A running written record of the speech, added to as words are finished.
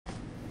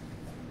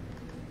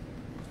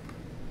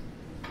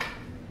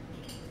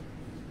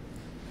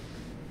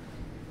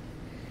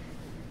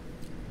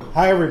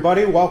Hi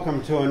everybody,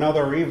 welcome to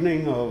another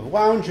evening of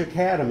Lounge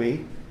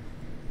Academy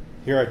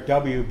here at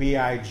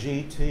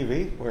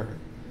WBIG.Tv,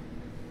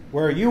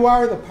 where you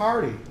are the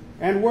party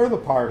and we're the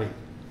party.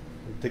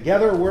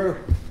 Together we're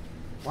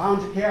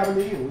Lounge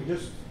Academy, and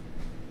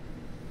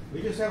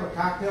we just have a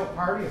cocktail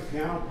party, a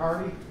piano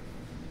party,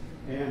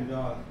 and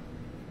a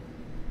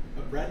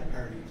bread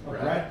party. A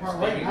bread party.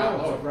 Right now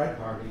it's a bread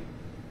party.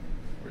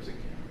 Where's the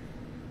camera?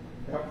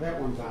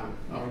 That one's on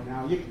right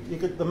now. You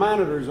could, the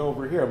monitor's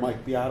over here,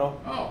 Mike Beato.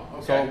 Oh,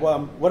 okay. So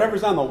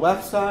whatever's on the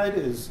left side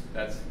is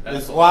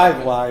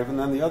live, and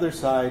then the other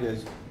side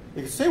is,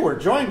 you can see we're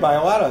joined by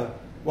a lot of,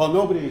 well,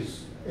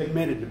 nobody's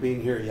admitted to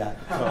being here yet.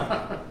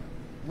 So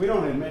we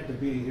don't admit to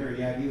being here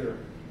yet either.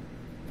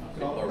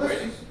 People are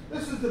waiting.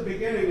 This is the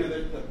beginning of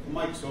the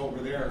mic's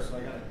over there, so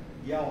I gotta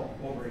yell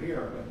over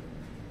here.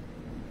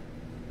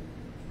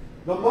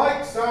 But the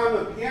mic's on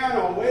the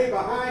piano way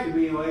behind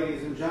me,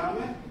 ladies and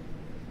gentlemen.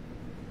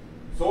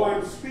 So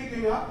I'm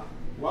speaking up,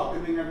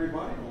 welcoming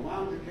everybody to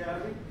Lounge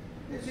Academy.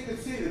 As you can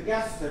see, the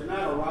guests have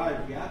not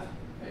arrived yet.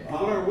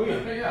 What are we?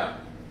 Yeah.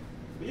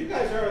 You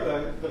guys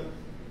are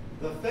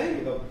the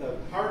thing, the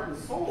heart and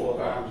soul of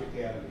Lounge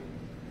Academy.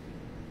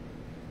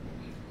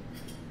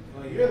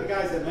 Well, you're the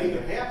guys that make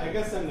it happen. I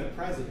guess I'm the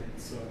president,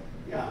 so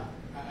yeah.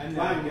 I'm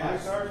Mike not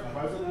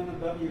president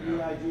of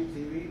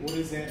WBIG.Tv. What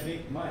does that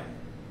make Mike?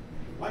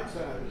 Mike's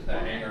Just a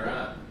hanger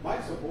on.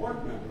 Mike's a board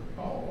member.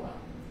 Oh, wow.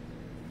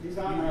 He's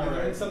on You our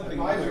learn something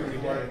new advisory every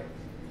board. day.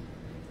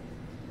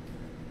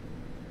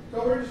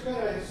 So we're just going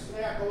to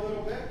snack a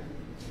little bit.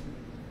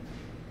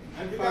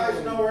 You guys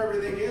following- know where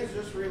everything is.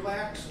 Just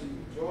relax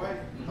and enjoy.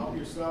 Help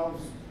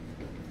yourselves.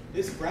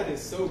 This bread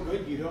is so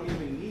good you don't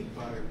even need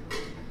butter.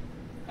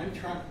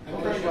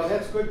 Well,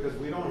 that's good because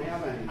we don't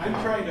have any. I'm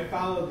trying to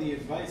follow the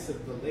advice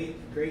of the late,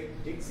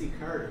 great Dixie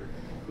Carter,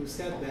 who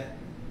said that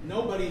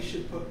nobody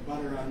should put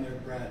butter on their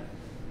bread.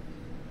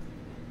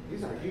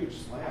 These are huge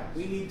slabs.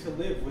 We need to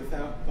live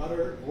without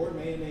butter or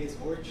mayonnaise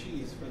or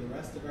cheese for the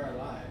rest of our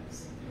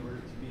lives in order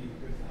to be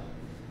good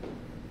health.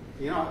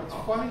 You know, it's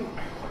funny.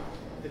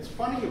 It's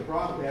funny you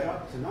brought that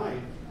up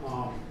tonight,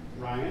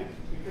 Ryan.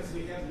 Because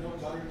we have no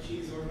butter,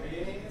 cheese, or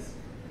mayonnaise?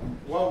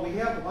 Well, we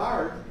have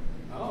lard.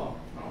 Oh,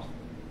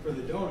 for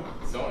the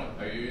donuts. Donut.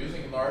 Are you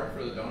using lard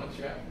for the donuts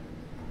yet?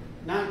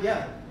 Not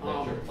yet.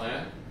 That's your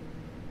plan?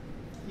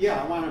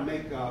 Yeah, I want to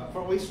make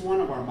for at least one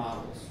of our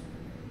models.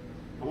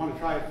 I want to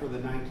try it for the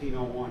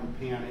 1901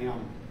 Pan Am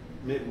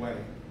Midway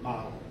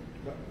model.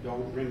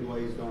 Ring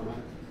glazed donut.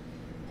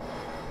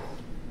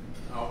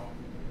 Oh.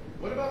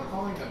 What about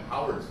calling them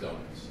Howard's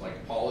Donuts?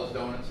 Like Paula's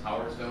Donuts,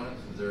 Howard's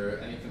Donuts? Is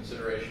there any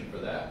consideration for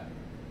that?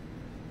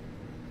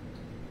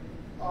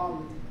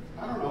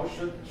 I don't know.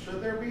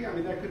 Should there be? I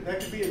mean, that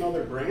could be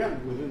another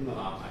brand within the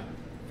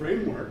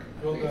framework.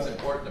 I think it's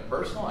important to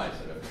personalize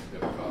it.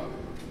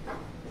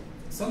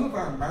 Some of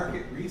our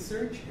market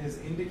research has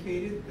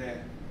indicated that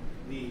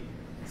the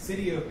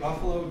City of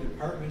Buffalo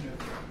Department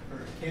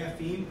of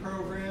Caffeine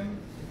Program,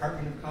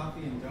 Department of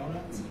Coffee and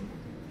Donuts,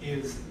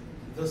 is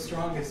the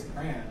strongest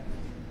brand.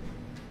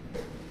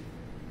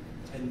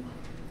 And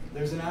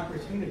there's an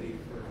opportunity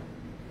for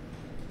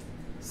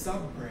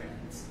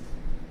sub-brands.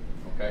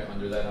 Okay,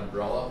 under that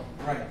umbrella?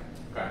 Right.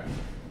 Okay.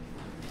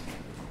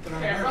 But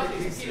our Yeah, market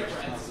probably research computer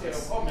friends too. tells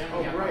us- Oh man,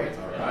 Oh, yeah. great.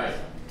 All right.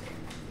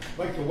 I'd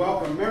like to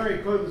welcome Mary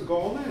Kunz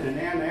Golden and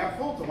Ann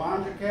Apfel to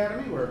Lounge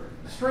Academy. We're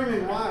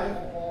streaming live,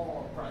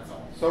 Oh,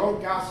 pretzel. so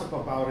don't gossip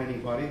about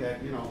anybody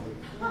that, you know.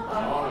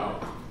 Oh,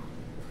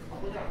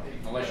 no.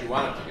 Unless you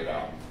want it to get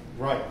out.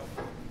 Right.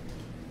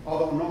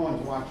 Although no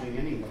one's watching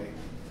anyway.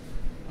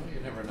 Well, you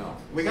never know.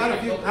 We got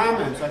a few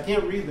comments. I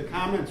can't read the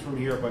comments from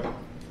here, but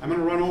I'm going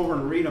to run over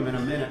and read them in a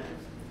minute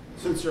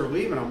since they're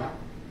leaving them.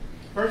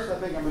 First, I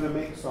think I'm going to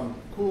make some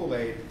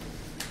Kool-Aid.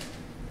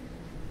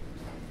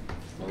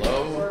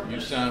 Hello, you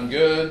sound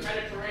good.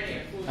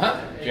 Mediterranean food.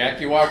 Huh?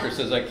 Jackie Walker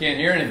says, I can't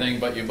hear anything,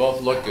 but you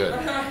both look good.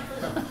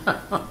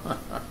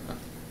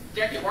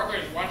 Jackie Walker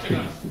is watching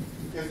us.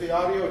 Is the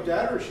audio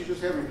dead, or is she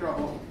just having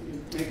trouble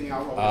making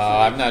out what we're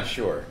I'm saying? not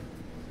sure.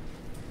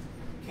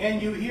 Can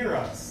you hear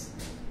us?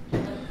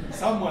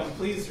 Someone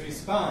please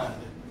respond.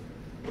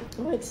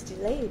 Oh, it's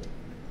delayed.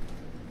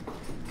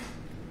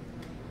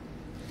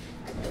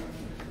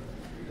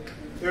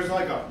 There's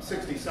like a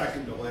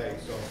 60-second delay,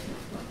 so.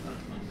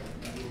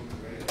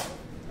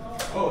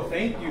 Oh,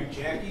 thank you,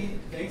 Jackie.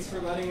 Thanks for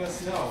letting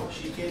us know.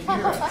 She can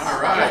hear us.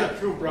 All right. She's a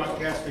true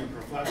broadcasting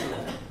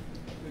professional.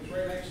 It's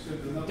right next to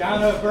the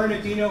Donna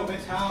Bernardino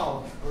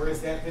Vital, or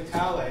is that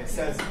Vitale,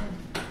 says,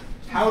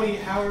 howdy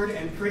Howard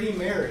and pretty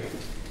Mary.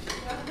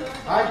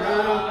 Hi,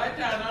 Donna. Hi,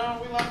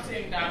 Donna. We loved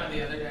seeing Donna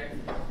the other day.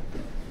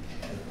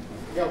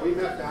 Yeah, we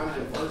met Donna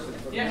in person.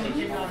 Yeah, she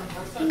came down in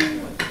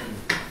person.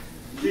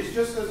 She's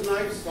just as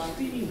nice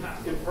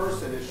in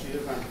person as she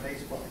is on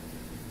Facebook.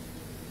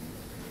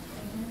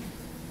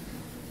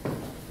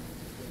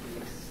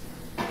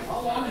 How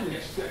long do you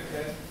expect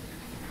that?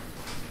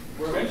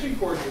 We're eventually you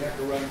have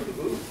to run to the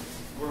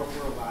booth. We're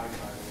live, by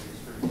the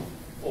way, stream.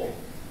 Oh,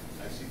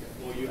 I see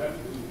that. Well, you have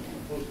to.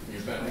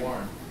 You've been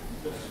warned.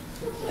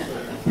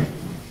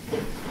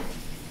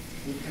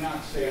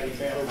 say any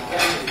bad about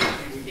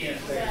it. We can't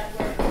say.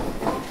 Oh,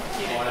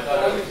 I thought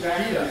All it was these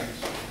acronyms.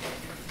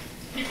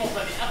 People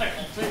for the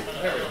ethical treatment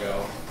of There we it.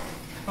 go.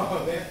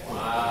 Oh, that.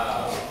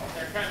 Wow.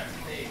 They're kind of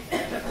big. They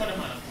just put them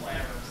on a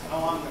platter. How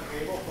long the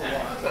cable for what?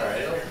 That's all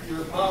right.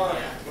 Your power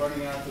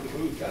running out to the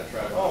booth. Gotta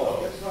try one Oh, of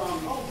those. it's Oh,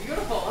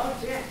 beautiful. Oh,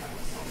 yeah.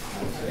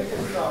 it's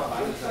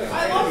I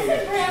love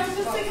sangria. I was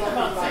just thinking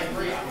about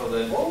sangria. Well,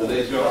 then,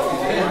 today's your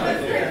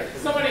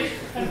Somebody,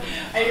 I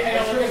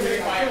don't know if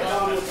it's my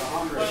one of the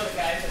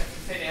guys at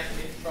St.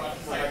 Anthony's brought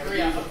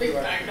sangria, a big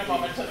magnum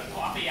of it to the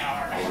coffee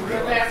hour. And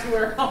that's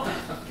where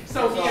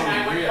Sophie and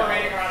I went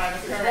parading around on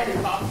the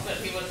carrying cups that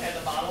he had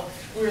the bottle.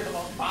 We were the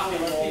most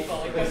popular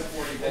people because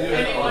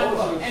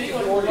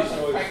anyone who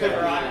wasn't pregnant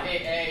or on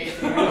AA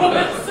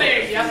was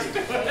saying yes to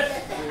it.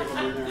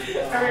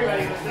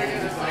 Everybody was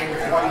drinking the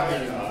sangria.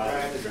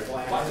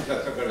 Plus, it's got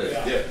some kind of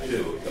dip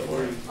too. Don't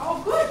worry.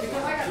 Oh, good,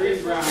 because I got Green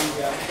this. brown,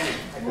 yeah.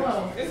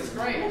 Whoa. This is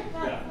great.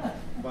 Yeah.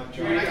 But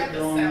I got the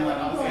salad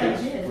also. Oh, I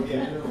did.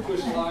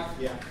 Twist lock.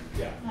 Yeah.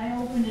 Yeah. I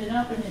opened it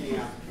up and it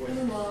Yeah. just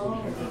flew all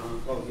over.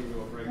 Close it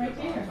real break. Right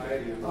there.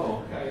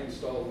 Oh, I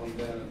installed one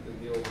down at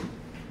the old.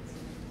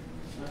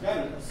 I've got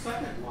a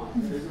second one.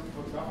 It isn't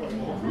hooked up with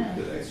more.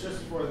 It's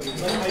just for the.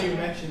 Like how you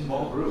mentioned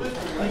Small group. people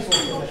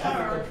for the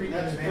ethical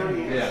treatment That's of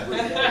 30 animals.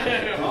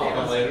 Yeah. Oh,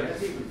 Come later. That's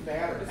even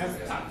fatter.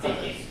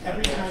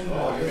 Every time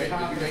Oh, the did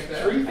top you make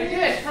that? I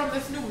did, from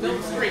this new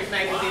Milk Street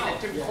magazine that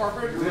Jim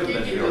Corbett gave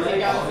me because he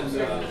got a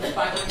subscription to the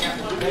Bible and got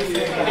one. And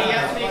he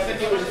asked me, he said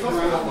he was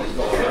supposed to.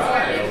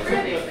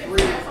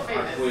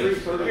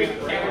 Greek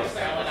carrot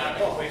salad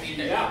out of it. We need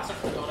to add some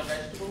Sedona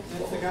vegetables.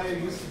 That's the guy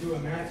who used to do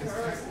America's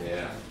Test.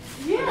 Yeah.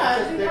 Yeah,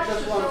 I think They're that's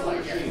just just one like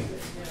machine. it.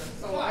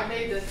 So I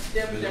made this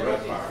There's a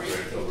red bar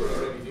right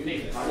over. And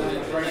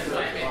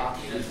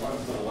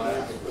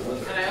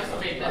I also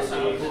made this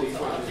out of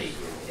healthy.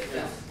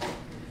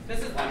 This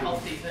is the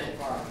healthy thing.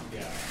 We're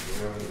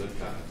having a good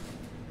time.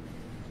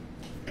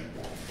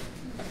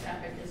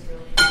 Traffic is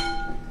really,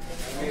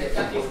 They've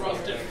got these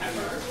roasted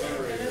peppers.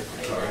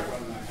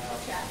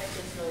 traffic is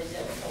really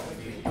difficult when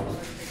you're going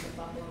to the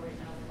Buffalo right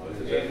now. Oh, is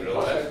that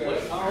real? That's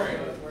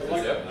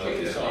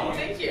Oh,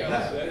 thank you.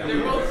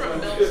 They're both from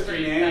Mill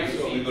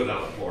Street. We go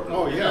down to Florida.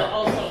 Oh, yeah.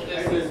 Also,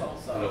 this is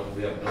also.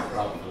 We have no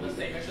problem The with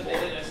same it. issue they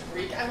did as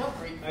Greek. I love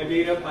Greek. I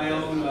made up my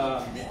own, Me too.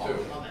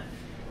 Love it.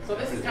 So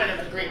this is kind of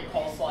a Greek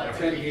coleslaw, it's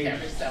a Greek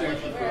cabbage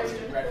salad with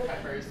roasted red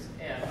peppers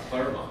and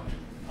Claremont.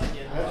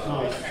 onion. That's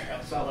nice.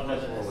 Pickup salad with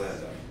That's this.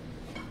 Orlando.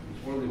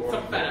 It's one of the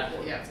Some feta. Orlando.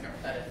 Yeah, it's got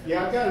feta.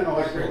 Yeah, I've got an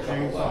electric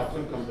chainsaw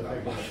too, come to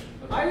think of it.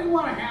 I didn't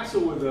want to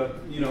hassle with the,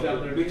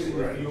 mixing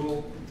the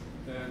fuel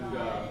and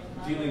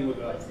dealing with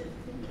What's it?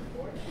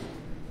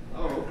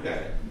 Oh,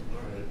 okay.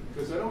 All right.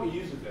 because I don't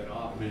use it that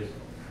often. Amazing.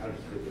 I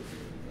just think it's.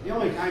 The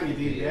only time you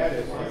need that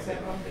is like,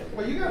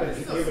 well, you got a, do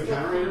you have a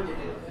generator?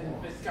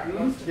 It's got Do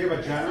roasted. you have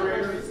a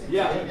generator?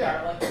 Yeah.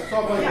 Yeah. So if So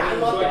I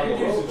could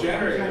use the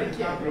generator.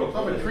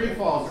 So if a tree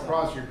falls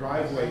across your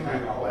driveway,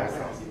 kind of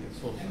blackout, you can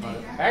still cut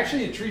it.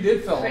 Actually, a tree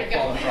did fall Right,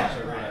 got across it.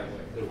 our driveway.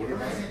 What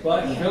about it?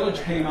 But the village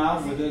came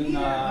out within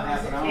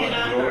half an hour.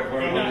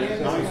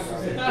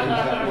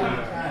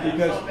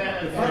 Because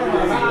the front of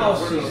our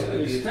house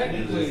is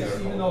technically,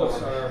 even though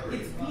it's our,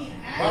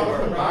 Well,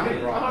 with the body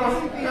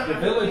rock. the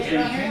village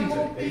maintains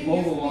it. They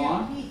mow the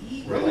lawn,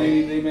 and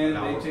they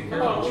take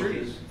care of the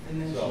trees.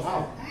 So,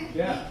 Wow.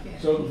 yeah,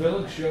 so the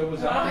village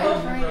was out there,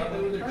 and they were out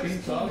there with their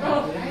chainsaws,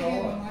 and pulling it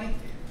all up.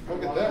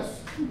 Look at this.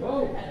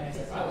 Whoa.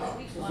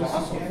 This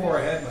is before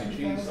I had my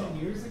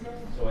chainsaw, Years ago?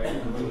 so I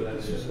didn't do that.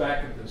 This was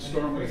back at the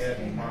storm we had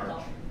in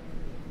March.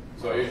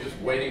 So you're just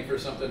waiting for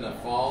something to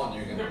fall and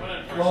you're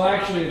gonna Well,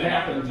 actually, it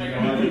happened, you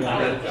know,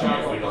 I had a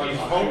chocolate bar.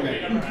 open, I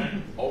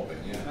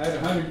yeah. had a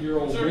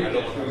 100-year-old I rig don't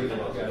that want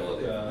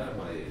to got, at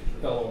my age.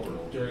 fell over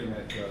during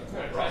that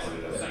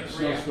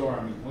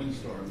snowstorm and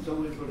windstorm.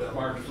 Somebody put out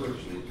March 1st.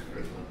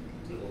 first.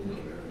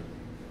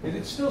 And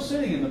it's still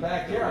sitting in the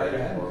backyard. I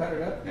haven't cut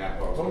it up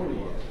totally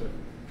yet.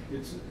 But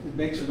it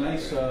makes a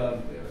nice, I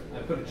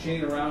put a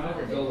chain around it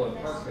and build a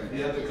park bench.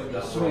 Yeah, they come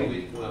down for a Swing.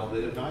 week. Well,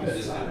 they didn't do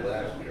it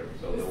last year,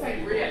 so. This they'll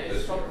sangria do it is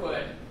this so year.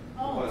 good.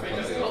 Oh, I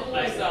just told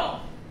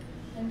myself,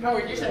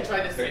 Howard, you should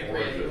try this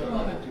sangria. You will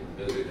love it.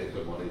 Maybe they take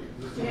some money.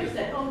 Jim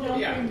said, oh, don't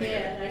Yeah. bring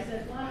that. I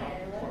said,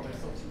 why?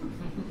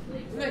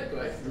 Isn't that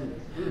good?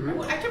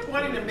 I kept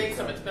wanting to make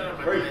some. It's been on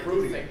my Very mind.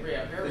 fruity.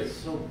 Sangria, very. It's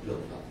so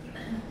built up there.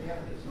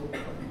 It's so,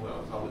 well,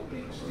 it's always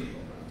been steel.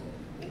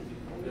 You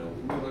know,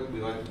 we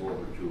like to go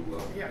over to,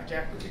 Yeah,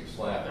 Jack. big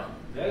slab,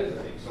 That is a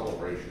big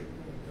celebration.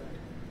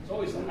 It's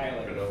always the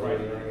highlight You of know,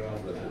 Friday.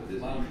 with the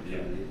Disney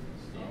community.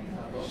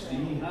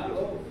 Steamy hot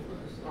dog. It's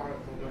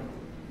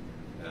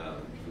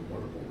a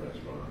wonderful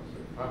restaurant.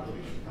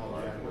 Probably should tell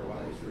Jack we're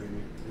live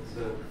streaming, It's a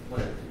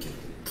plan.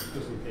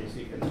 just in case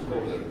he can. Go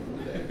there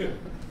today.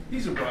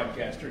 He's a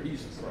broadcaster.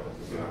 He's a pro.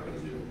 We're not gonna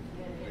do,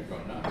 You're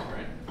going nuts,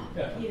 right?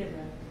 Yeah. Peter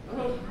bread. we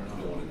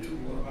don't wanna do,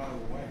 Out of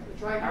the way.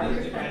 Try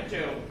Howard's bread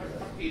too. I'm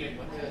competing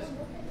with his.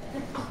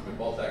 they're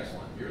both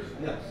excellent. Yours is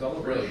Yeah,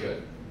 really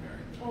good, Mary.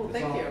 Oh,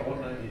 thank you.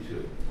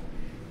 192,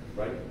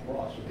 right?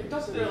 cross. It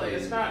doesn't really,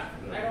 it's not,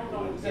 I don't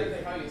know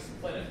exactly how you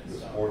split it. The so,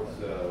 sports,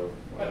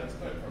 but it's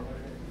good for what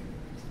it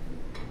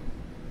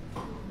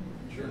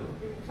is. Sure.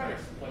 You can kind of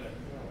split it.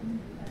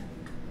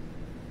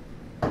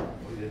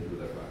 What did you do with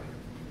that, Ryan?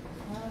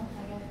 Well,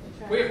 I got to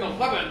try. We have the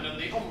lemon and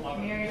the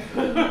lemon. Mary.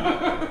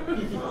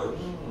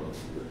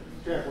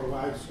 Jack, we're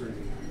live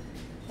streaming.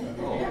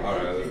 Oh, all right,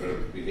 I better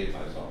behave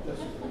myself.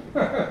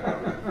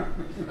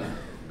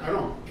 I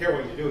don't care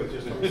what you do, it's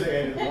just don't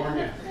say I didn't warn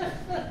you.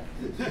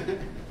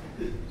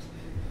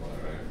 All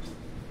right.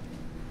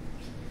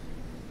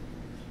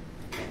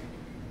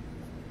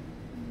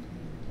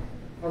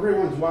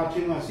 Everyone's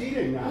watching us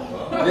eating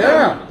now.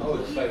 Yeah. Oh,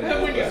 exciting.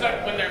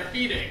 When they're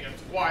feeding,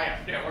 it's quiet.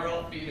 Yeah, we're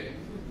all feeding.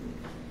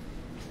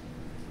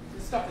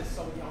 This stuff is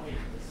so yummy.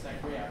 This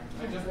sangria.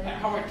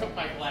 Howard took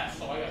my glass,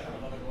 so I got to have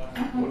another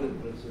glass. What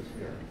is this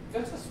here?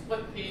 That's a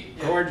split pea.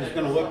 dip Howard's just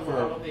that gonna is look on for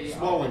all of the,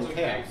 swollen these are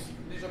calves.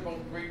 Greek- These are both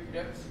Greek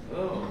dips.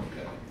 Oh,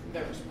 okay.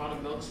 That was out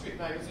of Milk Street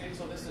magazine.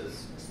 So this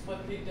is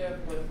split pea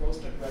dip with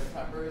roasted red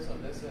peppers,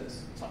 and this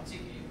is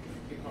tzatziki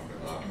cucumber.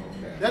 Oh,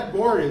 okay. That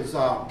board is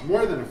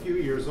more than a few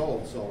years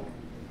old, so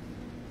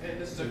And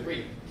this is a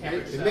Greek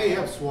cabbage it may salad.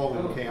 have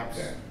swollen Oh, caps.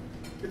 okay.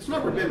 It's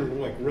never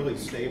been like really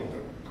stable.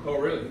 Oh,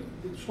 really?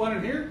 This one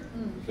in here?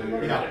 So I'm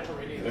you're Yeah.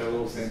 Mediterranean. You had a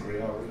little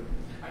sangria already?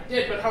 I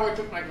did, but Howard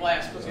took my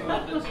glass because he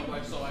loved it so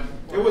much. So I.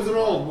 It was an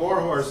old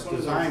warhorse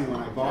design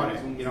when I bought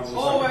it. You know, it was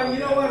Oh, like- you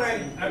know what?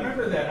 I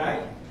remember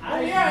that. Oh,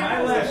 yeah, I my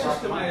remember last that.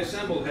 system I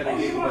assembled had a Oh,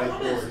 you gigabyte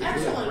want board. this?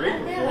 Excellent. Oh, man,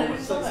 I didn't know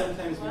that.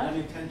 Sometimes we What?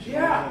 unintentionally.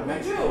 Yeah, we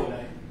mix do.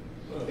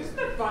 it. Isn't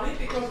it funny?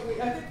 Because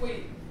I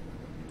think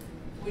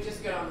we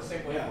just get on the same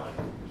Yeah. wavelength.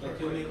 Like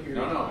you'll make your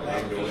No, no,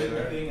 back go away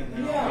there. thing and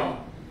then. Yeah.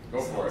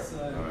 Go for it. So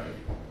All it's, right.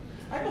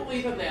 I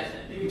believe in that.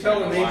 You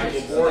tell the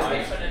major board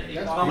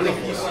how many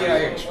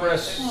PCI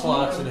Express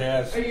slots it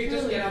has. And you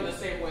just get on the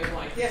same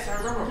wavelength. Yes, I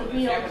remember when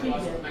this happened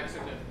was with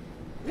Mexican.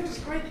 It was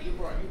great that you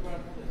brought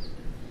up this.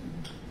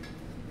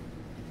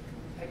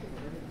 Thank you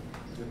very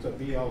much. It's a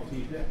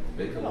BLT dip.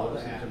 Bacon,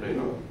 lettuce, and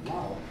tomato.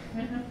 Wow. I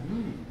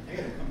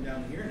gotta come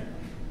down here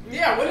now.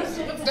 Yeah, what's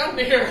down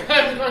here? I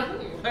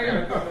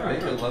gotta come back.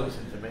 Bacon, lettuce,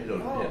 and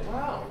tomato Oh, dip.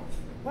 wow.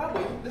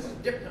 Wow, this is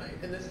dip night,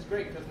 and this is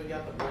great because we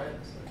got the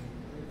breads.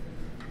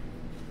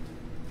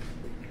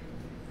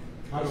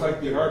 It's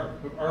like the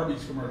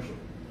Arby's commercial.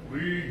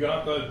 We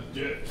got the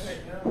dips.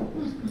 I know.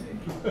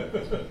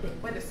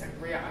 Wait a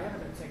sangria. I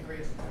haven't had sangria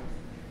since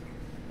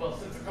well,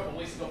 since a couple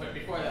weeks ago, but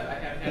before that, I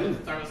haven't had it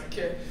since I was a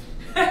kid.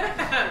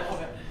 I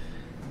love it.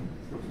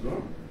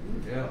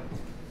 Yeah.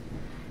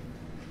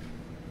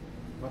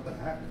 What the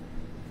heck?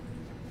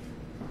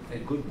 Hey,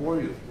 good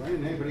for you. Why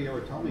didn't anybody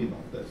ever tell me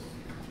about this?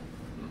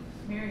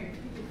 Mary.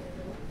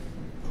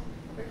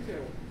 Thank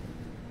you.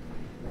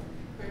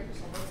 Thank you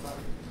so much,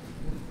 buddy.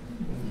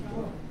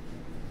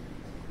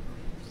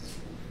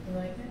 You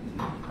like it?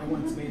 I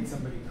once made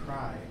somebody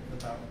cry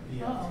about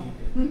BLT. Uh-oh.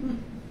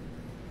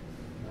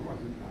 That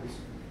wasn't nice.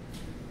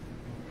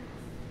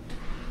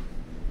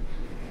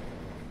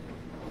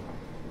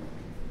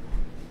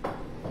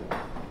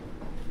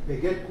 They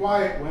get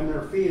quiet when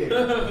they're feeding.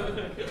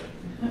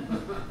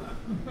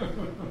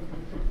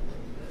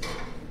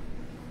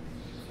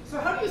 So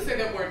how do you say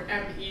that word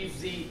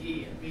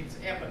M-E-Z-E? It means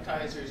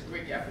appetizers,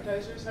 Greek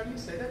appetizers. How do you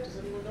say that? Does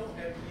anyone know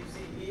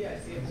M-E-Z-E? I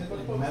see it. Is it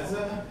like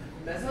mezza?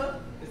 Mezza?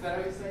 Is that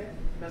how you say it?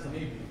 Mezza.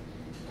 Maybe.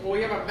 Well,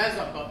 we have a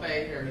mezza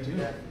buffet here We do.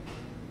 today.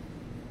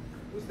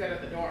 Who's that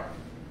at the door?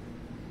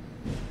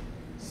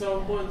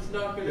 Someone's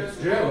knocking It's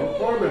at the Jim door.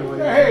 Corbin.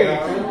 ladies and Hey,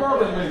 gentlemen. Jim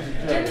Corbin, ladies and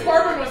Jim gentlemen.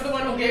 Corbin was the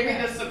one who gave me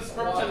this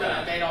subscription that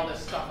I made all this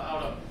stuff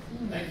out of.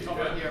 Thank you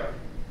over here.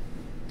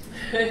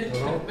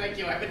 Thank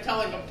you. I've been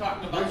telling him,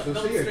 talking about Nice the to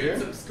Milk see you, Street Jim.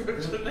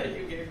 subscription that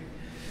you gave me.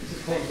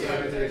 Thank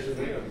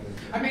you.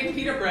 I made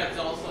pita breads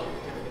also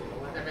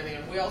with everything.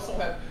 And we also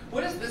have,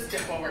 what is this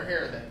dip over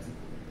here that's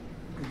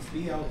It's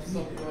BLT.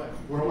 so good?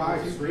 We're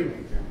live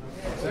streaming, Jim.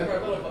 We have our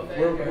little buffet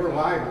We're here.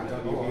 live on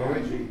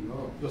WBIG.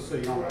 Just so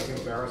you don't want to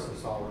embarrass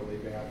us all really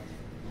bad.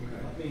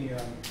 Let me,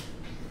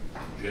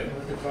 Jim?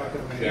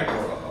 Jack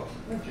Orloff.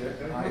 I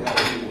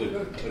have been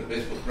with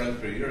Facebook friends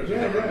for years. I've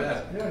never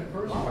met. Yeah, in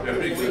person.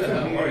 Very good.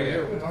 How are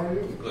you? How are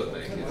you? Good,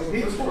 thank you.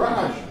 Pete's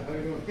Garage.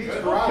 Pete's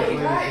Garage, Hey,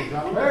 ladies hi. and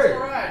gentlemen. Mr.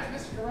 Garage,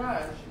 Mr.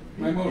 Garage.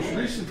 My most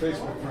recent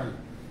Facebook friend.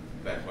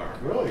 Back bar.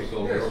 Really?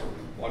 So,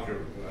 watch your,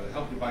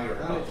 help you buy your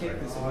I'm gonna house, kick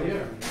right? this Oh, away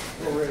yeah.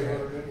 from you. Oh, Ray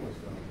Hunter was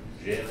done.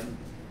 Jan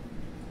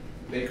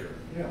Baker.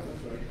 Yeah,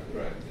 that's right.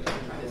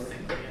 Right, This thing,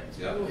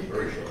 yeah. Yeah,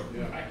 very short.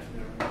 Yeah.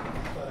 But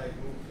I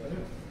moved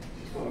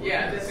that.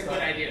 Yeah, that's a good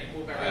idea to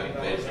move I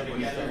everything haven't closer paid,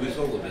 together. we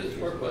sold the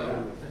business, but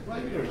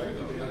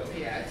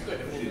Yeah, it's good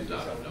to move she's it.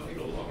 not,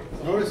 no longer.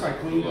 Notice I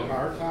cleaned the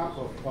bar top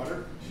of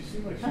butter. She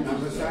seemed like she On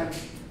this was side,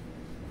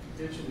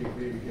 itching me,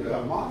 baby. Get the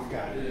out. moth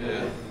got it. Yeah,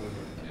 yeah.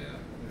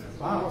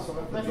 Wow, so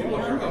But You you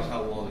bought your know- house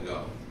how long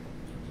ago?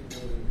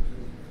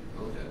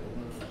 Okay.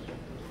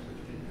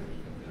 16 years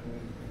ago,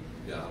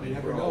 yeah. Yeah, I mean, You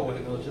never we're know all when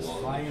gonna it'll go just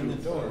along fly with in the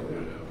you. door.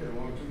 Okay,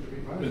 well, it took to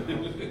be mine.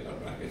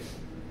 Right.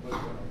 But,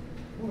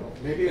 well,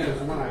 Maybe it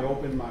was when I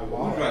opened my We'll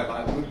wallet. drive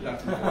by, we're not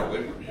too far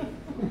away from you.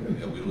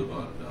 Yeah, we live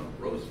on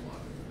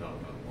Rosemont, down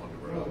on Wonder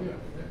Road. Oh, yeah,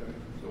 okay.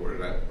 So we're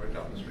right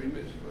down the street,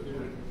 basically. So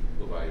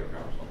we go by your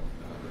house all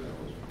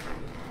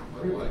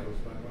the time.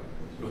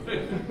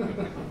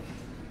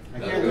 I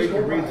can't wait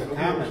to read the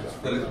comments.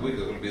 The next week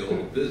is going to be a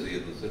little busy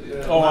in the city.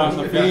 Oh, on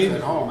the feed?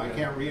 At home, I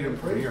can't read them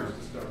from here.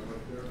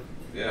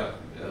 Yeah,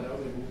 yeah.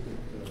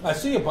 I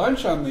see a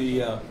bunch on the,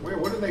 Wait,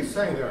 what did they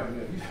say there?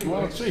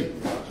 well, let's see.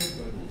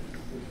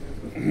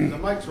 The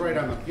mic's right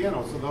on the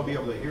piano, so they'll be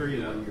able to hear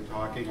you when you're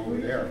talking over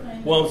there.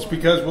 Well, it's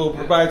because we'll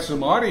provide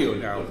some audio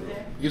now,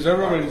 because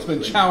everybody's been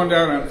chowing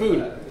down on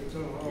food.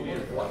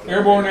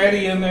 Airborne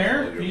Eddie in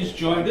there, he's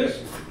joined us.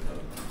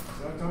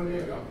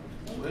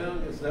 Well,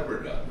 it's never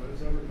done.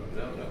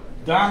 No, no.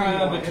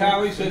 Donna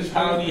Vitale says,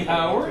 howdy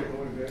Howard,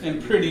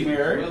 and Pretty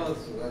Mary. Well,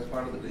 that's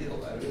part of the deal.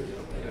 That is.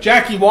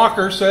 Jackie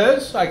Walker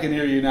says, I can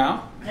hear you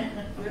now.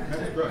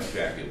 That's good.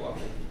 Jackie Walker.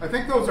 I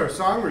think those are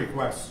song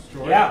requests,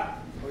 George. Yeah.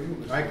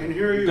 I can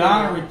hear you.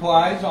 Donna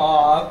replies,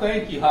 aw,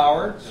 thank you,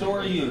 Howard. So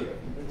are you.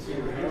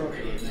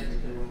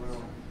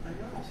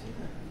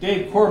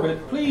 Dave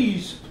Corbett,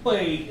 please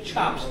play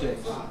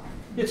Chopsticks.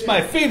 It's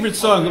my favorite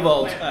song of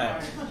all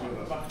time.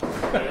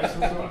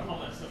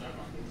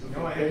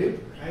 No, hey,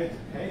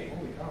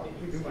 holy cow,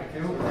 we do my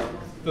calendar.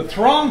 The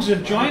throngs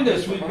have joined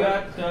us. We've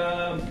got,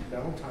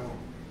 Downtown.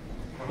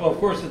 well, of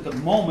course, at the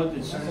moment,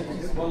 it's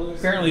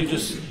apparently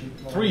just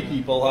 3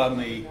 people on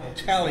the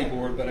tally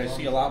board, but I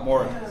see a lot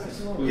more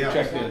who've Yeah.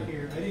 checked in. I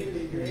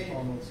didn't get your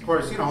phone. Of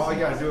course, you know, all you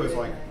gotta do is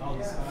like, All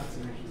the spots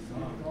are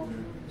actually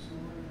gone.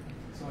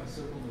 So I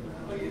circled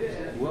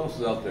it. Who else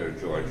is out there,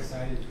 George?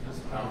 Decided to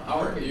just.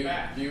 Howard, do you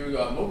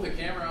move the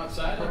camera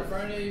outside on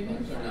Friday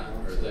evenings or not?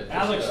 Or is that just,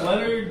 Alex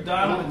Leonard,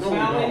 Donna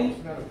Vitale,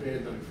 It's not a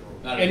bad thing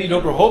for not Eddie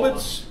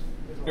Dobrahowitz,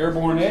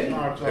 Airborne Eddie,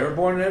 no, it's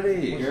Airborne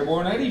Eddie.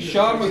 Airborne Eddie,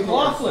 Sean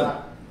McLaughlin,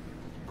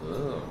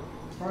 Oh.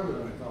 farther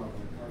than I thought.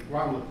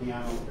 around the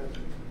piano.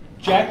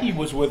 Jackie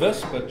was with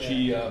us, but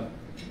she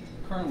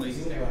currently,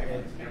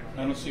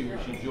 I don't see where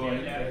she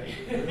joined.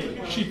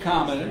 She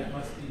commented.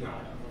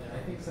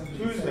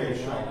 Tuesday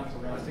show.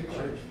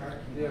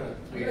 Yeah.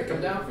 You gotta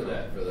come down for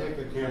that, for Take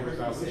the, the cameras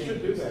out. They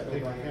should do that.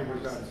 Take the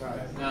cameras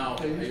outside. now,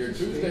 your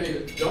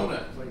Tuesday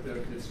donut, It's like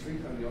that street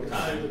on the other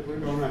side of the We're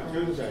bridge. going on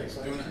Tuesday.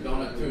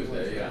 donut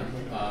Tuesday, yeah.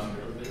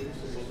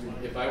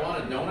 If I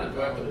want a donut,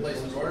 do I have to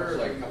place an order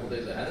like a couple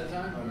days ahead of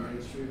time? On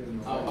Main Street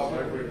and How- how-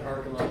 Library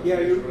parking lot. Yeah,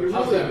 you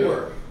How's really that do.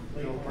 work?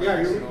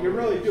 Yeah, you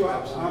really do.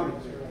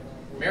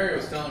 Mary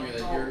was telling me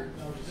that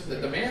the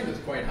demand is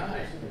quite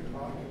high.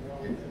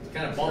 It's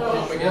kind of bumping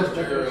up against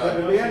your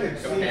The demand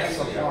exceeds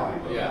capacity. supply.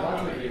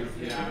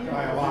 Yeah.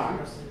 By a lot.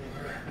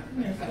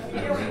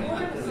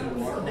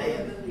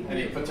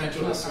 Any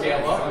potential to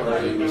scale up, or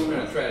are you just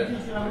going to try to?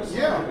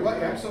 Yeah,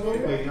 well,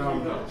 absolutely.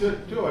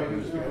 Do I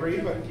use degree,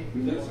 but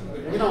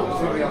you know,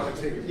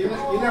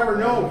 you never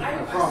know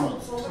from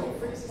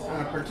on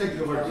a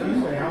particular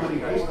Tuesday how many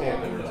people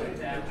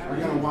are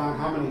going to want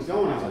how many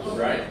donuts.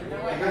 Right.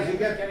 Because you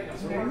get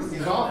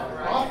these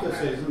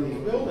offices in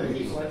these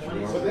buildings,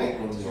 but they,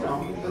 you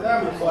know, to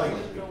them it's like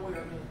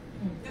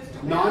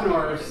none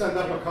or send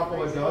up a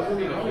couple of dozen.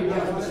 You know,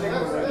 that's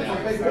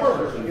a big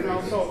order, you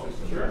know. So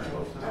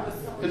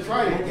to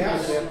try to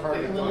guess,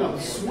 you know,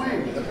 the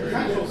swing, the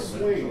potential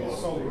swing is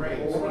so great.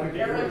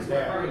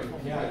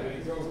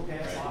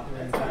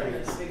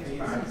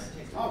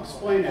 I'll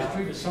explain it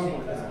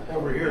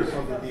over here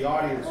so that the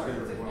audience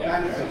can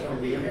benefit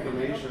from the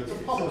information. It's a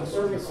public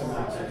service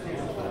announcement.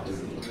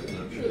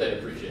 I'm sure they'd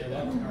appreciate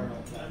that.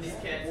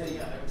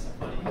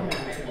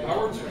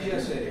 Howard's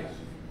PSA.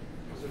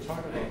 They're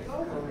talking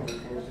about permanently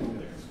closing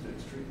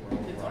that street where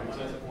all the rides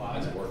are.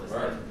 That's a work of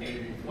art. If they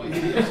remove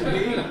the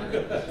pavement.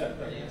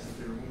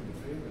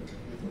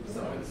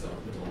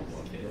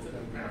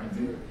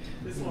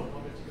 This one.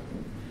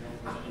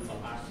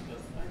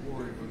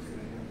 Worry what's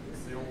gonna happen.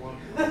 They don't want.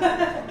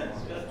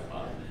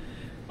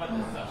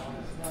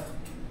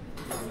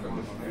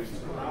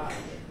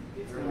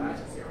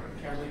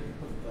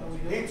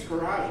 Nate's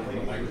Garage.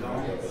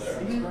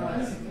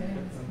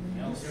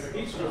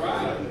 Pete's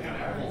Garage.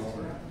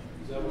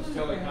 That was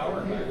telling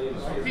Howard.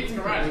 Pete's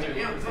Garage,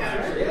 yeah.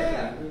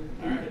 Yeah.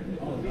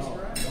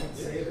 Don't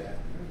say that.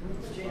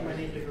 Change my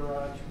name to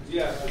Garage.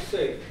 Yeah, just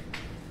say,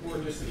 or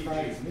just PG.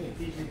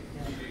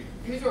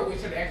 Here's where we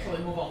should actually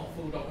move all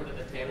the food over to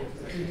the table.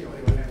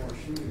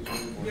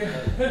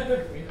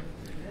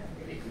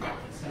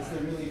 Has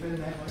there really been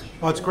that much?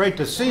 Well, it's great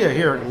to see you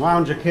here at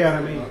Lounge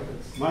Academy.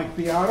 Mike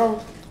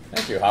Beato.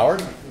 Thank you,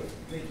 Howard.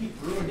 They keep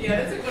ruining.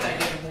 Yeah, that's a good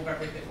idea to move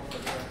everything over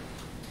there.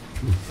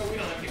 So we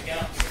don't have to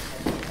get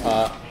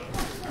up.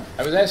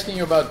 I was asking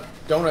you about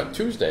Donut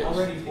Tuesdays.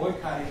 Already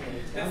boycotting it.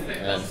 That's the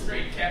those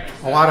straight cabins.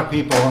 A lot of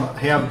people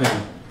have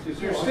been. Is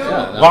there still?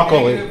 Yeah, no.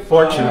 Luckily,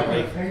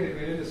 fortunately. Painted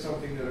it into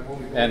something that I've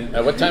only.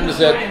 And what time does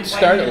that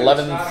start?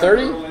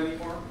 11:30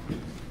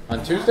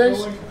 on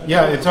Tuesdays?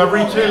 Yeah, it's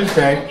every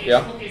Tuesday.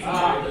 Yeah. Cookies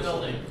inside the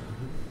building.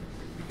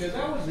 Because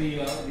that was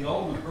the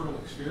Alden Hurdle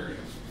experience.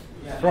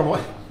 From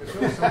what?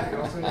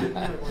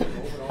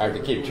 Hard to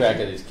keep track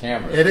of these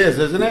cameras. It is,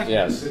 isn't it?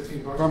 Yes.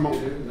 From,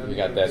 You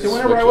got that. see,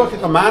 whenever I look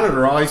at the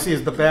monitor, all I see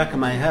is the back of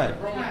my head.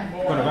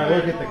 But if I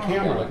look at the Look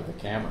camera, at the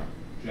camera.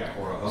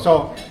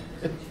 so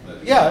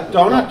yeah,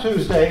 Donut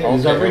Tuesday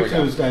is Okay, every here we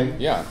go. Tuesday.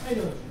 Yeah. I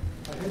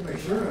had my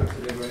shirt on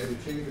today, but I had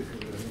to change it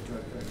because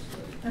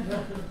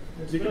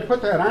I You can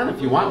put that on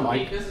if you want,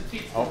 Mike. This is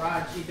Pete's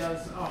Garage, he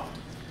does,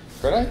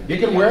 Could I? You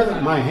can wear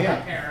my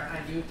hat. hair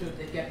on YouTube,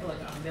 they get like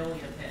 1 million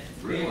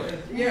hits. Really?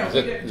 Yeah. Does we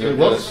it, get-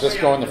 does this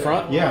go in the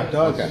front? Yeah, it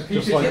does. Okay.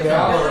 Just He like gets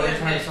that. 1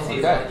 million hits,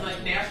 he's Okay.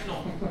 like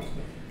national.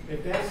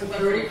 If that's the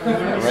truth,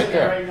 right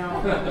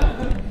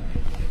there.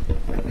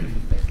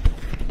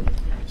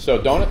 So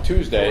Donut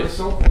Tuesdays.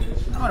 I'm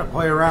going to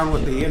play around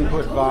with the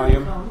input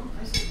volume.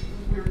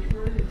 We were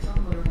ready to tell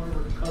one of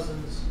our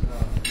cousins,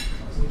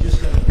 we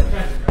just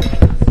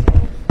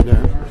got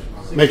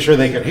Yeah. Make sure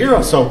they can hear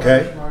us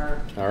okay.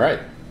 All right.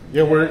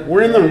 Yeah,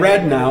 we're in the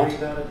red now,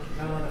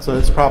 so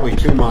it's probably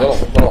too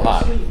much. Little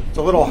hot. It's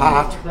a little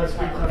hot. That's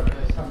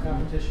tough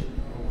competition.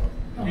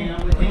 Hang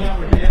out with Dad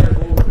or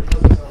go over to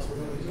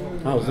cousin's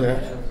house. How's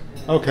that?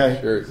 Okay.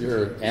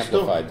 You're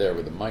amplified there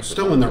with the microphone.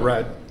 Still in the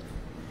red.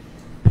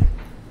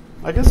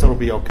 I guess it'll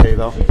be okay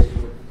though.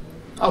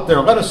 Out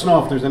there, let us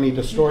know if there's any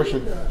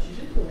distortion.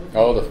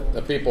 Oh,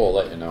 the people will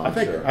let you know. I I'm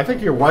sure.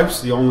 think your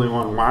wife's the only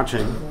one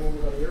watching,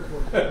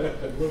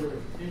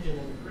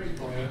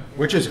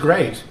 which is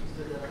great.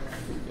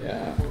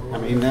 Yeah. I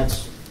mean,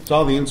 it's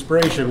all the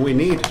inspiration we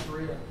need.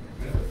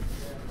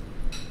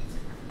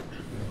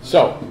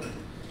 So,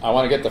 I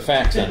want to get the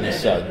facts on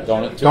this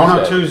Donut Tuesday.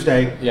 Donut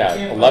Tuesday. Yeah,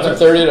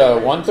 11:30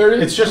 to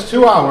 1:30. It's just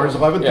 2 hours,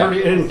 11:30.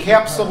 Yeah. It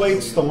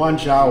encapsulates the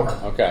lunch hour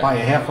Okay. by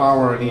a half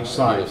hour on each You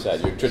side.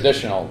 said your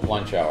traditional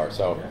lunch hour.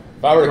 So,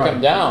 if I were to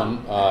come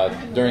down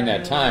during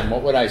that time,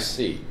 what would I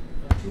see?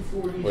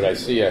 Would I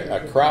see a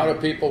crowd of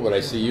people? Would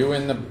I see you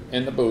in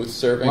the booth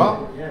serving?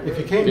 Well, if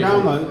you came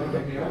down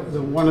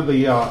the one of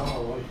the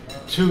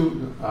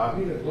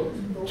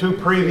two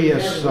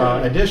previous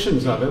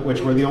editions of it,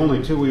 which were the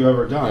only two we've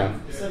ever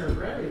done,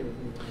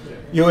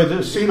 you would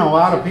have seen a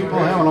lot of people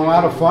having a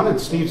lot of fun at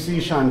Steve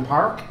Seashine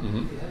Park,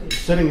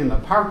 sitting in the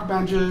park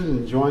benches,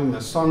 enjoying the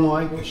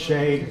sunlight, the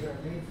shade,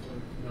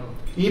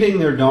 eating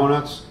their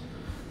donuts,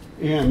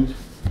 and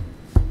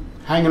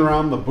hanging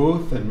around the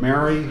booth and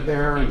Mary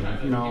there, and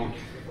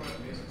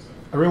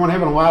everyone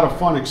having a lot of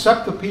fun,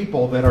 except the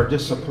people that are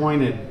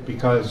disappointed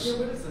because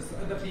What is this,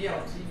 the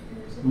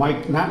BLT?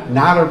 Mike,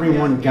 not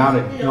everyone got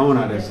a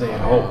donut as they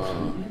had hoped.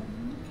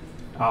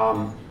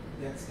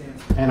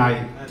 And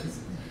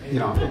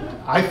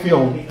I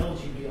feel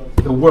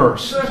the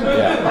worst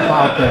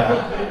about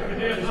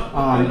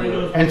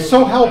that. And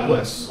so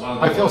helpless.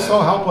 I feel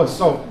so helpless.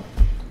 So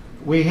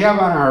we have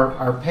on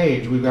our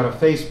page, we've got a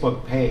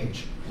Facebook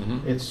page.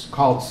 It's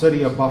called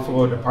City of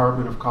Buffalo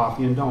Department of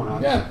Coffee and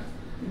Donuts. Yeah.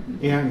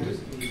 And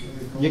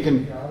you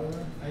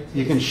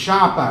can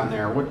shop on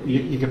there.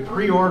 You can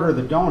pre-order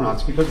the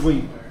donuts because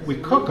we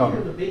cook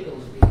them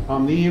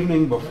the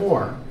evening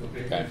before,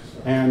 Okay.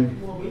 and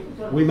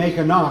we make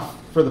enough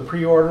for the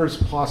pre-orders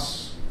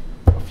plus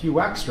a few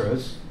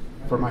extras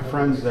for my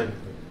friends that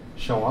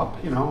show up,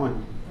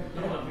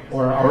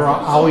 or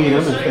I'll eat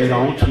them if they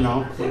don't,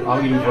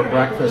 I'll eat them for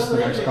breakfast the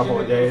next couple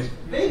of days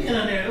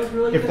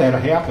if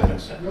that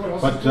happens.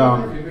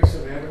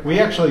 But we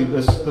actually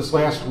this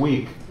last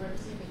week.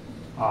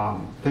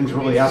 Things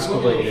really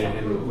escalated,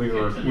 and we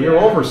were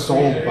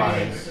oversold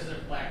by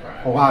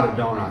a lot of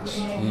donuts.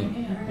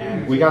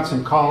 And we got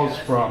some calls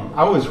from,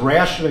 I was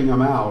rationing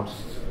them out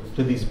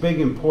to these big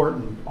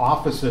important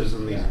offices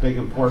and these big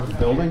important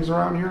buildings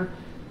around here,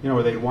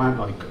 where they want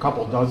like a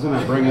couple dozen.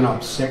 I'm bringing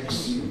up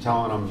 6 and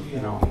telling them,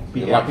 be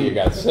You're happy. lucky you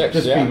got 6,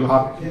 Just yeah. be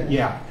happy.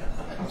 Yeah.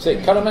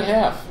 Say, cut them in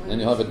half,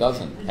 and you'll have a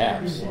dozen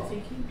halves.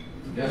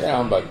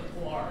 But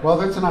Well,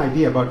 that's an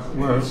idea, but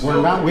we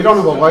don't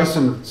have a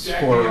license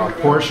for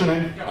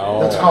portioning.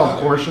 Oh. That's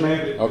called portioning.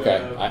 okay,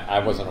 I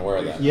wasn't aware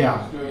of that.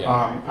 Yeah,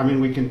 I mean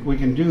we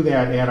can do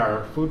that at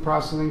our food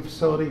processing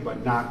facility,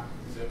 but not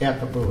at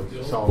the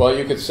booth. So Well,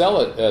 you could sell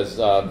it as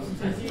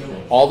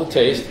all the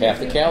taste, half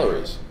the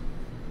calories.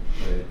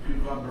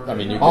 I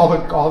mean, you all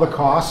could, the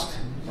cost,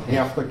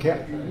 half the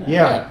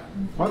yeah.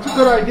 Well, that's a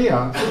good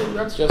idea.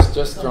 That's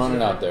just throwing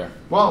it out there.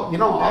 well,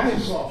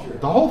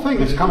 the whole thing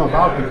has come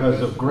about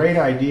because of great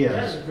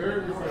ideas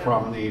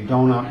from the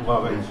donut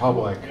loving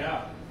public.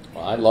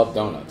 Well, I love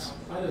donuts.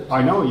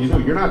 I know you do.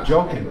 You're not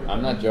joking.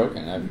 I'm not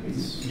joking.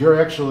 You're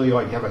actually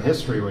have a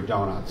history with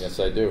donuts. Yes,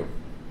 I do.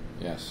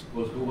 Yes.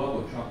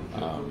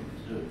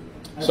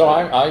 So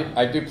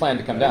I do plan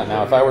to come down.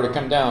 Now, if I were to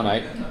come down,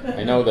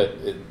 I know that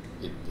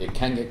it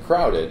can get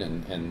crowded,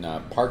 and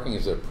parking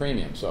is a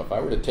premium. So if I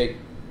were to take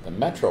the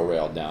Metro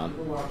Rail down,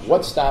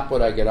 what stop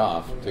would I get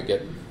off to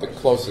get the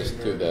closest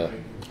to the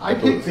I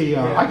booth? take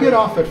I get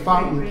off at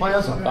Fountain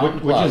Plaza,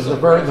 Fountain which is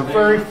Plaza. the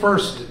very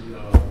first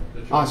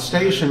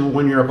station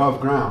when you're above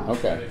ground.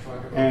 Okay.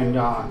 And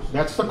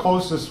that's the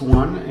closest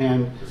one,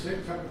 and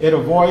it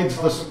avoids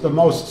the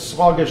most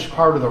sluggish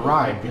part of the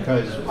ride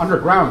because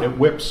underground it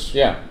whips.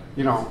 Yeah.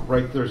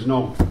 Right, there's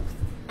no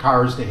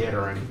cars to hit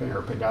or anything,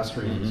 or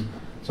pedestrians.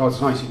 So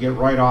it's nice. You get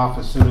right off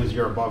as soon as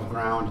you're above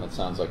ground, That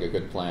sounds like a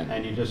good plan.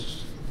 and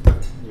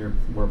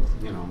we're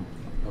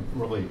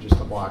really just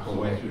a block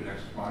away. What's your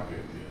next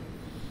project?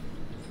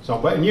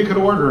 So, and you could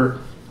order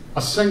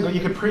you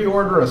could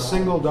pre-order a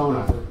single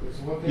donut.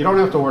 You don't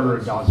have to order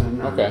a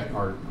dozen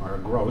or a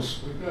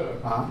gross.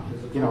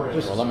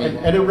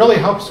 And it really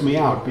helps me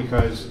out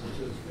because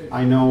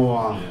I know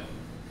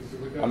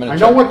I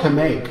know what to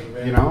make.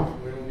 You know.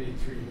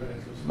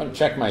 I'm going to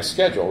check my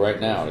schedule right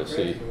now to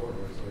see.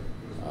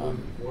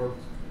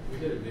 We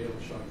did a nail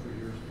shop for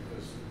years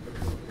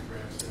because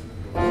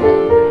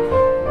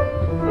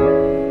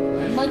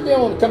I might be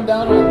able to come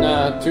down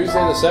on Tuesday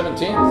the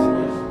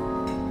 17th.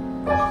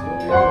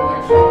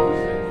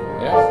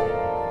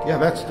 Yeah. Yeah,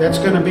 that's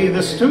going to be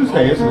this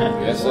Tuesday, isn't it?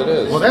 Yes, it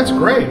is. Well, that's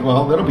great.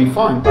 Well, that'll be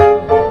fun.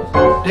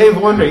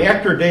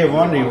 Actor Dave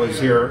Lundy was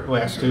here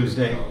last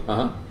Tuesday.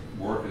 Uh-huh.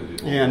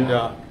 And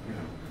You're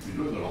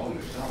doing it all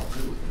yourself,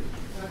 too.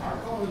 I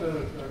call it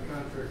a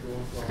contractor.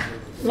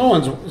 no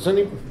one's,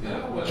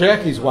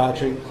 Jackie's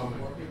watching.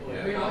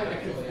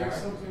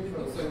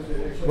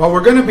 Well,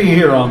 we're going to be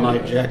here all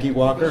night, Jackie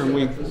Walker, and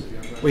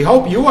we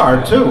hope you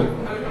are too.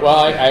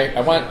 Well,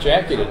 I want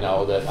Jackie to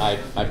know that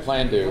I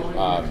plan to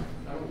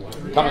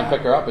come and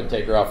pick her up and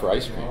take her out for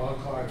ice cream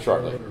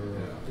shortly.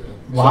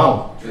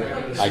 Wow.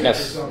 I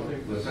guess.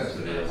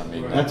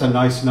 That's a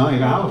nice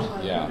night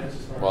out. Yeah.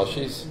 Well,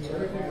 she's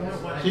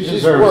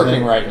She's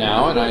working right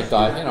now, and I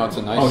thought, it's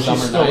a nice summer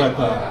she's still night.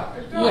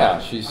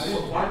 Yeah, she's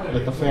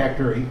at the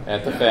factory.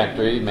 at the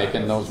factory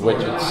making those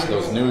widgets,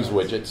 those news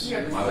widgets.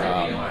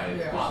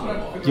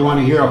 Do you want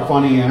to hear a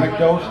funny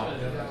anecdote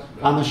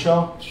on the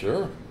show?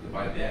 Sure.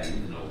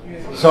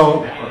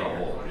 So,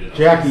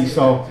 Jackie,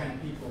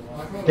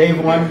 Dave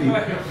Lundy.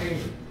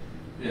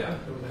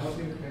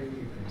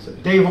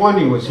 Dave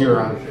Lundy was here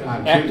on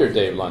Actor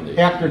Dave Lundy.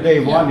 Actor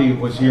Dave Lundy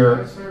was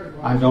here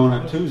on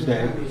Donut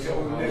Tuesday, and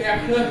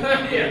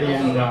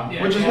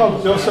which is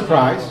no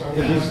surprise.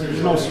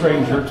 He's no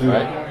stranger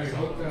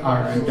to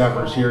our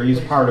endeavors here. He's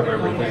part of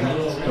everything,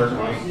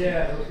 certainly.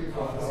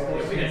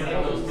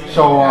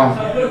 So,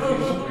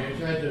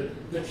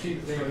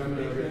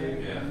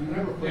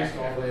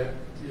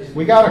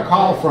 we got a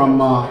call from.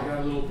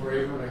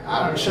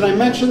 Should I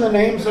mention the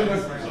names of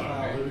the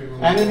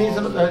entities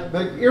of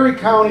the Erie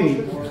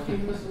County?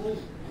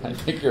 I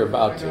think you're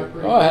about to.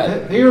 Go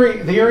ahead.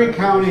 The Erie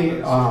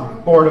County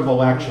Board of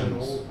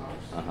Elections.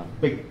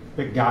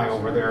 Big guy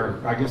over there.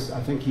 I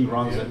think he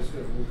runs it.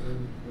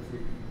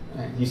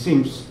 And he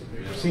seems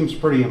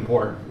pretty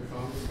important.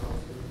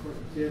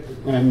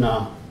 And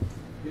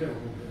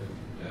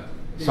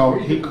so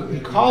he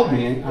called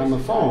me on the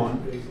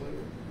phone,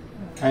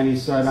 and he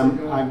said,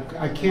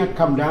 I can't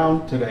come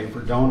down today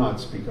for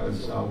donuts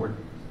because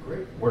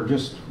we're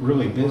just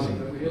really busy.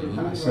 And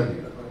I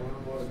said,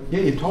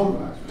 yeah, you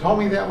told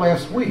me that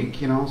last week,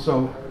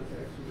 so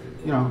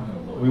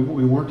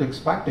we weren't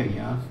expecting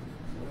you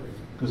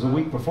because the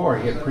week before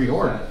he had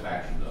pre-ordered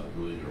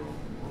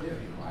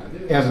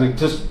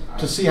just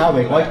to see how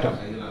they liked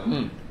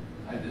them,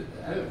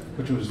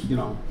 which was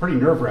pretty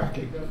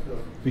nerve-wracking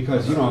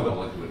because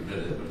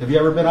have you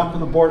ever been up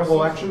in the Board of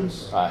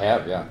Elections? I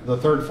have, yeah. The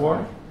third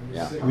floor?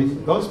 Yeah. I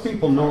mean, those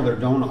people know their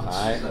donuts.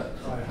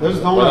 There's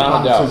donut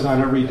boxes on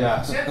every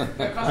desk.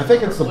 I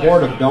think it's the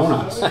Board of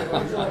Donuts.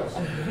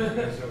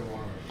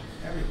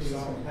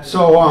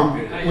 So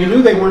we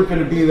knew they weren't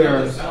going to be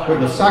there for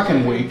the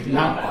second week.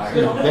 That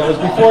was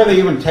before they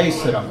even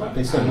tasted them.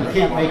 They said, we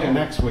can't make it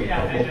next week,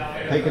 but we'll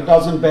take a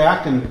dozen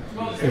back, and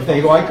if they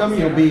like them,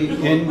 you'll be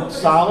in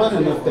solid,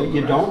 and if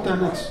you don't,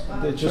 then it's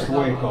just the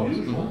way it goes.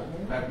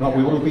 But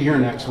we won't be here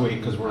next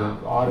week because we're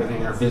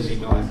auditing or busy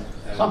doing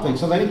something.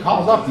 So then he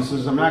calls up. He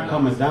says, I'm not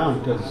coming down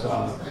because it's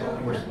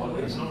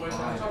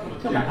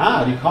kind of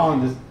odd. He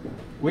called him.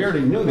 We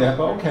already knew that,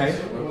 but okay.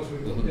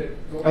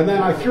 And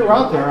then I threw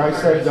out there, I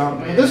said,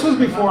 this was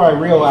before I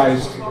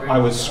realized I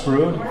was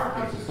screwed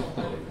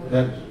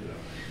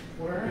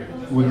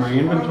with my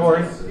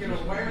inventory.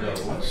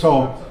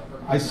 So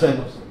I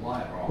said,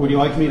 would you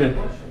like me to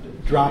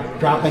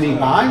drop any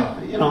by?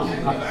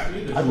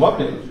 I'd love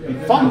to. It'd be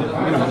fun.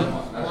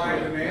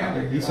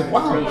 He said,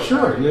 wow,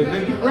 sure,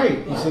 it'd be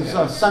great. He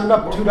says, send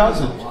up 2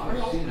 dozen.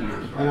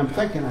 And I'm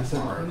thinking, I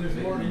said,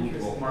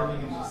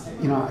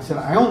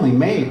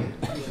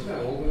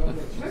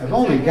 I've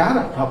only got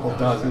a couple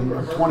dozen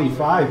or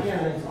 25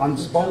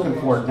 unspoken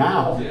for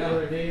now.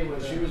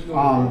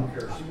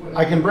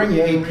 I can bring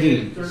you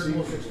 18.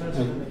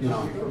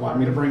 And, want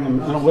me to bring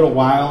them in a little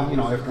while,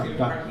 after I'm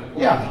done?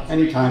 Yeah,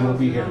 anytime we'll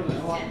be here.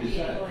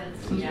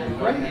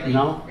 Great,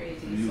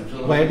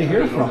 glad to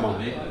hear from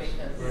them.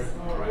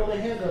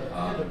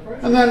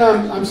 And then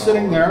I'm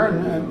sitting there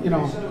and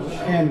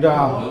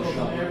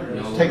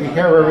taking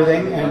care of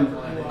everything, and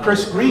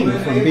Chris Green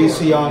from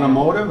BC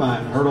Automotive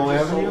on Hurdle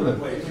Avenue, the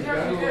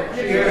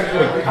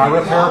car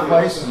repair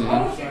place.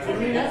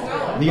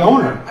 the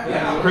owner,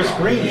 Chris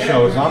Green,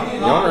 shows up,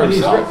 and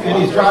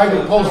he's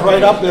driving, pulls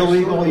right up,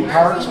 illegally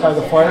parks by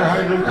the fire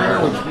hydrant there,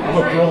 which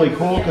looked really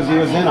cool because he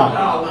was in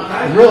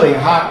a really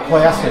hot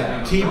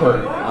classic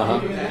T-Bird,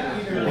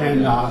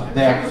 and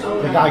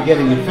the guy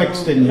getting it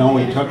fixed didn't know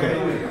he took it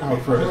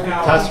out for a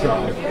test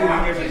drive,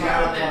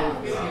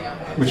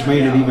 which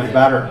made it even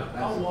better.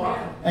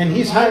 And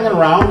he's hanging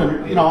around,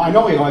 and I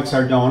know he likes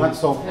our donuts,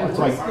 so it's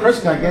like,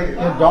 Chris, can I get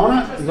a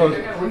donut? He goes,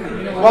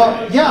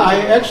 well, yeah,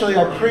 I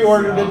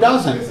pre-ordered a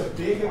dozen.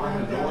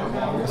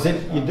 I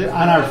said, you did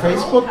on our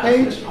Facebook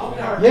page?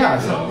 Yeah. I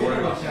said,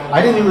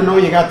 I didn't even know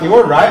you got the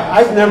order.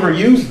 I've never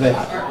used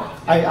that.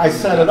 I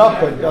set it up,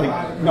 but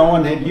like no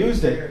one had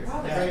used it.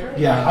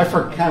 Yeah, I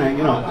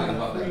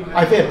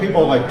I've had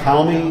people like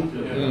tell me,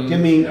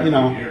 give me, and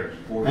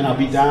I'll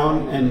be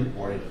down, and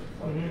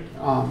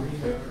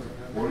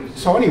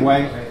so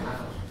anyway,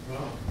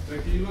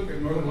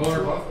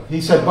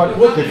 he said, but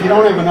look, if you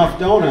don't have enough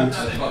donuts,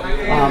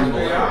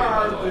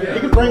 you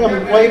can bring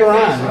them later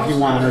on if you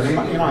want. Or,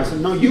 I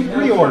said, no, you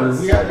pre-ordered.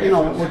 We got,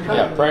 we're trying.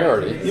 Yeah,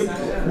 priority.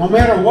 No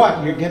matter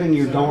what, you're getting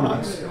your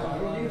donuts.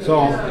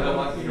 So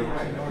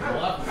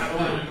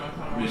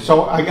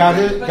I got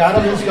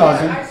him his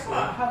dozen.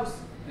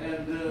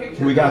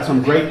 We got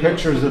some great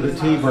pictures of the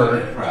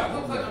T-Bird,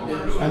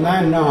 and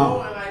then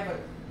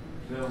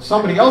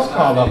somebody else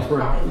called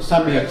up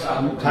sent me a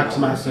text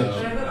message.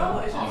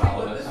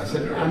 I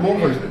said, I'm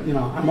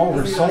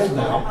oversold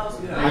now.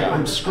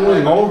 I'm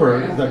screwing over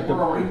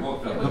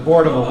the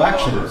Board of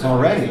Elections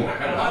already.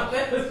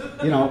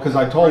 Because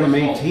I told him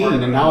 18,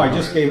 and now I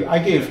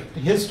gave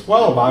his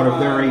 12 out of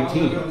their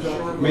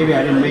 18. Maybe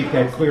I didn't make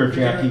that clear,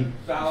 Jackie.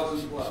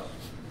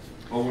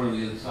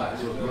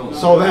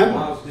 So then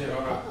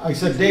I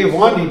said, Dave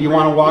Lundy, do you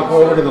want to walk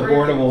over to the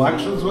Board of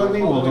Elections with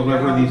me? We'll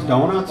deliver these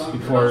donuts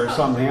before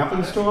something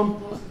happens to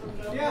them.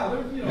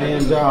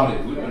 And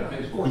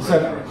he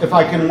said, if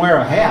I can wear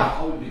a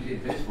hat.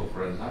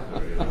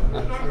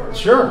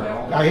 Sure.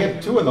 I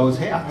had 2 of those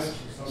hats.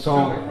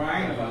 So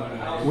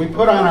we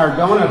put on our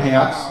donut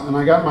hats, and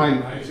I got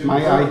my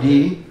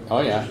ID. Oh,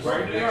 yeah.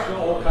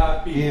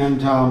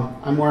 And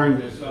I'm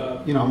wearing,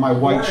 my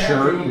white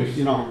shirt.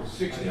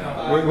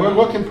 We're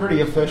looking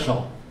pretty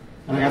official.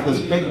 And I got this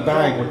big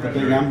bag with the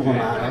big emblem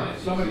on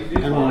it.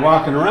 And we're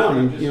walking around,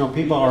 and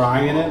people are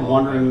eyeing it and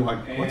wondering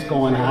like what's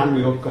going on.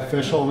 We look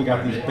official. We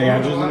got these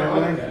badges and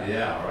everything.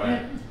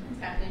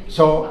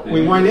 So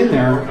we went in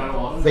there.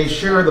 They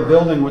share the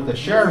building with the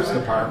sheriff's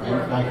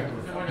department.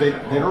 They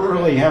don't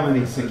really have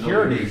any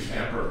security,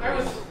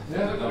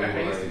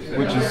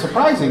 which is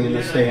surprising in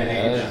this day and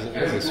age.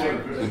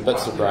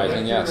 That's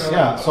surprising, yes.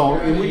 Yeah. So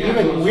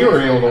we were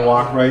able to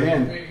walk right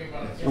in,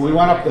 and we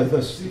went up to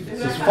this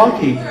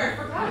funky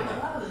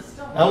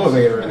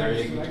elevator in there.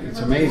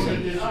 It's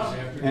amazing.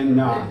 And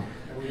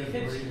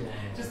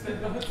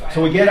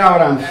so we get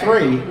out on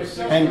 3,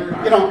 and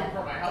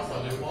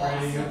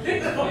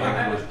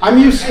I'm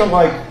used to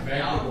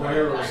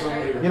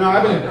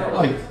I've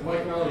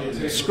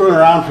been screwing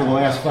around for the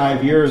last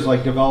 5 years,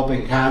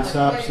 developing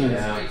concepts and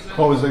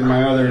closing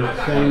my other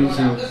things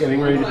and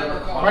getting ready to.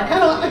 I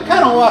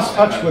kind of lost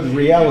touch with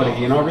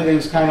reality.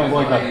 Everything's kind of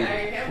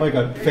like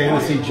a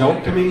fantasy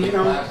joke to me.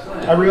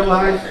 I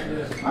realize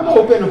I'm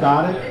open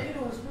about it.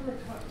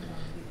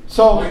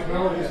 So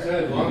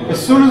as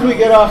soon as we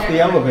get off the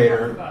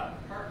elevator,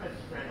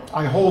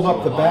 I hold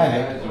up the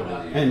bag,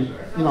 and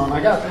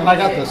I got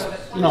this,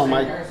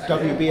 my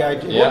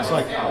WBIG. Yeah. Looks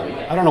like,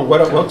 I don't know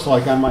what it looks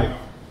like on my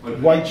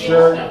white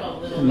shirt.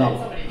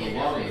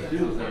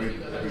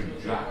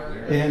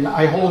 And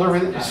I hold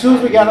everything. As soon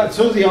as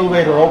the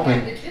elevator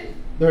opened,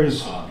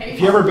 if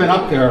you ever been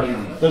up there,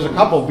 there's a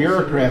couple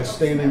bureaucrats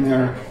standing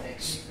there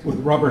with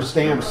rubber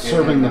stamps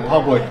serving the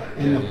public,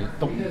 and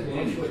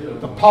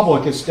the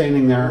public is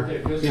standing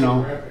there,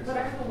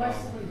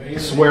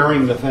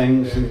 swearing to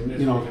things, and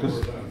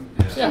because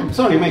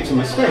somebody makes a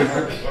mistake,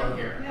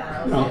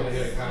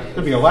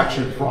 could be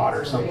election fraud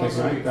or something,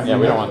 right? Yeah,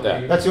 we don't want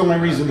that. That's the only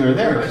reason they're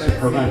there, is to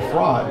prevent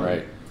fraud.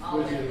 Right.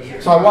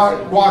 So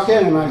I walk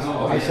in and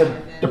I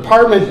said,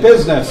 Department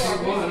Business,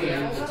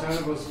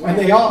 and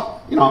they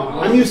all,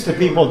 I'm used to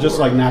people just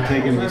not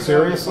taking me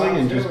seriously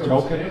and just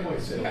joking.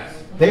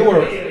 They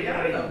were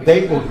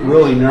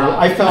really nervous.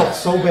 I felt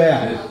so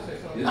bad.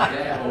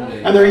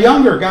 And they're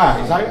younger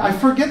guys. I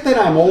forget that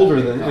I'm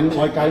older than, and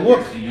I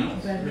look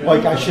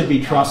like I should be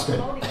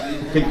trusted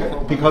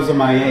because of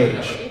my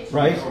age,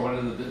 right?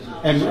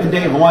 And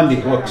Dave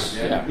Lundy looks,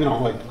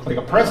 like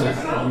a president.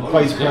 He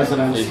plays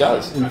presidents. He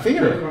does. In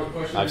theater.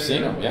 I've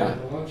seen him, yeah.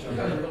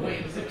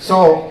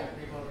 So.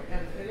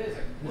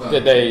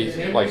 Did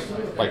they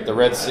like the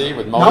Red Sea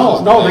with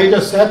Moses? No, they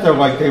just sat there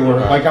like they were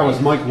like I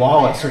was Mike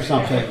Wallace or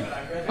something.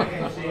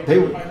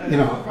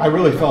 I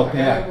really felt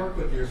bad.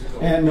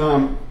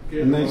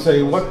 And they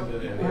say, what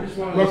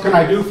can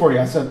I do for you?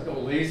 I said,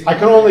 I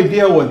can only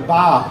deal with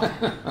Bob.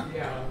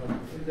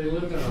 They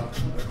lived on a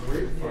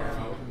great farm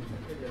out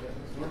in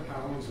North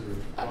Collins or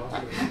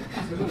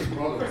Boston. His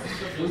brother.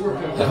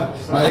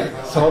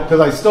 So, because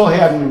I still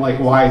hadn't like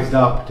wised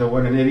up to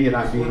what an idiot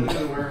I'm being.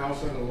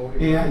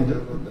 And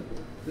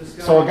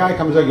so a guy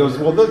comes in and goes,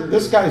 well,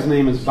 this guy's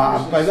name is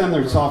Bob. By then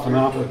they're softening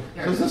up.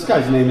 Because this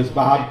guy's name is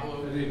Bob.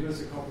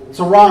 It's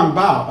a wrong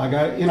Bob. I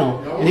got, you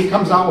know, and he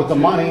comes out with the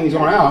money. And he's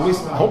going, oh, at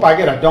least I hope I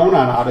get a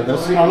donut out of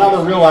this. You know, now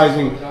they're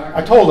realizing.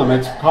 I told him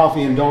it's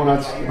coffee and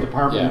donuts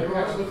department,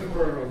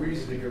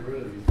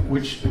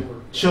 which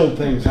chilled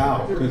things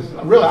out. Because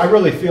I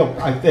really feel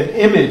that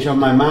image of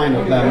my mind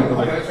of them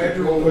like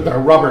with their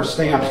rubber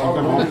stamps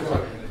looking all.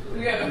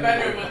 Yeah, the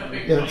bedroom with the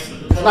big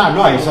It's not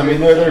nice. I mean,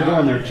 they're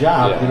doing their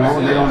job, you know,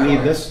 and they don't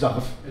need this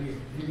stuff.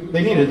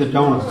 They needed the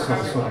donuts.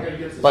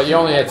 So. But you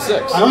only had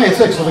 6. I only had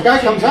 6. So the guy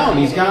comes out and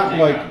he's got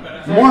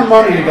like more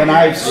money than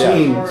I've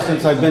seen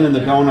since I've been in the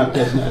donut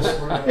business.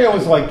 It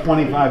was like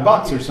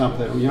 $25 or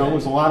something. You know, it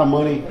was a lot of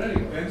money.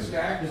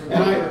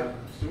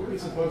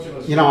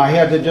 And I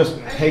had to just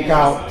take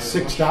out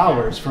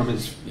 $6 from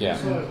his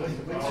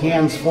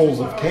hands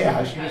full of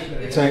cash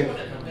and say,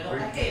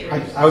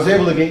 I was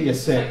able to get you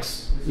 6.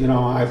 You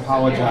know, I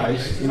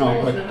apologize. You know,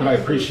 but I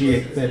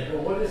appreciate that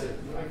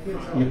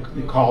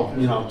you called.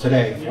 You know,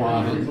 today for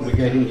him, and we're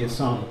getting you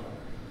some.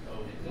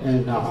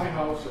 And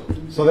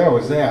so there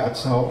was that.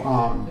 So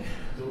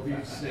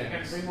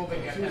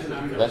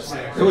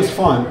it was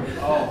fun.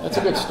 That's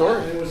a good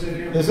story.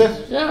 Is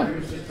it? Yeah.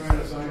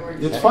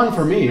 It's fun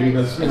for me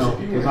because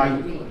because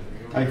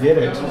I did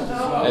it.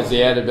 As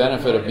the added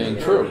benefit of being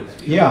true.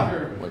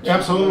 Yeah,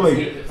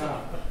 absolutely.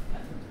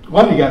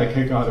 One, you got a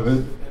kick out of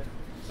it.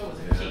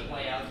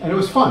 And it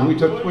was fun.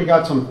 We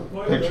got some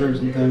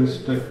pictures and things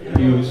to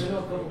use.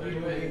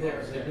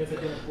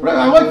 But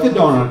I like the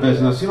donut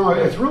business. You know,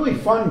 it's really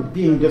fun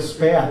being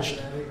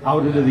dispatched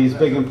out into these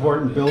big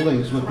important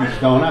buildings with these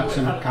donuts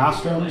and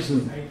costumes.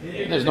 And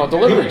there's no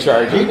delivery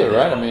charge either,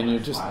 right? I mean, you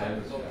just...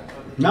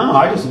 No,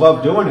 I just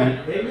love doing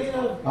it.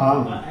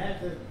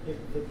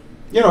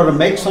 You know, to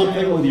make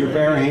something with your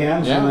bare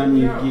hands, and then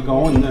you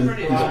go and then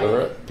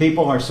these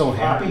people are so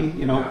happy,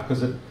 you know,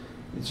 because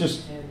it's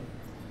just,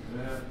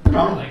 you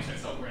know,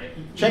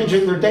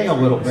 changing their day a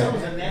little bit.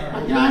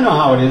 You know, I know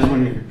how it is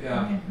when you're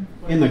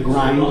in the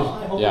grind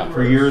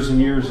for years and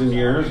years and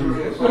years, and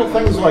little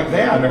things like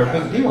that are a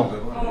big deal,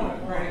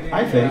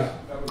 I think.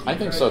 I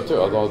think so too,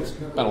 although it's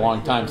been a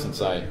long time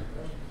since I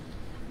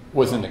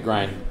was in the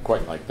grind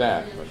quite like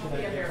that. But,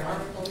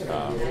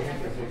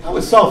 I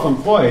was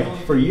self-employed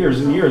for years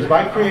and years,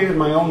 but I created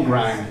my own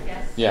grind.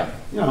 Yeah.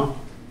 You know,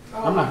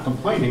 I'm not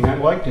complaining. I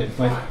liked it,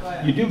 but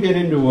you do get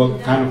into a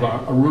kind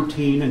of a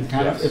routine and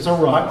kind of it's a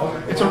rut.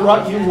 It's a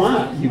rut you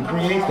want. You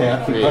create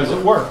that because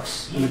it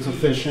works and it's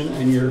efficient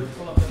and you're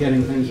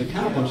getting things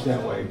accomplished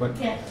that way. But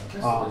you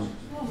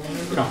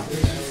know,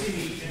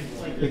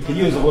 it could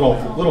use a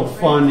little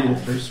fun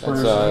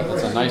interspersed.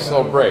 That's a nice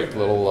little break.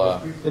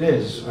 It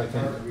is, I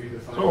think.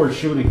 That's what we're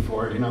shooting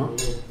for, you know.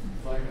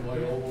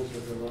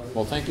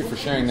 Well, thank you for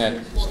sharing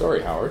that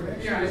story, Howard.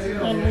 I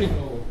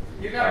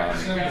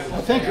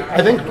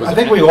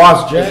think we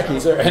lost Jackie.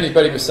 Is there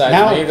anybody besides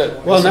me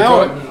that? Well,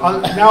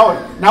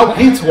 now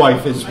Pete's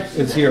wife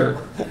is here.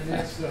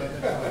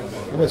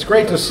 It's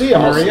great to see you,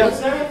 Maria.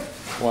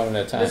 One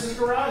at a time.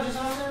 Garage is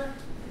on there?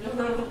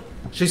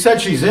 She said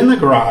she's in the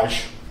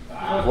garage.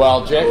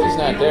 Well, Jackie's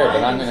not there,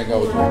 but I'm going to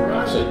go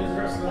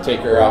to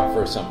take her out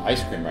for some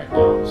ice cream right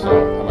now. So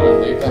I'm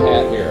going to leave the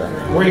hat here.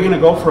 Where are you going to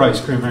go for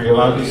ice cream? Are you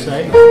allowed to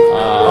say?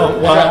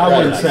 I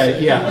wouldn't say.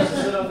 Yeah.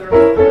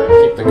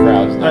 Keep the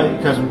crowds down.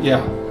 Because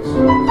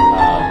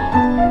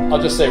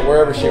I'll just say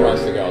wherever she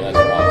wants to go. That's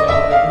what I'll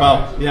tell her.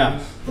 Well, yeah,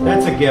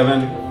 that's a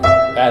given.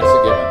 That's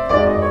a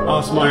given.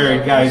 Us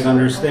married guys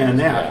understand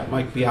that.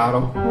 Mike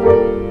Beato.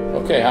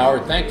 Okay,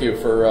 Howard. Thank you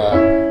for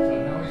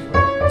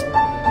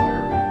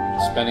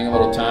spending a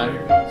little time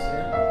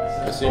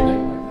this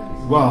evening.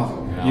 Well,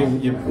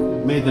 you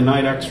made the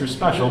night extra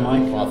special,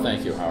 Mike. Well,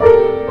 thank you,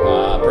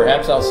 Howard.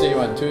 Perhaps I'll see you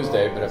on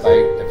Tuesday, but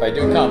if I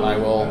do come, I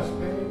will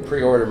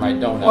pre-order my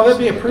donuts. Well, that'd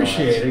be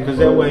appreciated because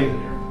that way,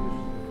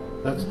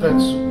 that's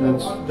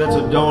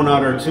a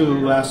donut or two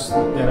less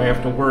that I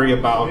have to worry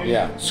about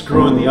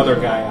screwing the other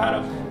guy out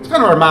of. It's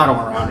kind of our motto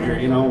around here,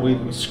 you know. We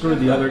screwed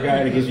the other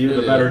guy to give you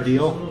the better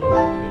deal.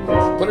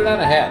 Put it on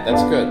a hat.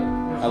 That's good.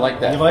 I like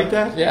that. You like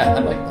that? Yeah, I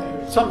like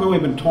that. Something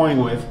we've been toying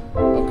with.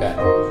 Okay.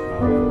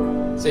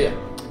 See ya.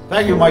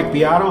 Thank you, Mike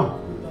Beato.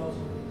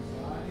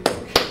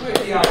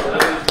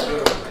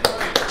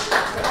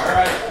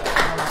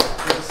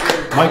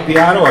 Mike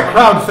Beato, a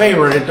crowd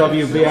favorite at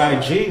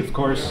WBIG, of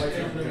course.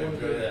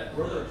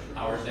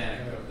 Howard's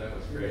anecdote, that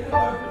was great.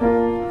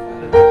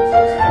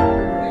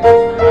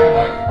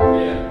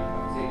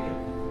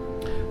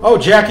 Oh,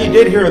 Jackie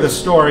did hear the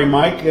story,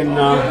 Mike, and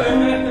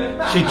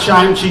she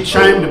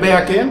chimed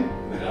back in.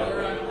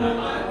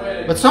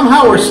 But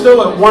somehow we're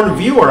still at one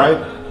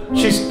viewer.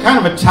 She's kind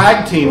of a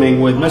tag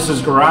teaming with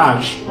Mrs.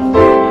 Garage.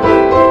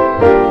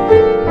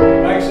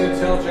 Mike said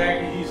tell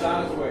Jackie he's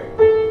on his way.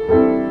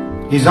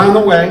 He's on the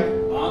way.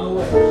 On the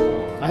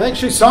way. I think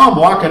she saw him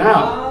walking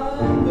out.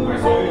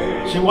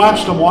 She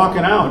watched him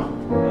walking out.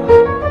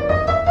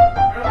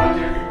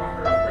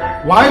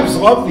 Wives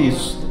love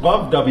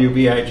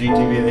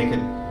WBIG.TV. They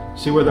can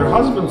see where their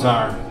husbands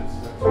are,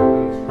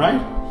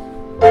 right?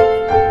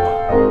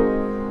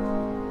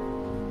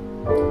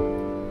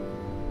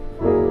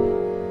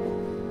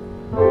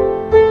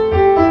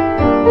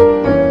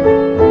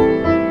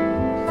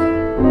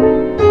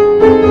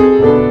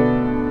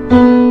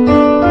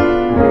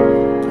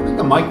 I think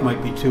the mic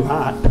might be too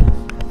hot.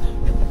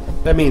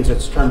 That means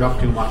it's turned up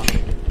too much.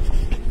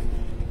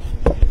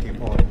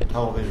 People in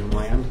television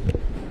land.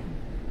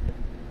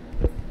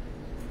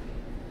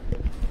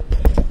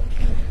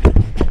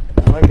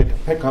 I like it to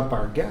pick up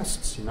our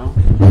guests, you know.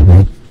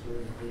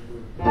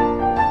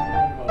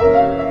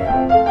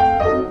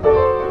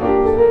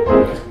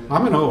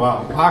 I'm going to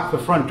lock the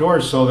front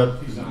doors so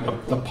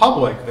that the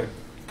public, the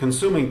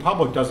consuming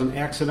public, doesn't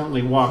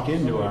accidentally walk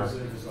into our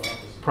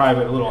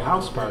private little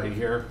house party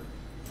here,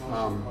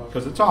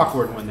 because it's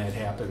awkward when that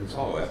happens.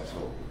 Oh,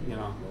 absolutely. You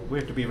know, we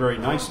have to be very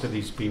nice to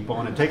these people,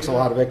 and it takes a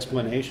lot of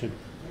explanation.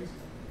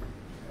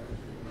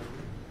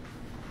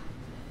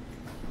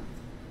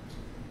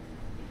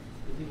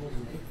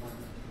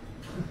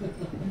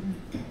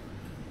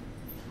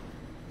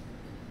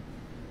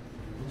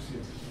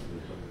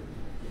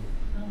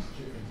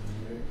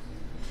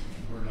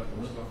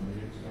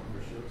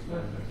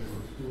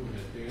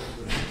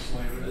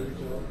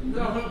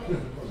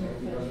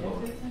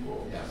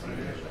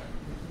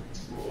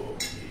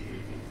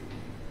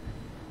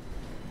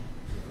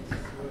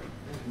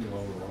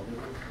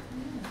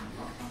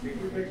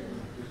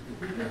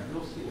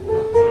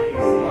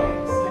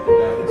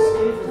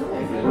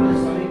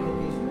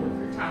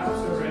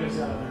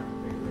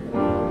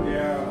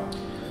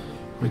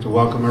 I'd like to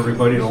welcome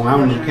everybody to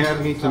Lounge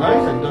Academy tonight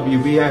on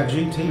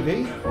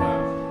WBIG.Tv.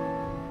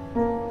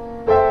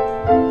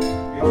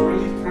 It's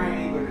really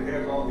tiny, but it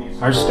has all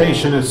these. Our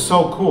station is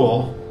so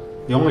cool,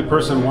 the only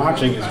person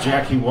watching is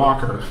Jackie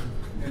Walker.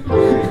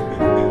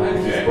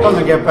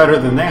 Doesn't get better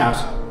than that.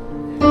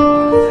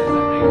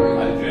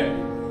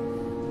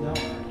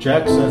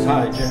 Jack says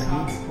hi,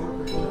 Jackie.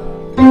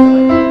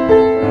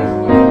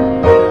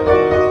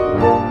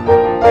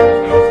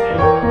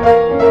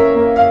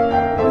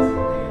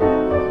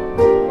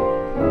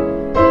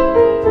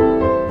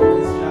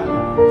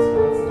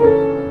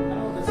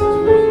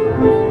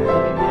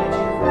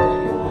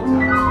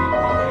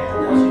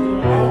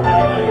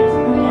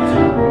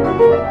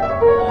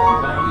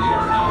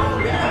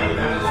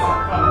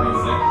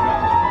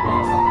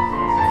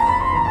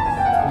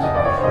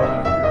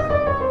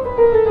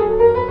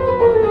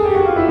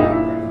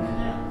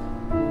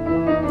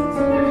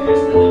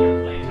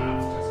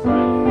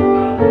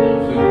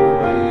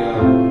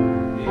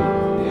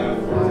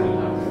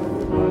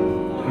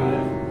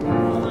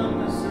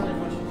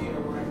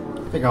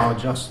 I think I'll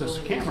adjust this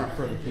camera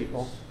for the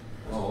people.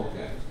 Oh,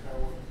 okay.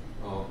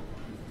 Oh.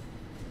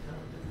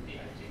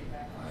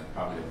 I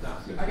probably have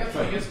not. I guess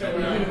I used to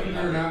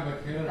You're not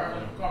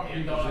mechanical. coffee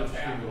and donuts.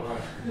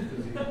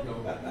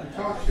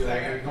 Talk to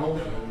that. It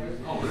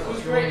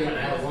was great when I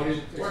was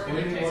working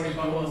in Tasty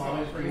Buffalo, so I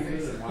was pretty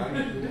basic. I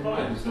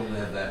just don't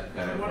have that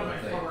kind of One of my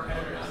thing. former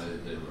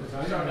editors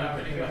I showed up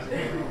and he goes,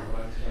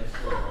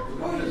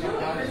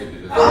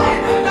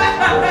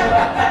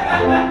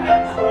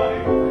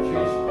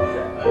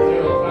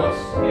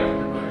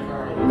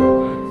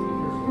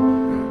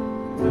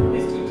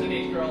 these two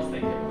teenage girls, they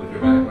kept With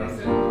your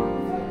background in.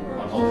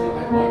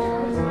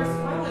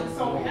 smiling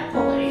so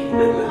happily. I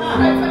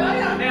said, I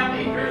am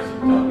happy. Here's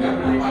some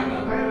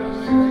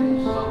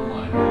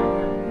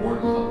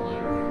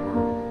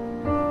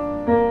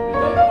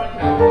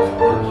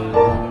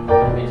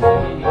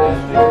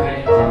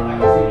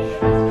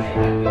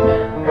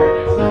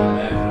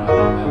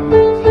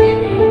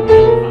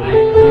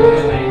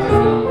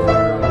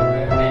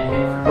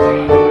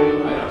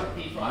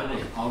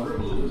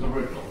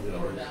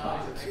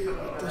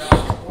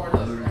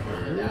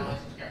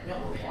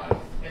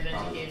and then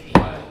she gave me $1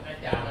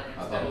 instead of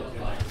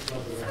like,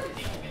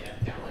 taking me that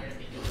 $1 if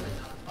you do it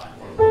enough.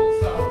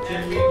 So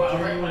then meanwhile,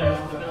 right when I was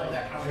in the middle of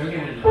that conversation,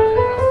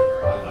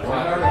 I love that.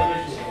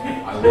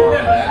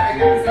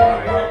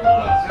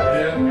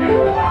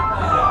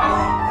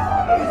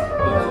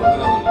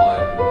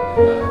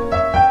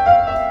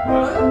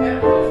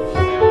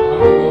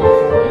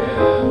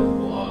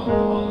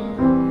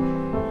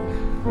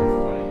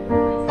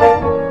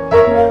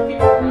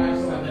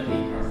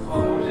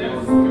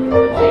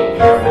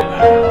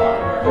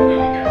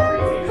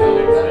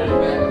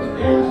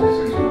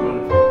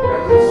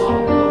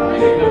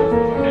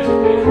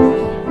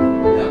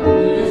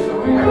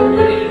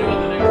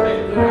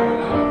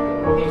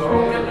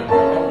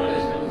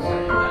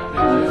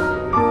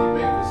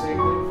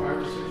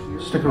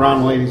 Stick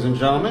around, ladies and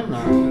gentlemen.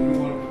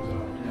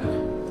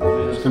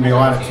 There's going to be a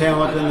lot of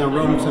talent in the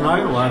room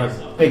tonight, a lot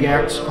of big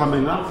acts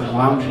coming up in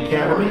Lounge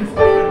Academy.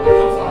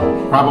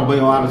 Probably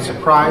a lot of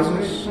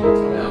surprises.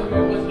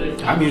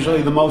 I'm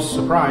usually the most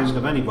surprised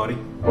of anybody.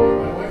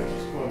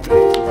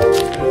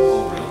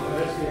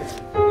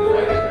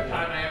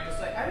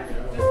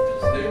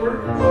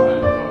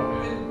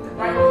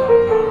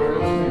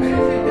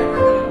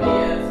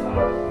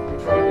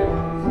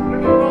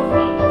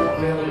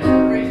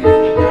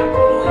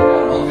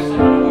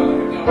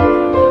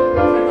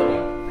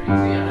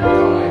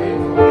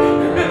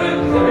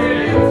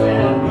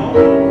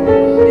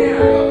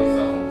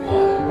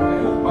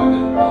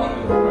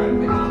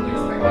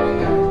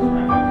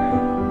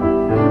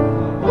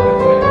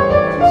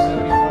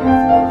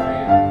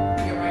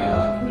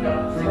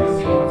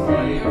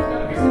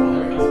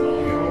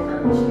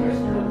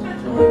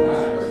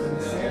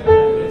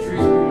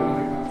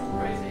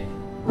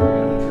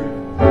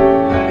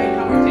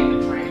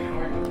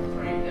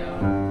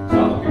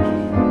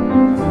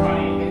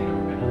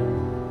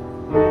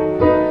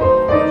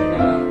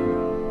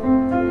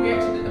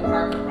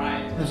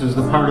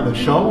 part of the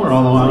show where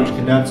all the lounge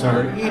cadets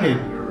are eating.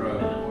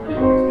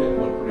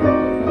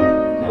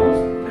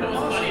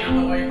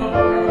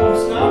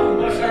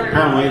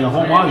 Apparently the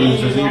home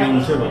audience is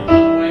eating too.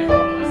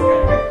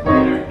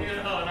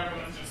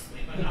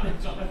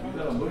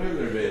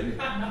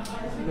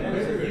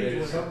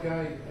 Some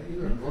guy,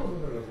 either in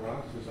Brooklyn or the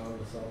Bronx, was on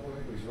the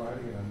subway, but he's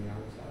riding it on the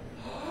outside.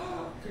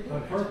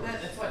 On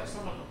purpose. It's like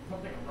something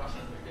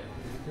Russian would do.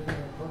 He did it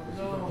on purpose.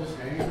 No. He just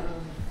hanging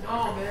around.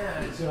 Oh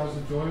man. He said, I was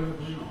enjoying the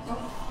breeze.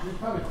 You're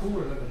probably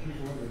cooler than the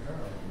people in the car.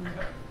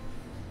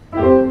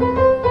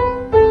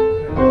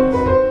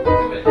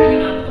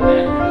 Hanging onto the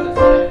back or the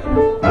side of it.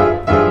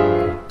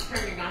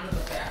 Hanging onto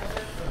the back of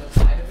it or the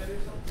side of it or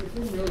something. He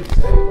didn't really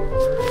say what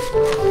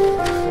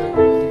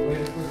he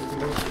waited for the door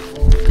to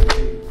close and he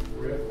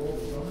grabbed hold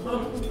of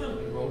something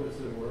and rolled it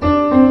to the work.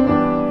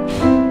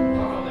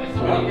 Oh, there's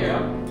somebody here.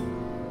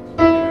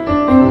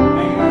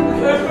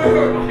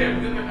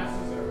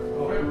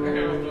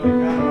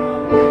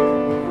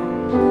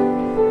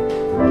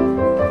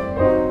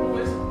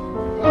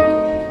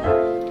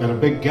 Got a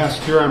big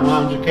guest here on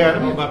Lounge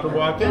Academy about to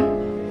walk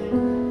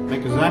in,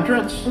 make his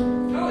entrance.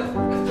 Oh, it's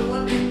Mr.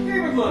 Lundy.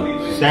 David Lundy.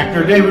 It's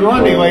actor David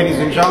Lundy, ladies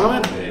and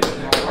gentlemen.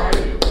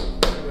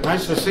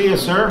 Nice to see you,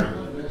 sir.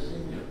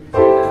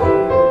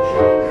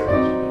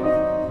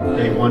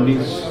 Dave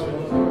Lundy's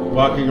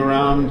walking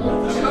around,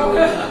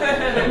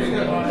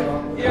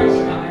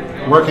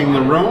 working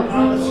the room.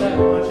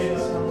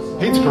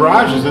 Pete's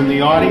Garage is in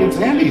the audience,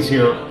 and he's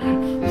here.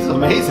 This is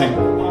amazing.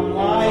 I'm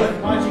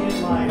live, watching it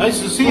live.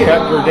 Nice to see you,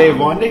 actor Dave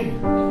Lundy.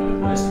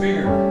 Nice to be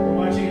here. We're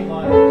watching it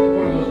live.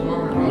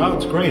 Well,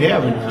 it's great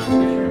having you.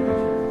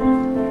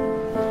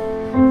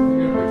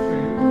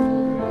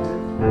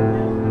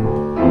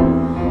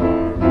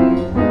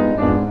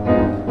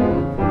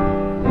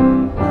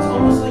 It's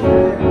almost like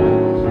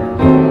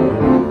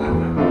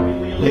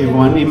Dave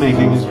Lundy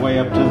making his way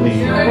up to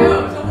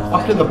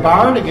the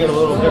bar to get a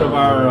little bit of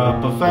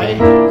our buffet.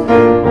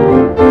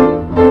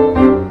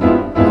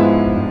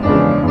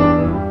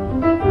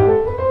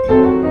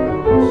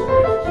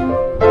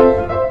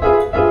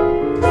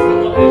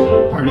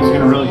 Party's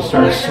gonna really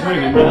start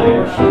swinging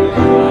now.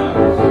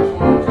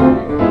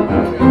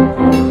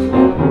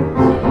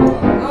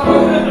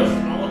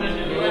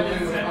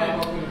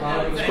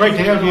 It's great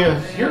to have you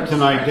here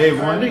tonight, Dave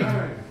Lundy.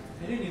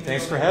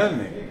 Thanks for having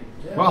me.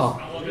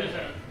 Well,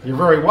 you're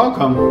very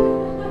welcome.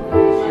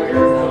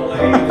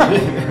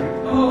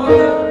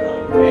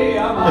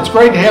 It's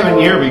great to have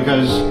you here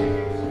because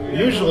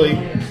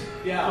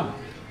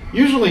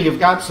usually you've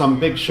got some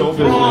big show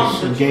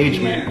business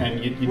engagement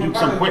and you do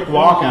some quick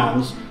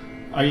walk-ons.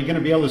 Are you going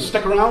to be able to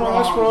stick around with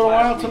us for a little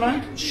while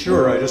tonight?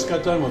 Sure, I just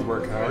got done with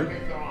work, Howard.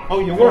 Oh,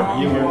 you were?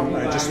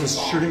 I just was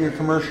shooting a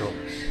commercial.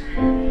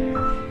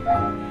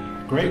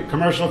 Great.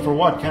 Commercial for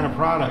what kind of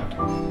product?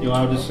 You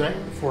allowed to say?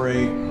 For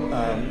a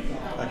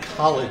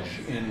college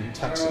in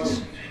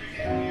Texas.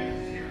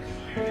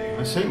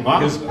 I see. Wow.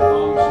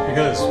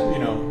 Because, you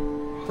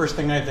know, first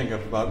thing I think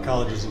of about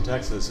colleges in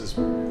Texas is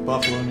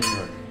Buffalo, New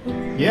York.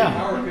 Yeah.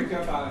 Howard picked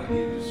up on it. He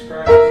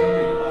described something.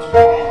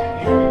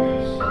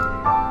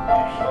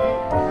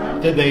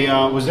 Did they?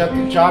 Was that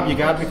the job you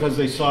got because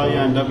they saw you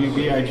on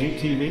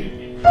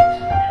WBIG.Tv?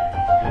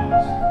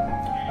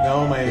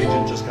 No, my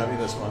agent just got me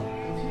this one.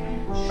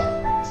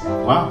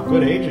 Wow,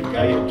 good agent.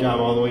 Got you a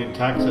job all the way in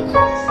Texas.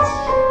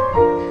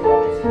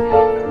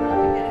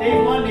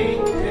 Dave Lundy,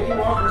 Jackie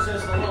Walker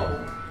says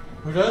hello.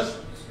 Who does?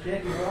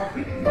 Jackie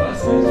Walker.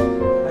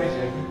 Hi,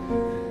 Jackie.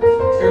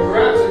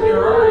 Congrats on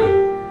your already.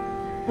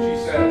 She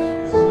says.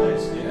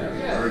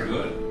 Very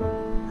good.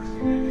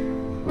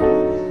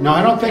 No,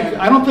 I don't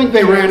think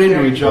they ran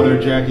into each other,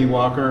 Jackie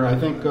Walker. I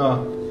think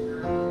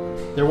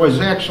there was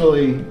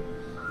actually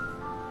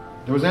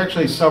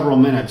several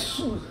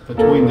minutes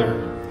between there.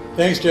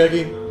 Thanks,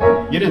 Jackie.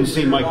 You didn't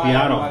see Mike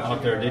Beato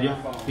out there, did you?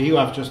 He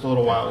left just a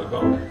little while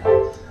ago.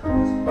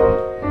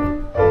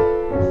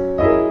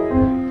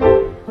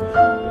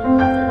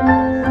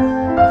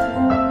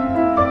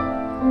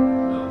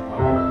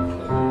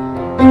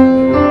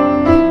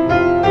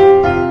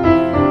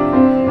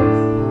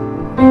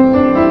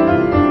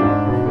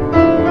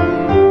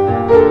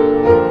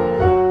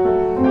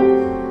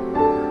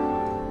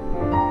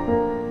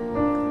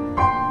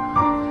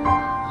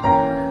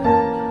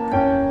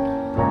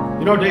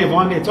 You know, Dave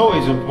Lundy, it's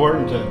always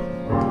important to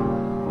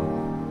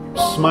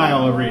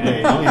smile every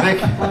day, don't you think?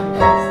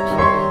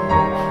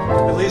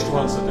 At least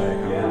once a day.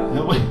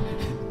 Huh?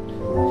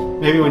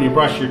 Maybe when you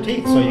brush your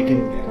teeth, so you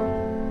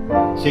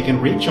can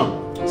reach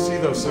them. See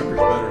those suckers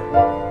better.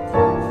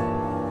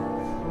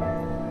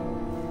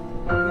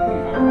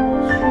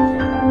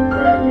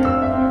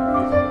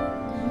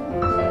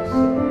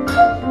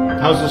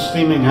 How's the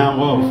steaming hot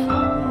loaf?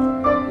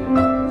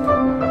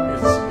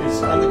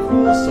 It's on the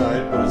cool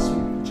side, but it's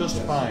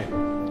just fine.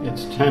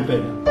 It's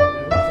tepid.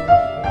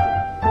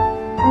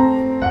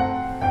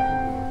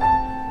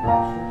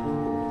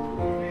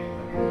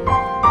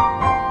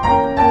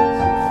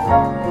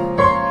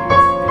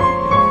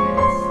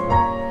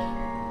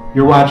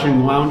 You're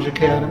watching Lounge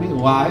Academy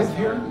live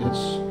here.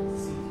 It's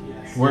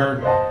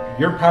where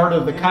you're part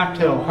of the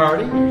cocktail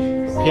party,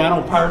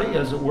 piano party,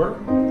 as it were.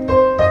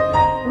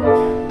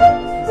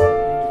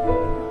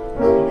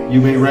 You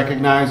may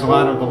recognize a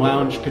lot of the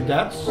lounge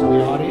cadets in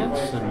the audience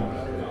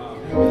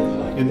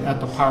and at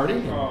the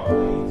party.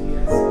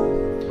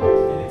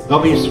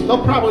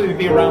 They'll probably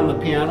be around the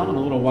piano in a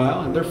little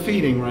while, and they're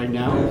feeding right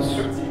now. It's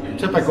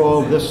typical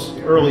of this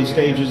early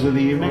stages of the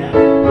evening.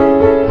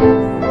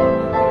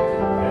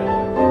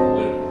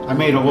 I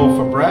made a loaf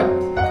of bread,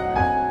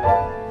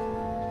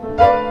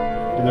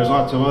 and there's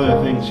lots of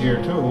other things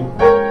here too.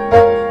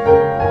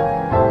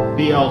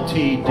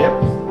 BLT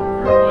dip,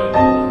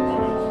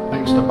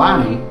 thanks to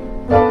Bonnie.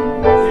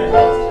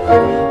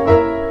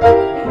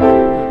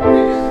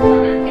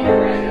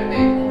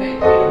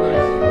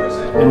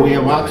 And we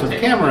have lots of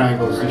camera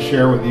angles to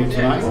share with you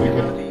tonight. We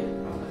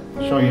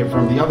could show you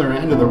from the other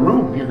end of the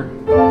room here.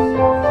 There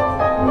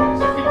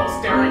are people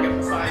staring at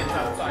the signs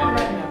outside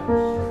right now.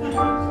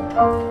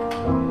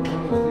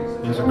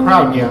 There's a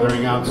crowd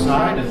gathering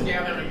outside. Just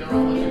gathering, they're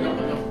all looking up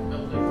in the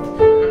building.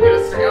 I'm going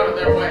to stay out of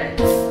their way.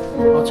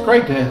 Well, it's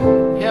great to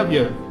have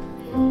you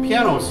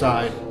piano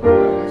side.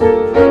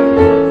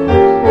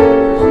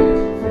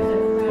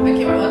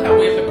 I love how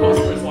we have the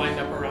posters lined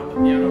up around the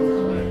piano.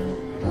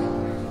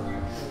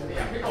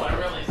 Yeah, people are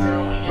really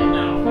zeroing in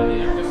now. I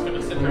mean, I'm just going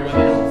to sit here with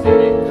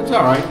it. It's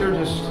all right. They're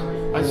just,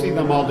 I see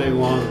them all day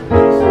long.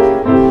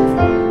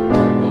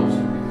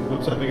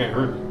 Oops, I think I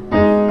heard.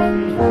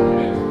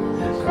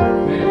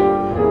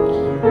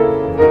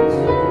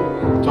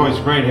 It's always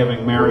great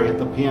having Mary at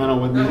the piano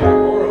with me. We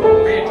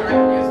enjoy the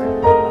music.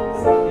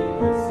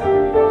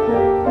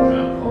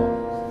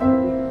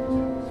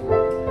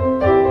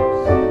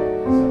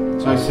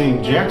 It's nice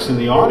seeing Jax in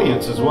the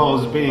audience as well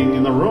as being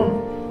in the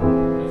room.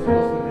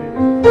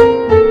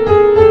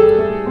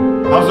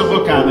 How's it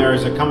look on there?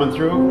 Is it coming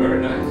through?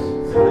 Very nice.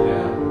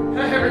 Yeah.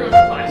 Everyone's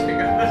watching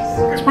us.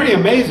 It's pretty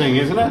amazing,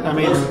 isn't it? I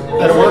mean,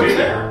 that it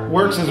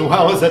works as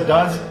well as it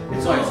does.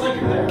 It's like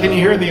you're there. Can you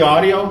hear the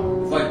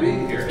audio? It's like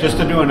being here. Just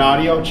to do an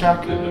audio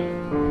check?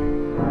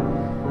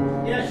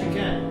 Yes, you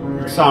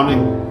can.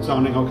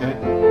 Sounding okay.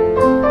 The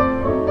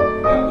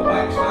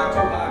mic's not too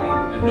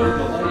high and no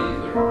delay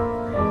either.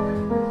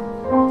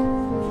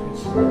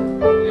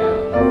 Yeah.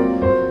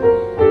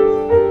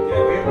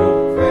 Yeah, we have no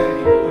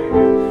profanity going.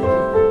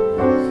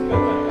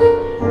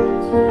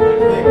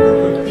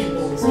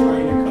 People was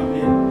trying to come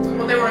in.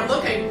 Well, they were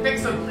looking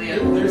fixedly at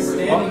They're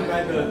standing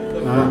by the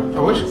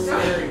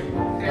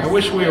I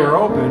wish we were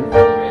open.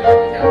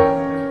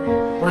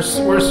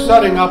 We're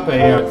setting up a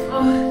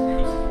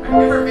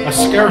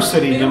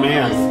scarcity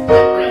demand.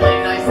 Really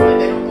nicely.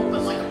 They don't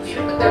open like a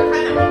pita, but they're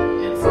kind of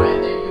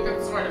inside. You can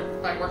sort of,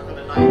 if I work with a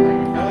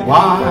knife,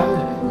 Why?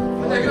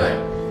 but they're good.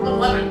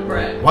 11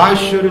 bread. Why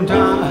shouldn't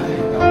I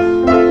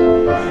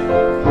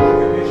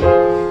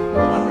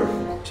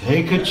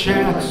take a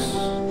chance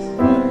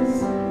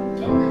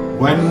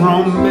when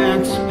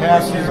romance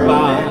passes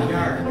by?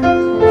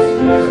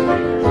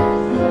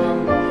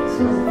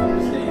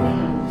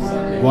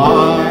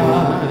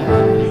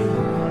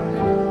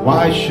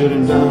 Why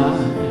shouldn't I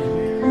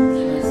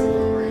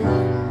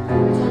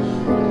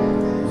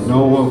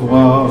know of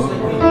love?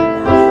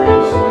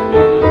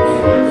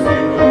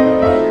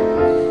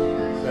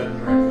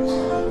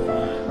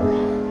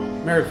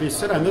 Mary, if you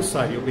sit on this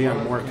side, you'll be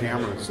on more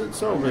cameras.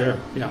 It's over there.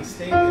 Yeah.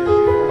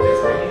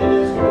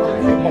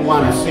 People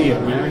want to see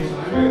it, Mary.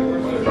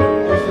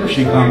 Here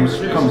she comes.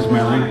 Here comes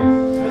Mary.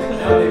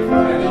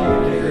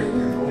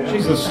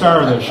 She's the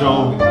star of the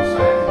show.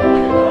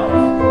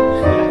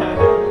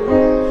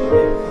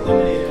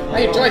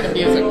 I enjoy the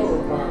music.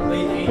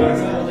 Late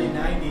 80s, early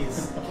 90s.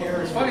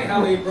 It's funny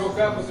how they broke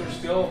up, but they're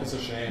still. It's a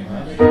shame.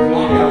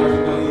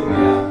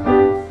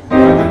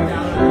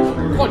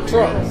 What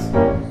drugs?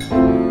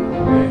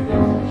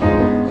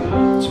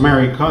 It's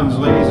Mary Kunz,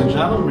 ladies and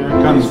gentlemen.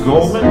 Mary Kunz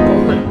Goldman.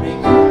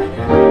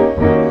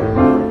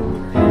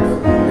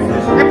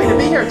 Happy to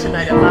be here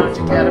tonight at Lounge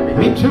Academy.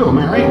 Me too,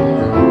 Mary.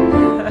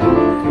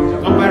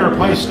 No better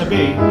place to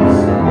be,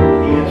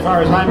 as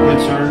far as I'm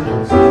concerned.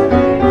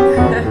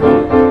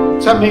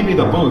 Except maybe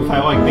the booth. I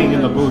like being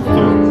in the booth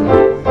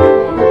too.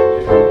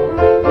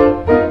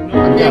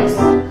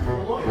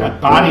 Got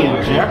Bonnie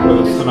and Jack with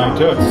us tonight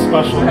too. It's a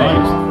special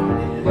night.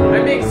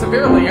 I'm being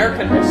severely air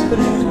conditioned.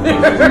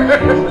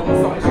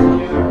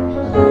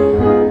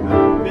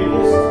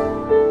 Biggest,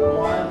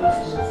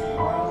 wildest,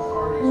 wild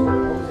parties were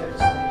always at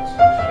Stan's.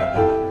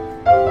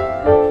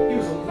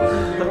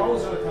 They were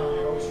always out of town.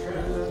 They were always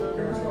traveling.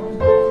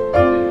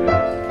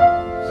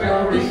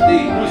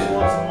 Steve. At least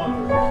once a month,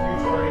 there was a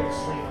huge party to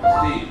sleep.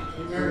 Steve.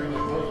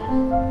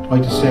 I'd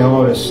like to say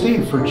hello to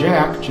Steve for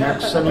Jack.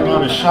 Jack's sending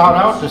out a shout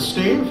out to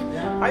Steve.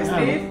 Hi,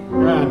 Steve.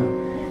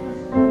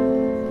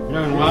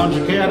 You're in Lounge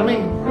Academy.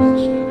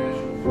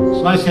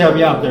 It's nice to have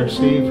you out there,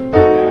 Steve.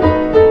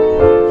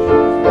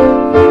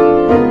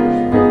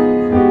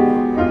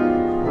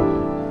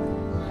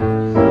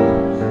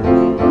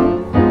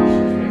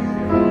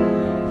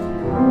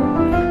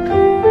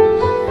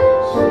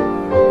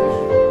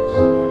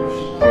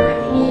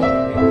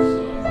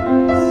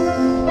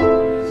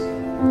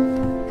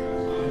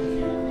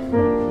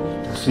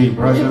 see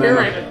president You're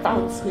right, it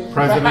bounced.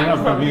 president of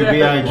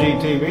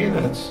WBIG.Tv.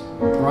 That's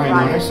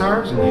Ryan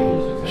Lysars in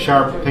the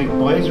sharp pink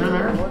blazer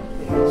there,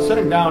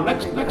 sitting down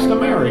next to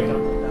Mary.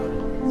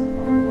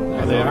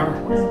 There they are.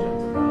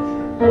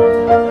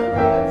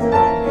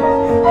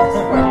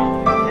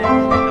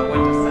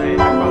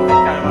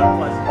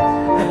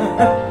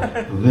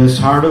 This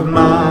heart of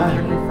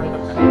mine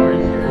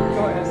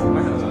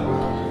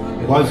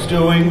was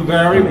doing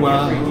very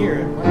well.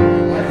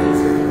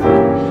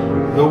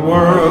 The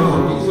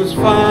world was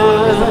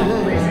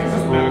fine.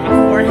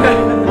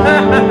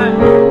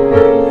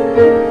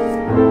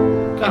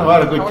 Got a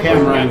lot of good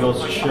camera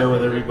angles to share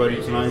with everybody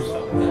tonight.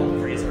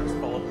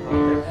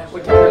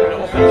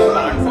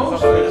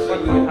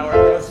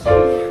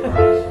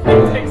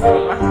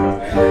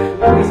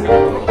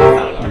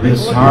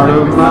 This heart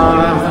of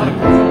mine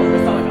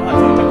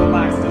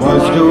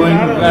was doing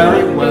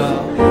very well.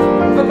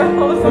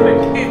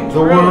 The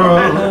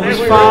world was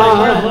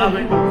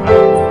fine.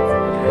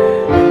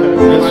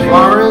 As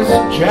far as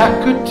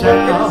Jack could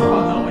tell.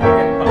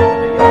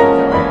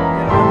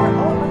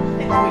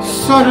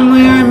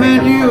 Suddenly I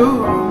met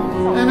you,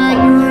 and I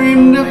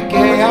dreamed of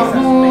gay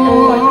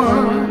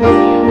amour.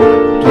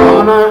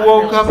 Dawn I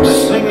woke up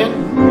singing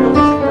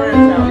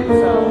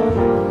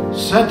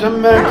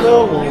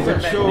sentimental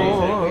overture.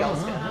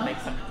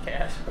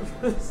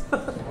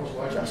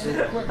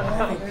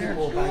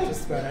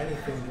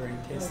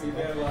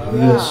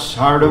 This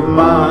heart of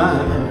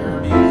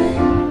mine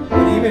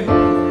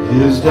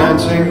is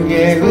dancing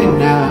gaily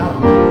now.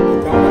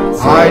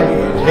 I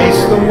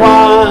taste the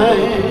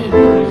wine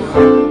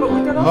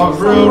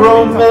of real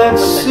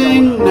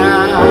romancing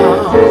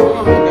now.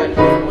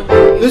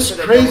 This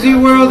crazy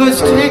world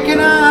has taken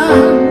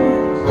on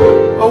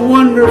a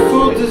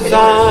wonderful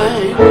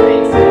design.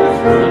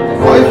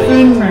 Wife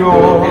and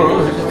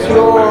yours, it's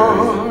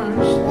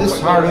yours, this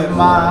heart of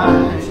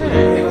mine.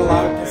 They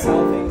allowed to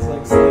sell things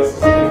like slices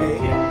of cake.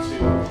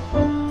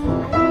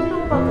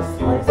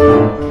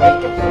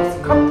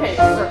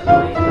 Cupcakes,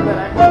 certainly, but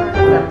I've never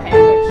heard of their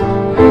package.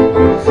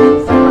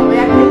 Separately,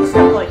 I think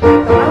stuff like that.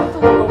 Though I have to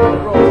look over the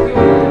rules. We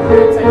were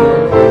inside the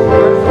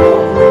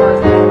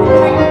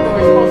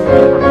supposed to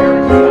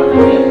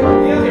be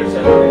prepared and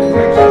stuff.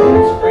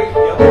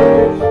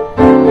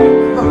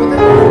 But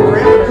within the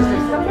parameters,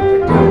 there's nothing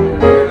to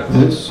do.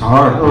 This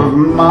heart of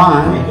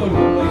mine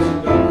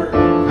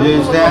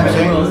is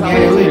dancing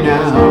gaily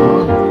now.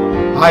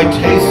 I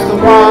taste the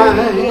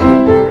wine,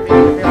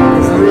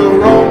 real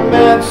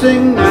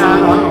romancing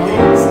now.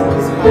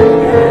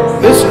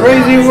 This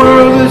crazy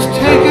world has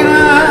taken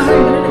on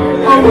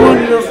a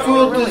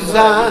wonderful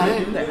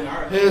design.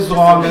 As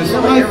long as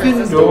life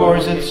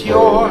endures, it's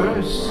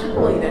yours,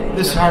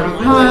 this heart of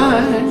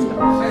mine.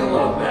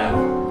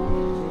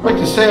 I'd like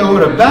to say hello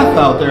to Beth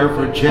out there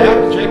for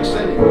Jack. Jack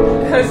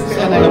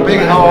sending a big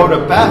hello to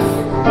Beth.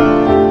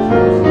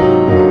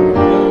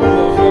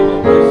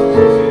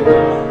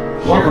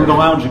 Welcome to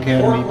Lounge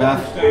Academy,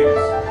 Beth.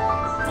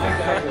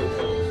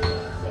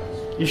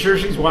 You sure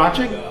she's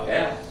watching?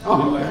 Yeah.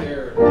 Oh, okay.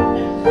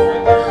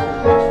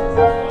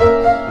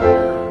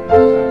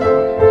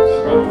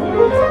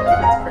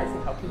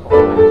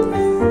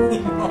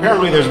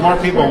 Apparently there's more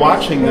people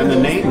watching than the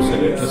names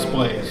that it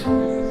displays.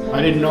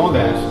 I didn't know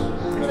that.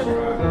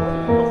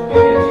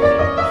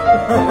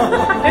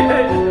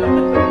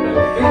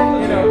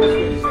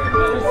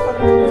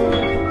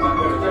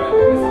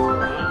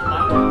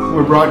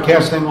 We're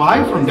broadcasting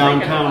live from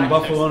downtown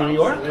Buffalo, New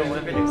York,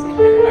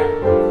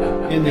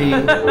 in the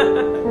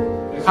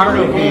heart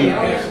of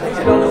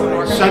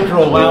the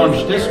Central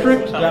Lounge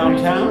District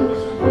downtown,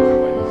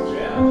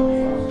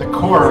 the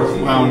core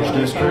Lounge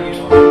District.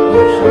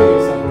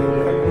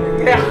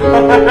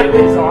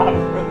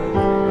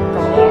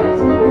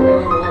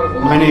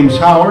 My name's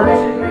Howard.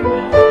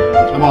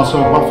 I'm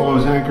also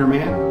Buffalo's anchor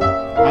man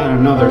on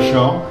another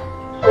show.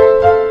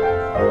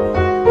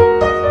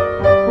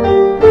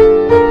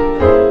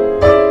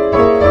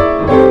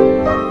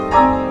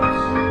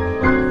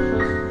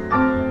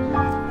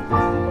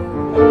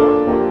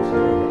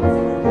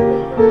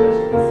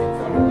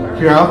 If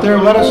you're out there,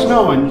 let us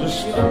know and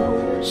just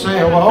say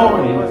hello.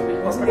 And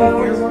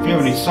if you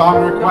have any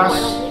song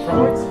requests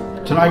from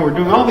tonight, we're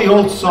doing all the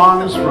old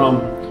songs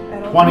from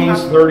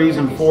 20s, 30s,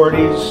 and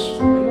 40s.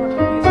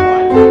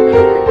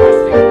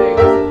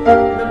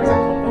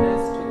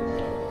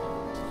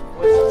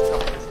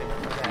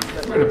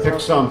 We're going to pick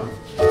some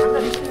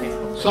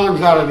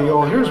songs out of the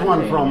old. Here's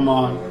one from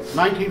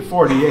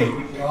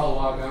 1948. You all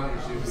log on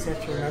and see. Just have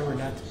to remember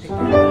not to pick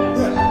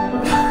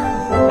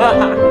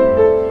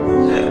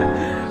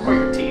Or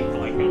your teeth,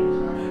 like I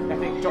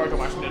think George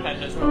Washington had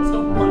his most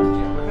don't plunge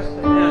you.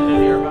 Yeah, did you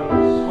hear about it?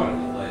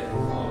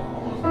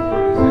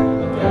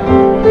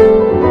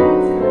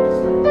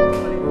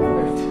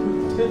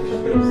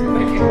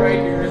 Right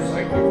here, it's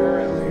like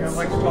you're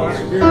like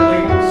talking.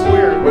 It's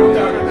weird. What are you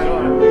talking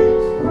about?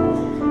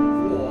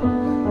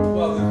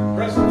 Well, the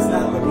president's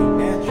not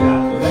looking at you.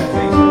 That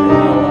takes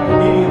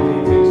immediately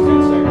it takes 10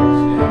 seconds.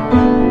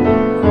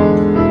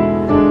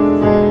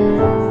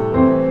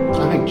 I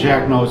think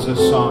Jack knows this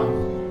song.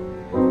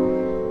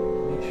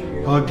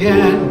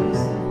 again.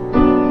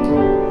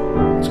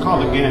 It's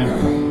called Again.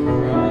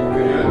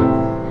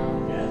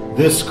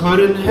 This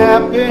couldn't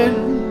happen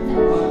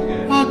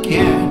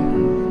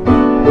again.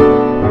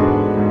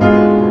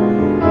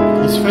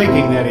 He's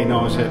faking that he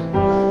knows it.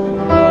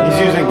 He's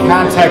using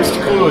context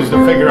clues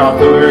to figure out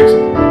the lyrics.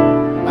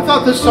 I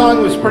thought this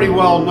song was pretty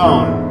well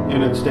known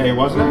in its day,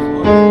 wasn't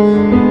it?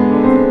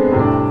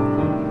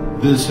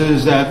 This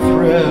is that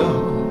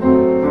thrill.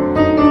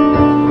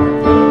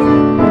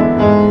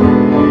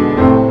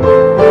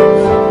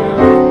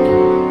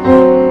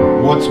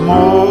 What's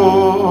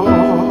more,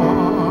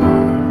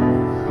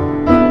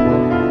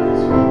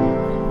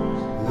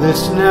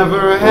 this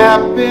never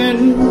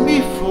happened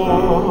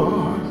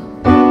before.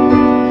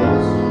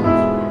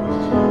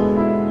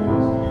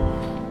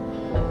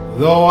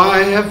 Though I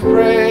have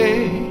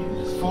prayed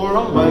for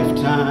a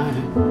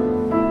lifetime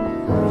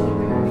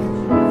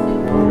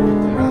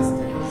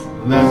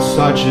that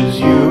such as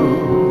you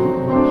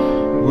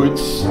would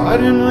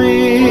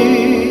suddenly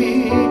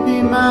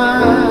be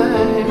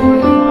mine.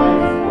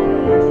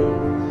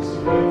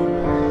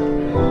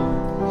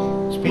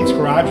 Is Pete's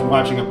Garage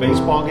watching a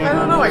baseball game? I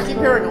don't know, I keep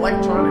hearing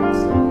electronics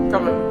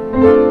coming.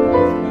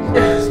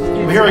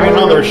 I'm hearing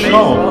another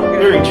show.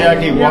 I'm hearing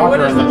Jackie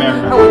Walker in the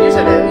background. Oh, when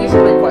you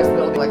should request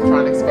that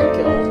electronics get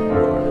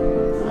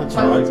killed. That's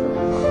all right.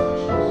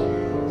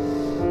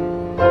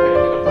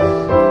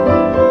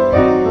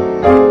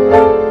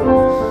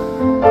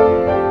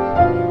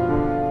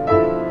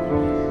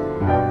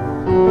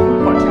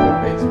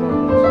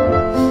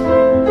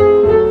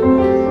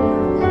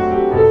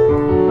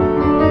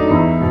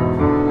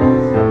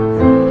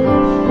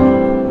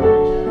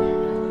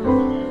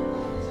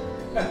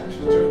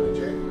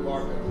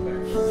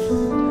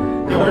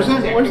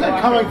 Where's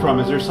that coming from?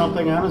 Is there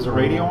something on? Is the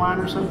radio on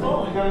or something?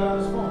 Oh, he got it on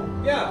his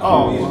phone. Yeah.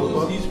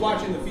 Oh, he's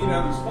watching the feed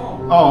on his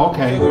phone. Oh,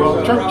 okay.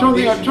 Well,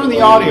 turn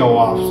the audio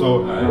off.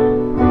 So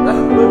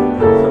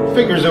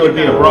figures it would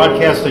be a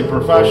broadcasting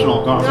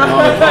professional talking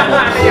all the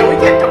time. Yeah, we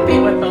can't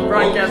compete with the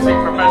broadcasting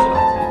professionals.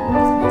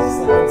 It's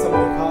like when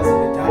somebody calls it a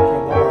Dr.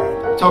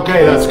 Laura. It's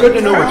okay. That's good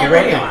to know what you're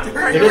looking at.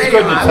 It is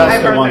good to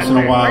test it once in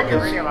a while,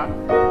 because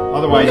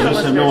otherwise you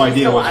just have no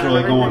idea what's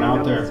really going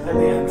out there.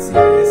 Only on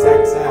Sirius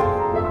XM.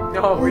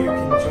 No. Where you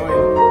can join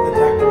the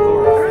Dr.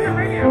 Laura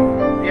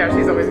family. Yeah,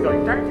 she's always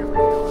going, Dr. Radio.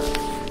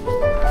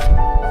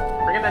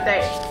 Bring in the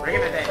day. Bring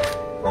in the day.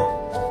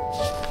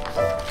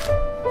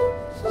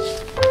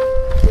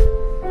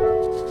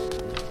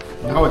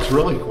 Now it's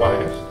really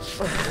quiet.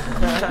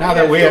 Now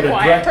that we had to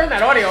turn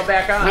that audio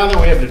back on. Now that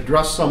we had to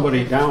dress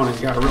somebody down,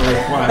 it got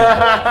really quiet.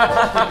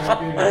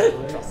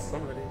 Dress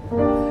somebody.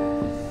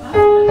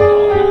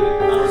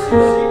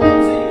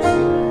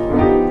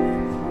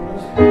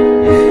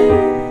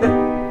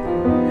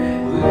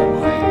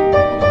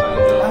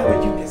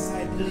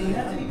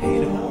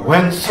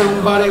 When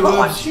somebody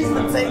loves she's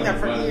been saying that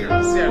for years.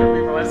 Yeah,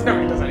 people, that's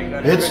never does any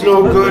good. it's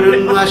no good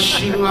unless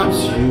she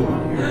loves you.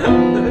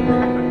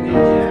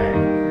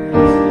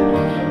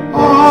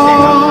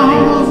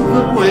 All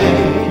the way.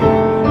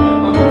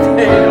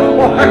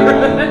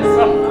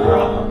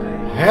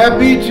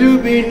 Happy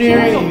to be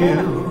near you.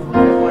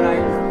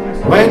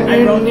 When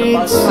you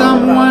need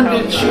someone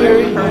to cheer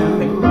you.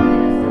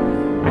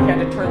 I had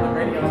to turn the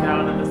radio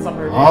down in the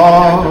summer.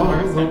 All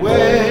the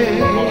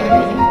way.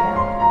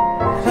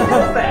 She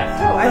does that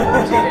too. I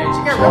know she did.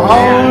 She got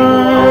real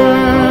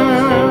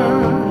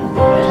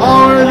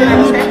Taller than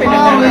the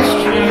tallest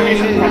tree.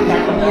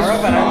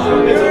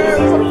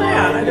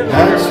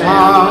 That's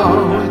how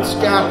it's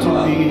got to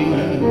be.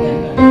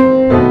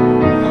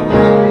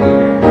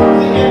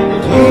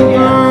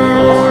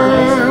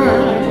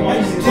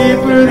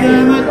 Deeper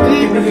than the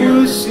deep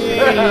blue sea.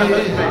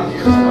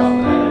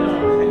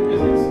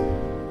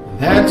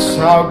 That's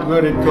how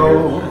good it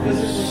goes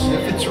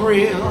if it's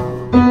real.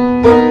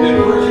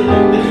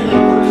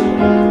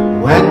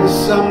 When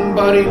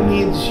somebody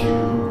needs you,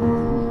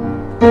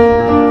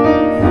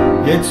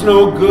 it's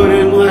no good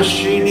unless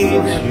she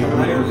needs you.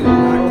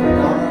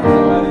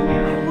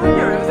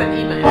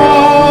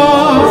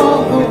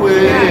 All the way.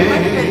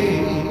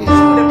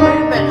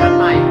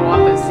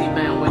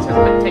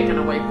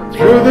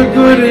 Through the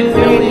good and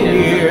lean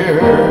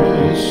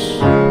years.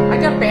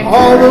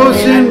 All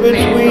those in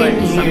between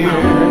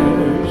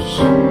years.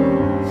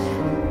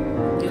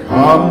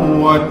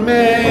 Come what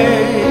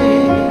may.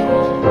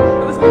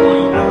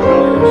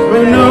 Who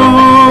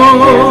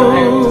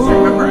knows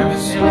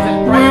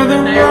where the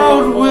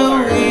road will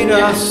lead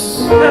us?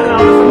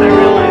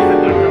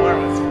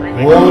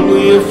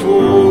 Only a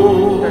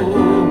fool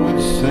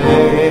would say.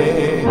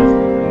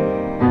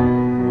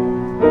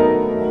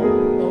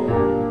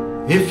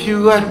 If you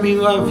let me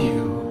love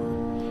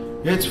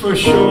you, it's for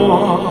sure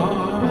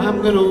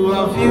I'm gonna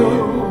love you.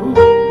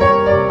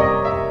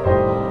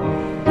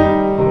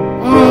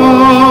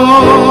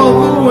 All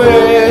the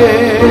way.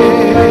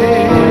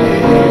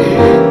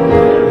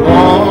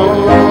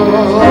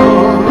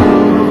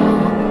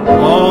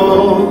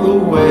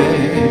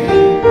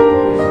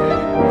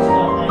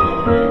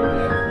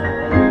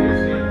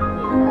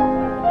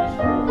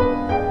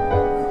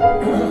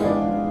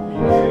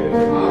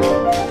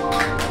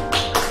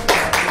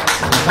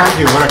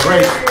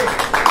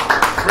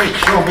 great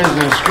show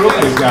business group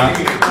we've got.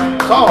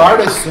 It's all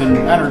artists and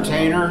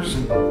entertainers.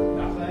 The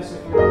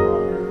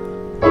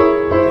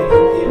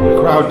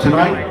crowd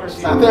tonight,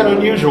 it's not that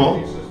unusual.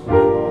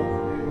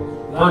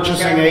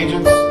 Purchasing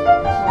agents,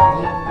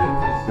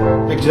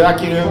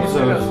 executives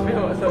of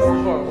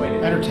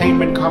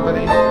entertainment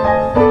companies,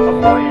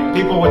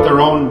 people with their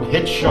own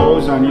hit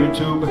shows on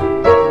YouTube,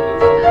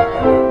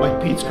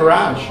 like Pete's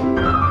Garage.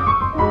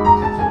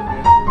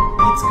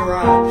 Pete's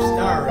Garage,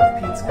 star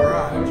of Pete's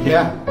Garage.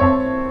 Yeah.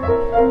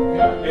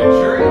 It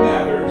sure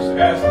matters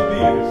as the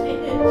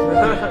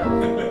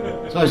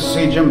It's nice to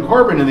see Jim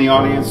Corbin in the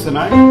audience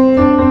tonight.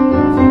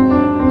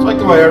 It's like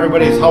the way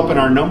everybody's helping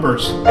our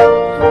numbers.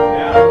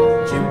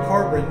 Jim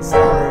Corbin,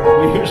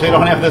 star of We usually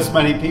don't have this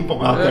many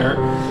people out there.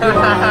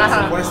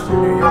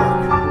 Western New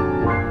York.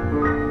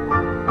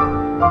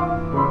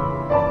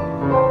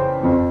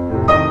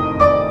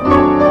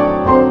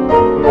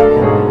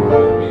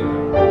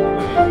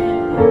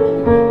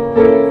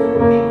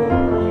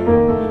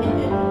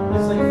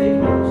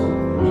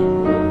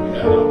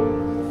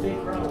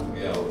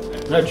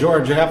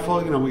 George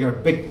Apfel, you know, we got a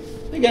big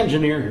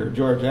engineer here,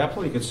 George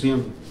Apfel. You can see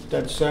him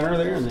dead center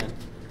there, and that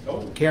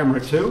camera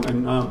too.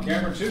 And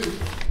camera 2.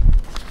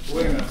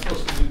 Wait a minute, I'm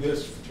supposed to do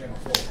this for Channel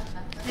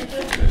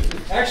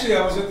 4. Actually,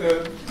 I was at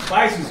the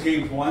Bison's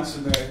games once,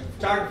 and the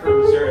photographer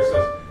was there and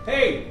says,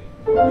 "Hey,"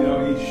 you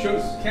know, he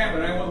shows his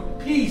camera, and I went,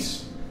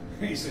 "Peace."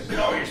 And he says,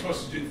 "No, you're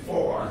supposed to do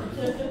 4."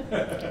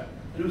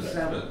 Do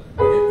 7.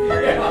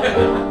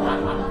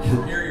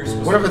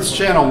 what if it's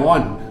channel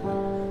 1?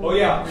 Oh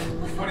yeah,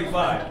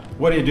 25.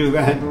 What do you do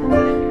then?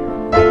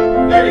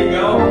 There you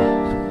go.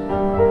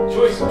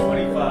 Choice of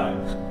 25.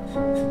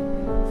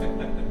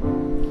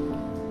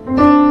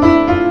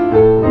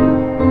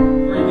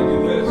 Or you can do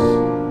this.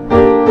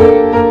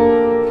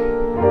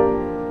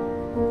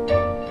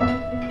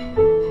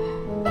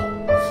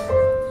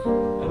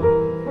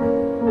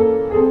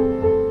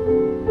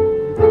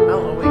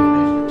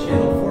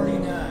 Channel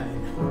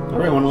 49.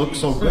 Everyone looks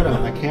so good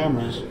on the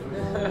cameras. You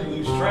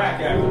lose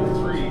track after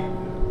 3.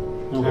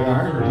 No, we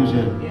are. Who's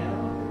in?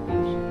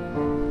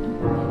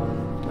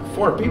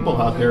 4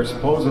 people out there,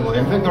 supposedly.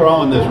 I think they're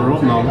all in this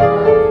room, though.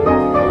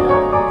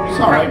 It's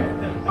all right.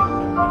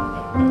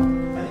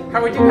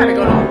 How would you kind of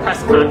go to a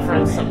press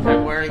conference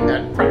sometime wearing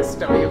that press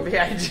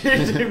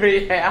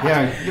WBIG.Tv hat?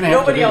 Yeah,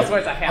 Nobody else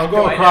wears a hat. I'll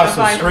go across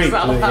the street to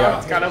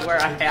the, gotta wear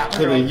a hat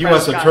to the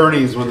U.S.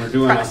 attorneys when they're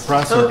doing a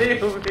presser. I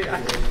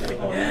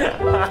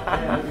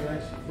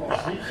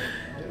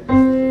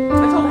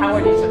told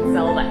Howard he should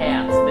sell the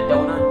hats, the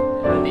donut.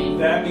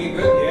 That'd be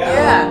good, yeah.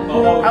 Yeah.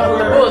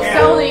 We'll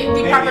sell the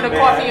Department of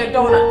Coffee and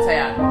Donuts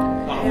hat.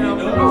 You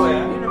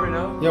never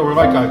know. Yeah, we're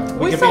like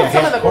We could be a sold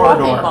some of half the coffee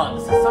corridor.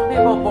 mugs. Some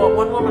people bought.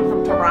 One woman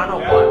from Toronto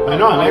bought. I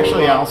know, I'm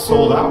actually all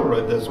sold out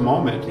at this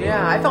moment.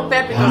 Yeah, I felt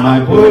bad because Am I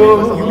the was a blue?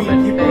 little bit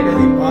You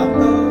really bought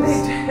those?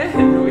 They did.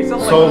 We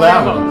sold like Sold 3 of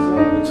out. them.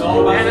 It's all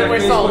about And then that we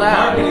sold Facebook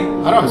out. marketing.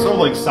 I don't know, I sold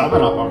like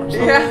 7 of them or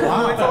something. Yeah,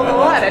 we sold a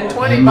lot at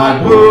 20 Am I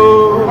bucks.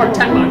 blue? Or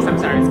 10 bucks, I'm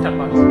sorry, it's 10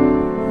 bucks.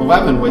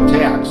 11 with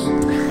tax.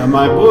 Am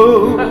I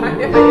blue?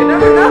 Yeah, you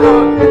never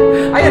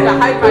know. I had to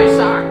hide my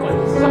sock with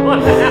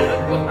someone else.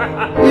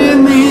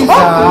 In these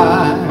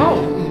eyes,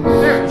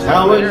 there it is.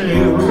 telling There it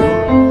you,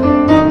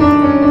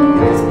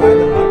 Just buy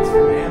the bucks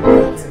from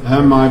Amazon.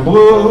 am I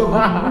blue?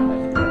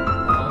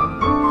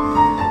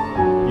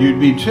 You'd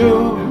be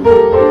too.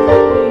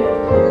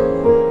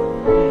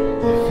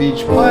 If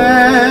each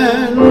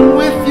plan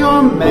with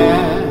your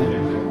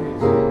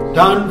man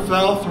done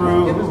fell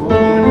through.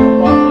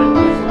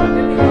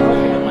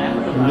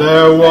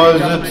 There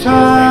was a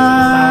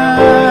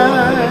time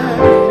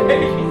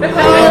I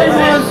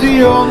was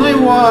the only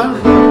one,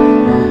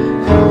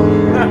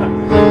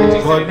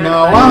 but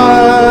now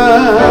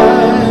I'm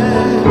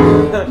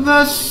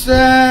the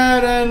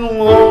sad and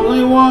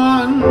lonely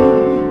one.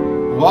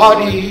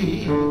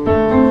 Waddy,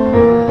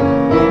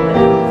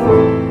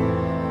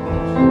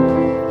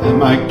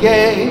 am I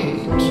gay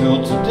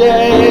till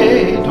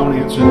today? Don't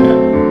answer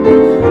that.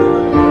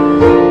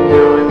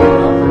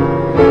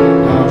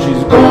 Now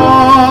she's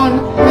gone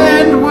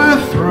and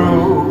we're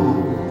through.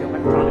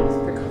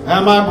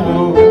 Am I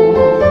blue?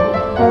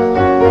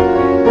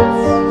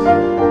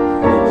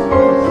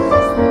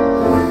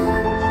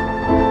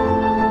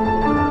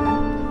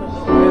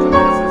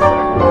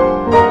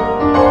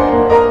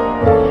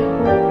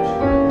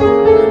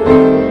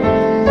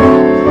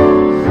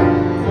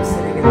 I'm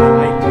sitting in the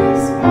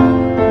 90s.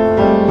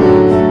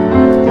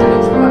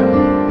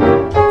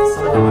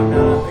 Somehow I'm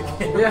not on the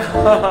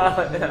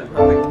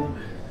camera.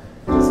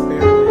 Just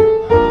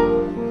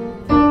barely.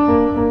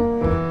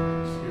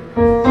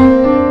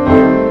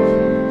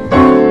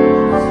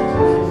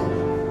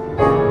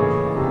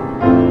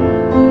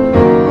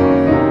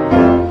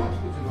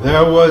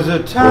 There was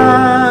a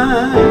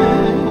time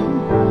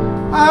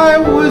I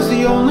was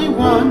the only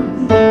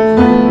one,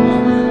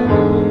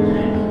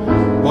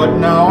 but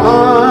now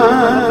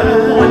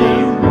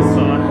I'm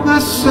the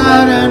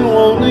sad and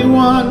lonely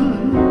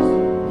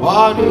one.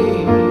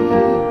 Waddy,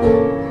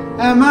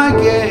 am I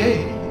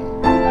gay?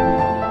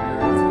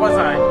 Was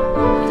I?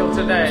 Till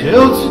today.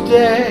 till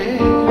today.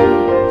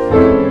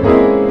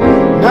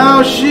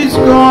 Now she's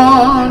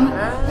gone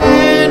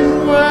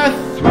and we're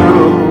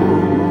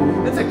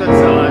through. It's a good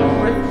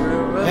song. We're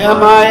through.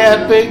 Am I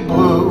at Big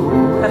Blue?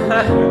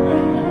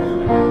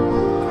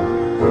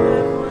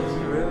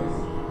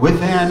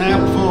 With an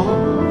apple.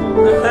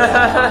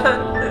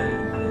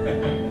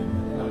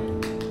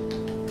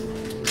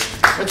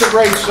 It's a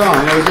great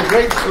song.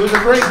 It was a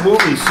great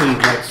movie scene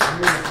that's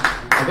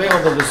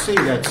available to see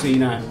that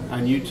scene on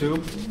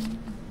YouTube.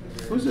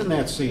 Who's in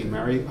that scene,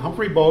 Mary?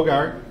 Humphrey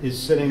Bogart is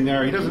sitting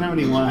there. He doesn't have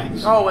any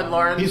lines. Oh, and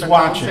Lauren. He's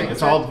watching.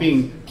 It's all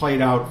being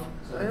played out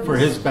for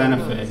his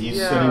benefit. He's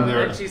sitting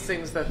there. And she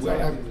sings that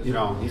song. You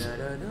know, he's,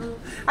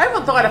 I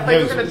haven't thought if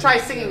you're going to try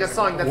singing a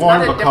song that's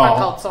not a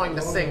difficult song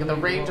to sing. The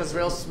range is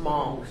real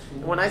small.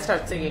 When I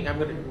start singing, I'm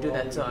going to do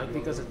that song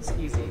because it's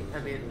easy. I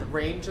mean, the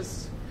range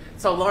is...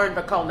 So Lauren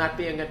Bacall, not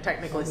being a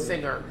technically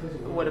singer,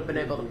 would have been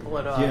able to pull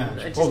it off. Yeah,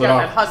 and she's she's got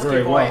that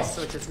husky voice,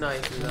 well. which is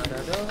nice.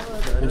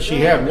 And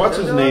she had, what's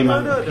his name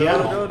on the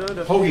piano?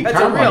 Hoagie That's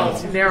Carmichael.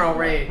 a real narrow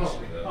range.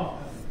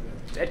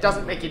 It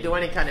doesn't make you do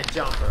any kind of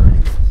jump or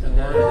anything.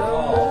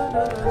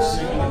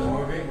 Singing in the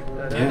movie.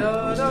 It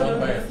was done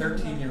by a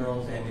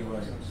 13-year-old Andy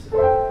Williams.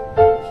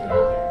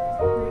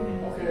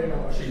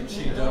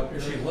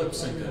 She lip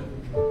synced it.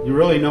 You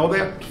really know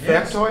that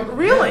factoid?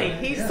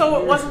 Really? So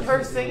it wasn't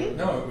her singing?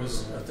 No, it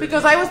was.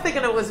 Because I was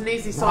thinking it was an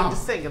easy song to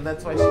sing, and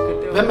that's why she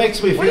could do it. That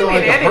makes me What do feel you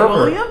mean, like a Andy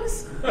pervert.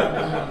 Williams?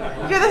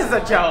 Yeah, this is a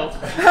joke. A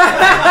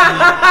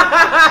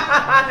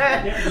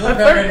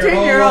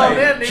 13-year-old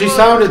Andy She Williams.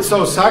 sounded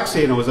so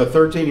sexy, and it was a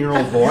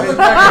 13-year-old boy. What does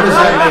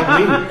that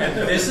make me?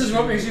 This is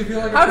what makes you feel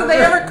like. How did they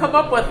ever come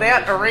up with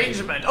that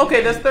arrangement?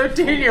 Okay, this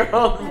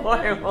 13-year-old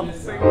boy will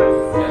sing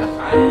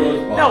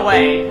this. No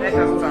way. That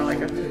doesn't sound like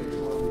it.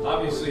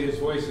 Obviously, his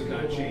voice has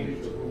not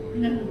changed.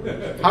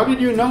 How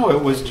did you know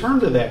it was turned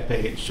to that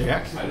page,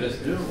 Jack? I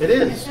just do. It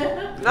is.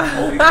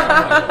 Okay.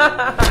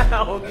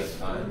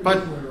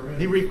 But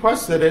he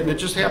requested it, and it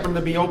just happened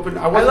to be open.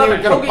 I love wasn't even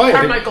it. going to Hoagie play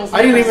Carmichael's it.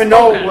 I didn't name even is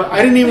know. spoken.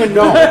 I didn't even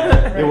know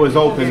it was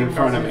open in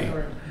front of me.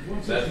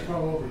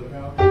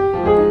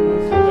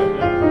 You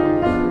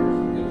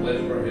play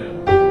it for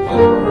him. Play it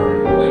for her.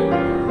 You play it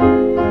for her.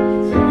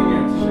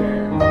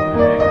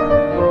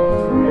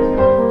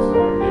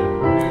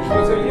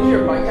 So you use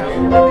your bike out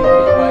and everything?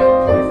 Can you bike?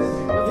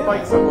 Let's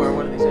bike somewhere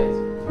one of these days.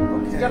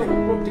 We've got a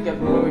group together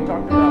where we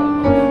talked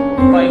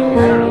about bike.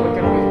 I don't know, we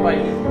can always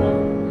bike.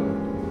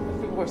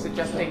 People were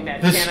suggesting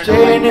that This Canada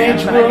day and bike age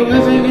path, but I we're think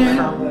it's living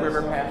a in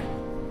river path.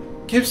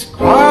 gives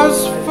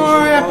cause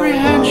for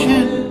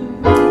apprehension.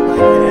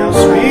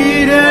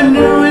 Sweet and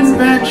new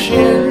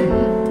invention,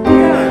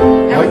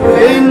 like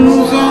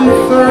things on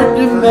third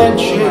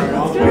dimension.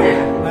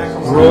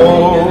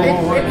 Grow a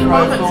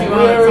trifle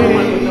weary,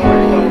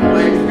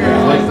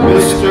 like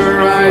Mr.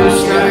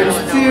 Einstein's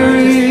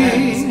theory.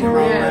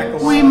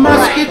 We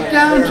must get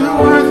down to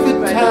earth at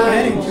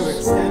times.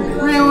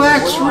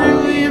 Relax,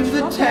 relieve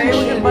the Okay, we can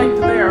tension. bike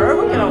to there, or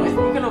we can always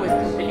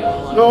continue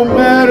along. No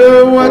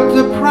matter what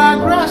the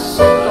progress,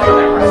 Go to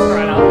that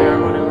restaurant out there or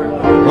whatever.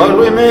 what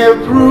we may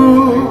have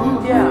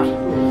proved. Yeah.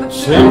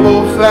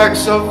 Simple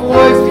facts of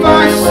life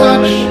by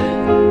such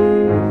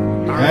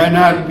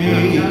cannot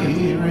be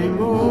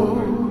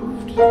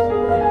removed.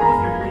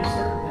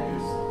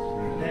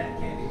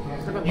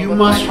 You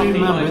must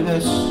remember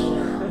this.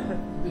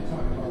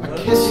 A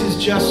kiss is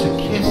just a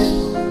kiss.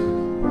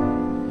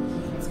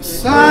 A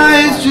sigh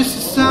is just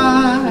a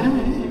sigh.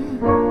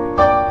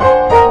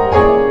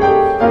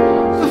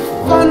 The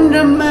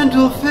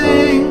fundamental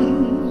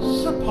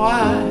things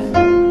apply.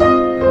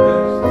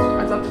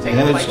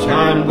 As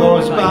time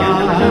goes by,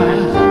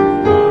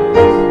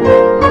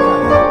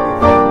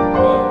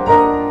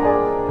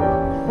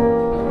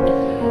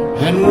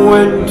 and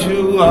when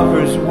two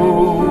lovers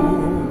woo,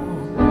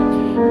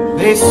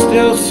 they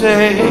still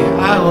say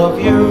I love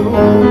you.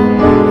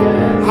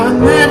 On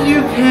that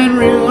you can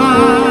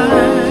rely.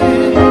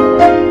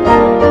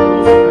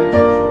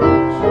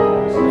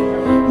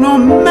 No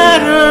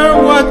matter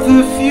what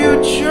the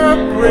future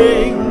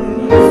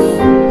brings,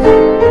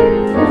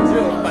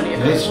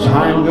 as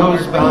time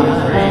goes by.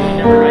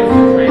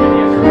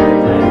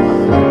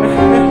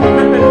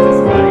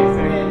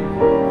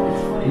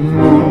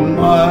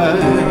 Moonlight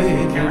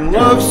and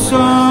love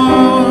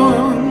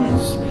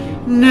songs,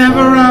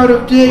 never out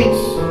of date.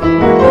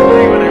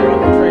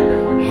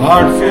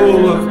 Heart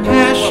full of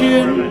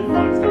passion,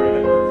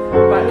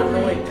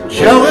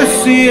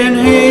 jealousy and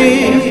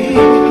hate.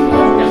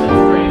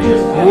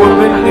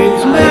 Woman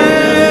needs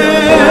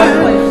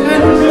man,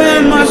 and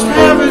man must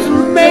have his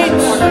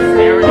mates.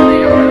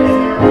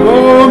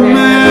 Oh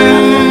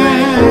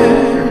man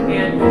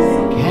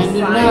can't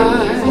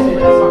deny.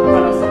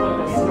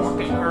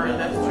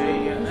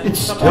 It's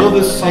still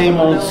the same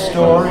old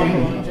story.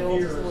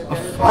 A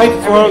fight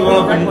for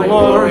love and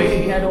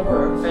glory.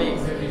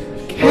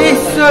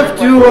 Case of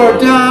do or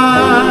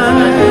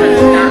die.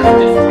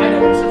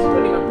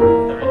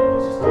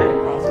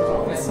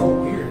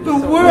 The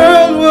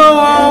world will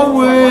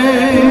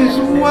always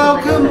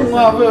welcome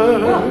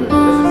lovers.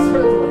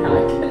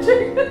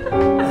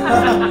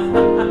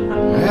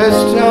 As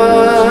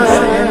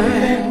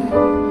time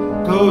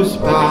goes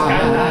by.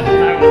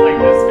 I was like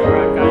this to her. I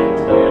got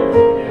into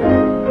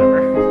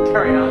it.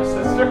 Carry on,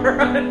 sister.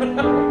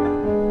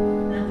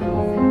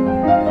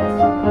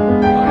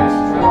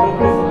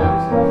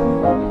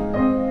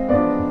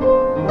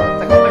 It's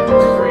like 100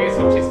 degrees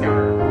when she's got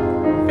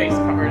her face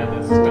covered in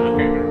this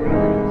stocking or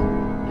whatever.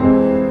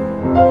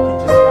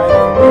 Just ride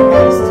from your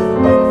house to the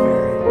bike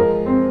ferry.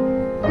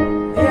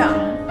 Yeah,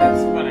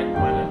 that's what I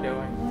plan on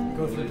doing.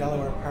 Go through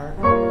Delaware Park.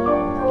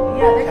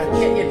 Yeah, they can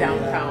get you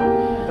downtown.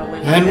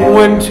 And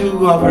when two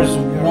lovers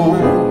woo,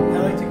 I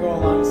like to go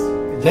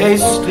along. they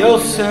still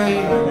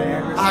say,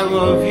 I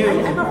love you.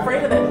 I'm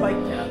afraid of that bike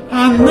path.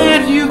 On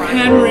that you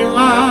can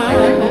rely.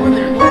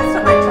 Last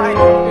time I tried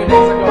a few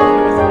days ago, it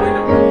was a way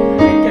to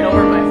get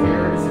over my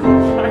fears.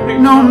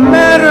 No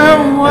matter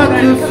what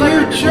the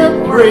future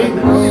brings,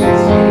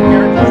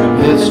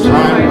 as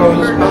time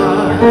goes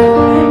by.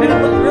 And it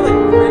looked really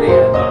pretty. I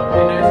thought,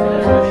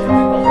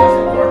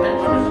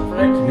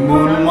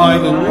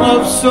 Moonlight and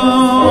love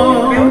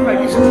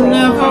songs,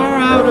 never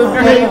out of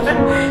date.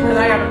 And I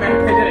have a man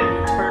painted it in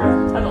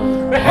tunnel.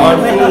 Heart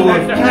full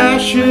of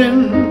passion,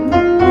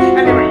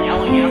 And they were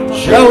yelling at me.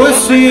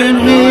 jealousy and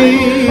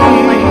hate.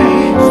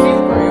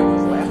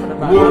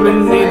 Woman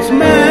needs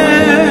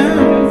man,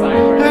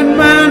 and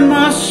man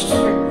must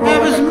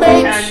have his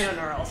mate.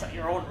 Or else at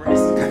your own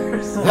risk.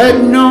 That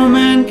no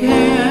man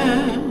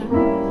can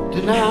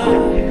deny.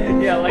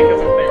 Yeah, like as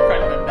if they're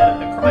trying to admit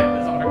the crime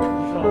is out of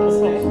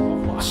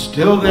control.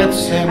 Still that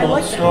same I old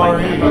like that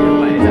story, bike path,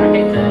 otherwise I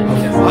hate that. a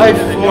fight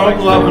for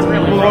love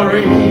and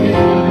glory,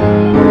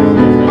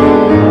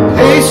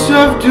 taste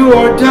of do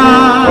or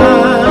die.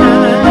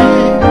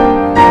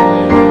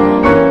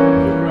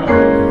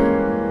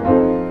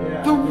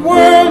 The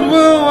world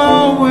will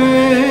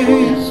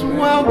always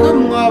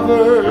welcome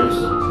lovers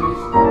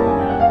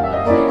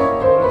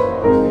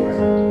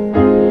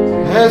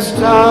as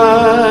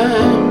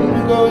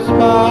time goes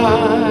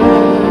by.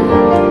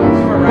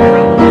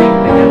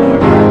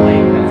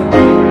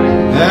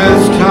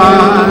 As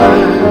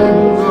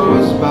time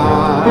goes by.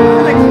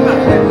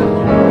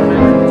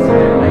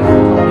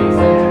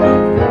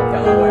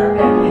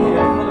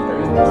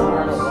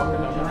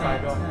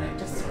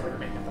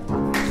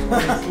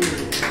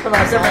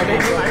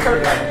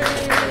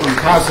 From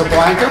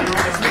Casablanca.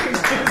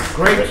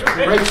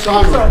 Great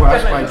song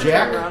request by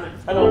Jack.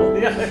 I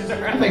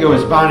think it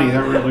was Bonnie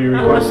that really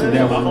requested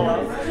that one. Do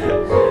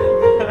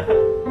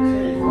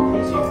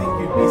you think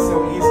you'd be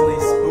so easily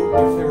spooked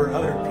if there were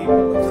other people?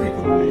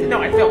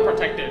 No, I feel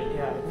protected.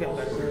 Yeah, I feel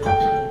that.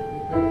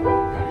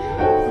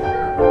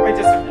 I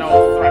just have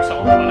no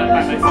threshold when I'm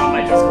by myself.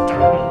 I just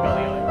turn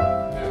hillbilly.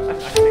 I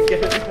can get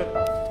it.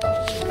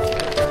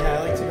 Yeah,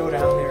 I like to go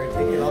down there and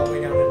take it all the way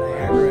down to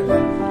Niagara. And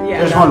then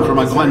There's one from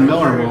a Glenn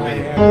Miller movie. and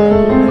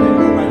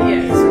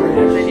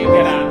then then you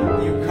get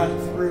on. You cut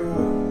through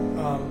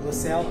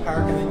LaSalle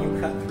Park, and then you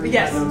cut through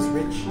Yes. those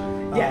rich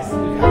Yes.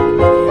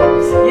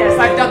 condominiums. Yes,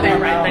 I've done that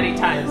ride many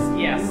times.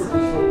 Yes.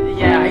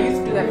 Yeah, I used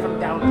to do that from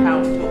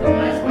downtown too. It was a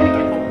nice way to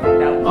get home from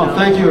downtown. Oh,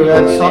 thank you.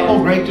 That's supple.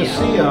 Great to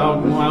see you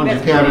out in Lounge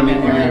That's Academy.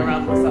 pretty good area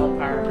around LaSalle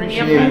Park.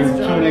 Appreciate Yep, you that's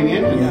tuning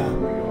in. Yeah.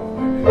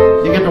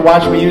 You get to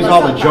watch me use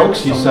all the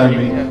jokes you send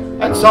me.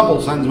 That supple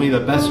sends me the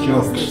best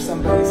There's jokes.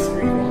 somebody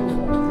screaming.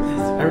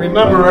 I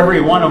remember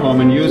every one of them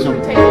and use them.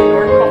 Take the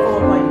North Buffalo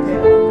bike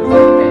path.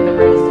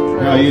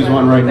 Yeah, I'll use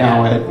one right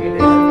now, Ed.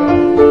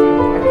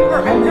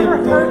 I've never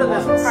heard of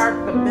this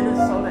park, the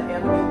Minnesota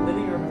Avenue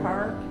Linear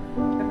Park.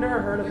 I've never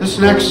heard of This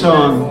next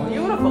song,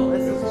 Beautiful.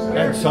 This is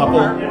Ed Supple.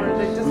 park where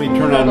they just Let me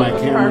turn on my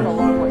built this camera. park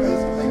along with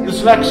this.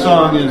 This next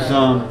song is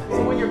So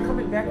when you're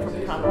coming back from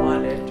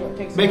Tonawanda, it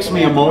takes makes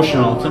me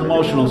emotional. It's an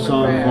emotional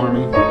song for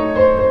me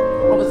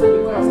All of a sudden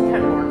you cross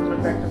Kenmore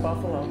coming back to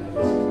Buffalo.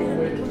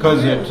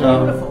 because it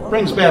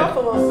brings back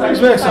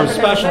some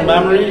special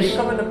memories,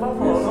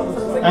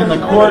 and the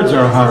chords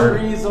are hard.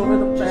 Trees over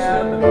the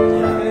path,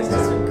 and it's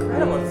just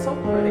incredible. It's so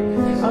pretty.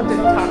 Out in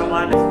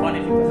Tonawanda is funny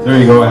because There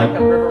you go, it's Ed.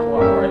 like a river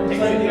walk where it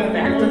takes you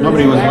back to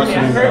Nobody was back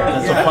listening. there.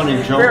 That's a funny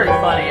joke. Very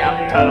funny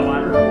out in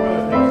Tonawanda.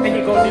 And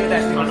you go near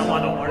that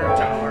Tonawanda water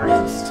tower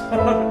and stuff. The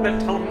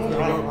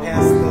Tonawanda.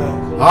 Past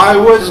the I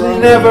was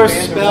never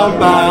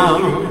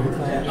spellbound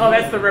Oh,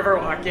 that's the river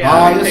walk, yeah.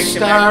 by It a takes you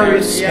back starry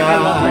there. Yeah, I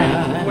love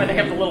that. sky. Where they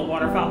have the little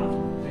water fountain.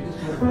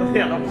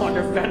 Yeah, the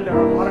water fender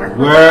of water.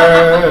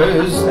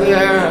 Where's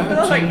there It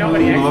looks like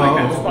nobody to acts like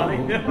that's go funny.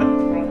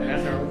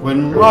 Fender.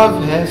 when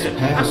love has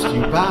passed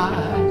you by?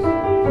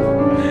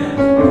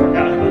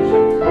 Forgot about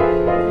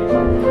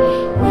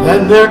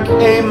Then there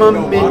came a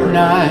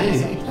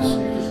midnight,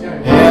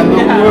 and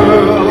the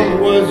world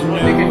was new.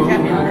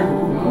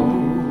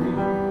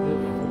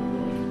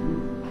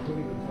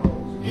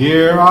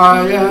 Here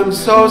I am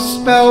so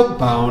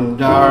spellbound,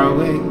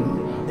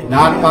 darling,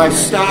 not by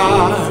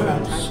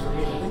stars,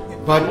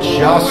 but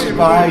just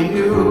by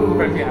you.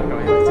 But yeah, go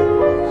ahead.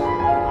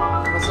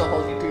 I'll still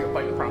hold you to your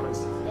bike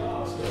promise.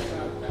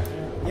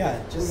 yeah,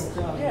 just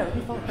Yeah, it'll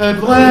be fun.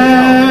 At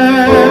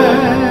last,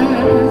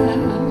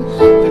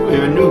 I think we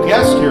have a new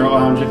guest here at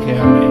Lounge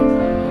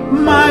Academy.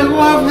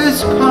 love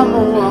has come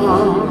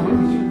along.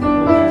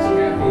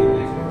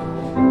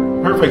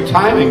 Perfect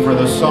timing for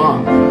the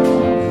song.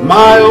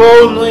 My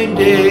lonely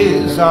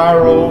days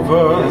are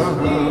over,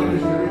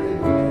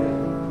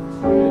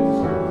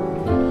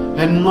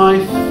 and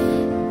life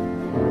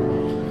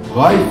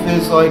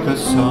is like a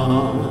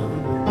song.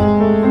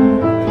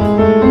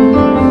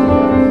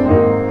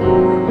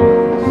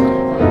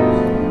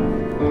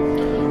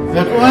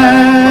 At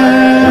last,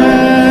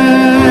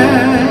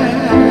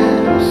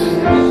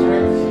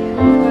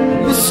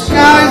 the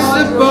skies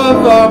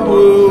above are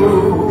blue.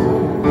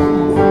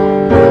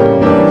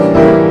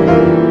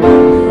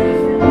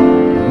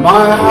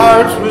 My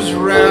heart was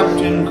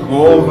wrapped in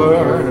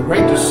clover.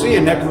 Great to see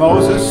you, Nick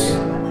Moses.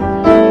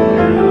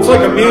 It's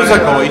like a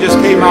musical. He just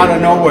came out of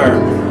nowhere.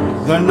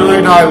 The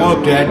night I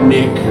looked at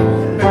Nick,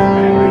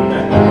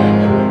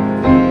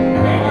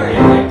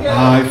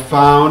 I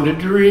found a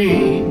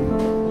dream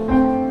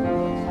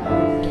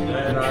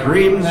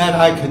that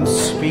I can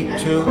speak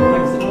to,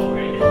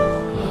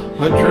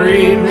 a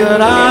dream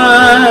that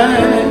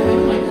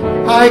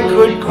I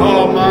could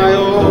call my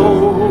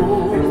own.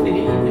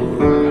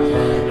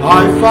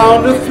 I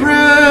found a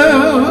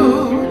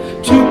thrill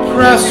to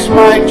press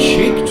my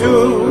cheek to,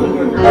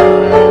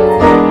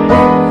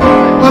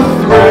 a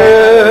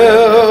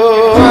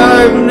thrill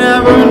I've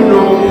never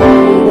known.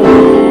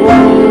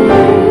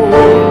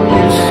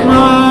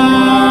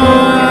 Smile,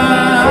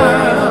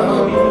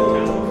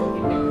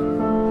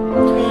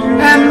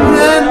 and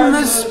then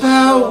the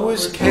spell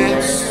was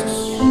cast,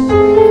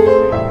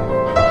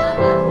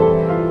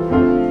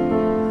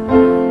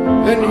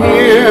 and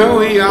here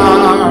we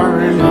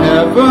are in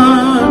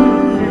heaven,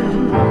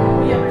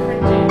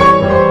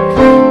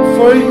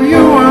 for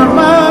you are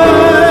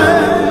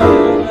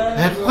mine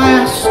at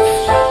last.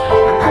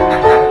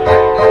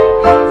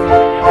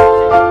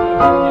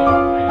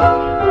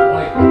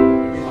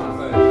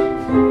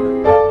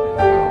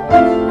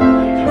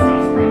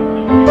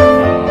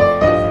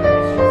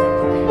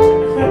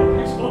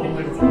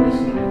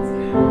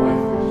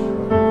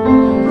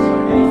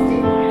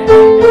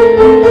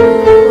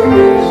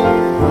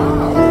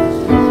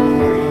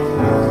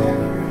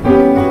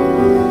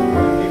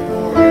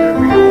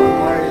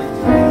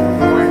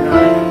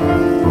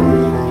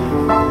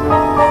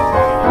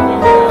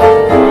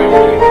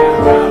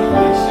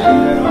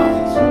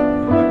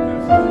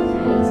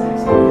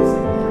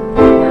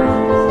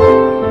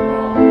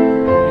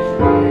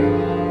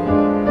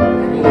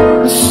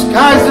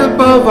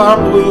 Are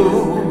blue.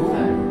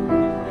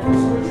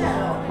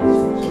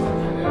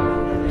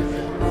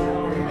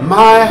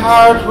 My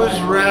heart was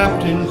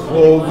wrapped in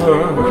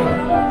clover.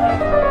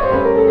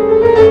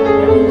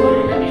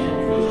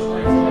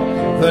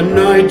 The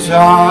night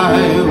I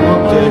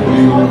looked at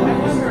you,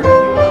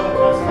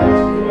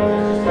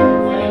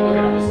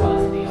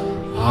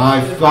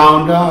 I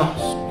found a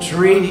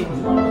dream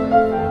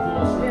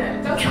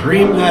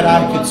that I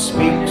could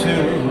speak to,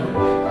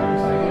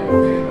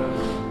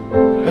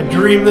 a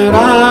dream that I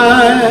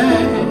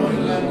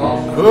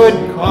could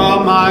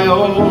call my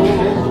own.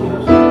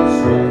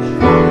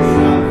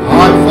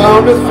 I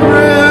found a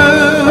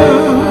thrill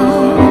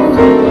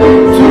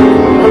to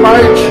put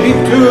my cheek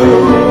to,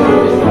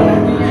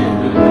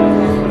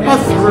 a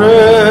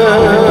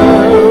thrill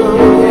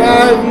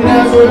I've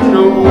never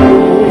known.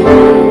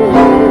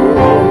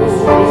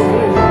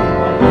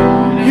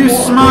 You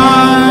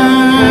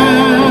smiled,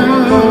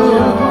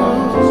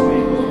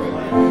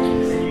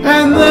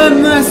 and then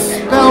the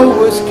spell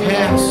was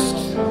cast,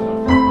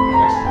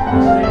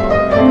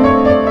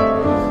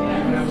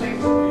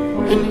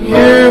 and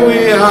here we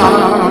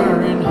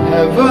are in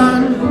heaven,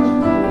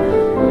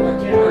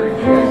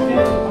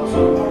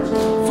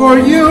 for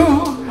you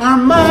are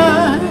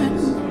mine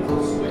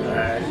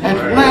at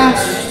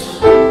last.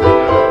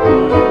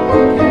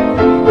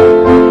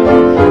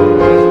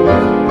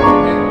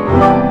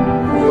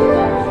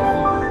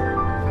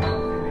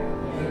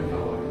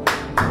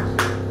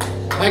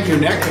 Thank you,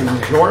 Nick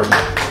and George,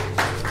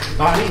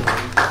 Bonnie.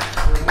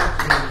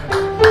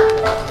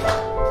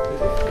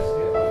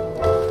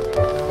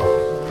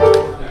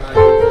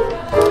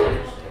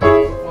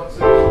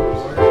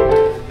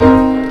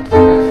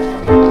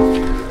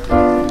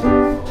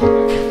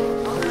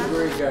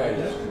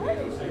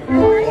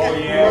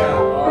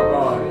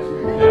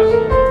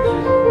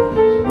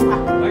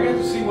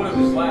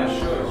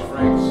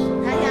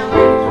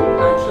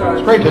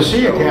 Great to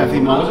see you, Kathy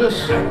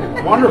Moses.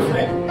 Wonderful.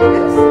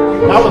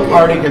 Now the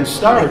party can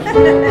start.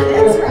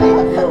 That's right.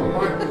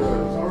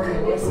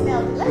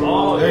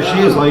 There she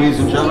is, ladies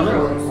and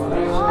gentlemen.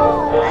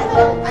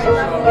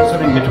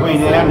 Sitting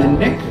between Ann and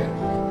Nick.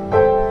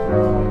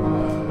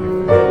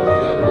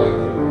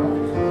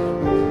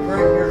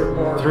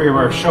 Three of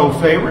our show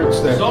favorites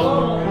that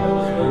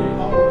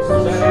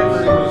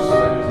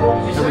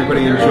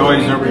everybody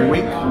enjoys every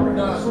week.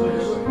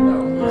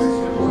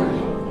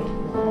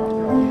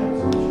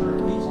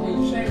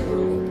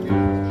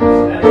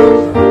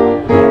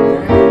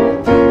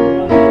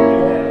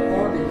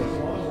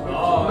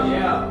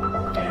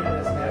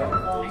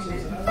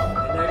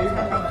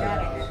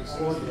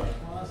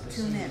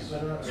 Tune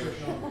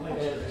in. Oh,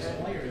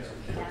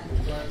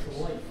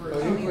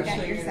 you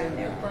got yours on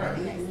there.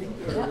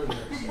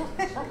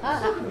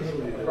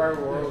 Our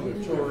world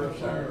of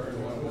tourists are,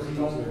 and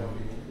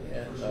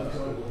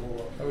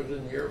I was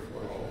in the Air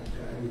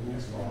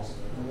Force.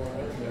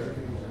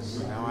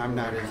 No, I'm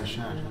not in the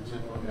shot.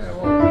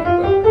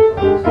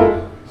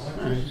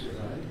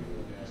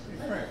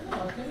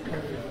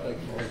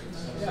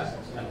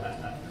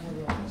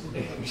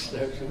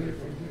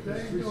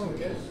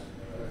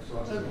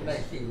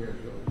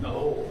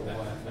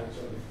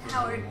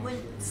 Howard, when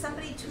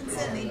somebody tunes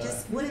in, they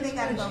just, what do they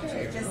got to go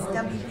to? Just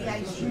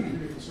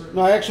WBIG?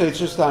 No, actually, it's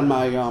just on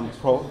my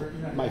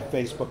my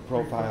Facebook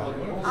profile.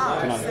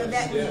 Oh, so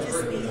that would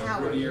just be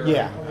Howard.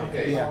 Yeah,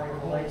 yeah.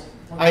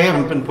 I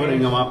haven't been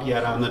putting them up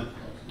yet on the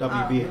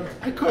WB.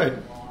 I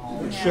could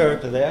share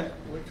it to that.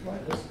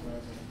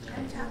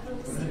 I'm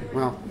talking to Steve.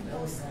 Well,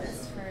 Post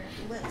this for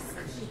Liz, so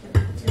she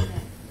can tune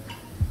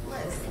in.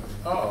 Liz.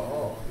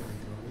 Oh.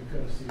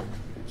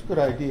 it's a good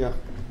idea.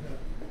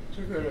 It's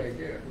a good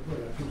idea.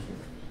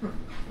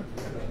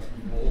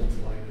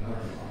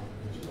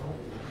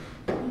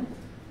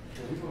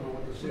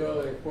 See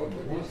how they put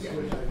these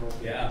guys?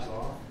 Yeah.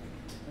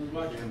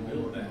 Where do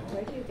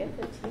you get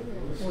the tea?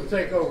 We'll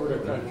take over the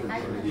country.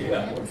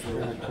 Yeah.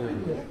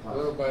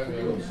 Little by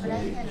little. But I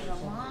had it a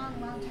long,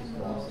 long time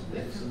ago.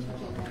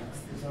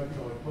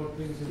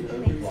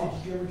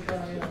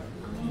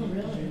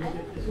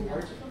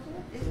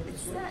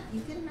 It's not, you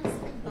get a nice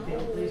big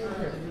bottle.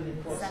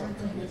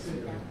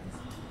 17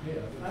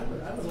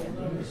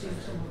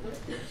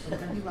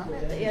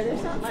 Yeah,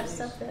 there's not much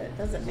stuff that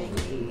doesn't make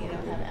me,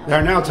 have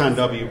There now it's on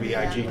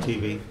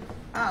WBIG.Tv.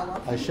 Oh,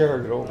 well. I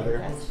shared it over there.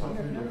 That's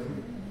wonderful.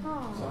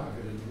 Oh.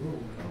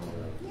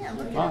 Yeah,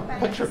 look Wow, at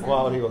picture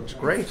quality looks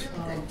great.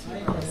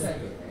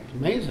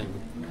 Amazing.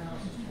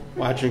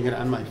 Watching it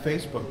on my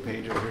Facebook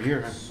page over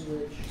here on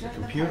the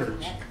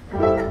computers.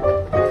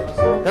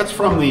 That's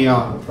from the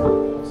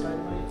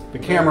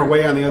camera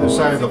way on the other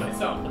side of the.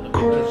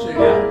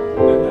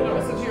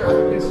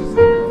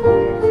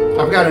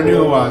 I've got a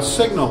new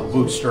signal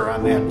booster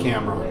on that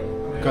camera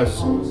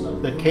because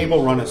the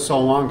cable run is so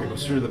long it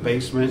goes through the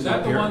basement. Is that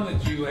up the here. one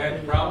that you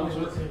had problems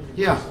with?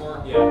 Yeah.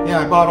 Before? Yeah. Yeah,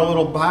 I bought a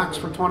little box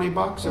for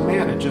 $20 and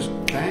man, it just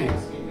bang.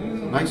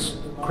 Nice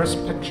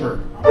crisp picture.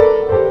 You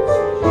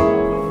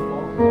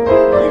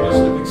must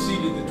have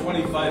exceeded the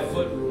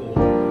 25-foot rule.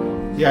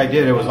 Yeah, I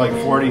did. It was like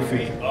 40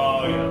 feet.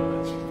 Oh,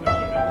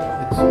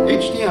 yeah. It's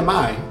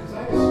HDMI.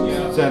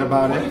 Yeah. Is that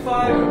about it?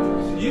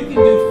 25, you can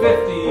do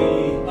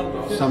 50 up to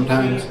 50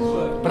 Sometimes.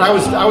 foot. But I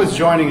was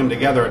joining them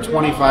together, a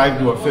 25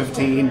 to a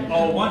 15.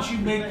 Oh, once you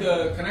make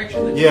the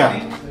connection to Yeah.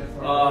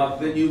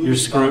 then you lose You're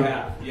screwed. about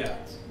half. Yeah.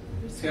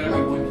 It's got to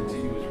be one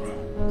continuous run.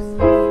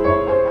 I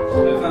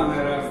found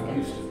that out in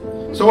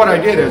Houston. So what I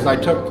did is I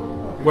took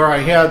where I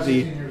had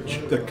the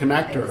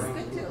connector,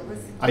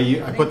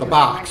 I put the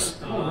box,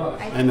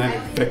 and then it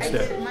fixed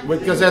it.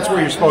 Because that's where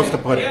you're supposed to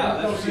put it. Yeah,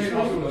 that's where you're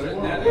supposed to put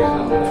it. That took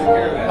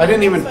care of that. I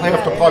didn't even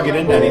have to plug it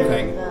into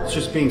anything. It's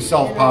just being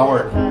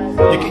self-powered.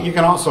 You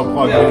can also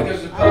plug it Yeah, in.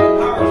 because the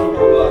power is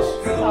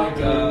robust. Kind of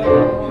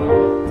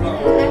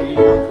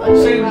like,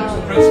 same as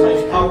the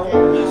principles power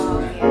over this.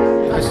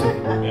 I see.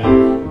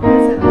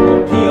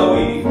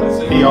 POE.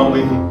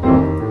 POE.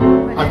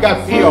 I've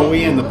got POE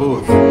in the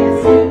booth. Good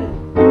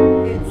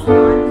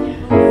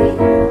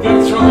to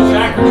throw those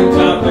acronyms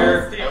out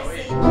there.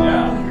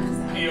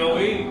 Yeah.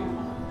 POE.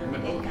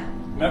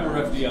 Remember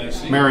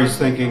FDIC. Mary's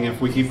thinking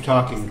if we keep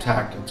talking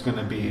tech, it's going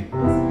to be,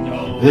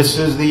 this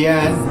is the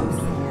end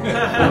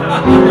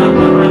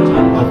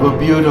of a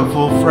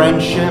beautiful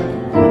friendship.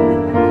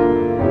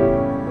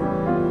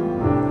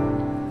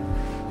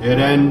 It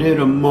ended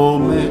a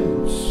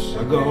moment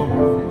ago.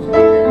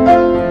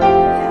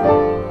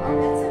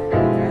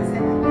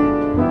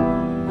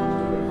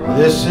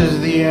 This is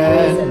the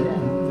end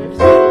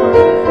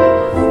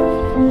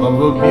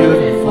of a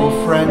beautiful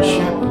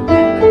friendship.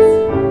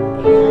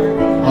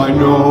 I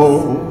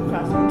know,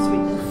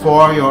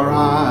 for your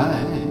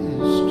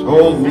eyes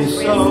told me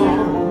so.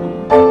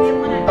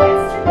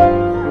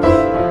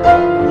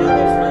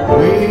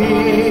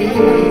 We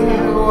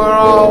were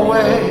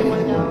always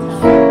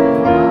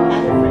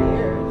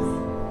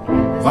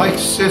like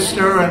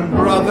sister and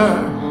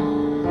brother.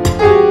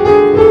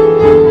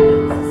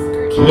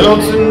 Till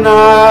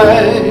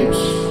tonight,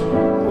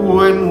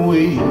 when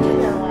we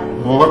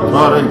looked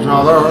at each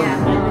other,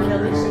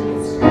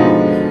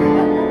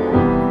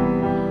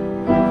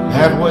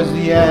 that was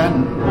the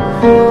end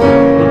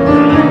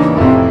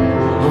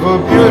of a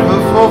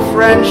beautiful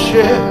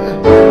friendship,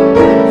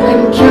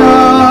 and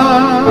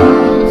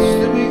just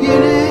the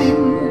beginning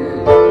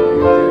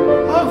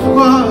of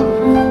love.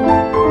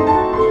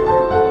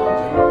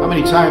 How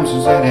many times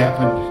has that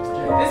happened?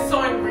 This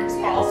song brings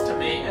false to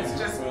me. It's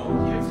just,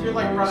 if you're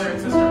like brother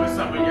and sister with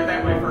someone, you're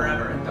that way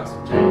forever. It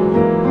doesn't change.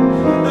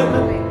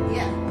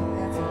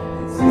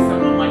 See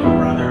someone like a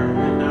brother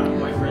and not a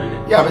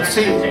boyfriend. Yeah, but You're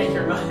see- not gonna change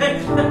your mind.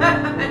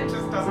 It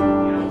just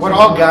doesn't, What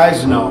all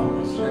guys know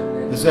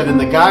is that in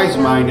the guy's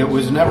mind, it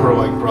was never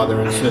like brother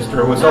and sister.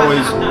 It was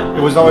always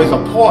a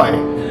ploy.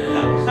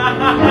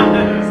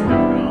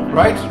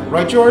 Right?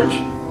 Right, George?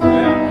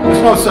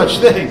 There's no such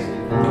thing.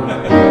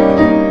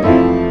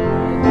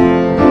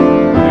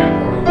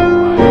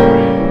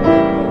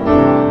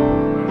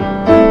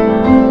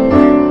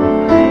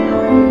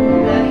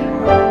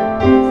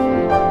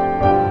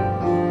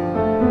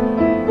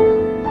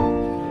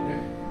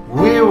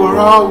 We were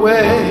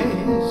always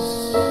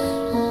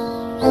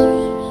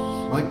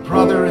like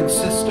brother and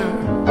sister.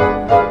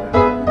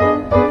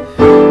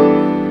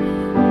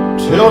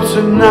 Till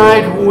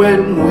tonight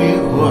when we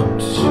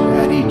looked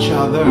at each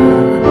other.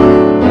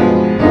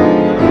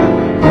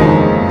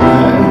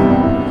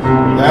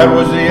 That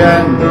was the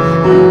end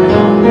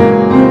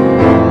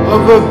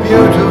of a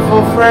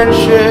beautiful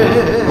friendship,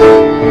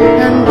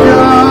 and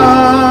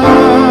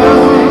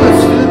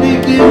just the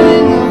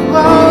beginning of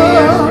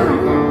love.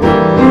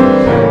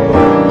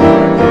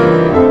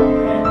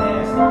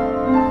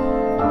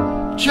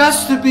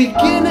 Just the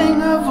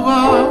beginning of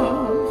love.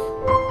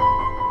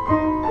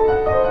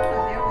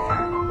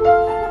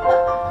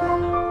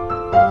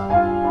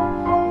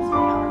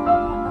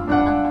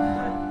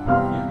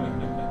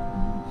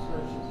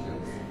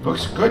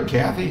 Looks good,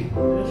 Kathy.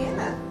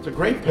 Yeah. It's a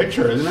great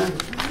picture, isn't it?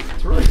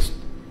 It's really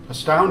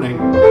astounding.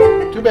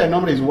 Too bad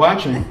nobody's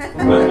watching.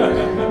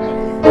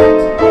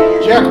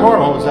 Jack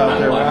Horrell was out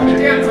there watching.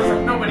 Dan says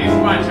if nobody's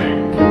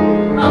watching.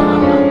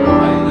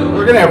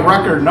 We're going to have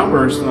record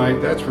numbers tonight,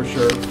 that's for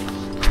sure.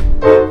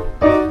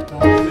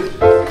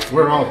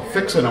 We're all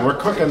fixing them. We're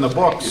cooking the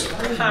books.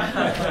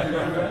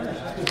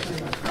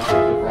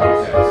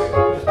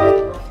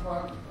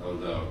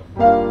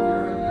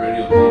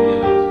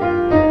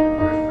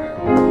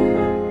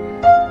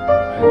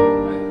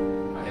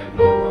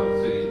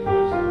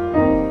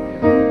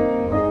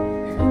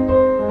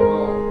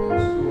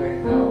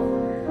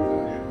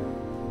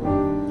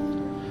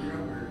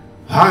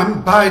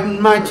 I'm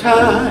biding my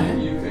time.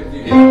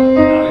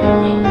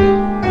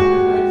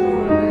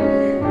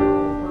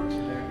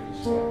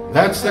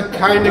 That's the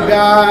kind of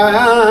guy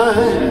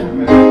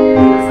I'm.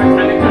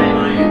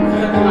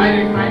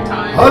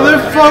 Other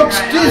folks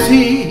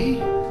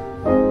dizzy,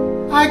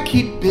 I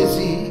keep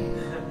busy.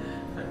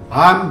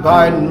 I'm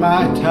biding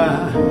my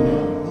time.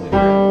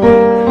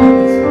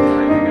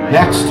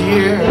 Next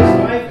year,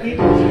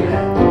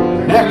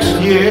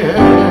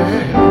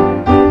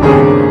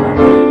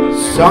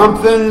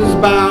 something's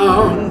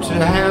bound to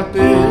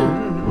happen.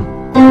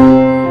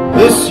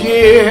 This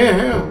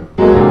year,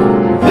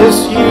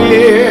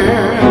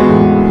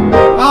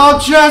 I'll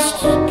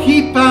just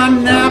keep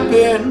on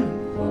napping.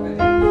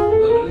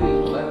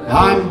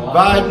 I'm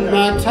biding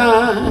my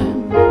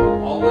time,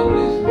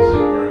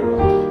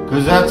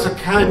 'cause that's the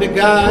kind of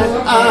guy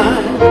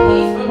I'm.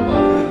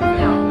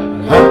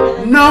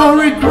 No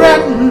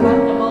regretting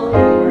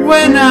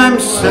when I'm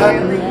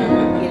sitting,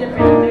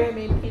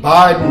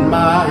 biding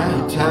my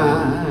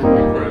time.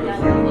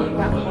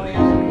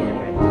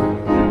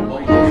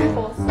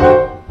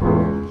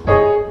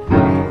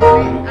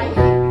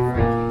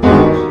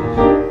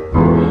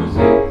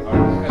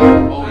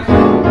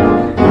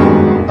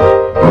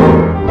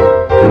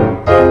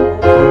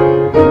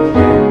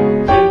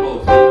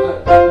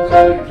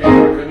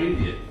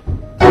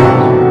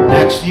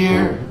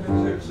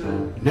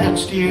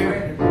 Next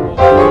year,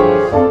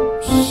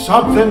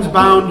 something's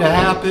bound to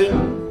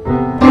happen.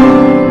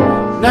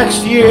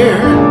 Next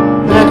year,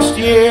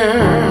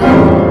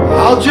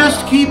 I'll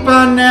just keep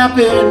on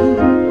napping.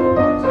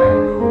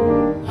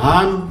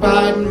 I'm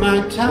biding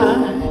my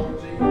time.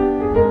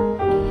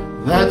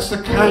 That's the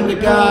kind of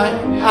guy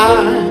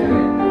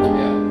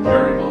I'm.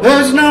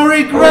 There's no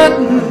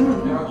regretting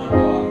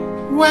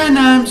when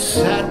I'm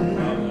setting.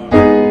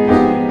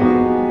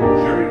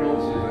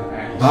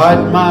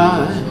 Biding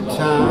my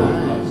time.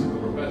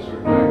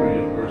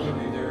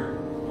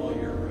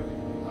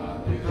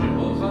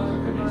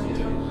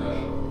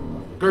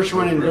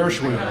 Gershwin and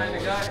Gershwin.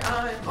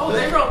 Oh,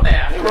 they wrote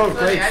that. They wrote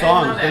great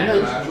songs,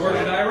 didn't they? George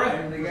and Ira.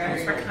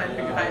 That's the kind of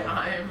guy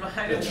I'm.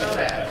 I didn't know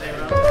that. They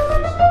wrote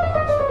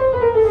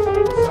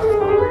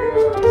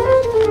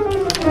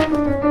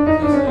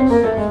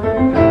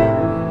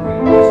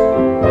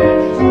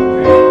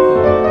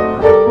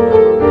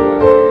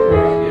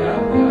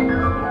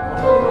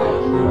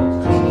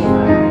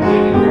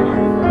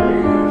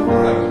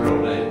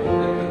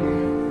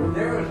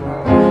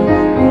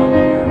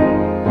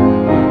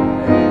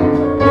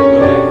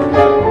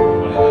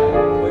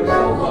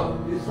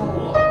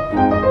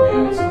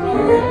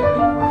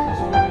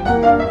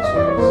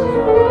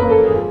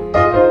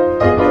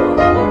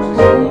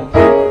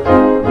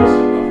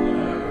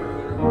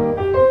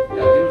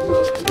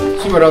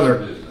What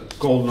other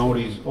golden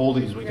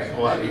oldies we can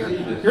pull out here?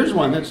 Here's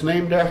one that's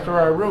named after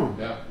our room.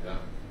 Yeah, yeah.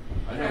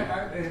 I know.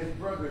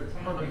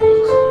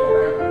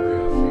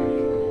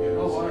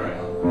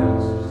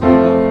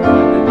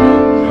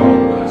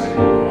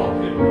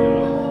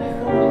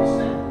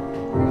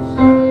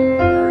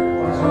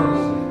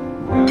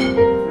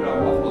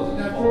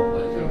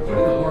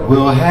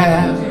 We'll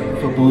have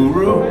a blue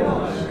room,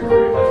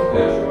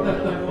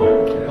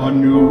 a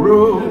new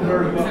room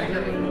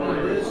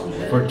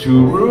for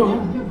 2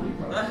 rooms.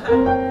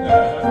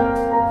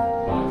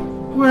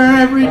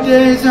 where every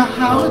day's a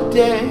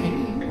holiday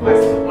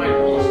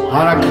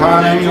on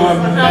account of you're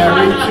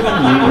married to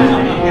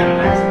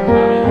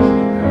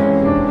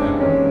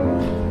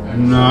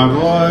me. Not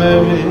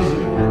like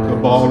a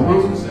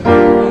ballroom,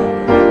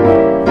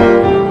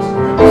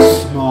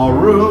 small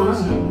room,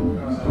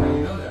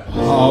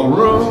 hall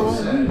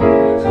room,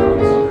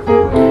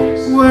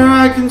 where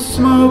I can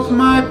smoke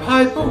my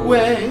pipe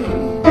away.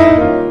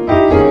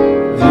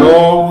 The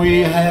old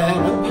we had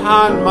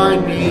upon my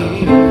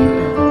knee.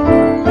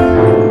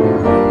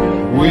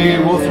 We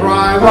will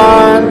thrive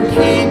on,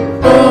 keep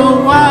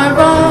alive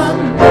on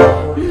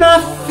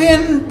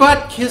nothing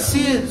but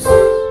kisses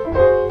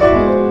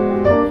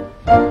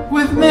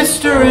with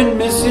Mr. and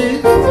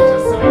Mrs.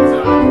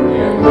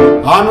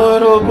 on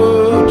little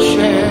blue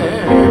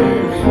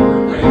chairs.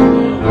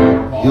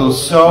 You'll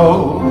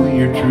sow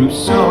your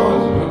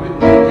trousseau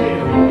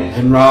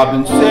and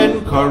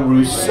Robinson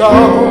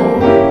Crusoe,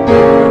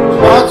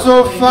 not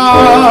so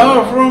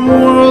far from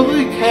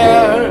worldly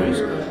cares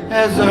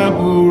as a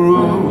blue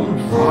room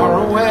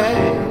far away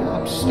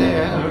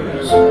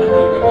upstairs.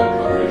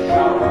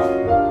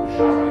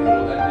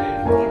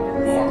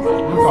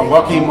 Look, a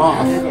lucky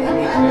moth. I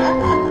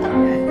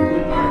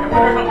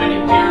wonder how many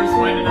beers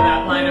went into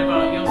that line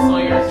about you'll sow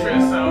your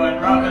trousseau and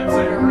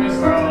Robinson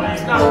Crusoe.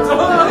 It's not so.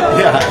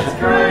 Yeah. That's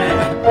great.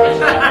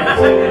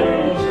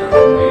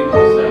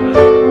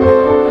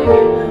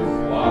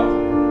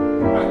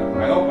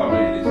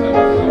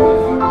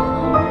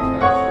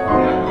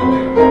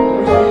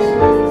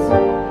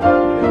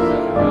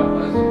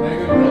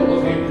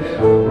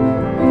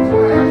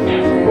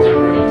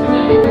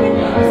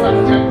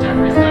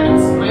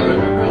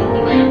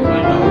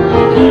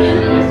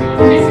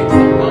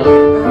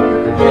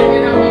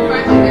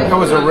 That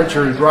was a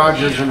Richard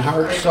Rodgers and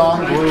Hart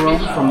song, Blue Room,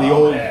 from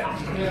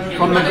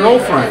the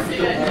Girlfriend.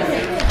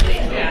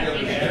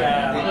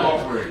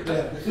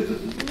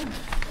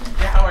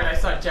 Howard, I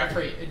saw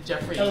Jeffrey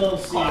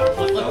cough.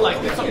 Looked like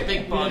some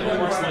big bug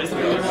horse slice. He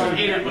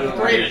ate it with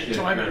great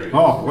enjoyment.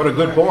 Oh, what a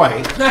good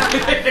boy.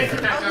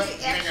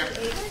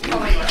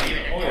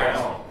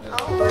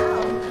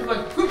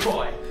 Good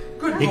boy.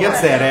 Good boy. He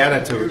gets that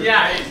attitude.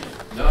 Yeah.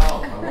 No, I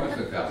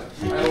wasn't got it.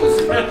 I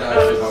was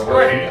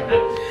Great.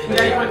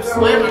 Yeah, he went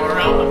slamming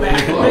around the back.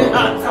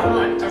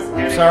 Just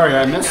kidding. Sorry,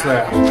 I missed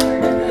that.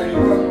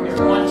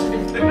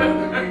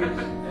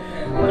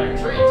 What a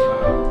treat.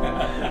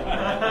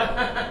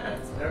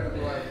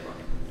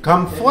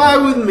 Come fly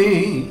with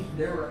me.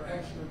 There were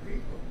extra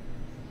people.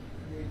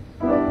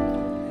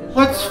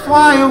 Let's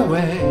fly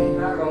away.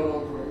 Not all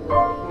over the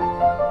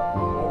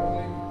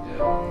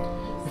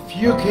world. If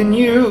you can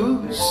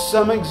use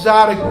some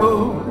exotic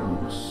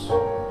booze,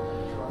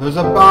 there's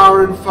a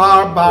bar in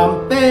far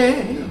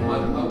Bombay.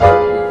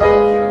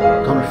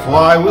 Come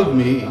fly with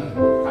me.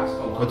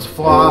 Let's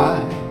fly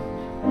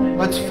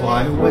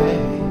away.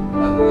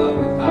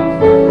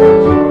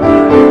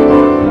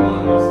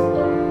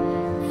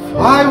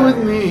 Fly with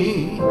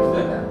me.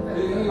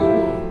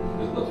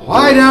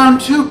 Fly down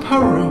to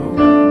Peru.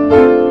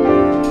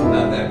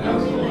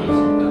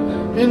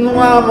 In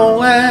Llama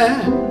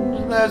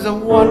Land, there's a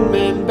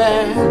one-man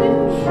band.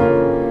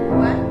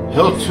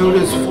 He'll tune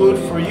his flute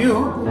for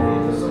you.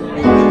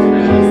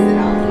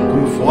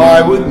 Come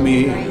fly with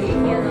me.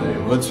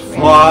 Let's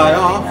fly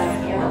off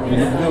in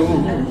the blue.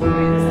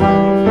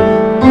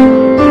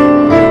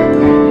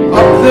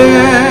 Up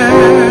there,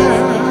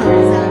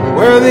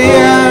 where the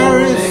air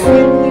is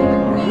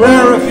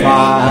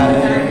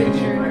rarefied,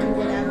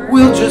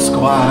 we'll just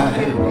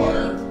glide,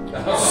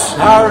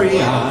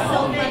 starry-eyed.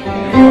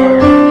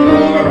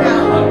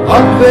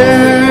 Up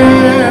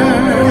there,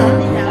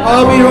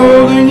 I'll be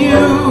holding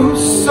you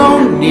so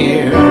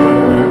near.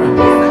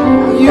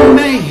 You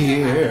may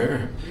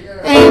hear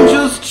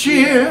angels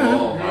cheer.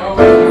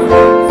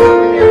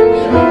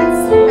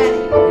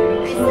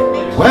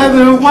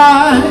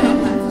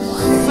 Weather-wise,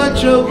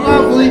 such a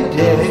lovely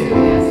day.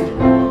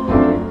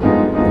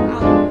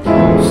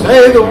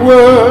 Say the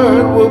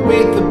word, we'll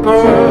beat the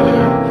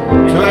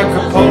bird to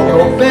Acapulco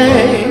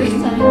Bay.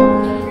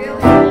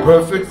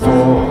 Perfect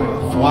for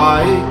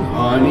flying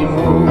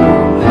honeymoon,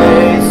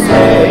 they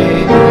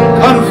say.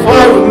 Come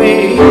fly with me,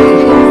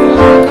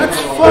 let's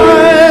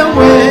fly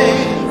away.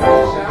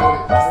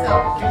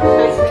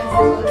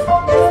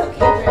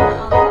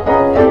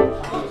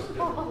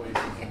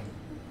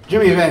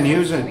 Jimmy Van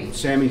Heusen,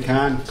 Sammy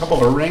Kahn, a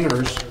couple of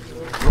ringers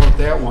wrote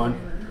that one.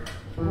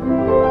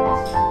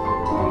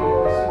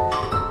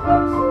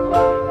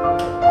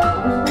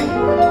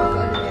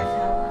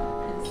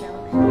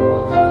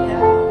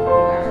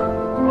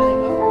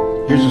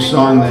 Here's a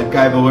song that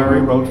Guy Valeri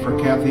wrote for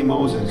Kathy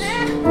Moses. I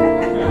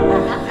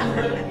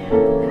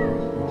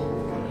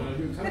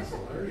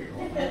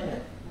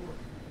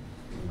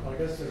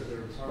guess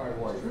there's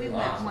probably We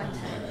went one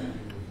time.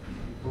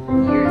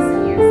 Years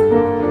and years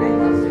ago. And I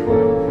loved it.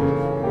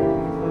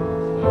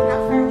 How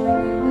far away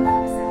do you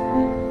live from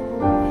Cincinnati?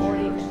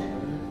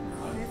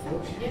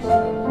 40 minutes.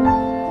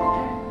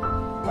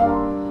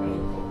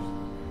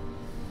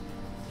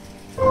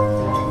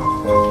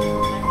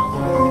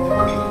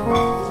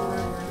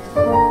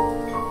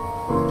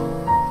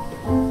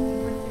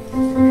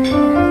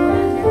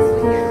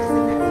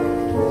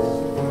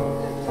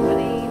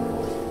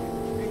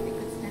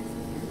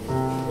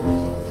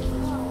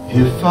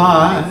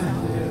 I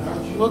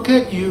look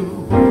at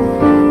you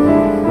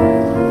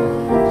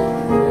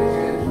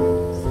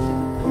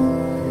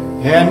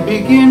and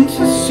begin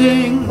to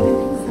sing,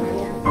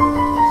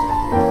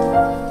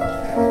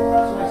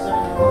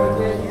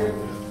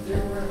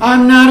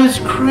 I'm not as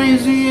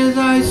crazy as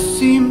I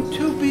seem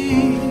to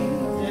be.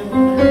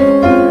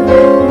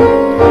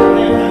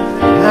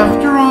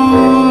 After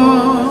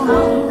all,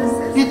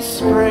 it's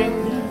spring.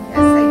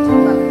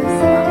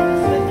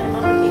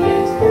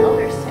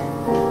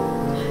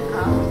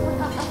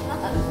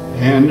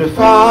 And if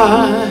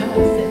I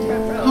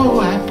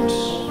collect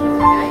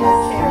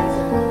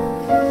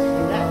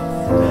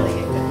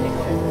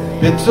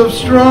bits of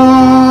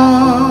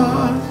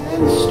straw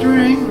and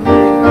string,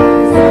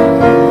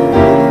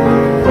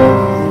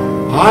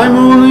 I'm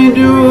only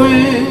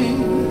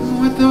doing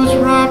what those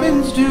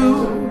robins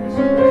do.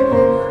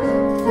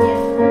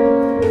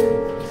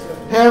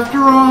 After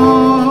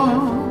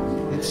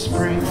all, it's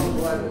spring.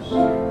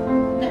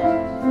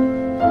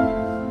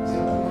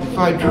 If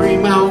I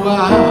dream out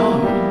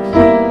loud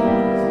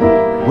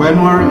when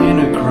we're in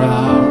a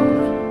crowd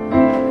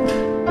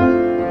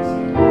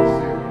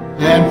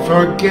and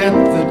forget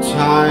the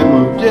time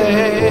of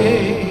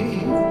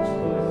day,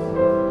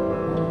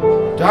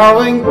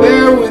 darling,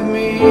 bear with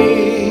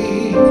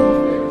me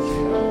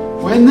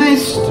when they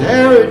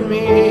stare at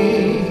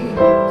me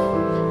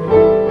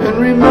and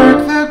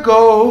remark there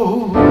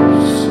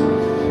goes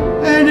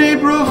an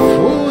April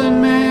Fool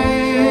in May.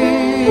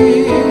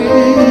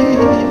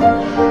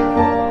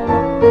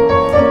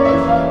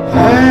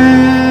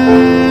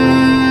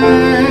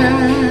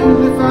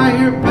 And if I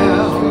hear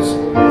bells,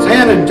 it's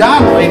Ann and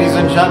Don, ladies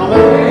and gentlemen,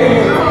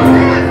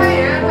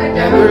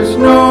 and there's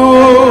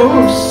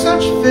no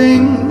such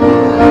thing,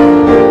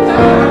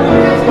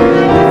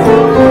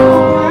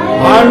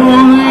 I'm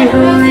only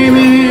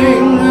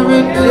dreaming of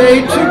a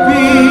day to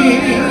be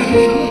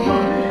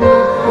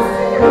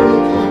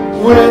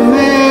when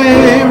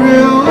they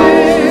really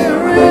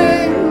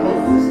ring.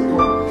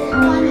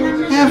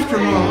 After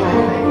all,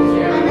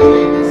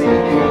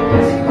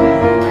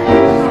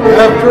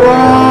 after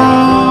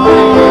all,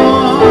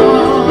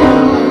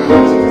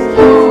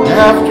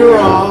 after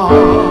all,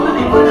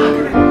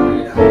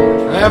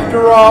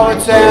 after all,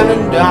 it's Ann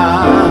and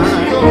Don.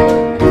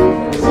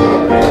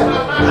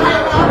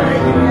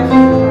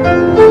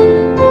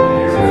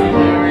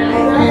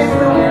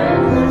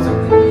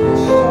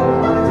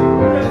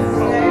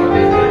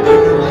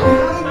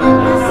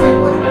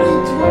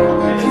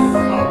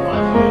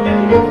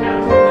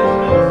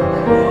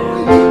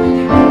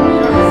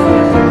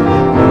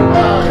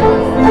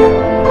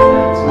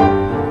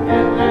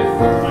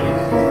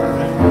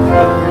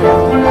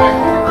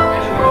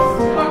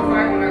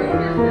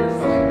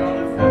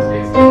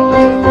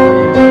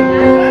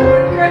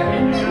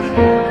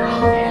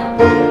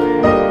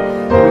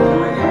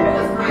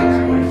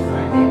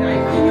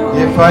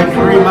 If I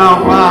dream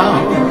out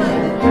loud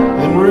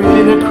and we're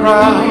in a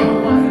crowd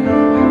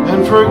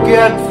and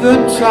forget the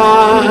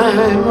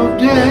time of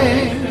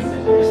day,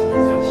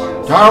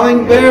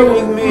 darling, bear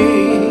with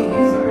me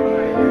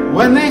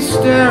when they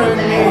stare at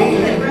me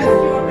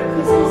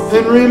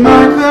and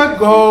remark there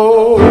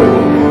goes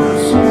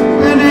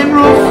an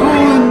April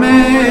Fool in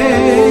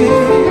May.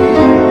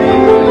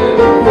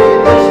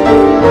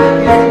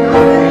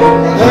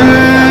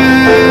 And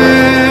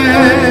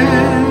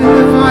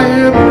if I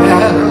hear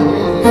bells,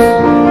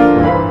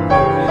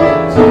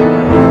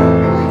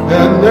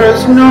 and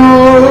there's no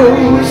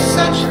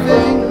such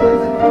thing,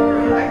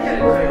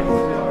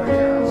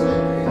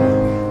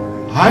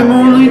 I'm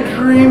only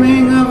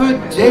dreaming of a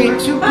day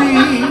to be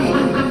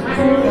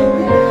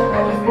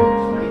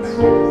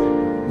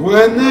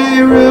when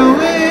they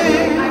really,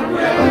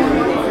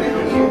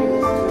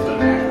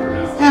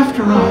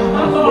 after all,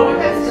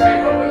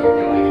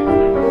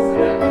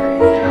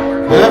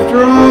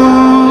 after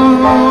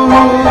all,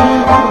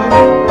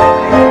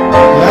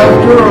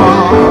 after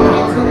all,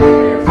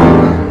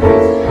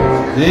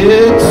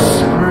 it's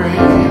spring.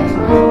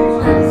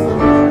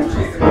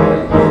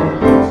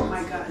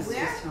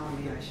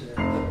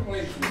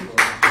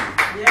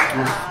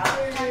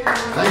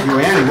 Thank you,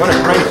 Annie. What a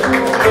great...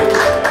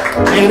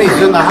 Annie's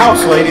in the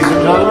house, ladies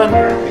and gentlemen.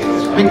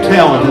 Big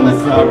talent in the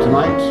crowd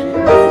tonight.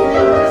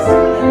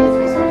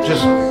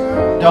 Just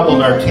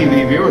doubled our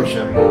TV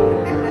viewership.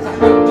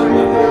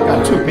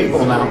 Got 2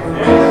 people now.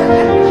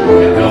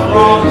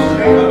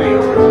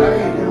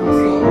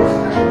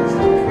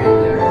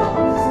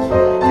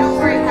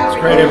 It's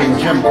great having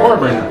Jim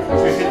Corbin.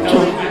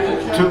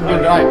 Two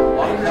good night.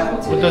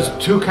 But does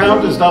 2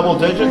 count as double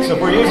digits? If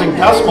we're using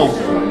decimal,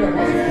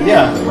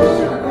 yeah.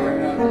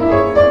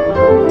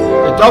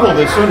 It doubled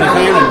as soon as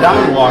Ann and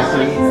Don walked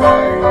in.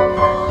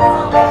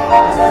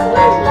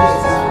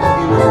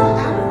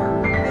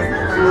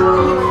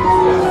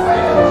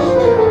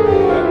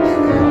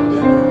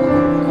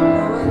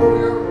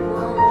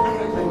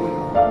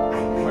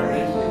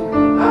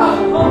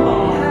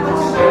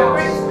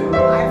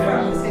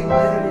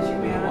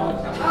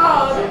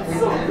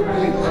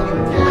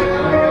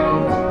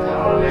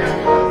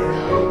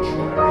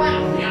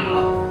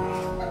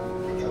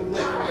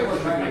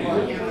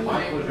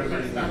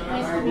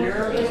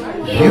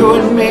 You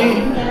and me,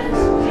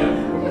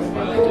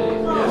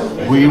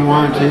 we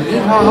wanted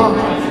it all.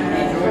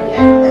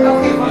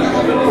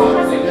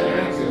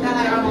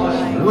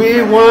 We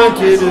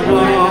wanted it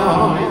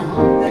all.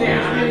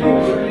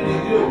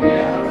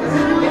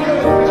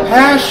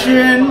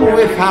 Passion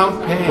without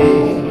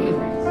pain,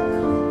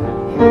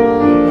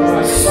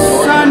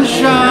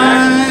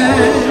 sunshine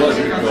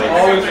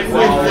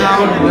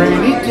without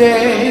rainy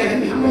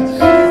days.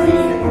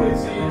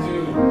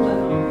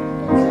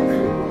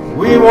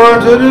 We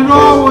wanted it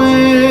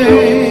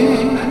always,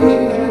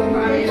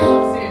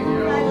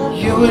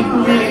 you and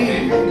me.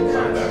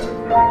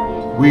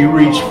 We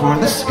reached for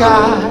the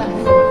sky,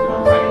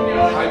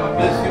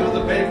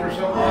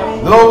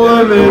 the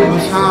limit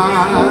was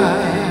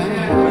high.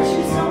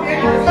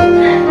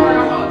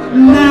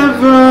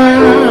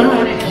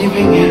 Never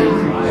giving in,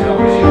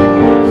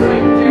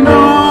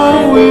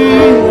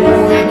 knowing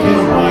we can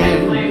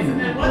win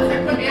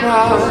the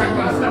prize.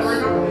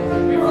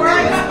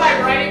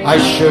 I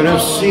should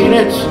have seen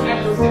it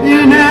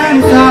in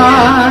Anne's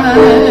eyes.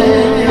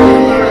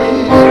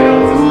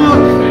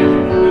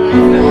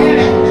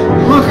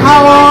 Look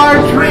how our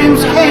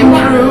dreams came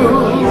true.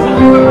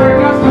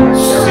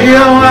 See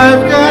how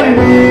I've got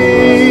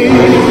me,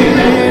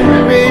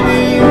 baby,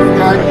 you've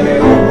got you.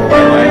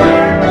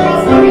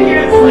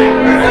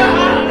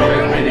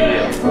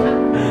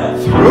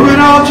 Through it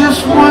all,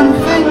 just one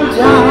thing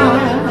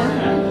died,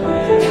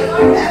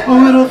 a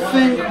little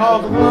thing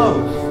called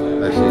love.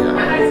 I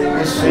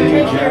see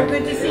you, Jack.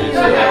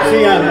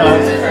 See you on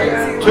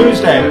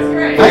Tuesday.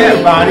 Thank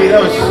you, Bonnie.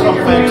 That was some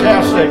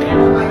fantastic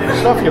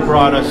stuff you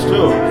brought us,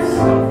 too.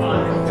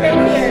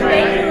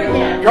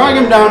 Drag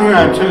him down here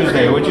on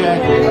Tuesday, would you?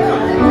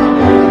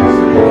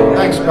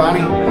 Thanks,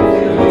 Bonnie.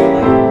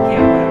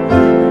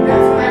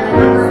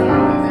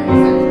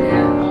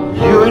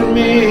 You and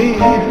me,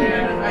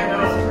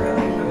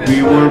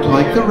 we weren't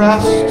like the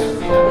rest.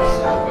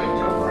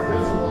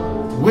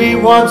 We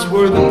once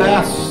were the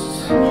best.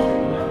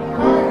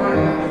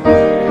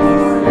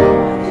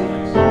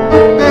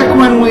 Back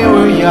when we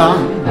were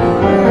young,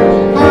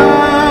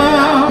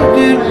 how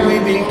did we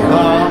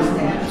become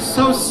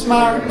so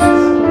smart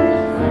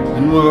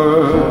and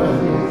were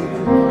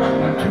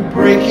to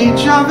break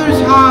each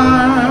other's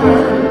heart?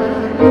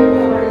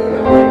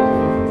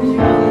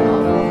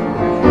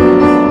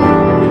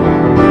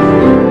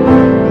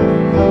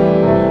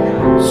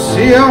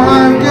 See how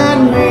I've got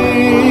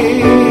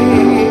me,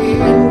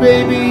 and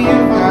baby,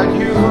 you've got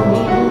you.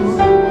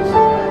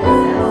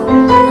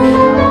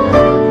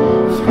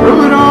 Through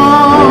it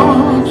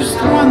all, just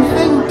one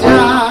thing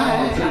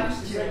died,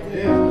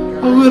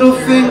 a little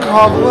thing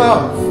called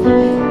love.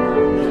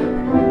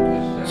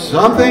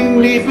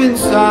 Something deep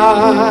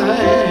inside,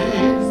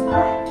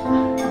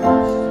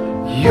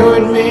 you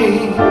and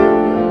me,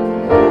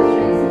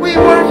 we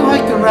weren't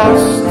like the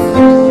rest.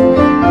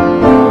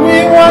 We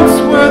once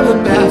were the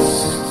best.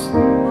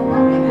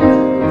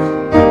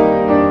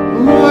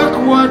 Look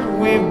what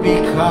we've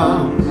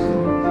become.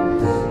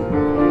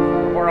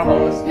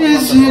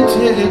 Isn't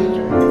it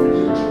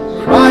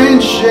crying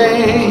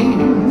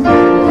shame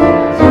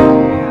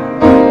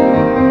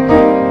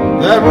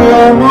that we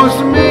almost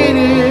made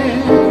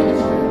it,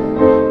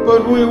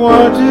 but we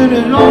wanted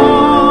it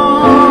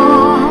all.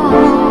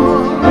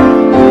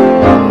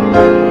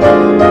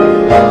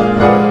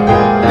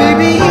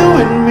 Baby, you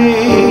and me,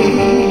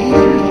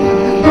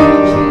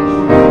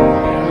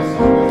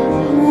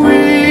 we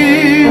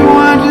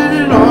wanted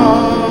it all.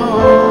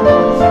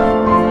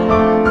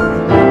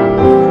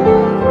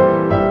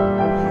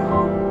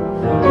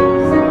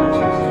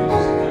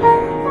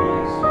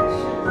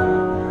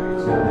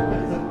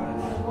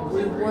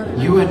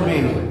 You and me.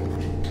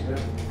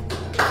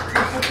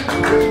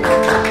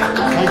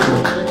 Thank you.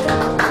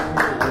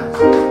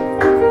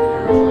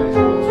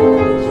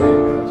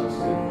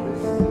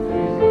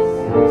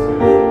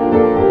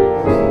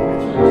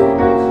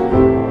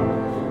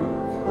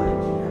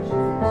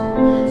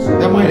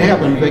 That might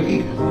happen, Vicki.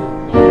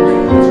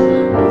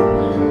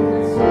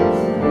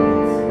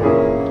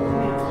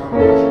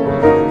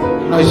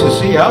 Nice to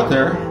see you out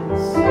there.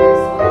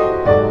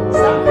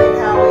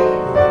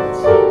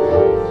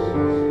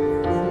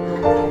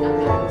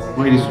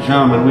 Ladies and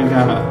gentlemen, we've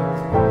got a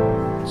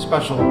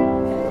special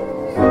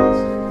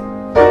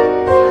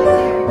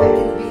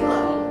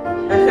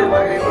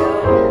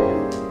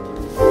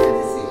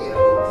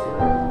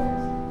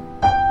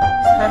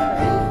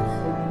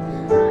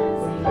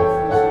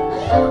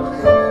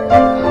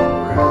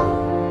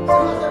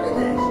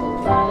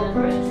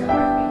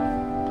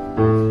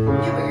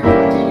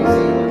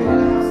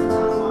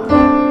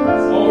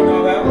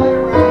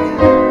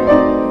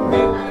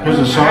here's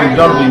a song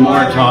Dudley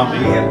Moore taught me.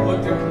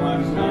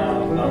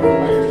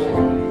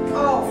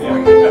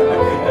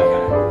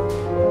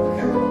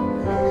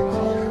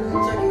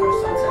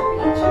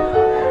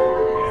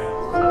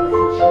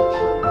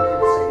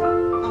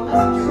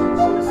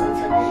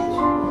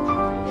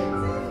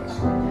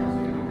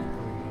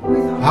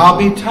 I'll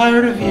be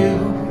tired of you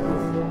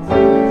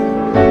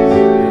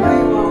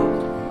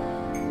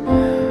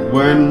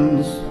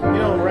when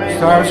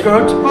Stars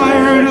grow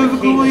tired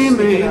of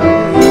gleaming.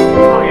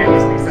 Oh yeah, he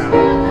sneaks out.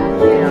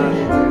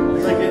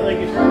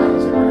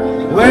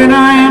 When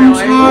I am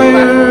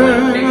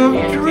tired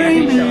of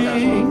dreaming.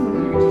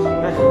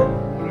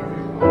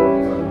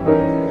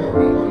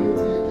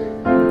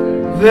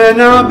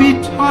 Then I'll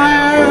be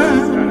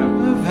tired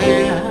of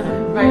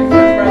Anne. My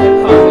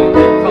brother called me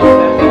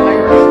that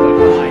Irish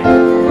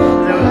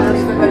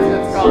goodbye.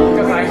 That's called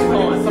because I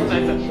call it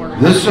sometimes at work.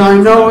 This I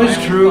know is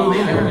true.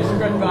 Irish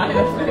goodbye.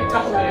 That's what he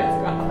told me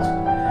it's called.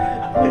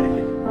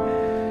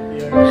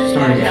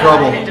 Starting Yeah,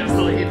 trouble. I just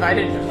leave. I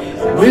didn't just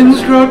leave.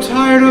 Winds grow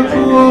tired of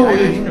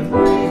blowing.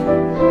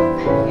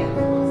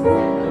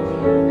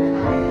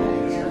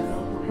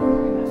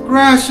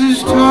 Grass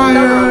is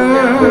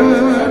tired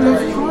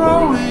of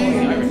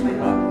growing.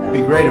 It'd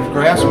be great if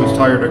grass was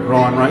tired of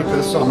growing right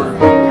this summer.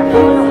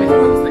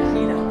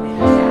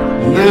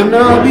 Then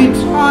I'll be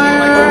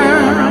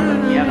tired.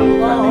 Yeah,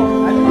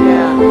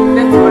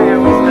 that's why I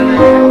was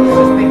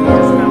just thinking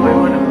just now I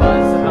want to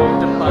buzz.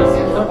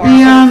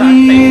 Beyond the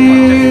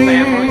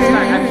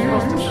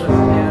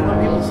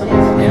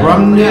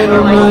from dead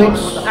of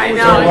nights. I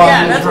know,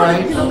 yeah, that's what,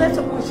 right. that's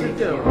what we should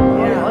do.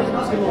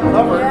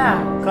 Yeah.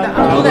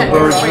 Till the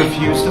birds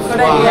refuse to fly.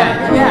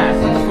 Yeah,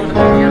 put the foot of the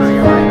piano,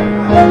 you're right.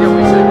 Yeah,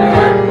 we should do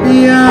that.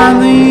 Beyond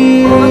the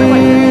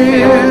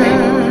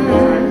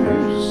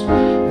years,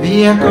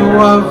 the echo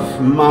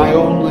of my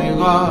only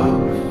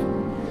love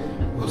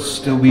will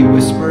still be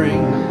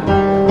whispering,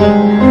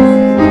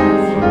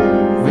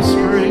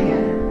 whispering.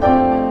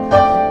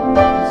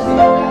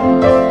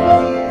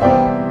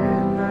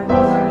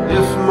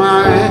 If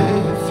my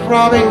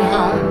throbbing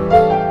heart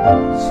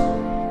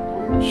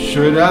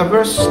should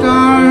ever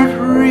start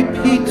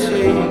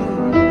repeating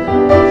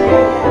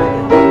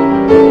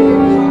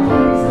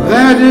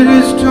that it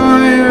is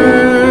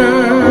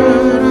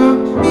tired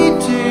of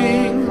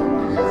beating,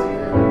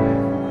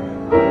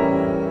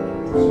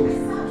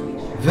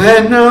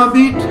 then I'll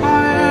be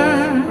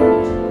tired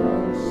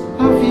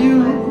of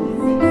you.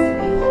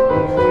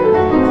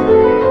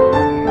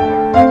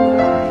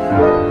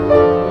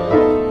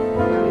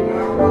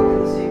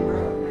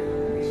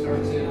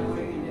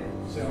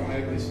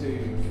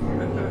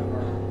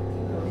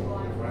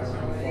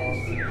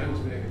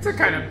 It's a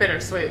kind of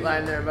bittersweet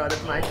line there about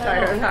if my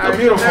tired heart. A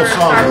beautiful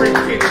song.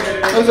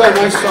 Is that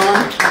a nice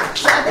song?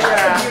 That's a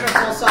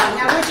beautiful song.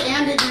 Now, which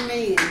Ann did you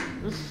mean?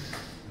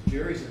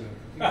 Jerry's in it.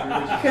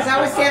 Because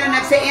I was standing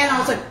next to Ann, I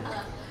was like,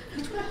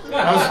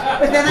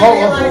 but then I Well,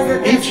 realized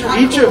that that's not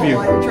each cool. of you. I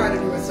would try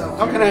to do it so.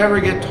 How can I ever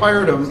get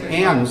tired of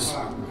Ann's?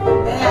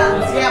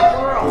 Ann's, yeah,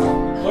 plural.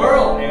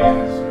 Plural.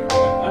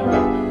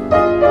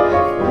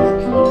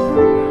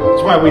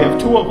 That's why we have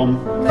two of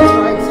them. That's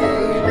right,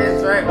 Sadie.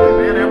 That's right, my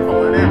man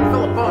Apple and Ann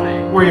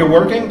Filippone. Were you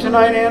working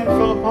tonight, Ann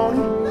Filippone?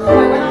 No, I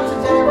went out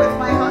to dinner with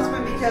my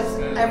husband because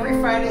every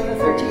Friday the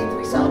 13th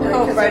we celebrate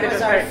because Friday it was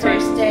the our 13th.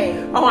 first day.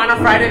 Oh, on a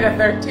Friday the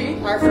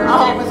 13th? Our first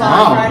day was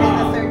on Friday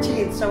the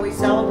 13th, so we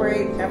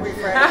celebrate every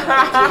Friday the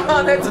 13th.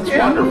 Oh, that's That's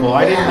cute. wonderful.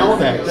 I didn't know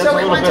that. That's So a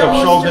we little went bit to of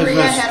show Osteria,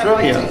 business had a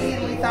bite to trivia. eat,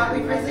 and we thought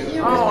we'd visit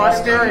you. Oh, because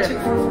we've been Osteria. to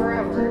for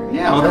forever.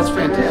 Yeah, well, that's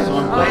fantastic. I'm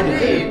Oh, glad you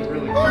did. indeed.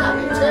 Yeah,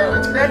 me too.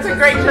 It's That's a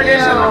great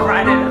tradition on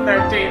Friday the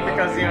 13th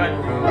because you had.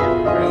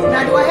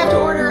 Now, do I have to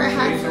order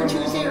ahead for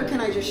Tuesday, or can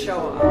I just show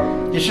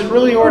up? You should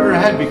really order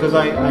ahead because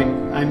I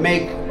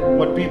make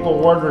what people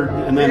ordered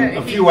and then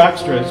a few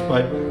extras,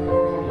 but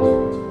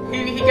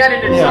He got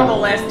into trouble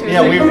last Tuesday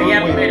yeah, because he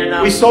hadn't made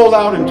enough. we sold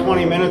out in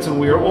 20 minutes and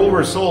we were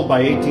oversold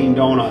by 18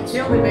 donuts. He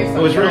only makes It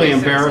was really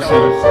 36 embarrassing.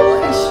 donuts.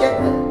 Holy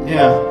shit.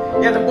 Yeah.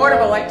 Yeah, the Board of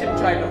Elected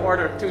tried to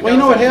order 2 Well, you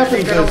know what donuts.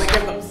 happens They could only is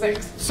give them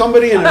 6.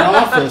 somebody in an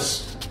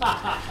office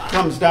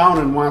comes down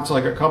and wants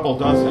like a couple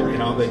dozen, you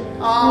know.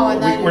 Oh,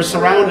 and then We're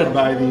surrounded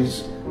by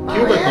these yeah,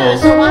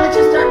 cubicles. so why don't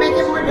you start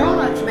making more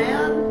donuts,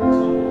 man?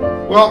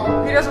 Well,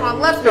 He doesn't want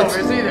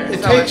leftovers either, it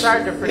so takes it's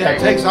hard to yeah,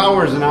 protect. it takes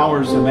hours and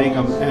hours to make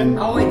them, and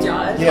Oh, it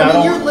does? Yeah, I I mean,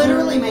 don't- you're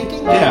literally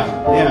making them?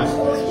 yeah,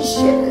 Holy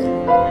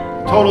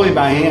shit. totally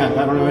by hand.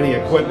 I don't have any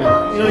equipment.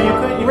 You know,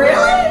 you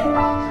Really?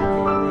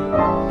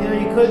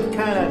 could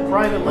kind of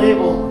private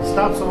label,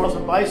 stop someone else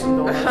from buying some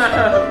donuts.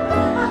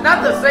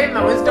 Not the same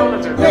though, his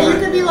donuts are Yeah, you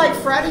different. could be like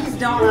Freddy's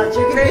Donuts.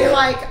 You could be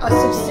like a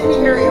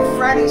subsidiary of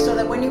Freddy's so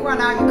that when you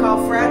run out, you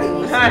call Freddy's.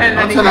 And then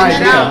That's he an comes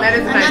idea. down, that is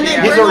an And then they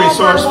idea. He's bring a over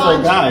resourceful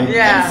lunch guy.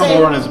 Yeah. Come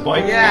over on his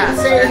bike. Yeah. And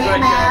say, That's hey what-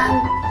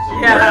 man,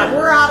 Yeah.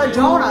 we're out of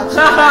donuts.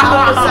 You wanna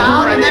help us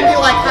out? And then be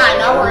like, hi,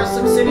 now we're a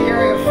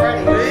subsidiary of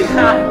Freddy's.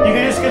 You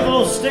can just get a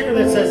little sticker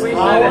that says That's a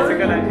Howard.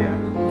 good idea.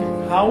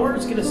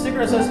 Howard's, get a sticker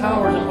that says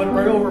Howard and put it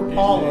right over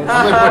Paula's.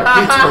 I'm gonna put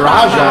Pete's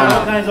Garage All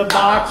on. kinds of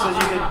boxes.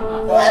 You could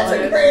That's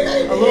a great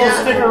idea. a little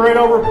sticker right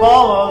over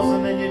Paula's,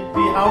 and then you'd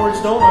be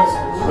Howard's Donuts. You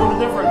know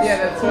the difference. Yeah,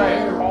 that's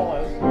right.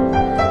 Paula's.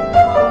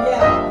 Oh,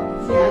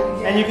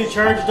 yeah. And you could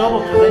charge double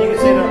because then you could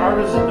say they're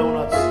artisan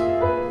donuts.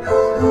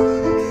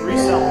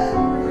 Resell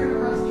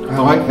them. I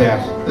like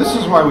that. This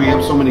is why we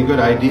have so many good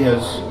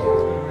ideas.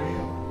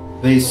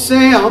 They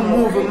say I'll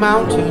move a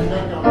mountain,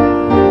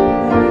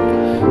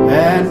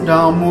 and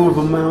I'll move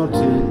a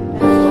mountain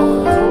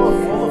All the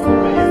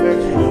food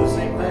manufacturers do the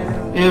same thing.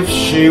 if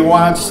she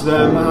wants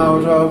them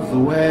out of the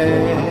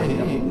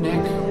way,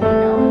 Nick.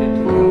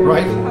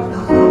 Right?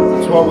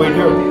 That's what we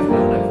do.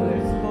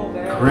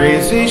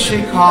 Crazy,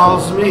 she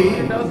calls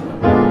me.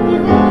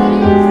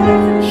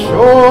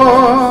 Sure,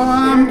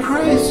 I'm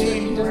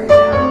crazy.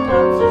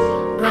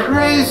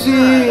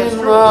 Crazy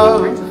in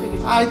love,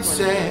 I'd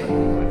say.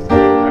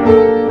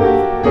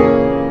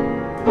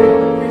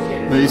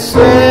 They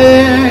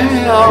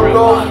say I'll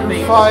go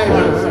through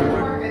fire,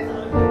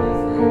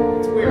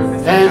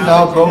 and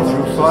I'll go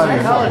through fire,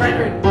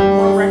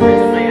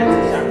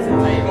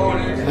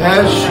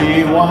 as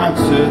she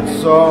wants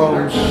it,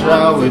 so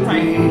shall it be.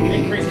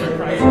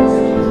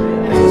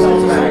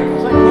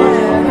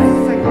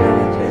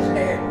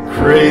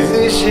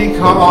 Crazy, she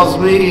calls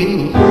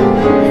me.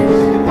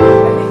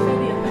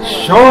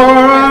 Sure,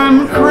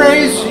 I'm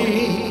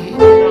crazy,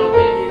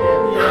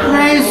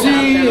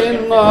 crazy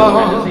in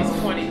love.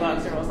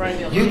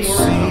 You'd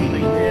see,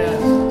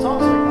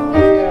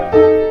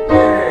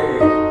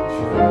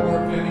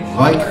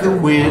 like the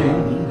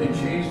wind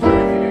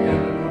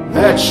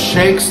that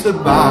shakes the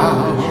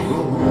bough,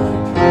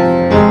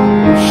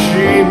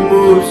 she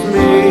moves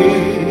me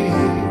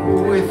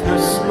with her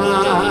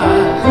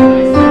smile.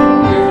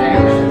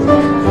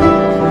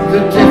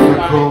 The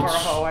difficult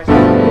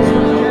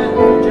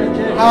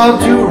I'll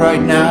do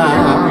right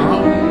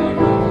now,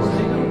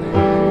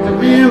 the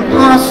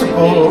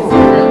impossible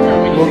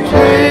will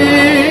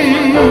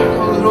take a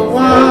little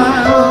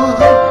while.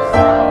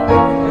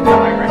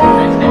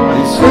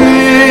 They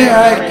say I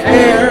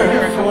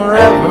care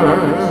forever,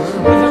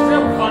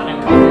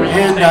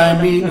 and I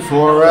mean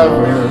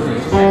forever.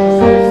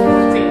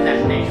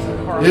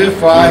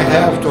 If I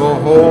have to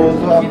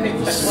hold up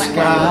the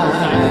sky,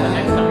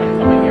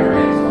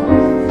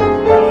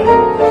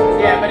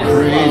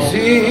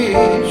 crazy,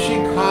 she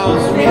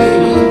calls me.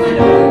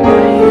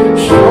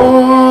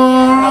 Sure,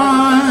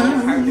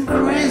 I'm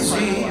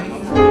crazy,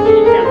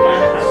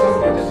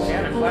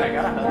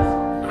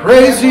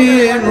 crazy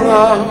in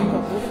love.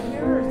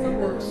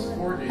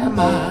 Am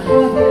I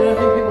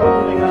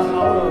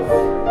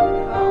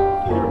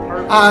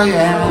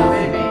am.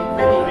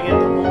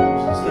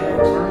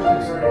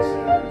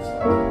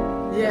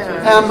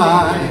 Am I?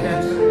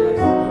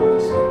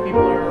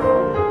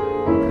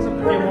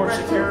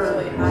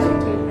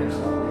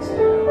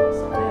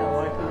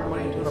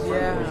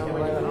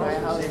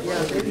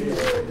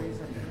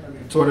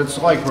 That's what it's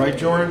like, right,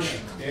 George?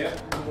 Yeah.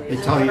 They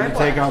tell you to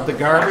take out the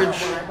garbage.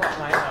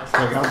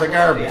 Take out the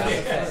garbage.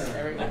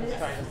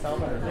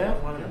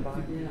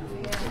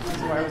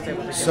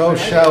 So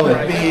shall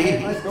it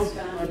be.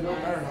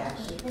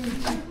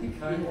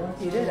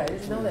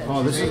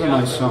 Oh, this is a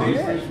nice song.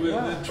 Yeah,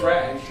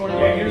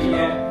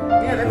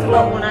 that's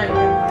about when I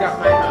got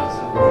my house.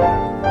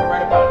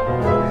 Right about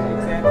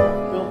exactly.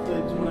 Built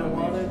it when I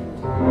wanted.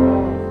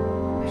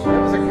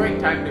 It was a great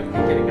time to be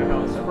getting a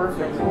house.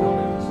 Perfect.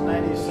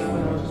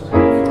 97 was for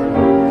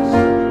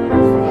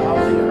the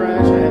housing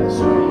crash. I had the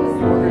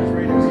mortgage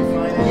rate to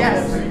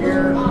refinance every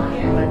year,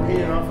 and I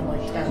paid it off in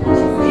like 10 years.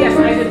 Yes, I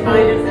did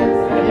mine in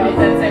about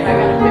that same. I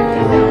got a $15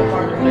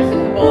 mortgage. I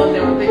took the bullet.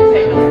 There were big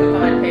payments, but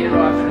then I paid it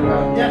off in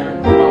about 10 or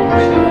 12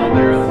 maybe a little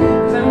bit early.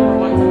 Because I remember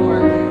once I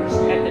worked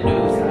at the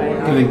news.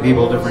 Giving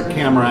people different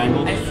camera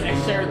angles. I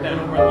shared that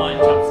over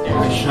lunch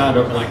upstairs. I shot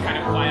up like kind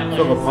of quietly.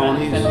 the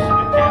ponies. Past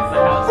the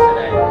house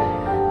today.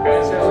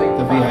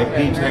 The VIP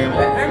table.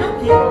 I know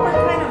people are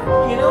kind of,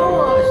 you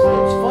know,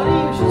 it's funny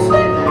you should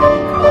say that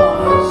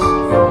because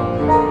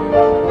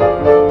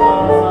I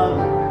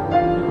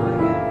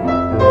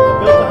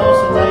built the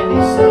house in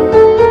 97.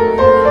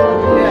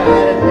 Yeah, I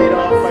had it paid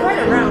off. Right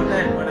around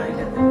then when I did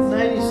it.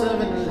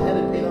 97 and had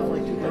it paid off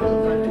like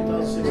 2005,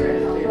 2006. I had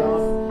it paid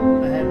off.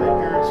 I had my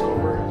parents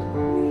over.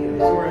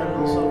 So we're having a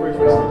little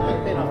celebration. I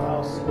paid off the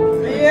house.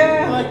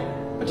 Yeah.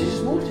 But you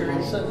just moved here.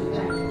 You said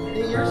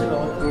 8 years ago.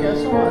 Yeah,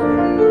 so what?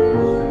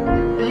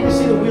 And you can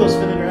see the wheels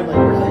spinning in her head like,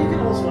 where the hell you get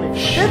all this money from?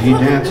 She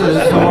dances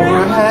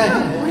overhead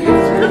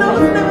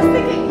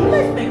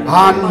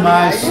on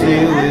my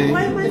ceiling,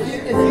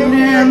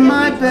 near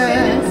my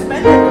bed,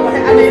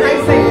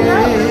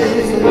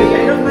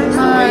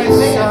 my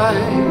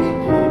side,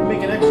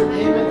 make an extra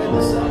payment on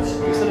the side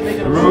instead of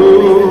making a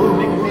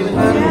through the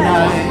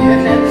night.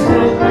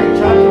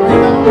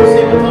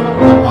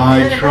 I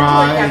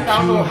try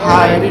to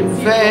hide in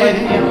vain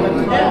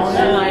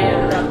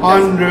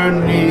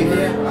underneath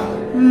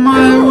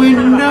my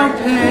window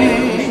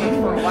pane.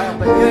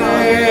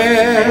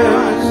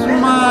 There's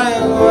my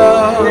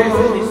love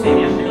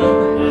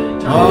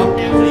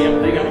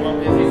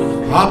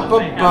up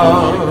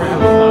above.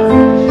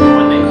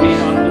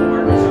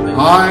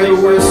 I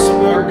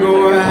whisper, go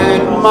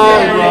ahead, my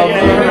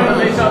lover.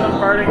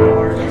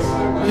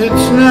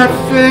 It's not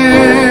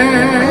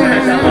fair,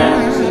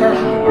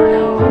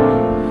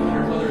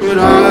 but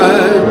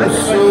I'm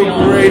so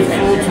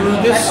grateful to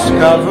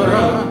discover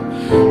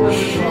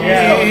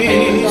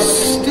she's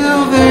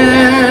still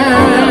there.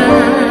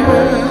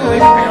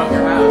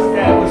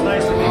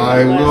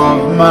 I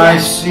love my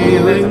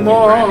ceiling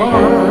more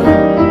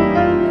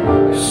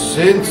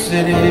since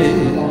it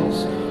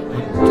is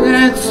a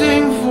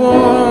dancing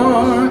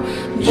for,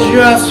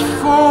 just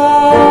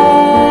for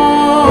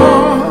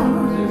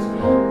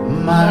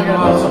my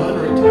love.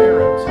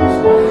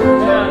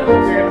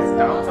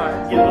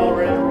 Get it all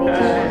ready to roll. Then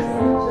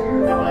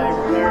when I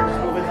retire, just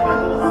move into my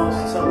little house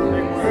and sell the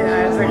big one.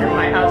 Yeah, I was thinking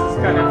my house is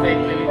kind of big,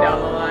 maybe down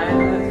the line.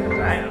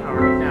 I don't know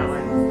right now.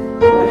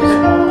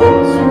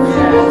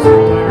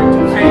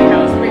 Tiny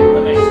house, big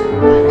living. I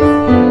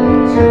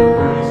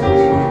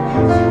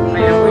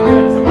know we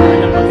did some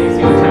more up these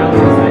huge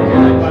houses.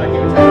 I bought a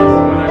huge house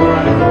when I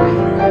brought it home.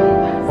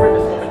 For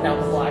this woman down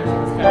the block, she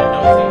was kind of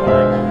nosy when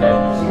I moved in.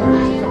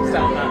 She comes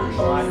down the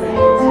block and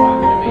she's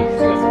talking to me.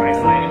 She goes, "My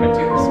sign," but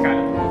she was kind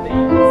of nosy.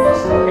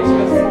 And she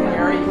goes,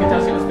 "Mary," you can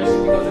tell she was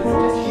fishing. She goes, "It's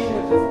just you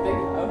with this big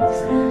house."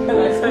 And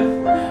I said,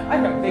 "I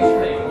got big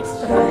things."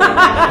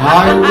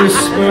 I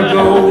whisper,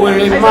 "Go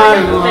away, my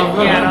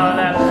lover.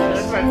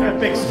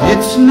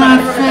 It's not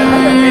fair."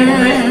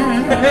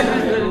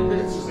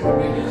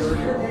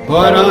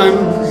 But I'm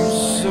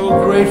so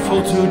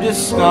grateful to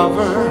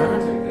discover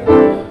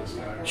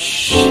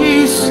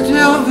she's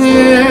still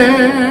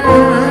there.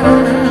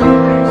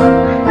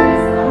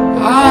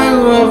 I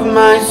love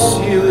my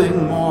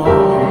ceiling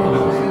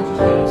more,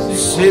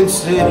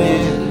 since it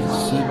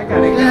is a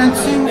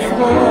dancing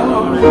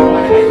floor,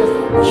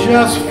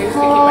 just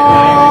for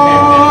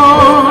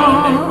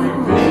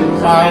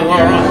my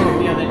love.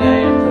 The other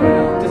day,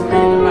 just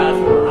reading about it.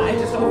 I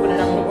just opened it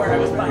up to where I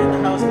was buying the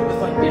house, and it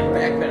was like being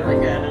back there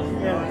again.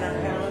 And I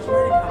was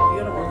reading how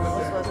beautiful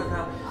this was and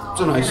how.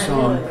 It's a nice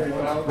song.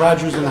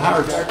 Rogers and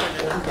Hart. Okay,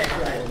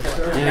 right.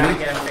 Gotta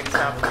get it fixed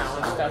up now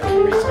and stuff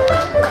and restore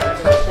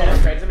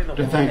it.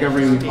 To thank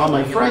all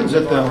my friends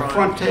at the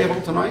front table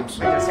tonight.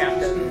 I just have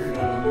to.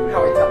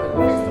 Howard's helping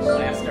me fix the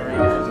plaster. I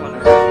was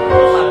wondering. A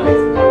lot of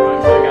things are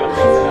wrong, so I gotta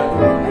fix it up.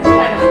 It's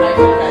kind of a nice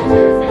guy to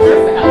fix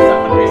the house up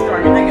and restore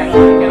it. I gotta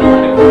get a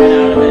lot of good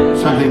out of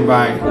it. Something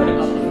by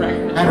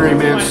Henry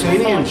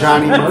Mancini and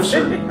Johnny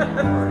Mercer.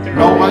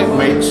 No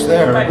lightweights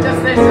there. But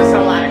there's just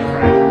a lot of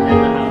crap in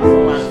the house. A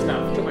lot of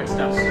stuff. Too much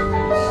stuff.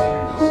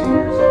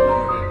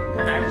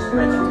 And I was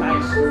read the type.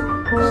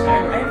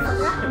 I had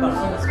forgotten about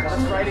this. I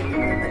was writing in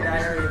the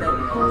diary that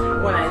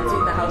when I had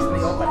seen the house in the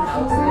open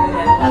house, it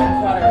had a lot of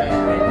clutter in it.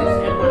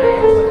 And when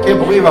I Can't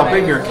believe how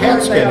big your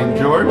cat's getting,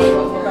 George. So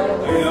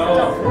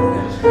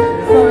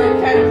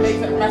it kind of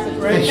makes a message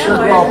right They now. sure I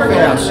grow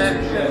forgot fast.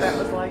 that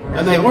was like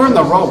And they learn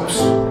the ropes.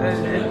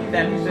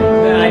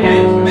 and I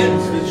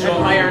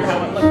admired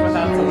how it looked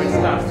without so much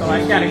stuff. So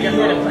I gotta get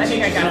rid of. I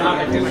think I got a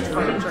lot of too much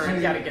furniture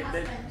and gotta get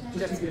the.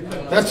 Just,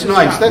 That's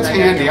nice. That's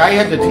handy. I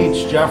had to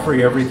teach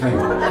Jeffrey everything.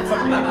 That's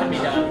something that can be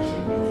done.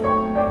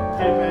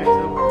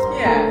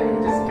 Yeah,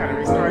 just kind of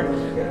restore it.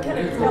 Kind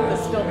of feel the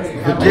stillness.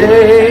 The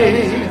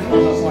day,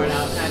 Worn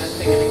out, kind of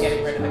thinking of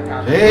getting rid of the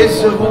carpet.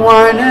 days of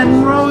wine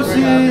and roses,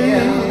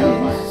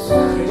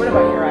 What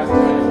about your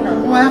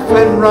carpet? laugh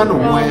and run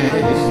away,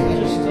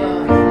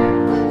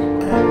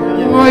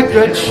 like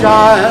a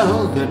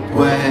child at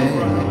play,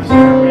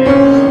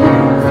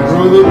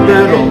 through the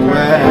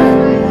meadowland,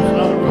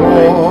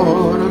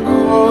 toward a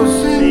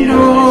closing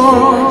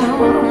door,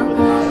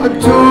 a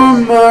door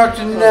marked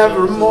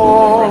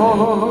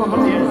nevermore,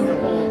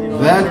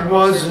 that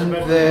wasn't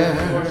there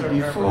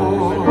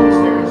before.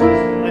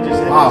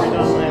 Wow,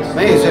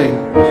 amazing.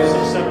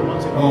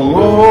 Oh,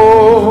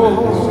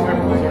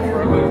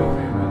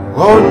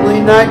 lonely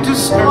night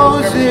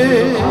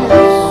discloses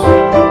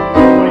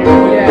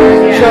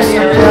just a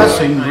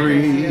passing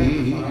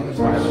breeze,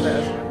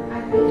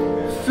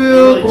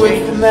 filled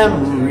with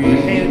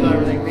memories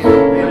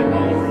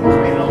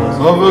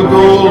of a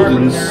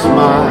golden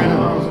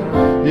smile.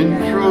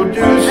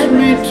 Introduce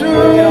me to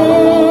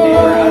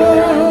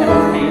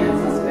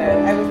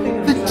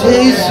the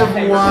days of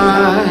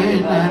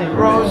wine and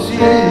roses,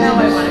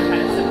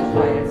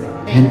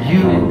 and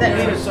you,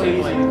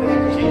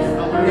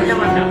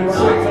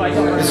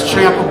 this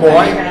Champa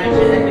boy.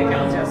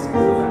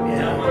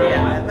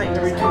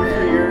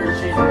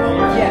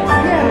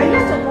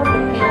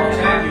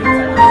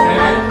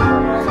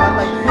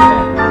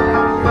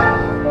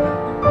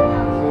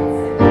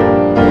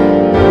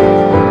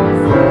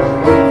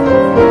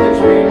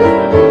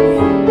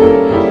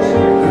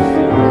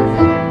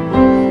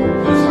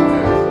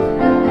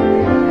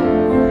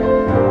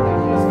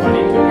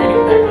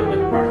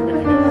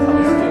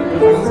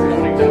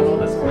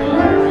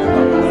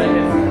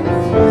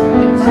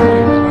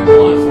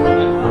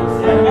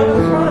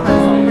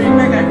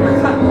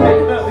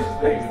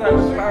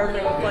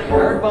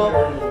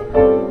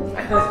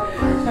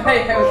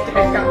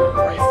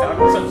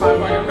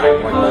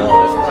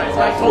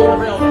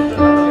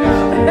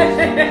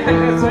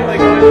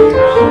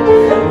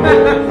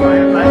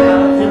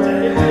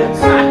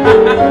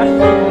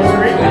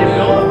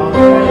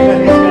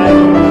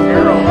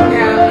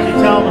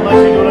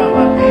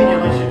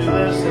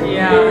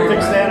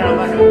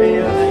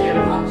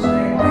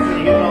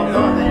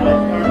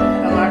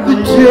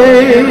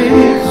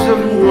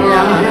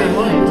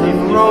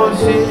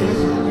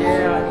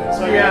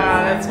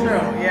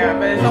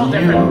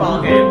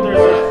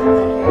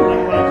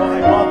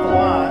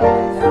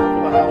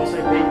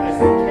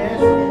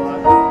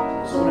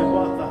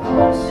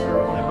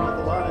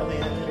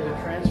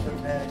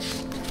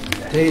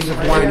 Days of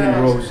Wine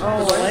and Roses.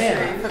 Oh, the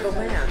land. For the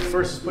land.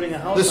 Versus putting a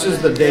house This on is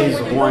it. the Days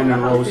of Wine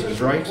and Roses,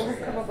 right?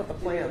 Come up with the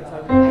plans. I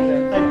drew the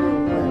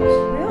plans.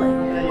 Really?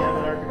 And then you have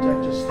an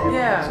architect just stamp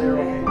Yeah. and say,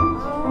 okay. Oh,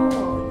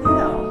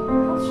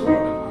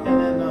 And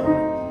then I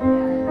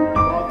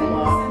bought the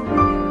lot,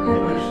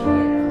 which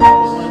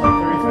was only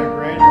like 35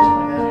 grand or something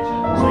like that.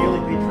 So you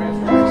only pay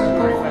transfer tax of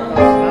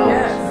 $35,000.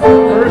 Yes.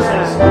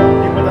 Versus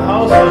you put the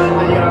house on it,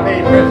 then you gotta pay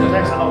transfer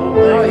tax on the whole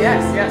thing. oh yes,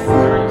 yes.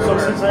 So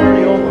since I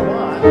already own the lot,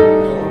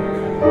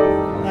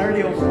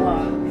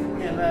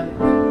 and then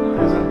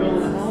as I'm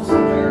building a house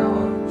in there,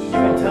 you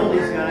can tell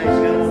these guys, you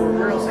gotta over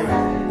real say,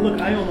 look,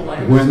 I own the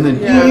land. When the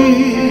If you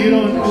deep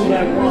don't do what I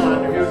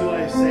want, or do what I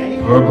say,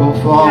 purple I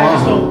just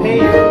fall. don't pay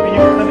you when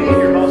you're coming in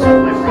your house on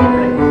my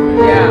property.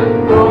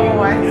 Yeah.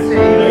 Oh, I see. You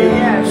know, you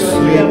Yes.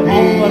 have all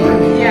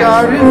leverage. Yes.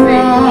 Garden I see.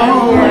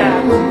 wall. Yeah.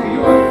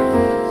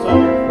 So if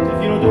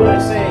you don't do what I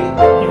say, you can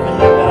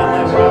leave that on my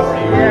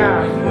property.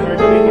 Yeah. Or you can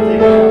take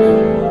it off.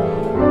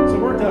 So it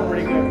worked out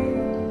pretty good.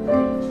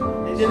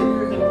 They did it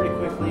pretty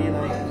quickly, and I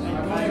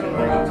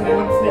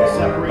things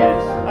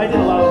separated. I did a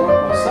lot of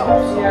work myself.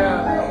 So Yeah.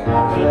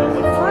 but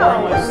for Wow,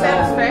 myself,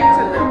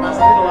 satisfaction there I must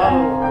did a be. lot of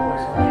work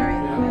myself.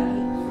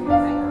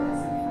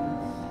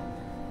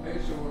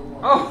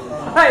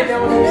 Oh, I know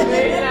what you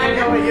mean. I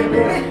know what you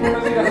mean.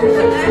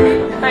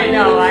 I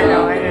know. I didn't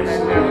know. You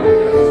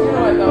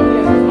know what though? He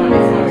has a funny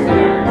story.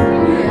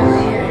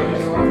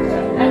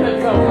 And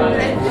it's so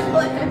funny.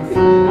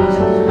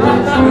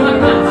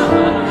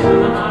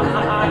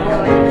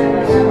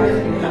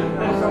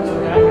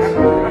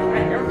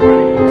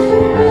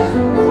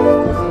 You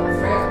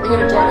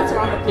gonna join us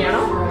around the piano?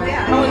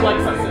 Yeah. I would like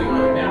some sitting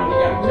on the piano. You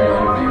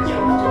gotta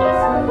join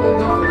us.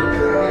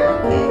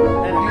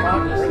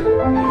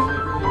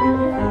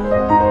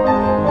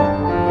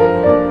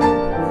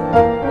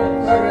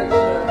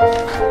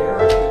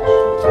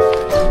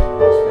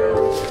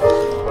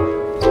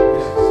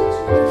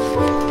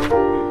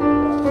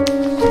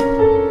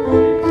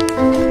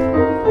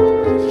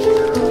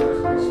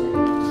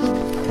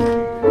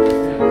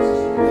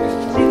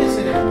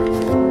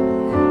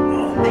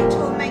 I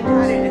told my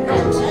daughter to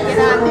get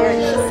on there,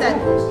 and she said,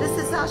 this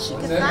is all she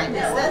can find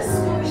is this.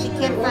 She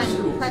can't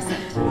find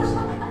present.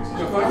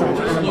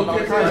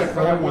 I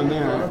have one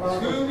there.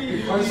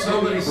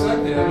 Somebody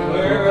said that.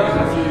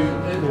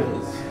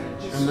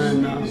 And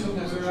then,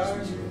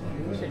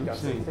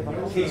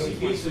 Casey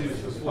Kasem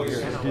is the voice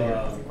of, I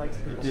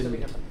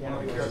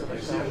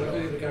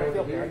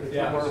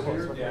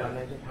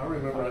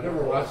remember, I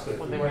never watched it.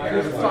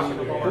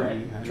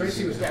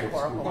 Tracy was Jack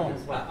Oracle.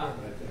 But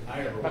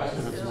I was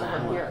still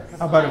on here.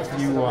 how about if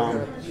you, I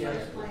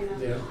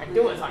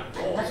do as I'm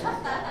told.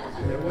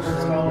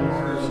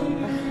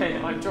 Hey,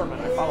 I'm German.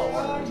 I follow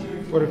orders.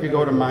 what if you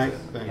go to my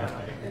thing?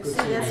 See,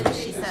 that's what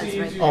she says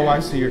right Oh, there. I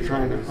see, you're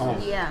trying to, oh.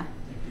 Yeah.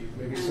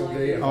 Maybe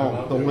someday.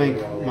 Oh, the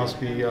link must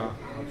be, I'll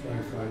try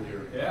and find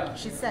your.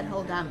 She said,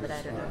 hold on, but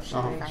I don't know if she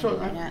can find so, it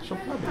or not. she'll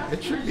probably,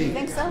 it should be. You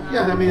think so?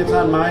 Yeah, I mean, it's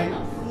on my,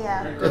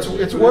 Yeah.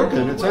 it's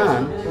working, it's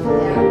on. Yeah.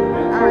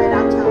 All right,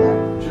 I'll tell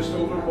her. just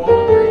over the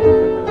wall.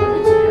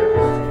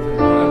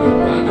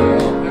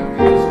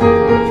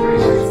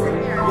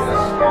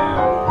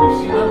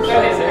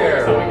 That is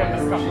here, so we can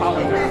discuss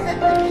politics. I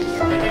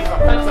think it's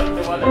offensive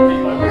to other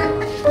people.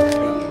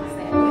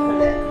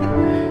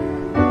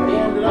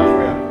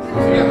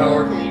 Yeah,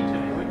 Howard.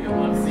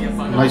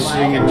 Nice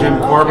seeing you, Jim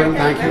Corbin,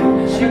 thank you.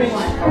 She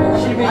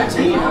made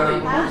tea.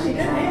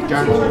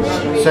 John,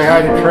 say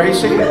hi to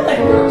Tracy.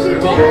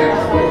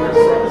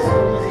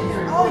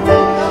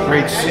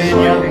 Great seeing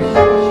you.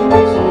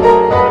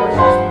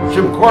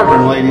 Jim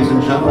Corbin, ladies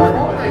and gentlemen,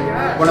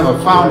 one of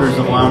the founders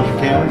of Lounge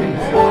Academy.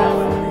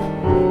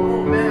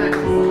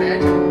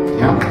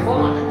 Yeah.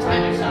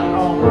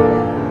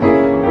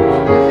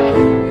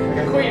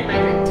 Queen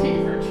making tea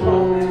for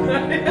trouble. She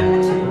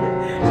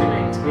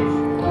made tea.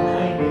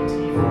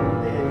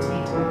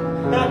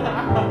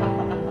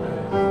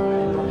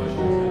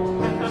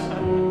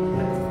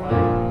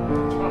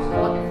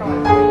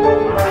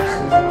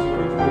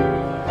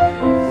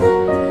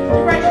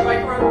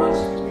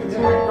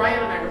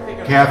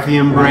 Kathy,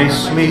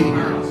 embrace me.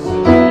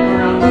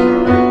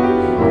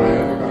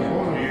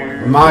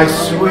 My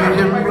sweet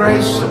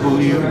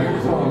embraceable you.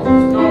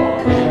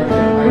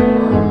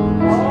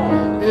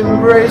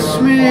 Embrace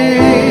me.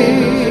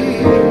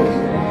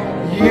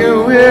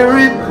 You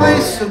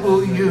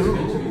irreplaceable you.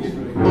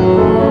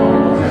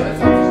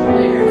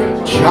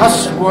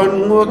 Just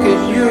one look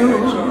at you.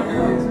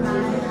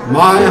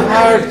 My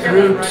heart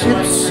grew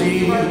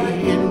tipsy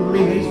in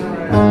me.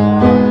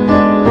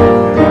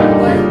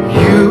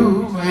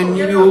 You and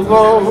you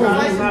alone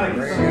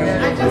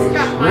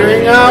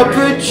bring out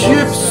the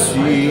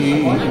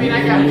gypsy in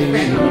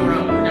me.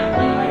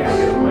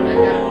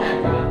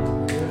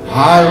 I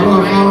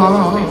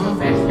love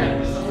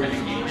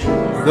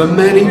the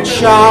many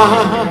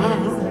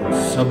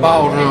charms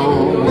about her.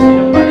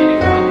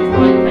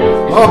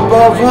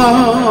 Above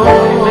all,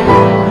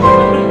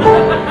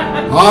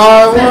 I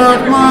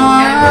want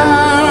my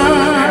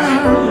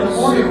arms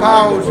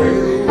about you.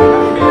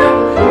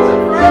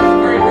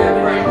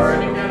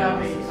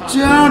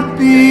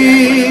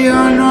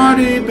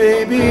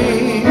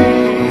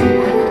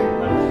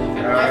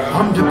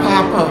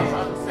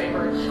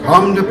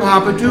 come to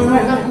Papa do.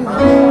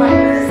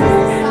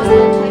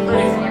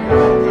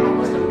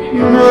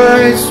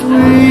 My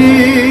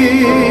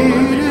sweet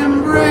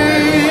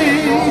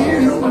embrace.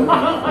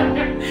 My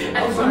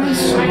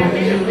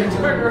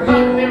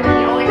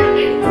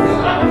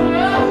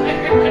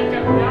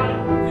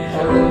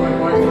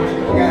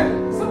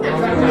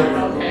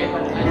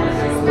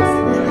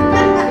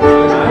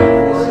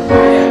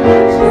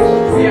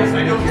Yes,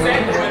 I know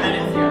exactly where that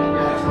is.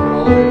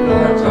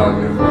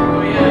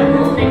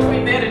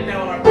 Between that and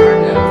Delaware Park,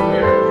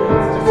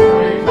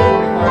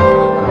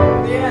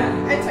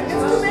 yeah, it's too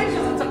bad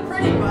because it's a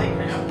pretty bike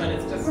map, but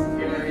it's just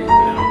scary, you know,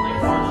 like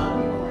fun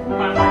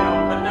on my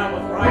own, but not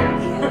with Ryan.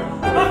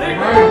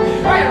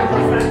 Ryan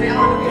was that the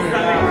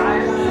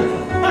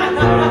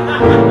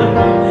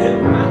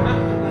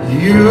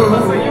You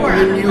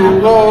and you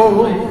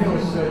alone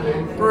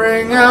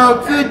bring out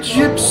the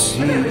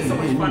gypsy in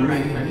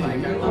me.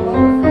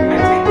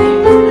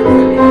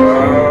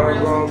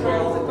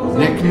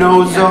 Nick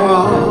knows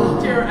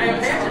all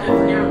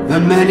the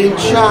many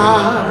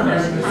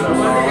charms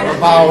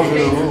about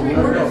you.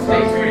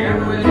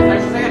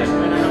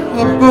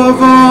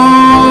 Above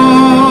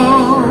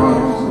all,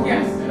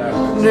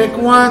 Nick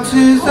wants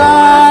his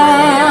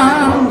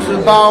arms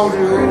about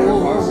you.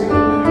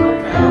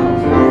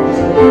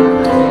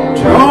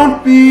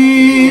 Don't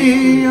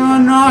be a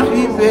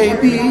naughty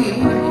baby.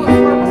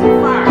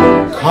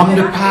 Come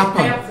to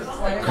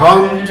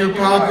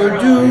Papa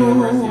do.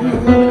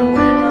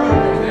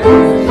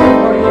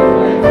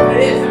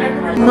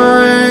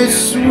 My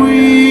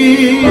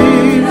sweet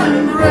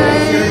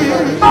embrace.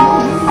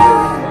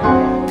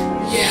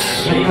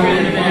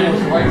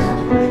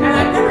 And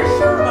I'm never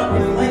sure about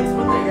these lights,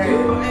 what they do,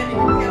 and you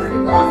can get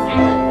some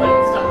cross-angle and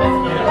stuff that,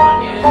 you know,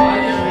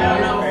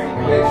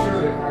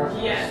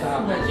 yes,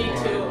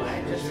 G2, I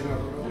just,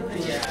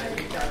 yeah,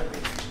 you gotta be.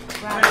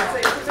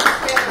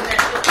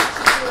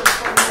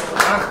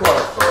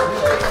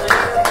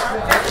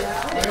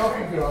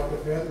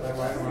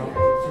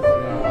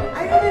 I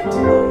did it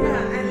too,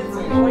 yeah, and it's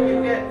when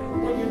you're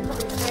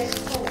coming back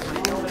home, I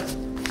noticed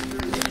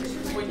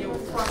when you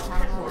cross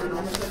Concord and all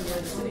of a sudden you're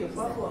in the city of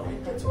Buffalo, it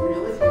gets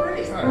really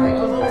pretty. Like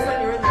all of a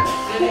sudden you're in that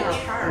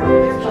park, and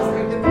you're just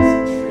like in these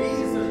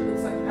trees, and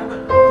it's like heaven.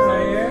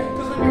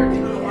 Because when you're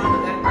taking a lot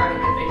of that part of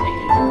it, they take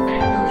it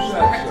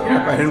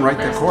back. I didn't write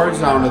the chords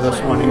down to this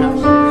one yet.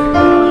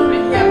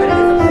 Yeah, but it's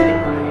a city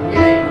park.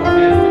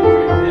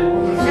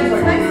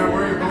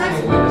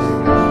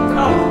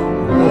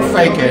 We'll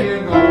fake it.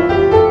 I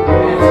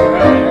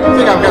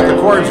think I've got the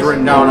chords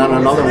written down on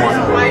another one. I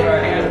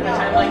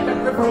like the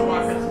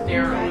Riverwalk is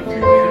narrow.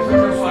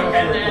 Riverwalk,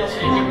 and then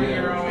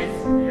you're always,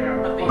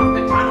 but the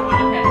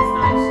Tonawanda Path is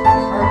nice.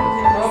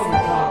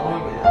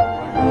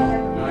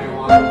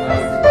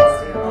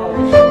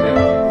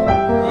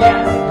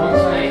 Yes,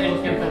 I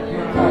didn't get that.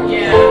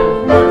 Yeah,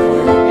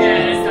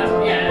 it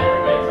doesn't. Yeah,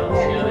 everybody comes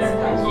together.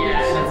 Yeah,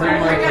 that's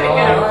right.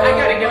 I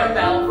gotta get a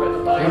bell for the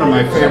bike. One of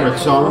my favorite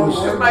songs.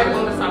 My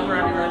bonus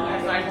operator right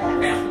last night for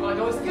basketball. I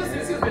go, excuse me,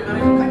 I got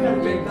a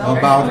big bell.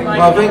 About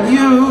loving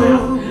you.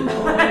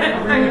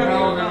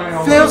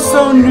 Feels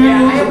so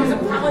new,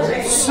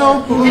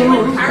 so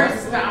blue,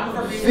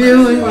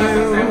 feeling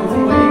you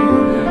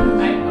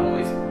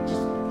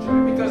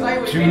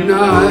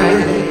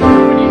tonight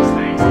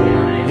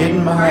in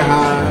my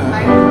heart.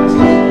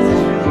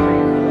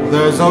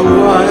 There's a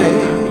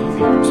light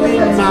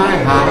in my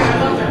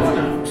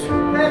heart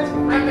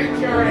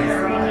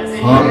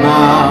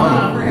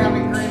about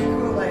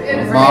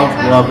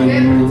loving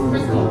you.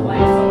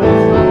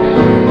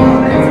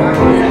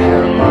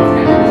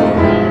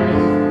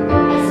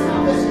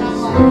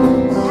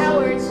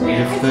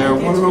 If there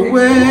were a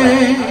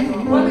way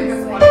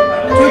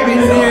to be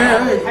near,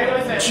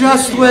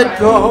 just let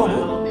go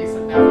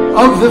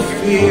of the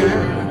fear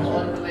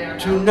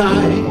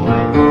tonight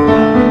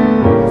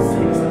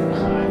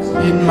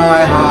in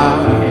my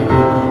heart.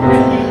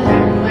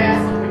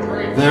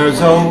 There's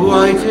a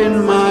light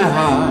in my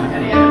heart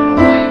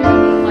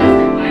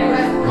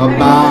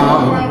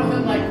about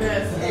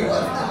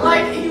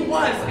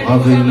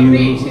loving you.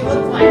 Isn't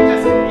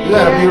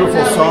that a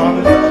beautiful song?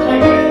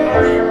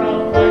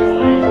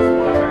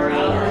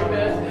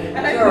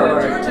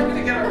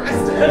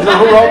 You know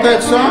who wrote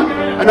that song? I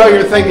know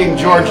you're thinking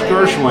George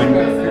Gershwin.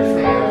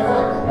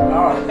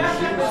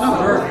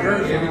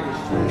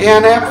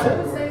 Ann Apfel.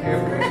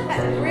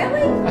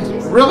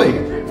 Really?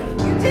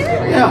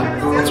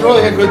 Yeah, it's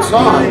really a good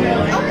song.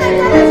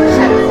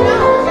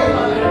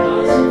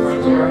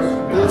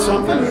 Isn't it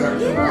something?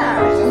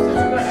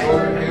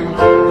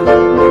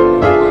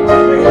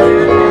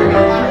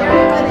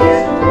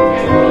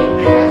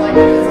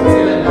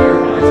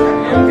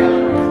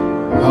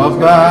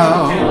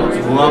 About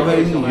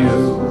loving you.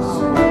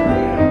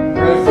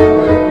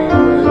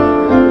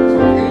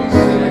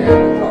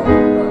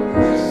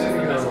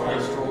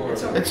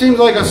 It seems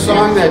like a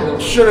song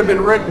that should have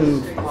been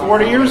written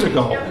 40 years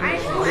ago.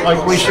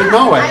 Like we should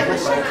know it. I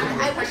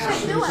wish I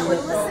knew. I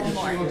would listen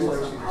more.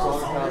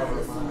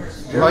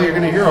 Well, you're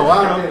going to hear a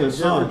lot of this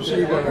song.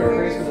 See when her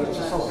face was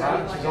just so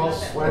hot, she's all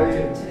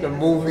sweaty. The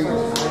movie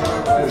with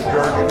George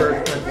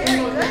Gershwin.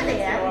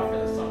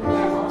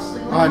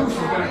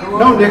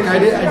 No, Nick, I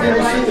didn't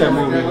see that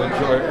movie with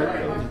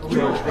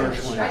George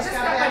Gershwin.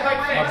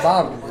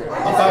 About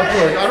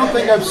George. I don't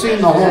think I've seen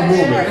the whole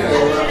movie.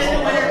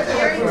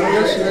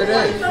 yes, it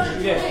is.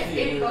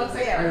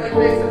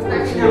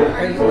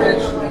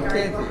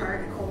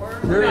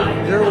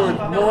 There was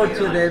more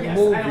to that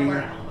movie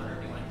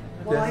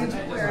than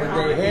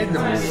when they had the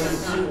movie.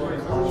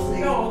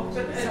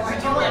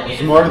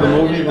 There's more to the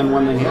movie than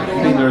when they had. I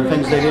mean, there are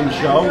things they didn't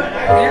show.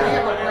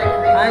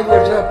 Yeah, I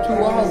was up 2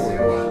 hours.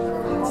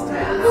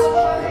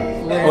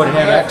 Oh, it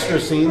had extra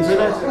scenes in it?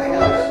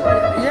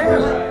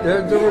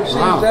 Yeah, there were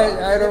scenes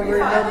that I don't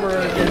remember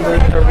in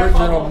the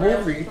original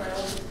movie.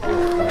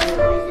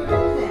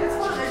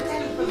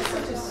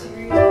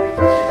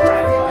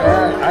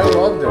 Yeah, I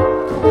loved it.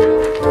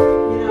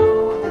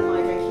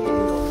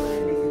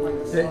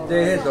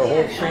 They had the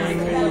whole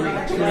family,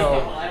 you know,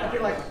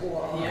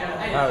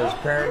 how his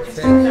parents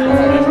think.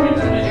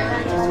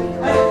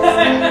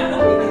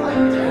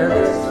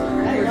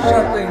 It's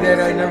something that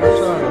I never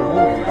saw in a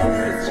movie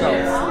itself.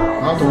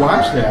 I'll have to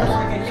watch that.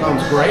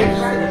 Sounds great.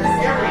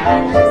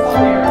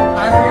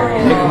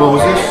 Nick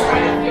Moses.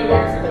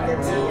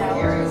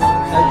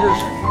 I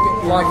just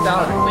walked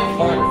out and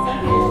bought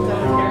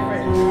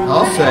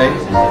I'll say,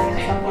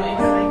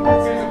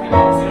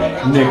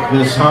 Nick,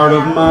 this heart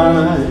of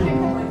mine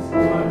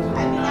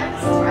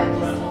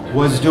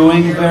was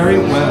doing very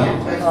well.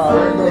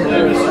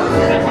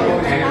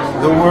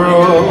 The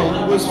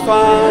world was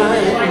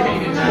fine.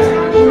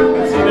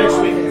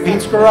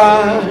 Pete's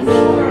Garage.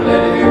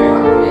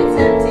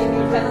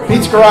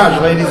 Pete's Garage,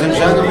 ladies and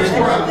gentlemen.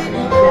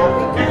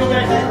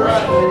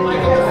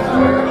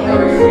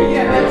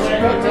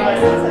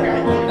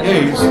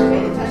 Hey,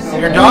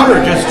 your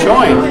daughter just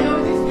joined.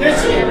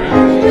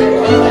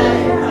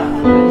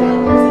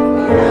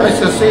 Nice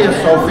to see you,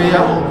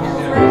 Sophia.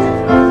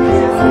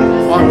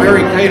 Well,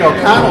 Mary Kate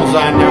O'Connell's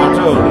on now,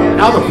 too.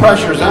 Now the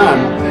pressure's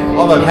on.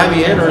 All the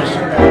heavy hitters.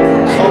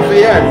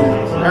 Sophia and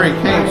Mary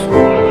Kate.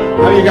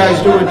 How are you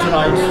guys doing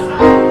tonight?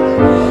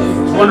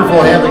 It's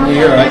wonderful having you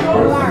here.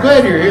 I'm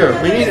glad you're here.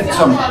 We needed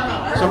some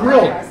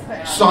real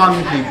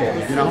song people,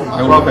 you know?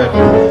 I love it.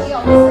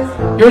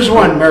 Here's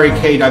one, Mary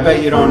Kate, I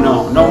bet you don't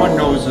know. No one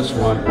knows this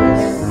one.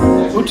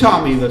 Who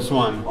taught me this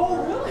one?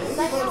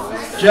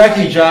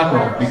 Jackie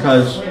Jocko,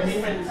 because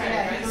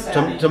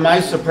to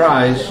my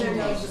surprise,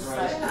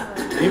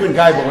 even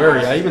Guy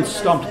Boleri, I even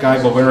stumped Guy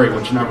Boleri,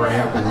 which never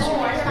happens.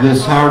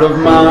 This heart of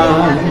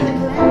mine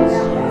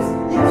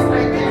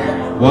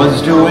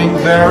was doing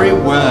very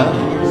well.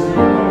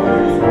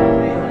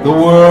 The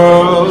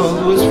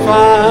world was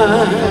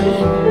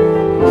fine,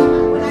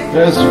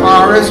 as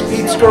far as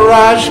Pete's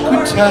Garage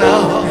could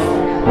tell.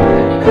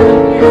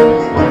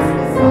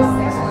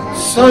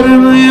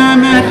 Suddenly I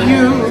met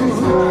you,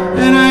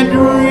 and I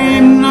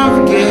dreamed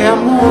of gay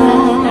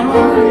amour.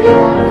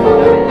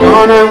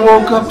 Dawn I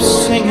woke up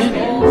singing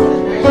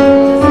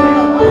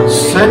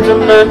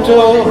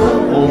sentimental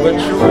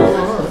overture.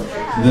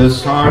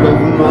 This heart of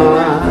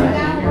mine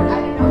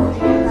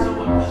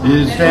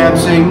is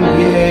dancing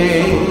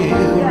gay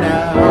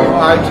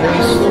now. I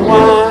taste the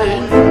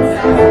wine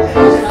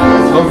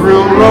of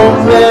real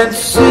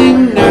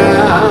romancing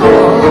now.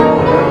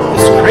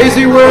 This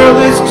crazy world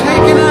has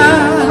taken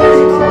on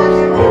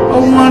a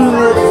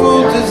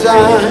wonderful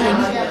design.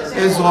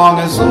 As long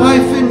as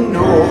life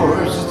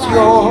endures, it's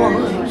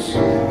yours,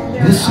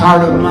 this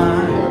heart of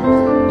mine.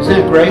 Isn't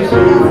it great?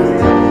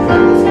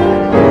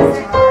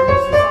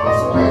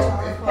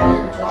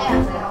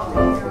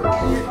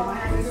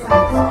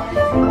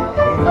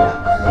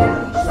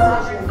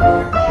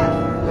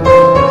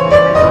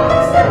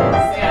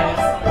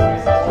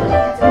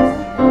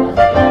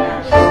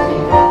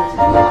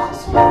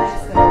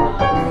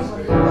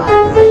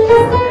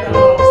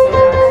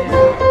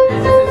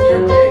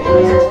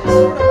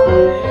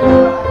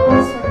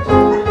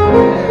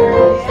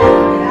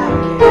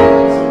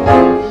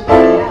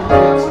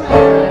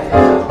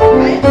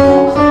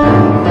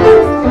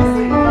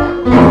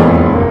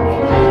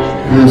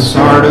 This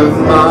heart of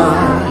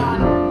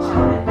mine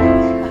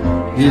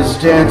is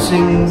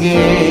dancing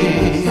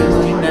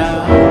gaily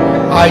now.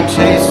 I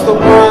taste the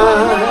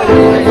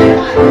wine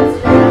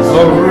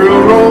of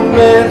real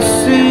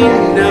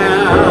romancing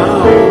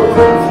now.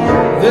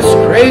 This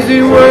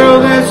crazy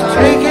world has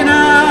taken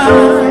on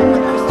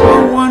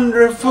a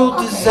wonderful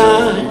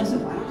design.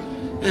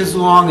 As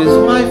long as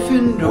life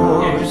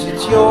endures,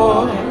 it's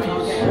yours,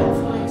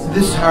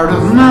 this heart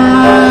of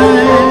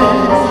mine.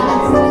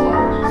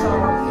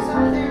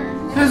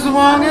 As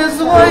long as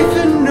life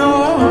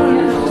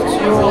endures, it's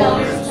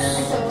yours,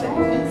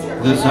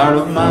 this heart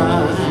of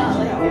mine.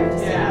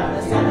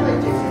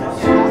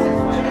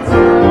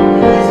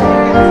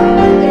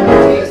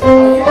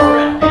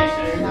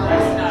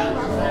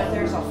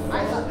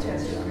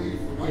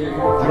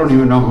 I don't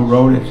even know who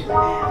wrote it.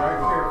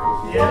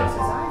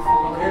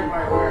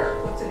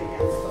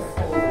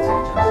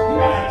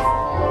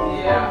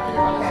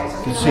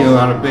 You can see a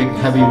lot of big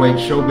heavyweight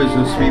show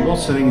business people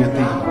sitting at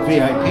the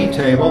VIP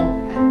table.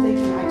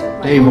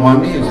 Dave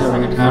Lundy is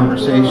having a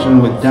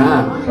conversation with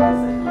Don.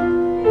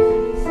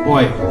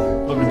 Boy,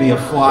 looking to be a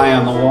fly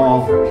on the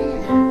wall.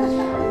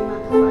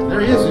 There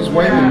he is, he's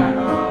waving.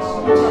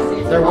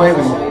 They're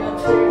waving.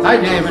 Hi,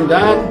 Dave and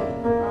Don.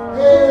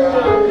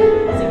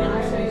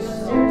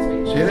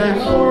 See that?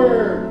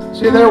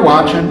 See, they're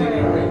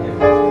watching.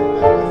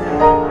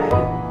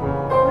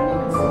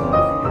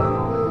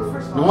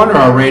 No wonder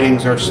our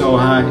ratings are so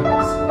high.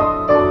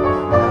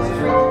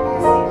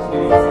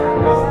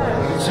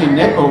 You see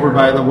Nick over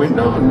by the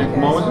window, Nick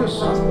Moses.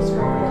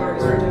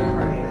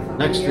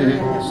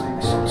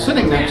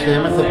 Sitting next to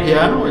him at the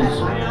piano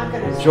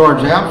is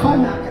George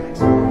Apfel,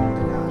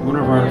 one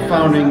of our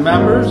founding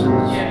members,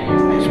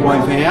 and his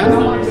wife Ann.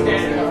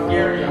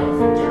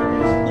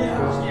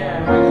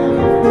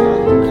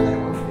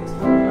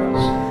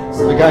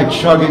 The guy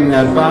chugging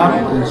that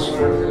bottle is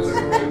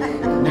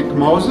Nick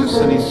Moses,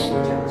 and he's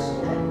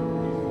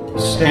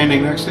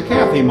standing next to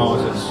Kathy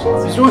Moses.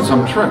 He's doing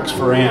some tricks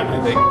for Ann,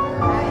 I think.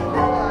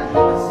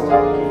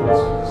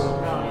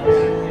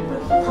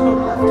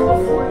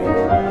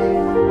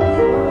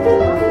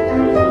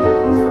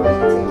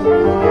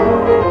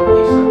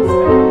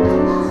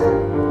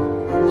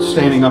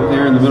 Standing up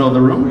there in the middle of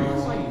the room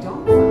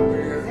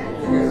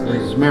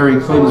is Mary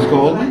Cluns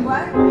Golden,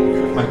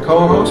 my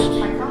co-host.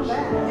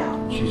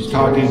 She's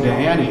talking to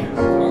Annie.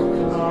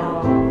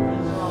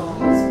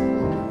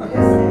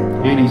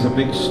 Annie's a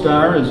big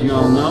star, as you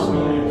all know.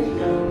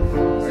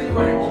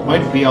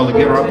 Might be able to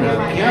get her up to the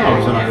piano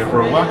tonight if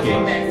we're lucky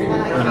on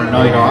her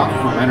night off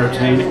from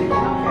entertaining.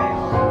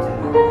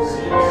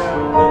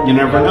 You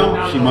never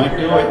know, she might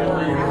do it.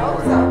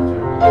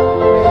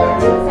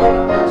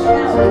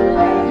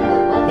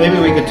 Maybe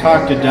we could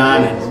talk to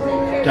Don and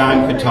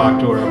Don could talk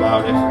to her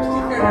about it.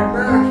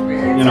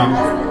 You know,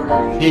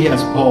 he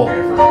has pull.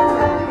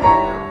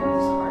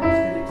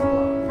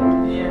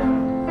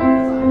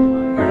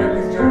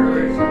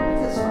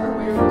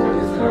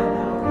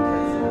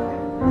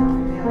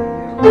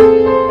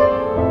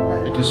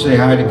 To say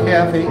hi to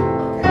Kathy.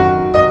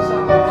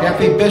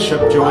 Kathy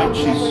Bishop joined.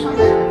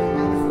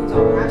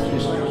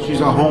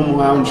 She's a home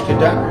lounge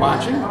cadet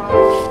watching.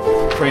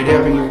 Great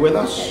having you with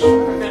us.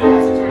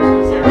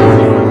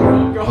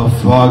 A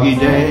foggy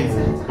day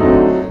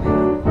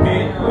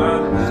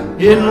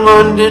in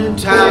London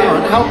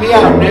town. Help me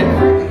out, Nick.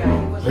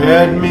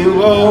 Had me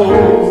low,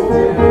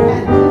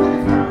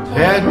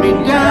 had me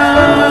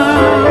down.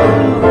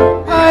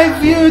 I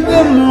viewed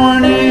the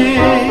morning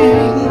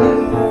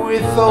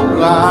with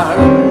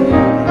alarm.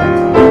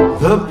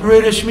 The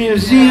British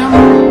Museum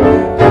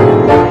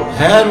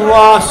had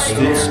lost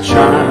its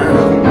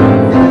charm.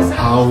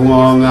 How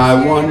long,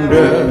 I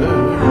wonder,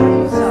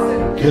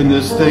 can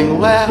this thing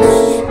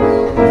last?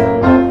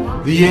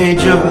 The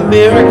age of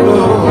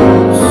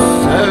miracles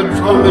had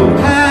come and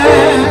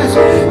passed.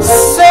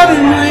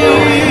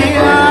 Suddenly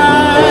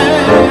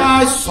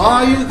I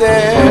saw you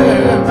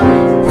there.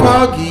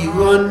 Foggy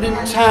London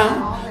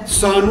town,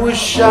 sun was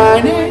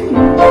shining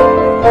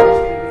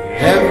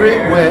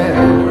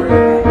everywhere.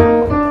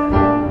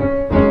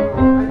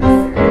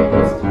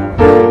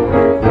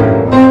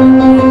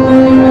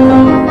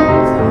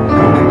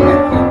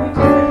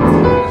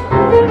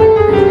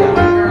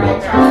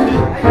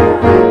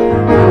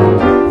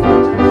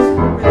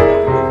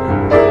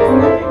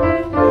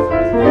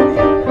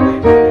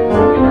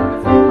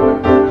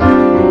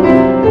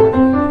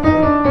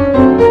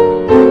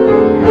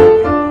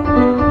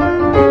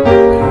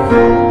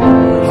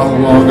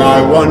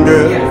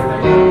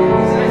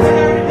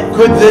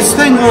 Could this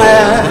thing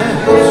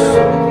last?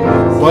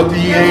 But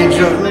the age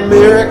of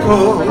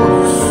miracles,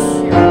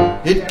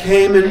 it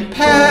came and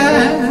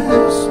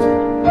passed.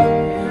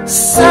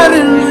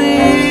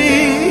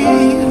 Suddenly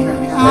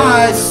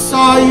I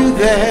saw you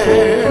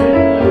there.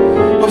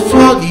 A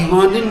foggy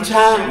London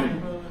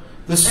town,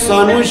 the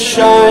sun was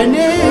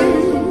shining.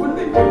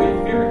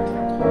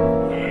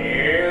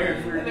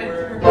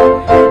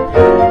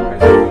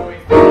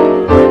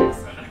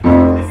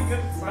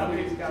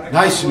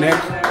 Nice, Nick.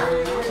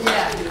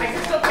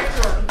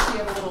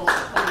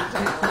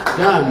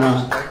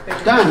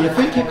 Don, you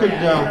think you could,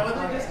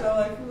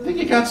 think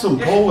you got some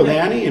pull with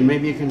Annie and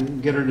maybe you can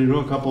get her to do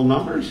a couple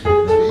numbers? How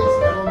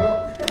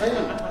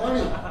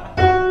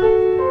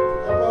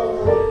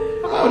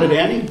about it,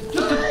 Annie?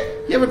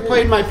 You haven't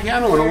played my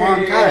piano in a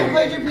long time. I haven't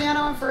played your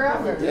piano in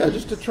forever. Yeah,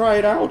 just to try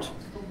it out.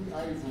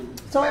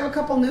 So I have a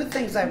couple new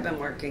things I've been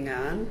working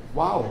on.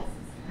 Wow.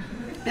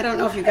 I don't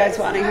know if you guys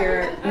want to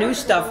hear new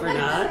stuff or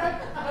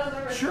not.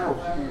 Sure.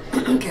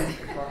 Okay.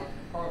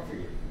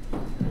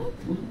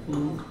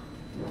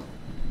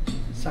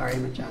 Sorry,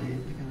 I'm a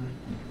giant.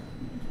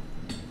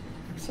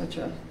 I'm such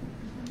a...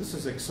 This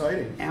is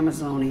exciting.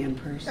 Amazonian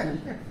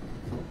person. This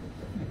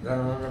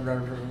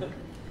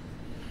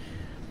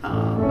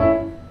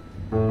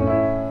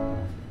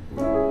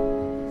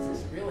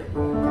is really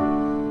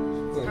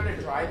cool. It's kind of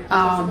dry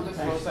because some of this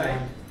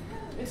mosaic.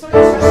 It's so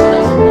nice.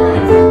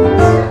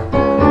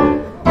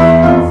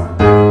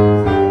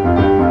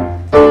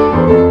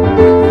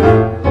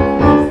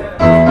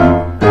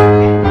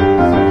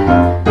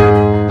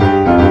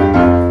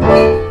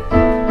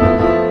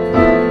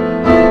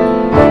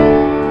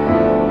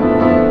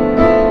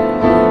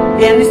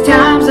 In these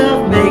times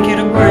of make it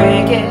or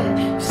break it,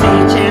 see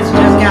a chance, you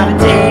just gotta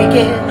take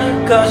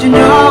it. Cause you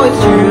know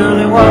it's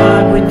truly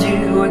what we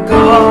do, it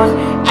goes.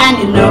 And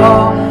you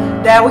know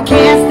that we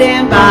can't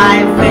stand by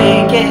and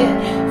fake it.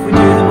 If we do,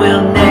 then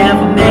we'll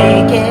never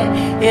make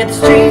it. It's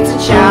streets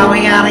and shout,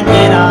 we gotta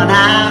get on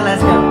out,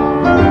 let's go.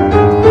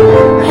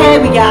 Hey,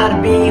 we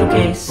gotta be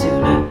okay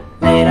sooner,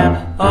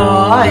 later,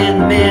 or in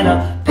the middle.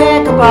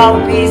 Pick up all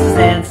the pieces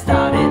and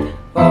start it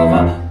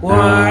over.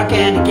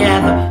 Working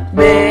together,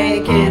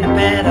 making it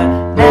better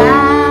now.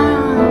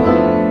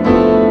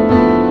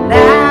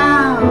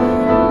 Now.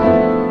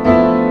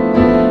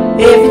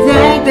 If you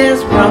think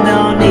this world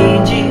don't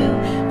need you,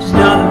 just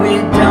know that we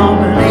don't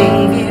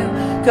believe you.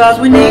 Cause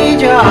we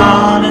need you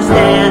all to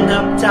stand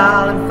up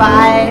tall and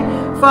fight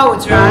for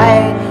what's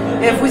right.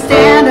 If we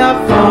stand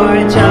up for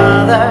each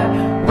other,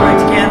 work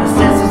together,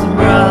 sisters and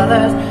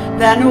brothers,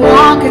 then no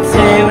one could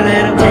say we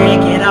let them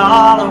take it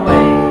all away.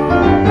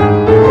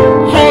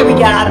 Hey, we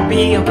gotta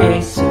be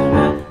okay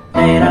sooner,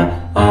 later,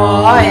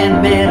 or in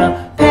the middle.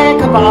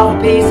 Pick up all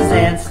the pieces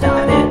and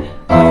start it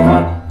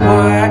over.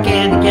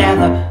 Working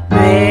together,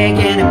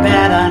 making it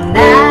better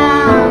now.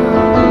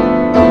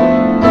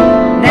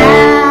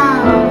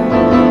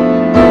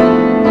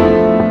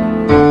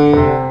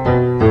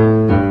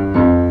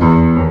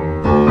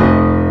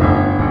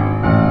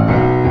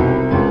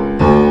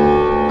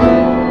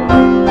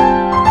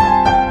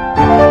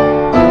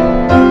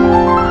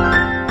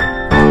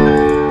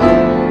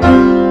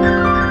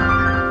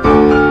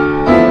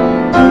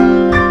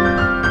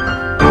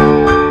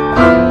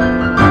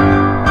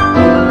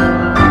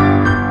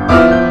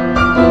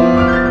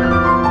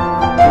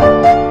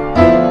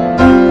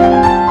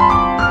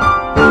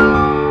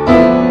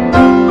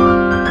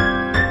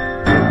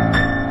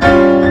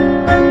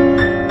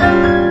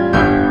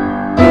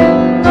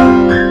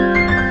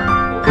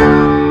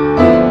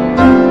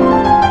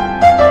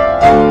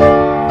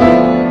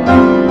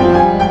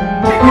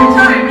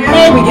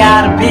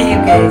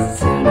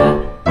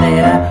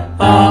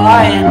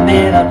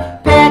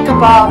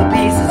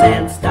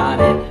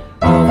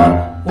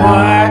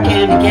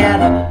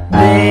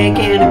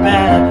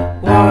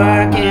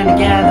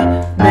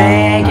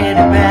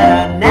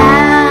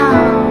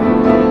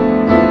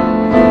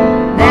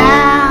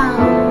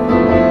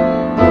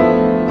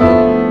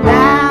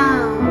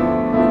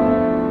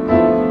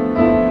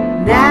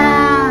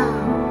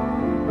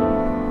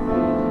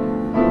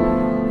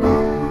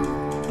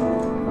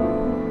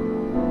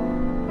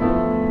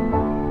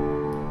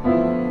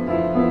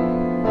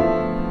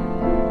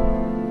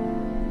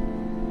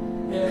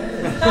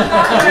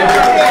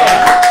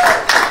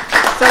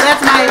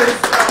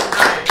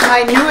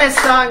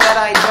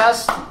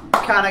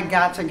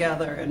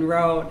 Together and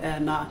wrote,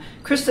 and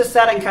Krista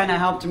Setting kind of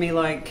helped me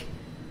like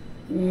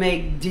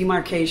make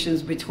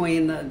demarcations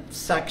between the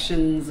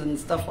sections and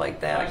stuff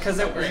like that, because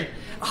it was,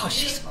 oh,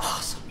 she's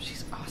awesome,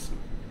 she's awesome.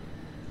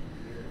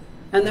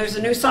 And there's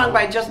a new song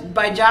by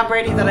John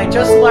Brady that I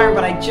just learned,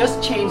 but I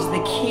just changed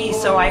the key,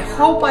 so I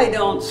hope I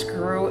don't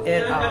screw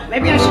it up.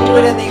 Maybe I should do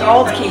it in the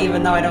old key,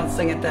 even though I don't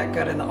sing it that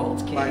good in the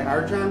old key. By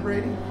our John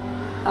Brady?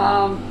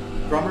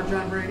 Drummer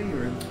John Brady?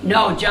 Or?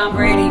 No, John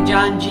Brady,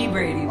 John G.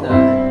 Brady,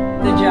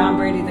 the John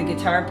Brady, the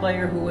guitar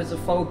player who was a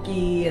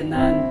folky and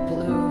then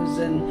blues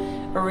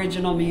and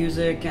original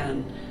music,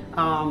 and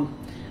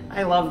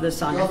I love this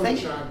song. I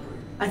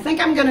think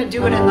I'm gonna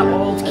do it in the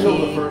old key. I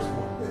know the first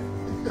one.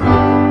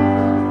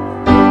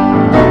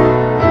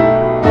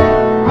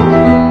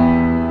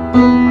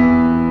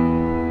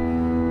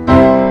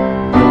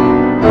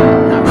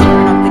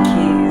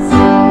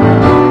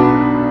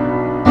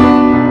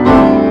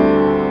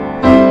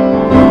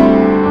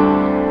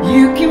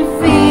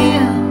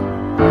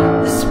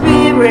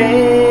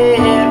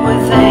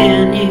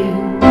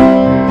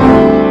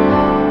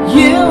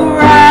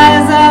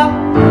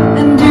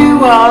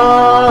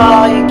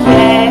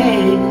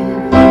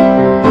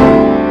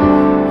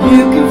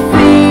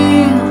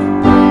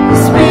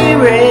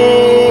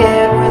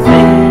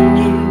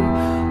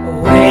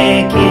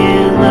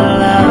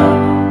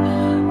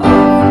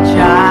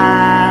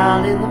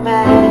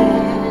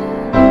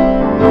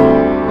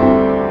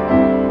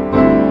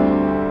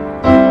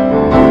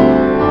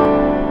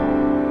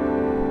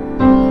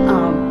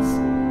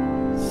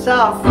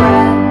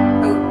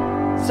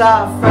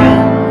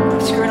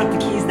 I'm screwing up the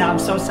keys now, I'm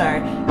so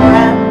sorry.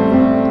 Friend,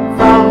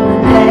 from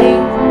the day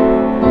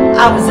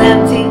I was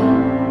empty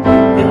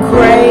and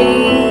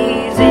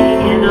crazy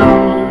and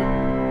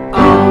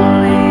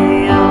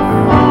only a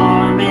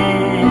form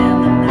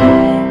in the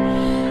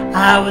night.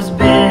 I was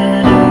bitter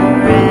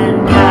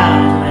and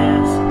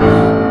godless,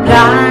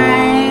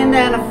 blind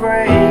and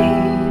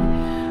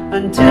afraid,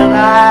 until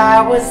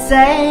I was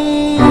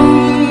saved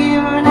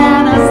and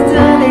I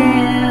stood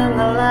in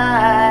the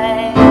light.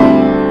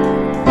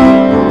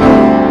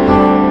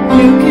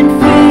 You can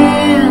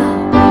feel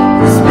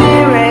the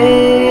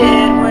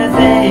spirit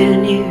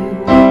within you.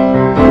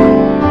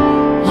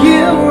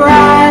 You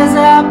rise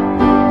up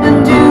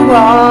and do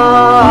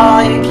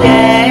all you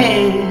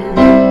can.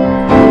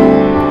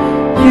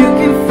 You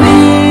can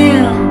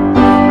feel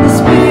the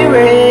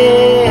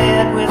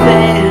spirit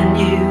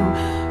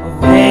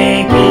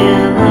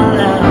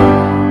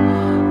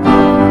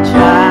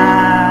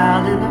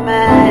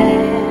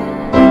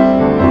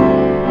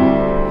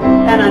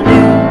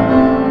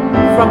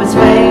his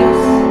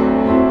face,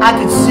 I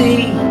could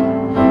see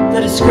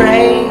the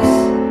disgrace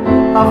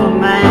of a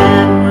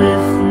man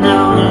with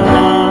no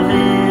love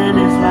in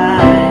his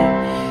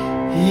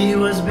life. He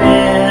was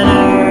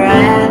bitter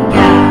and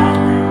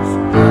godless,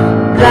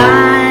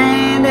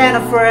 blind and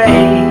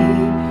afraid,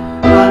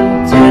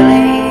 until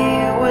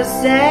he was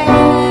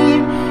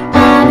saved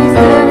and he's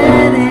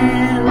living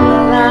in the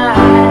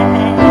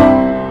light.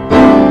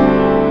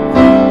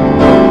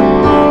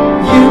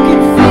 You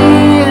can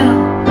feel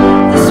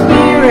the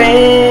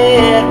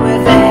spirit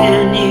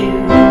within you.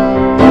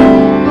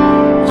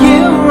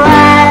 You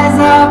rise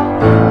up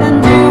and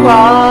do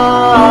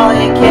all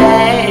you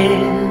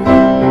can.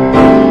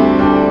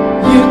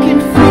 You can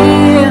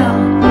feel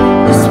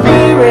the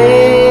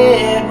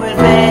spirit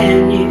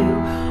within you,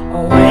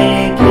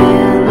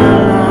 awaken the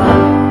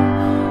love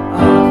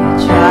of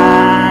the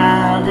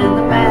child in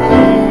the man.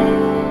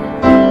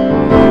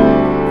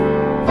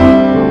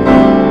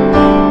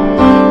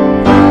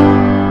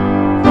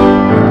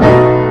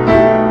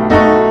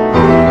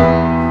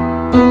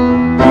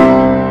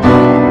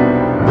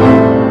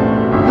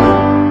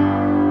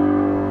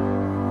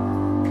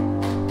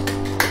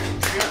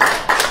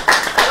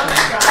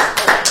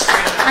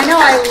 I know,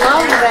 I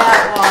love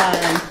that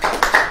one.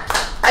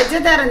 I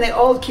did that in the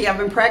old key. I've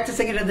been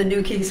practicing it in the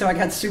new key, so I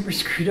got super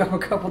screwed up a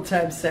couple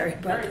times. Sorry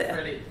about that.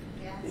 Pretty.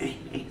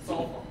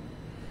 Soulful.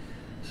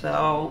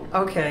 So,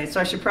 okay, so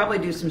I should probably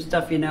do some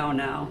stuff you know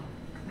now.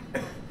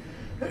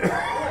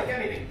 Like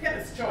anything,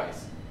 pianist's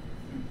choice.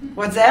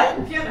 What's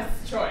that?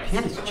 Pianist's choice.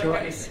 Pianist's Like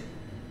choice. anything.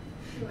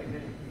 Feel like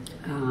anything.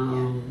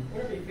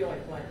 Whatever you feel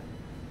like playing.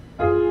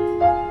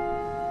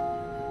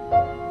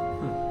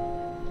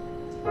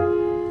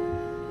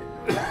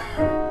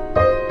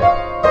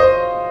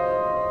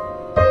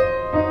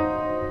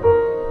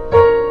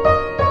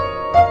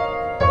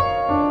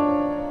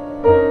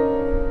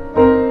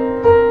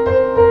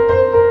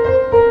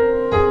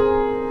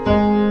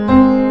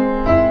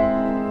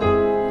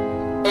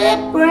 It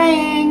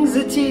brings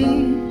a tear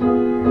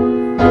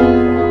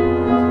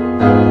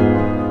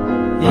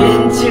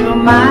into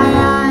my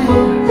eyes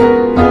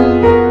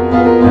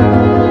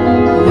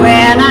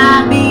when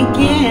I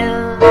begin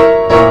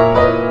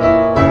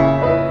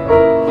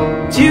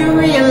to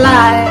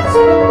realize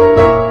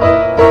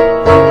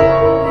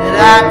that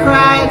I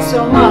cried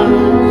so much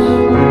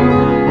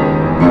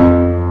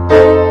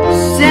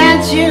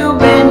since you've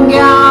been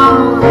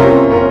gone.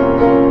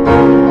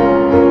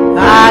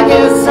 I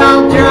guess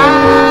I'll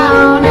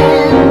drown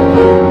in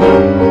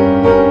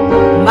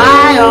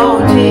my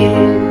own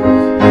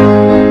tears.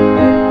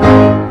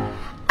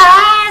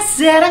 I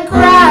sit and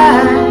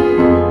cry,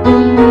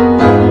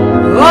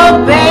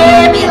 oh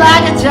baby,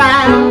 like a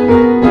child.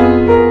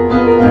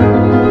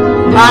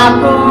 My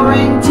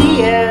pouring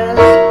tears,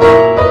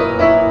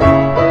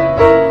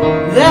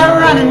 they're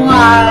running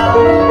wild.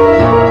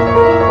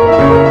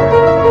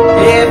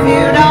 If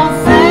you don't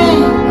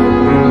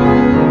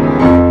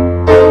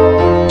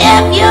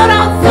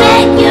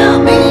think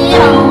you'll be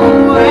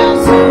home real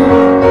soon,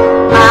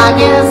 I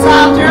guess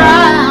I'll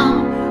drown,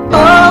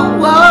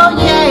 oh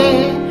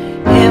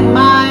yeah, in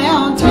my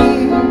own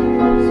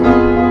tears.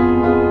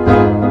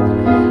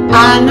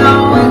 I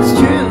know it's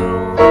true,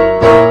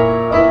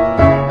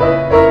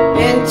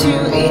 into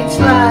each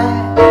life.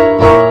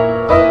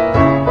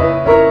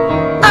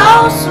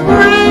 Oh,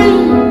 spring,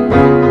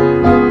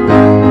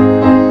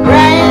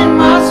 rain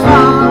must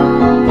fall.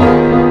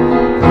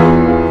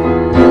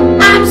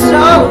 I'm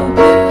so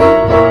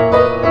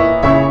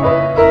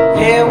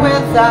here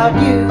without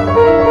you,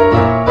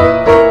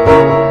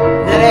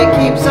 that it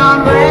keeps on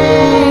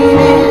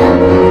raining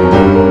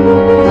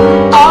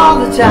all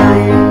the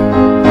time.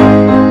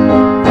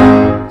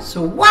 So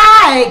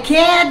why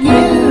can't you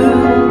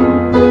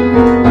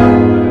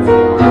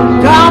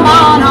come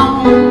on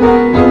home?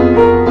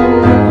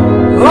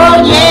 Oh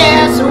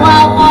yeah, so I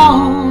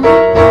won't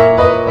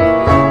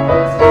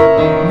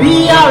be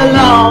all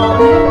alone.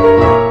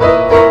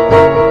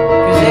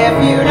 'Cause if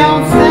you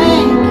don't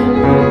think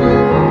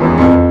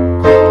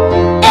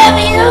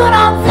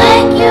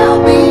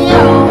you'll be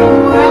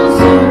home real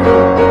soon,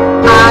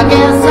 I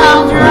guess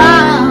I'll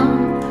drown,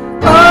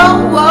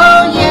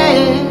 oh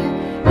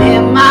yeah,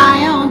 in my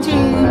own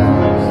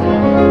tears.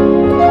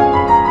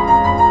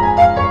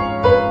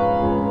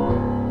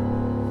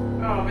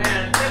 Oh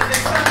man, it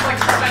sounds like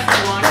Professor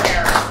Lawn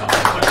Care or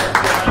something. Whatever.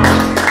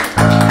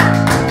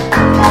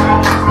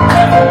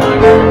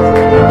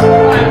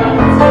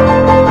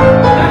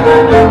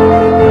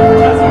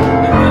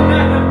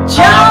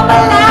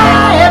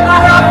 Jambalaya,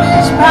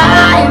 crawfish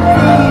pie, and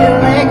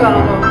filet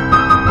gumbo.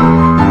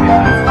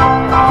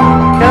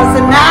 'Cause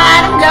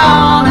tonight I'm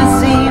gonna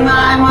see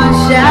my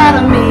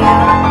mushroom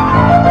meal.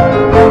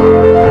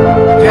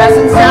 Dress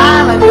in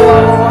style and go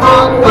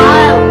hog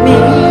wild, me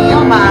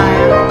oh my.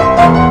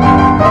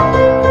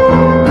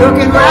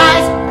 Cooking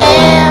rice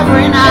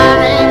every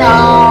night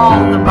on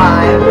the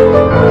bayou.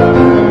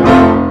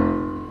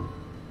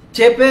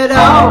 Tip it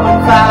over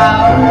and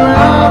foul and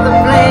blow, the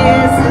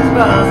place is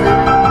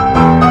buzzing.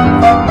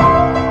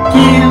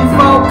 Kim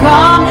folk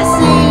come to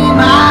see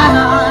my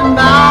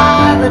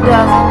unbothered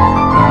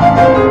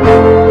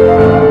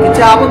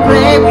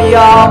play, we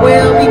all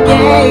will be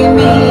gay,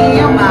 me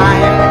and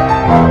Maya.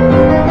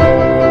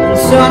 And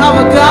son of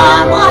a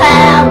gun, we'll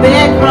have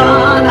big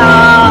fun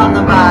on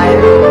the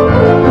bayou.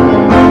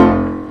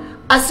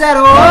 I said,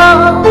 oh,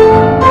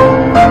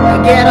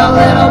 I get a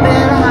little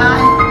bit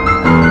high.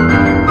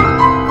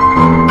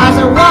 I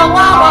said, whoa,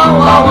 whoa, whoa,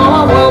 whoa,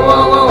 whoa, whoa,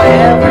 whoa, whoa,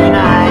 every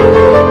night.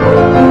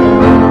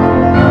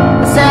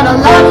 I said, I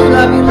love you,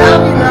 love you,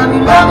 love you, love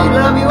you, love you,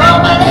 love you, oh,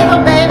 my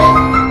little baby.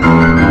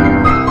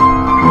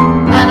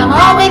 And I'm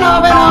hoping,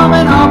 hoping,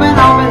 hoping, hoping,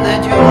 hoping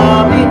that you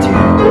love me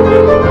too.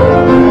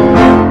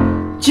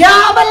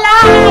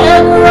 Jambalaya,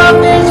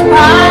 crawfish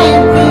pie,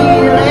 and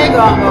filet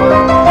gumbo.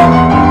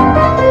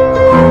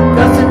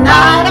 'Cause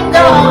tonight I'm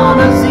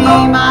gonna see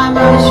my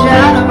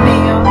machado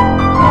meal.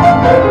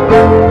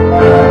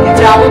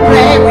 Guitar will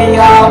play, we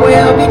all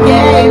will be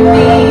gay,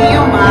 me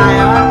oh my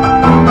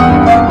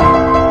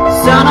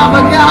son of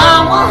a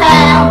gun, we'll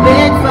have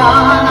big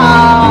fun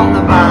on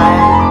the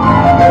bayou.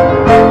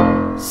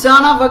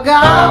 Son of a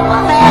gun,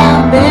 we'll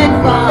have big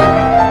fun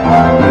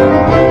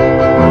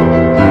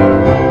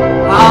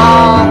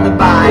on the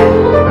bayou.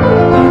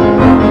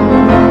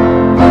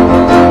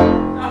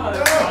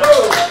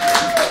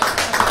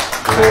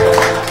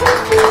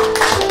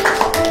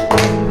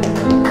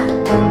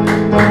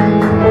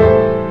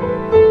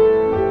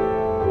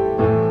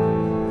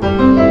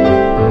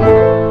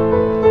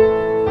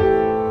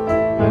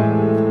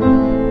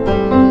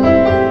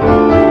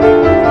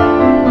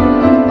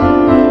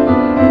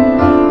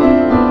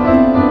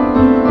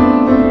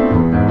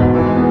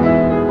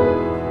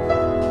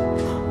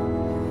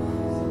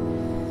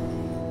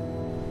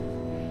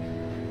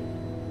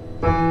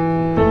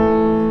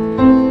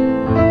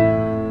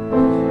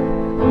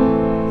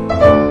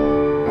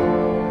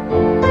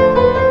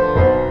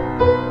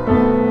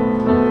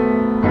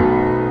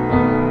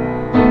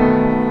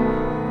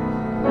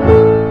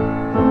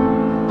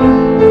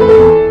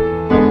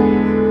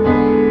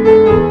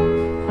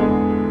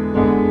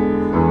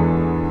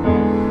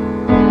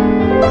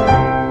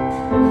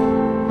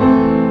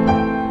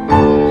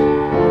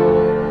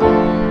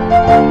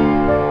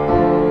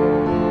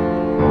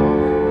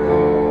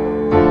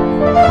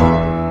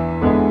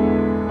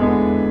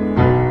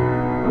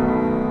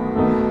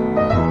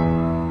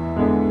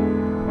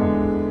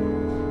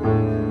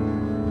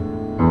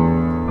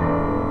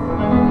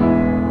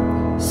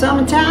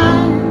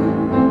 Summertime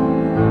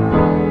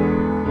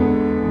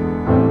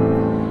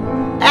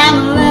and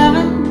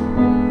living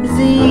is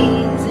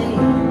easy.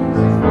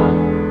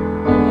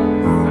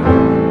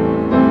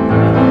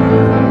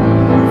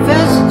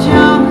 Fish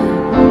jumping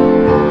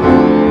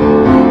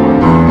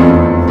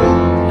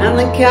and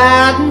the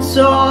cotton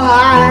so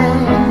high.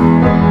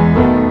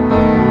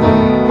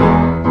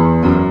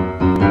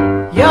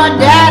 Your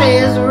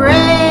daddy's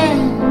red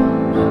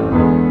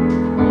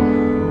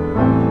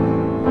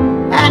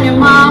and your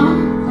mama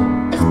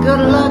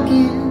good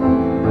looking.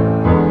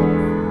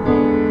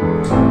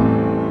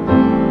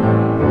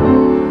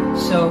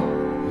 So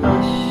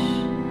hush,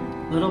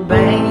 little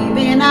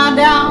baby, now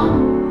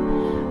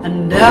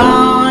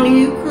don't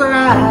you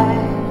cry.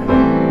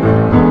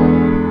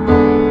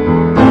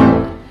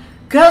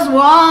 'Cause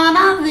one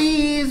of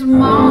these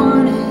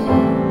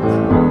mornings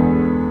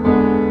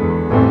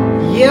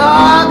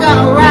you're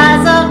gonna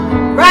rise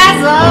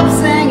up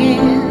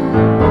singing.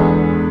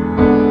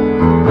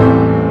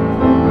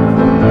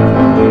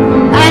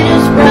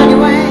 Spread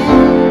your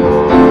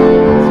wings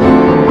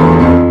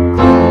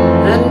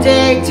and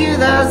take to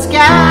the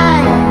sky.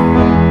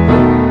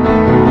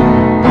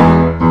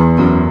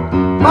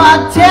 But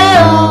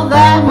till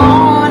that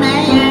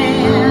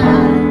morning,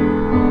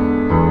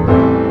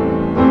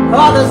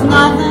 oh, there's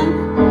nothing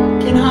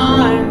can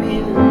harm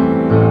you.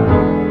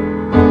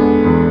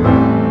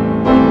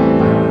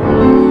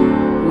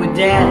 With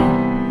Daddy,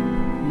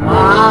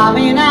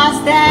 Mommy now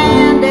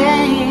standing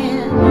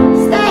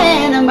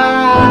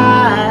by.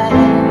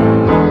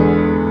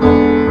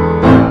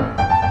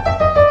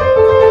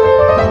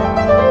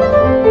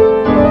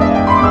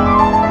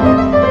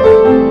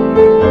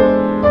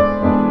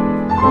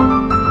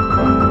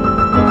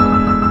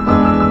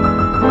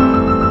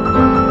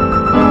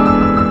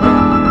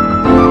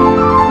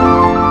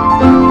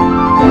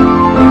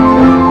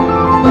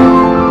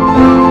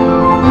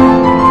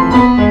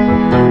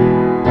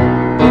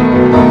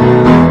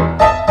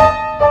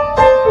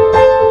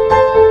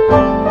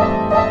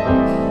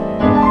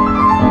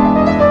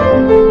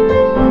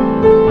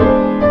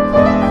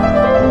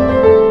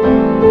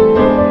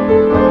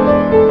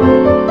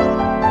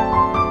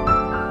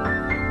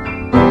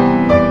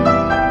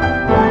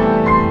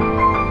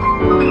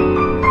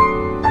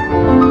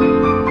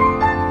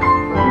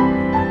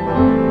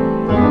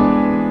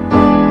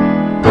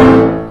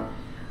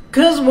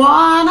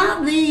 One of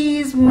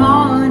these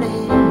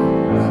mornings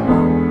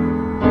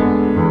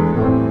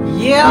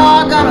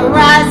you're gonna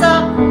rise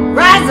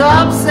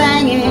up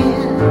singing.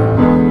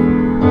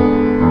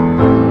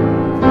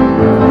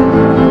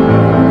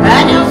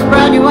 And you'll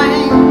spread your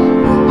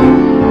wings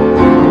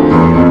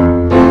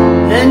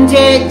and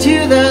take to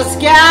the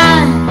sky.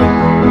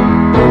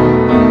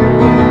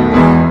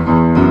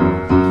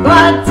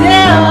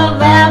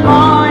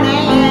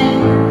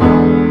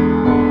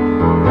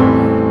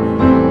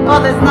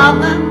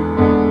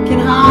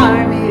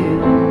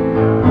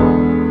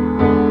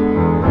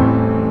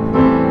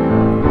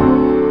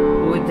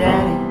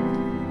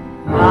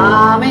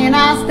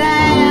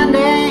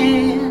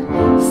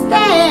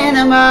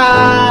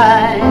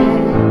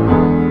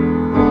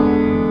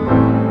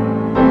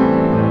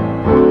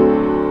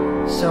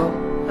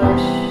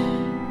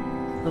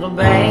 little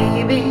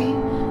baby,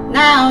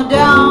 now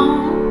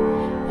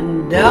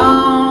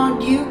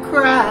don't you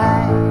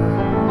cry.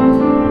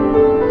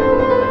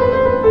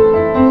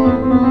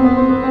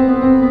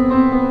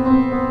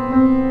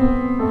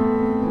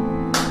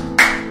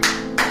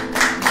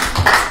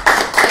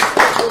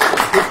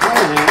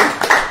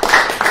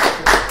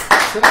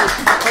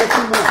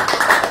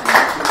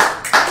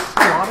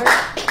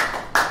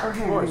 Of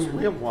course,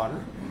 we have water.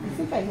 I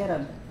think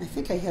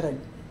I had a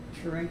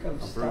drink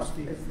of stuff.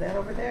 Is that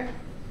over there?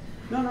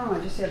 No, I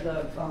just had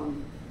the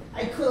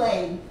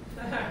Kool-Aid.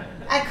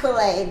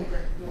 Kool-Aid.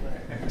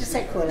 Just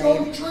say Kool-Aid.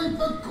 Don't drink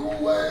the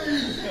Kool-Aid.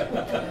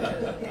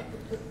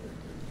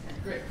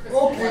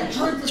 Okay,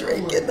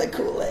 drinking the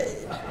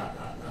Kool-Aid.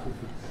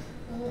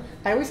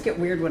 I always get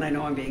weird when I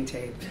know I'm being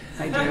taped.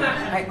 I do.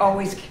 I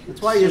always get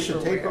That's why you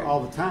should tape it all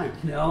the time.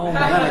 No,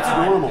 then it's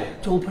normal.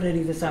 Don't put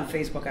any of this on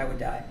Facebook. I would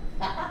die.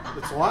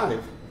 It's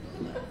live.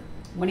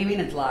 What do you mean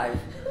it's live?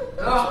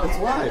 It's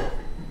live.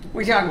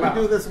 What are you talking about?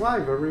 We do this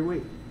live every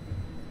week.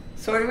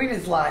 So what do you mean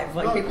it's live?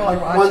 Like people are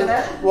watching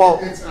it? Well,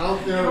 it's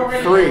out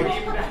there. Three.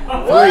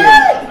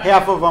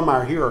 Half of them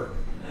are here.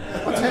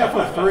 What's half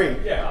of three?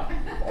 Yeah.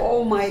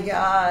 Oh my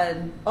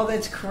God! Oh,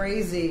 that's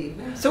crazy.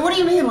 So what do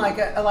you mean? Like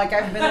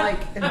I've been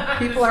like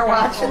people are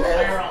watching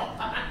this?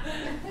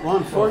 Well,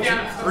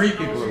 unfortunately, 3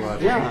 people are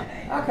watching.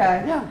 Yeah.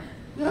 Okay. Yeah.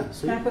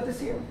 See? Can I put this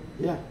here?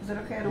 Yeah. Is that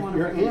okay? I don't want to.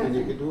 You're in.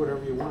 You can do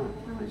whatever you want.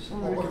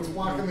 Oh, but it's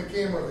blocking the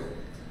camera there.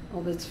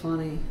 Oh, that's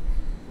funny.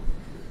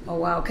 Oh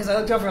wow! Because I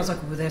looked over, I was like,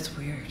 "Oh, that's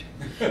weird."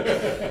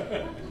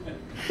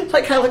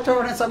 Like I looked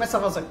over and I saw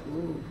myself, I was like,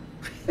 "Ooh."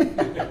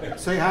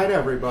 Say hi to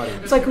everybody.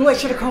 It's like, "Ooh, I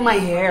should have combed my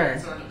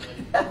hair."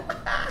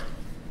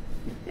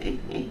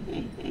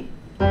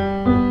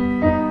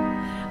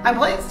 I'm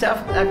playing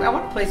stuff. I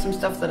want to play some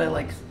stuff that I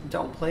like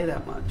don't play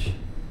that much,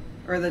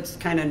 or that's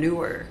kind of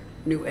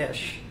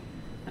newish.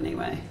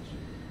 Anyway,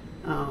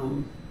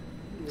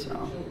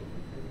 so.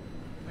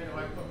 Where do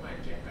I put my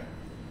jacket?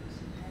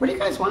 What do you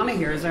guys want to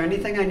hear? Is there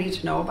anything I need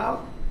to know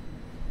about?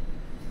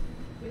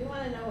 We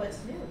want to know what's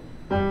new.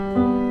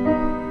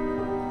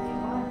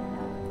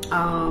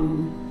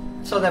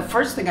 So the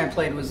first thing I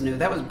played was new.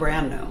 That was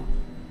brand new.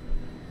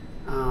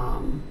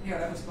 Yeah,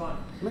 that was fun.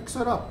 Mix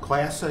it up.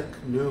 Classic,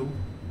 new.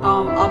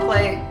 I'll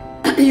play.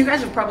 You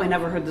guys have probably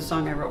never heard the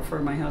song I wrote for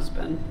my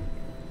husband.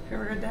 Have you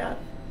ever heard that?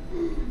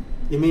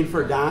 You mean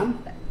for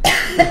Don?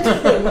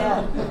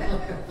 Yeah.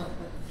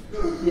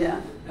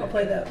 Yeah. I'll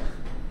play that.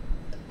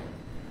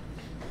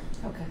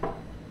 Okay.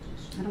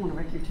 I don't want to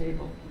wreck your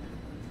table.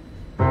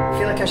 I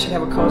feel like I should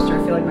have a coaster.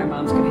 I feel like my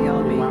mom's going to yell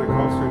at me. You want a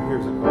coaster?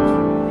 Here's a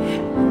coaster.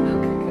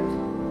 Okay,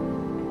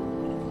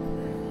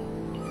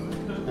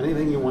 good.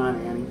 Anything you want,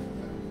 Annie.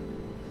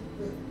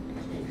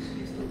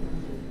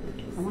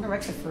 I want to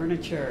wreck the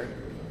furniture.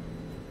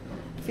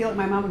 I feel like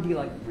my mom would be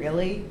like,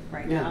 really?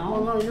 Right now?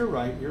 Well, no, you're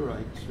right. You're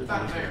right.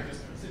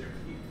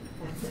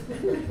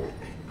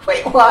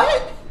 Wait,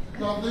 what?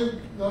 Nothing.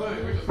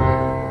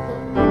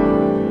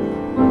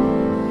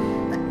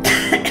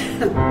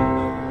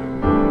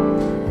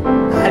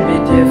 I'd be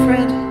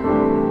different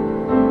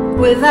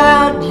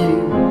without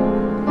you.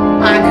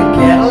 I could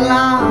get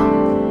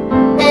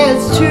along,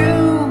 it's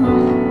true,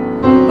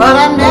 but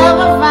I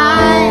never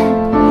find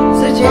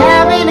such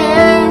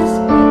happiness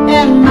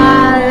in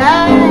my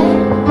life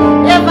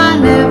if I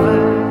never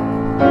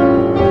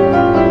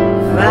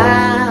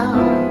found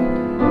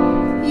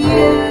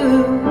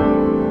you.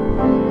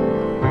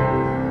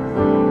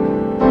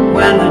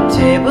 When the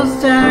tables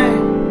turn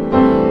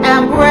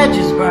and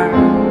bridges burn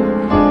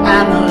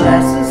and the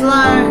lessons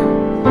learned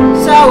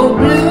so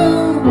blue,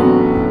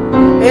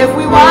 if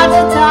we watch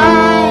the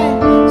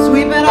tide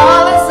sweeping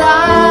all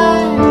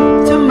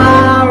aside,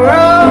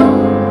 tomorrow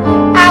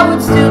I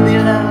would still be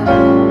loved.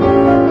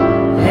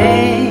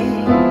 Hey,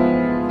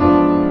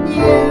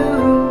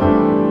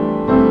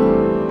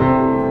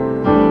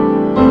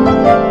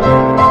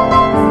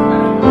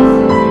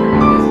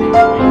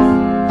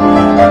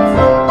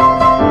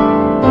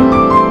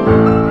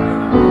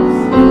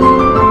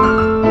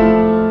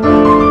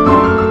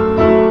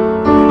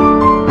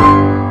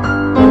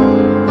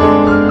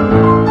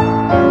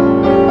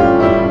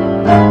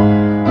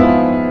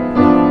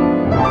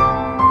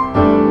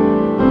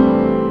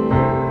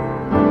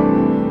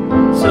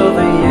 so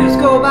the years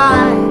go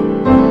by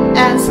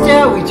and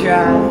still we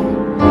try.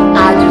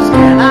 I just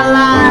cannot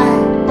lie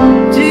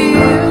to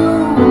you.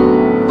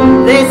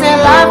 They say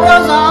life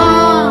goes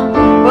on,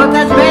 but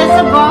that's based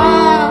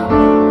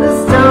upon the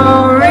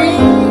story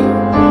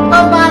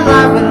of my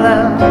life with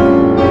love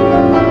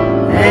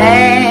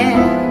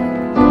and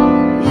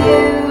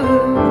you.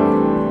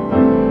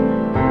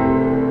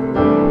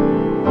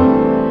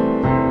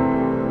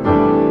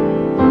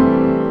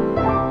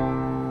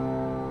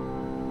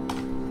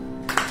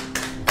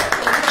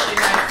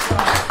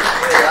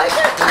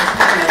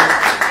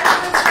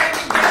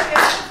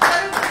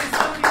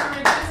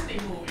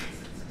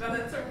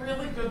 That's a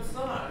really good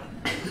song.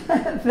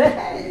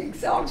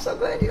 Thanks. Oh, I'm so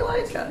glad you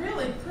like It's it.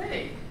 really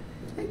pretty.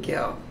 Thank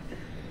you.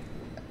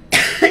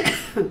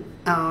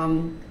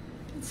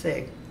 Let's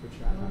see.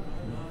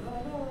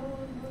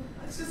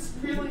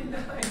 really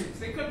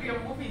nice. It could be a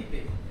movie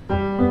thing.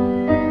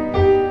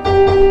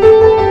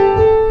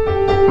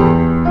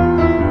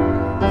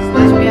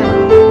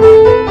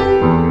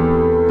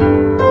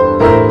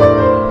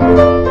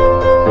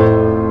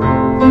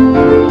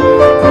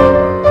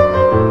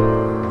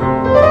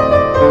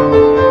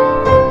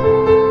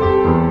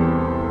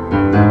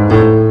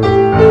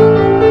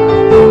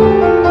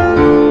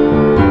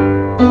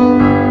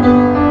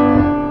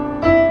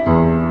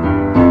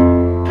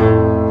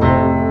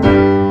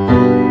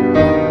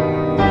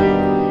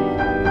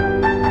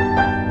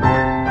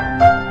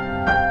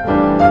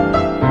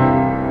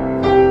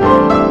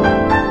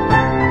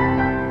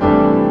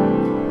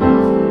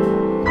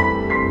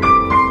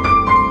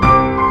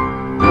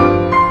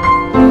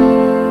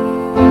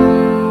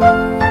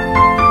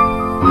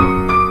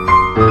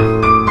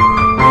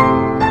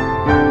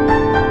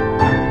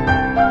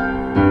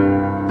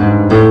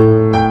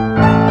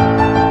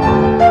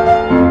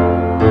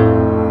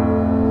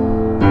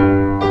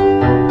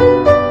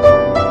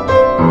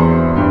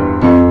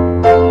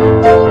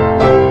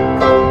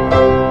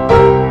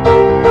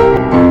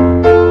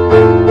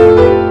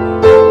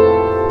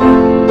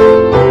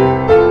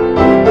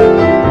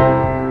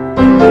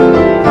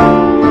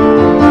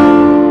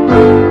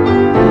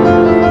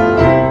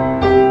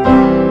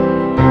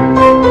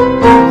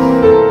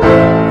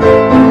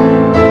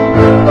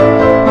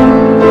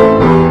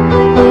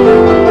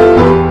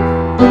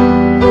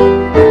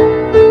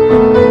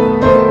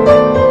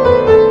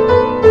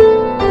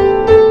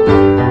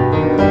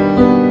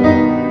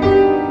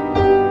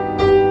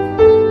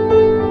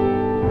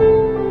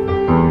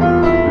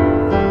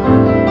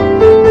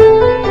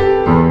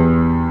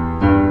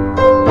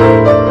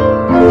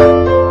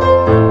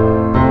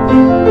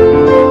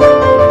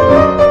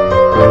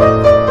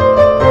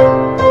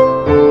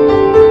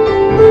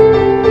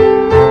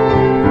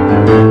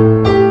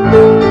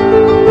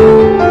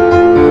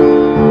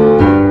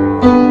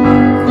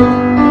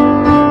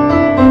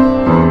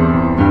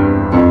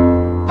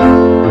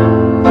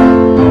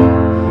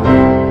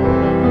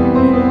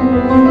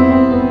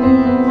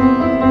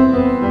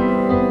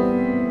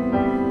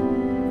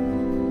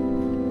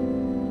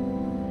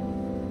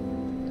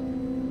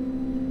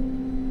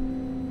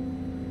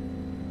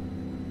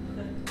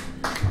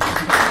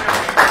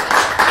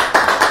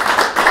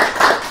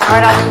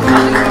 Alright, I'll do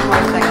one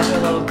more thing. I'll do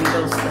a little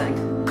Beatles thing.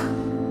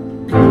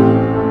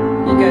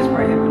 You guys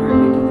probably haven't heard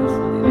me do this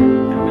one either.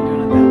 I haven't been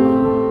doing it that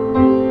long.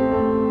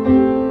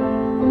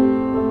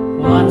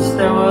 Once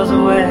there was a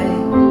way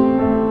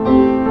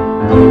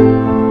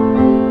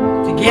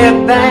to get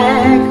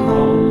back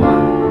home.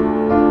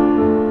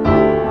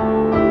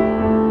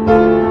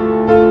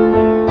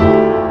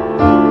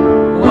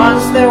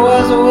 Once there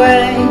was a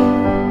way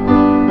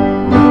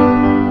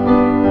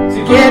to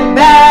get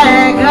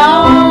back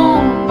home.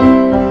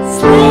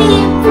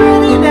 Sleep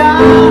pretty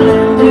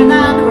darling, do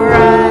not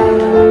cry.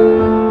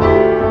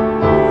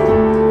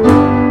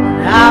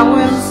 And I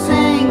will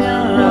sing a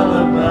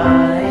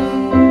lullaby.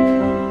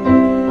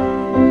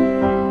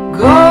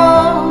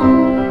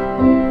 Golden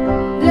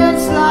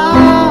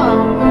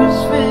slumbers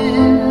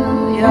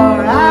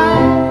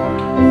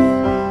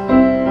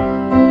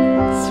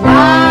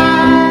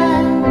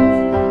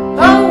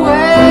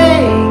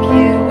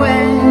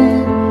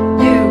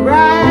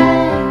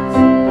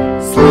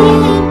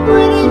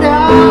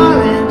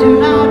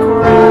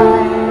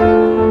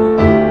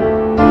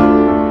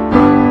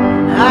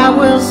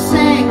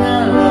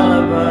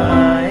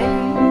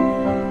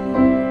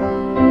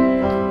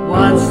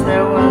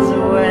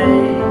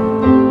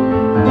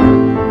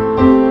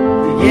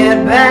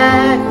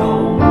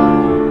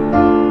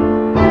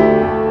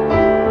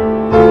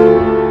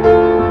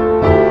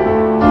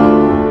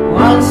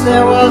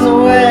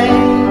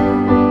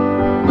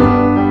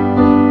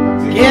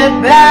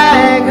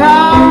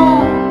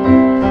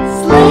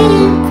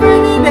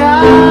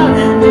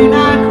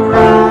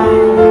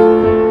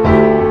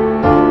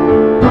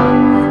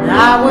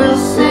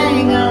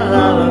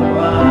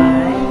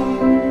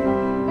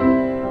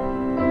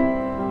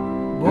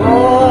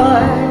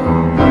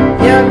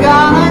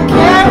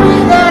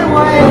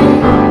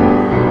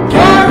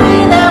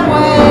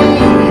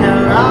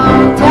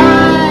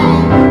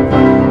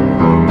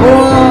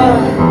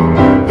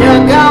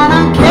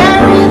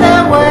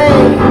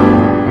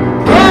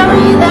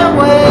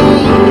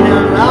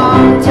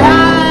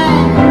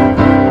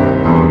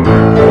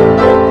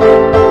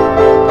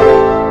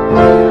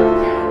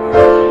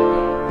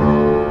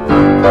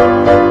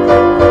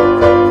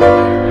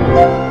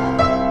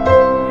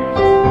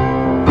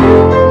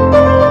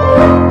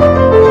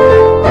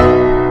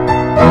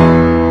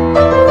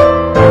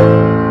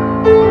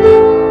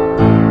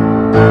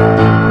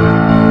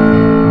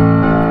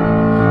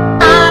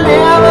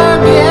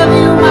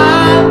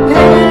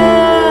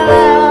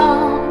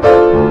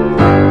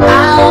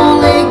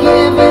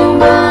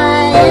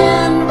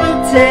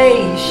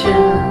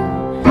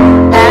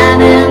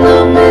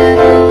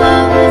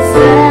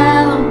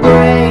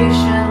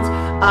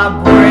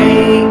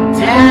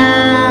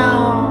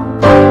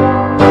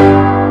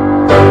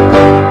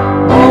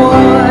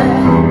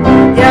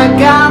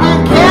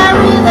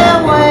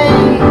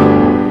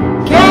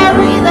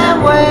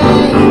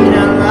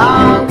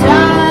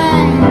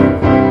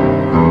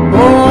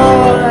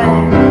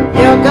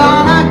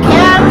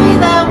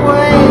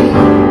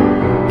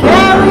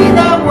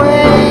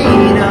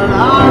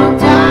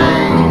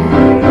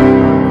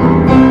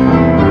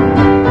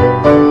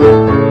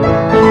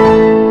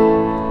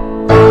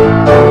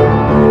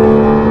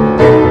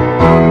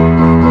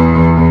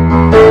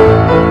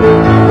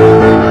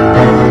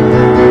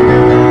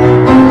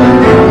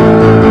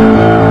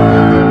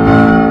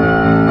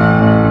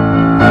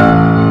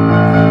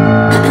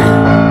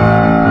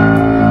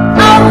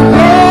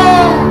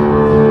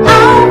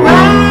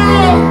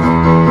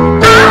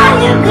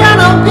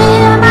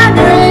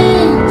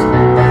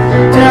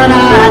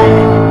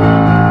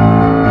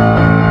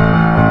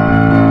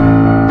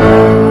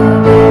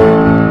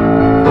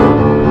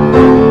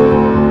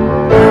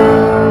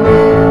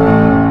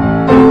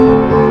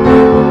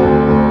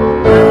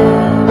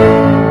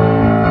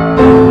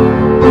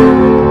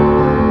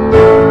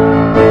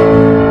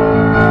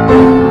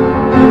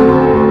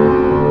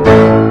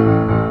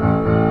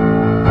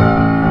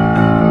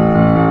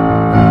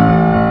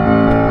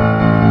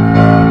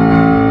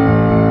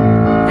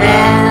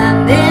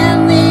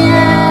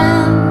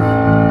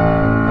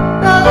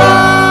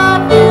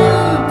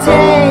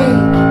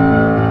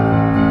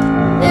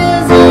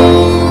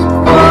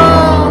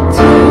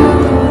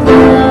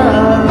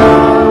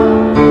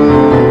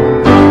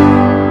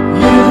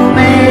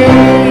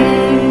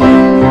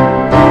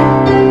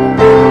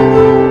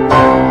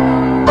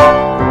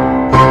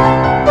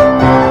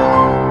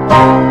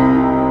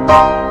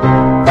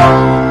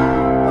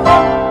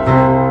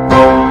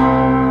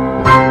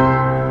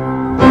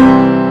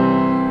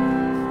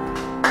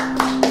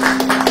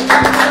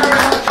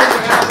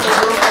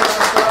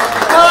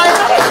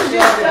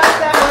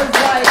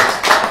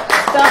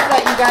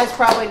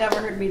probably never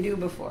heard me do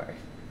before.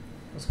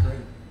 That's great.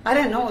 I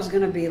didn't know it was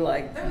going to be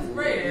like. That was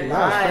great.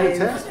 That's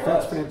fantastic.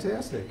 That's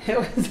fantastic. It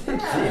was.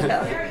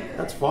 Yeah.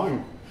 That's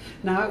fun.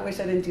 Now I wish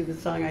I didn't do the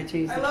song. I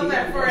changed the key. I love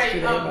that for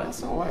yesterday, but-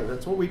 That's all right.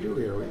 That's what we do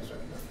here. We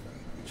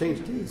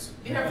change keys.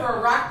 Yeah, for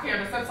a rock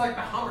pianist, that's like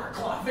the Hummer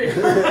Club.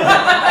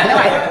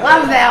 I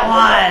love that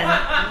one.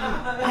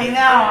 I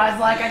know. I was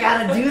like, I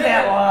gotta do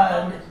that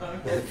one.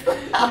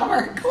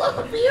 Hummer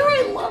Club.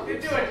 I love You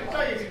it. do it. I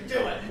tell you to do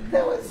it.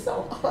 That was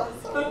so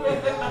awesome.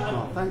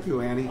 Oh, thank you,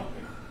 Annie.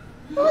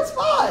 It was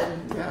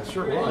fun. Yeah,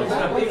 sure was. The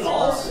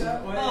Beatles.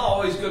 Oh,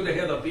 always good to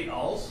hear the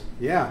Beatles.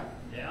 Yeah.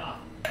 Yeah.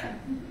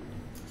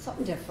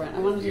 Something different. I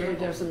wanted to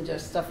do some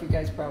just stuff you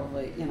guys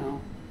probably,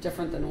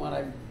 different than what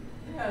I've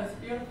Yeah, it's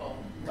beautiful.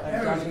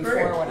 done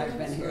before when I've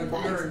been here.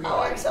 Thanks. Oh,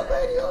 I'm so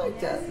glad you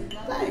liked it.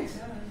 Thanks.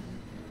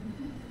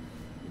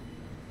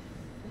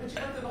 But you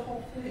went through the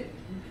whole thing.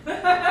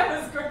 That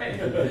was great.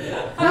 You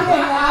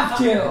have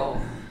to.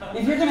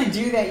 If you're going to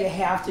do that, you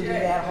have to do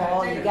that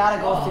whole. You got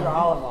to go through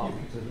all of them.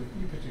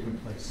 You picked a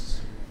good place to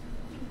start.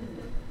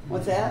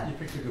 What's that? You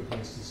picked a good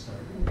place to start.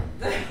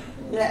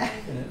 Yeah.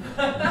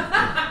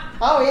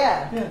 Oh,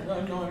 yeah.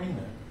 Yeah, no, I mean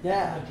that.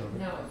 Yeah.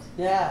 No.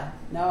 Yeah.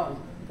 No.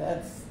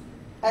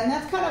 And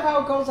that's kind of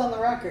how it goes on the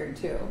record,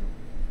 too.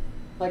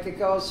 Like it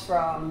goes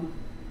from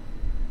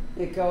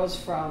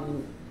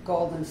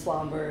Golden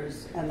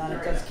Slumbers, and then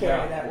it does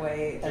Carry That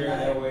Way. And Carry then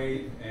That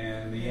Way,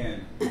 and the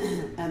end.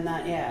 And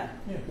then, yeah.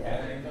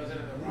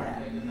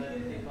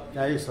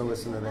 I used to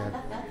listen to that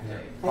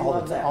I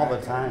love that all the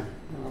record. time.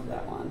 I love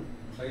that one.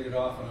 Played it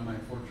off on my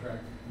 4-track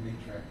and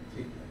 8-track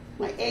tape.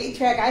 My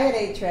 8-track, I had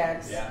 8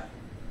 tracks. Yeah.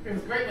 It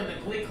was great when the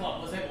Glee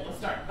Club was able to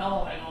start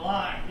bellowing a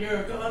line.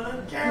 You're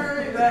gonna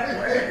carry that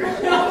way.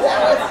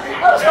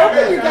 I was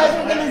hoping you guys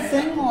were going to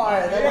sing more.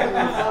 That would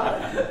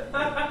have been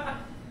fun.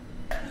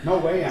 No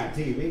way on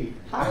TV.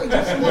 How we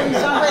just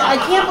I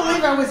can't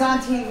believe I was on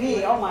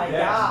TV. Oh my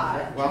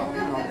God. Well,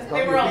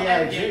 They were all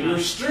WBIG. You're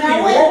streaming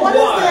Now wait, what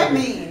does that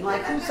worldwide. mean?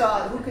 Like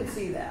who could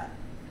see that?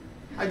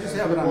 I just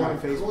have it on my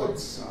Facebook.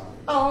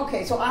 Oh,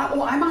 okay. So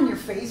I'm on your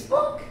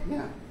Facebook?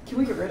 Yeah. Can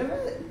we get rid of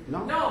it?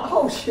 No. No.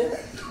 Oh shit.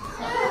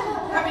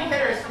 Heavy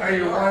hitters. Are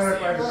you on it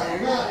by the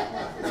page?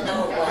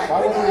 Why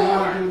would we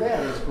want to do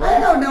that? It's great. I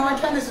don't know. I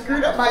kind of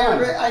screwed up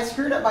I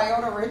screwed up my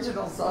own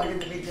original song at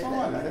the It's beginning.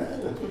 fun.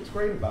 That's what's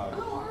great about it.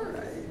 Oh, all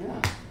right.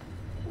 Yeah.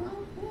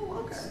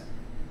 Oh, okay.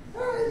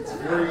 All right. It's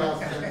Very well.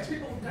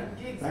 People have done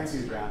gigs. Thank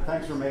you, John.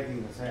 Thanks for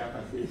making this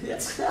happen. Oh, yeah,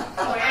 it's such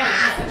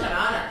an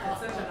honor.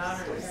 It's such an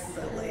honor.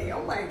 So silly.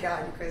 Oh my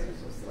God, you guys are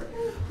so silly.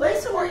 Play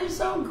some more. You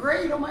sound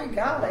great. Oh my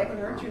God, I haven't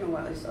heard you in a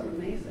while. You sound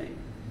amazing.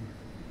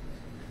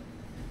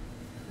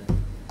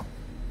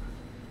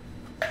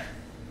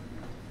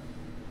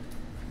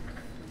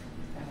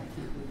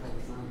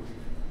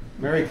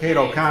 Mary Kate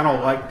O'Connell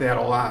liked that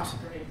a lot.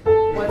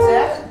 What's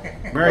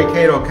that? Mary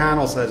Kate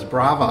O'Connell says,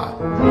 "Brava."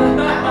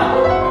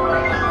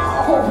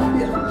 Oh,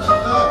 really?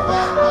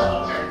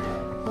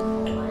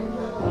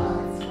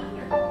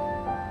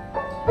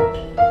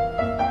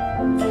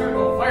 It's gonna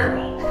go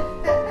fireball.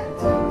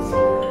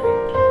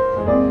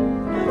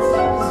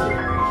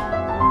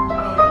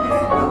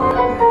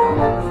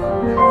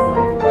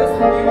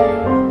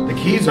 The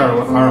keys are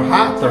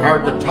hot. They're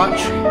hard to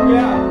touch.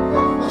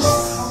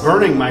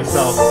 Burning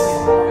myself. All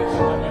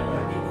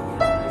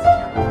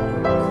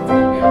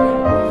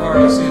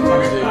right, I'll see you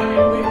Tuesday.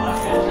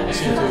 I'll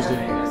see you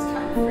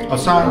Tuesday. A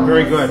song,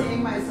 very good.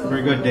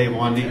 Very good, Dave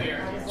Lundy.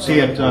 See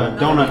you at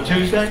Donut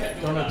Tuesday.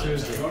 Donut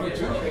Tuesday.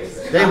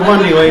 Dave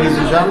Lundy, ladies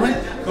and gentlemen.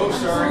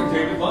 Co-starring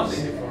David Lundy.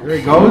 There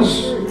he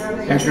goes.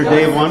 Actor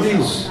Dave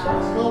Lundy's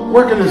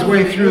working his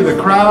way through the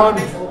crowd.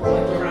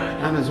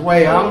 On his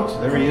way out,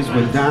 there he is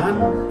with Don.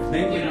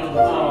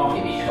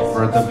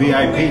 We're at the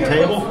VIP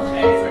table.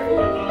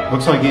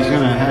 Looks like he's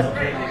going to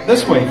head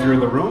this way through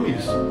the room.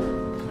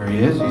 There he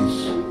is.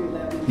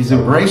 He's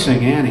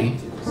embracing Annie.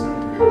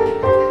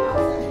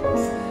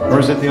 Or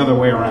is it the other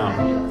way around?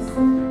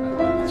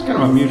 It's kind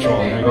of a mutual.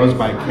 There he goes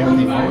by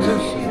Kathy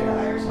Moses,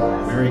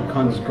 Mary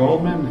Kunz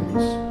Goldman.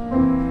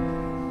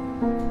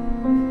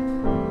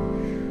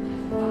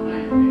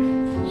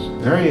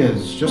 There he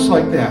is, just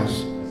like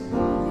this.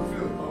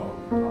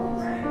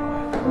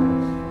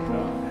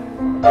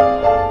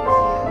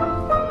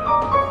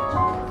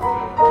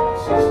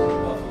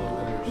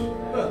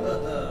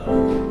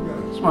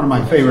 It's one of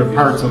my favorite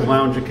parts of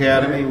Lounge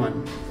Academy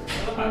when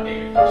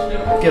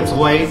it gets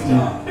late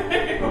and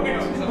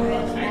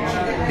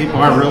people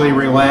are really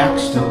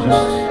relaxed and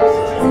just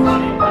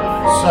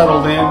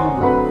settled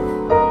in.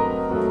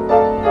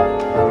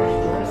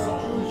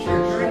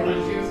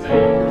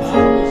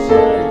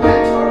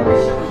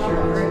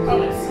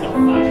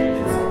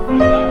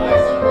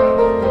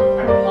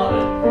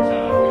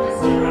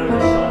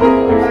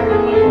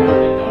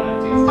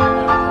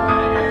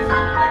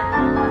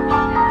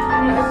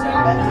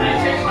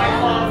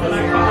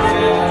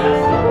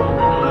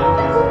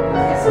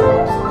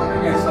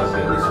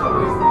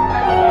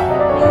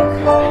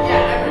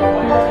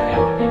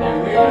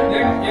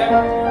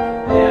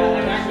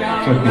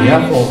 So the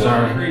Ethels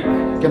are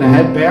going to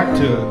head back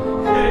to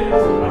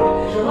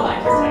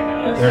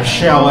Their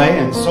chalet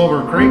in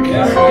Silver Creek.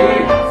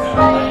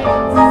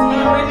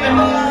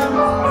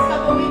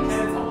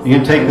 You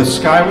can take the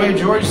Skyway,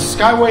 George. Is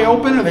Skyway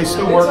open, or are they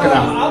still working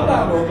out?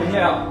 Outbound open,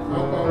 yeah.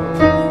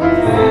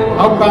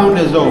 Outbound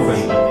is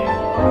open.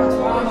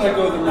 I'm gonna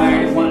go the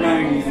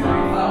 190.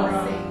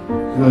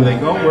 There they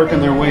go, working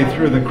their way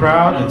through the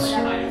crowd. It's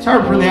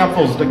hard for the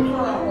apples to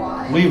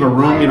leave a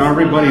room. You know,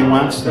 everybody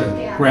wants to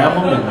grab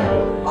them and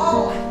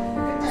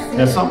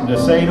has something to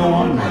say to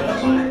them.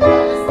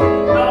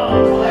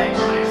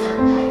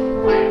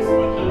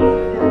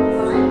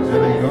 There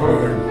they go.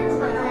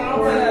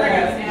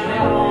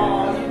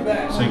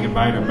 They're saying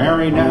goodbye to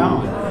Mary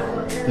now.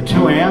 The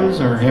two Anns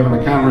are having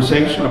a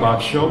conversation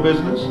about show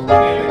business.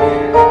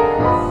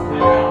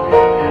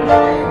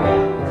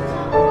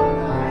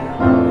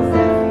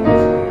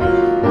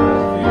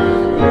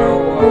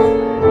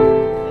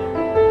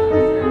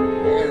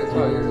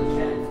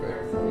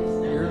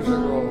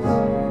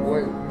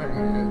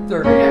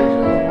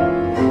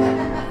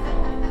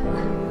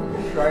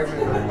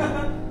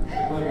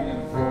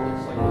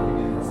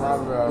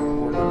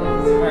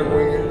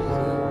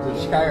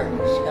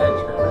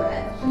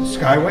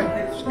 Skyway?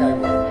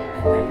 Skyway.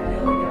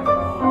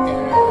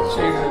 And it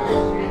says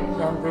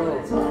young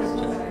girls.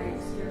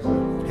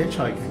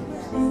 Hitchhiking.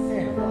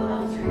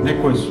 Nick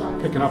was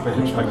picking up a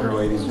hitchhiker,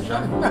 ladies and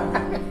gentlemen. A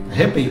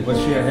hippie. Was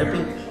she a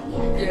hippie?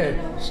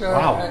 Yeah. So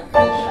wow.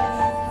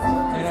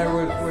 And I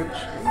was with a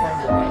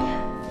friend of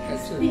mine. I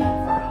said,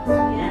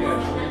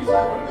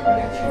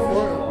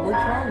 what's wrong? Where are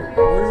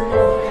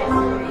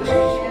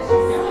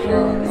you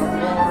going?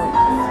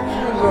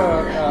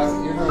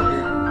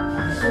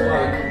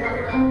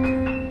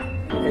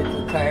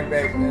 Time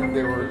back then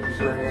they were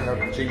bringing up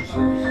Jesus,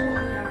 all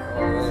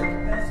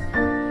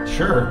that.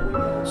 Sure.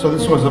 So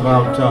this was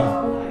about.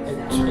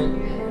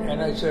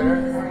 And I said,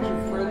 aren't you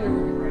further?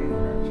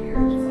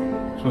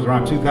 This was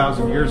around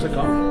 2,000 years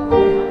ago. I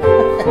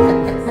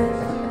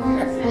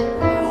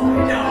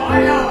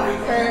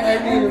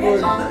mean, it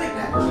was.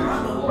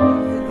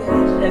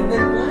 And they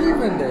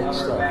believe in that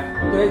stuff.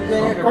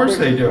 They of course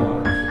they do. You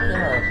know,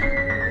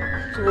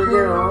 so we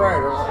gave a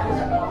ride.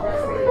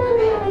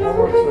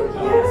 Almost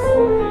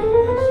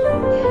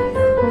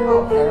I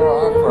don't know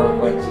how far,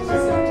 but 8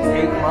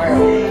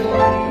 miles.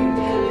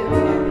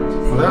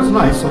 Well, that's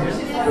nice.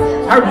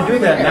 It's hard to do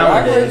that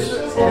nowadays.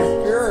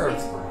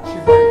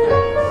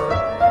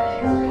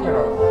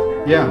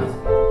 Yeah.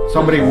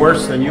 Somebody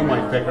worse than you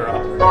might pick her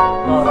up.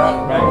 No,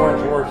 that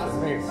one's worse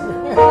than me.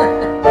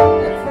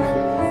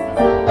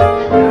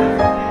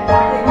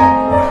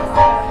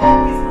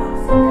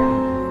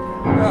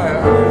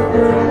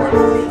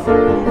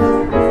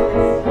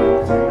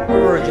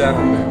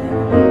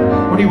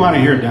 What do you want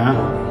to hear, Don?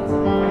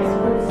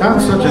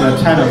 Don's such an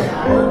attentive.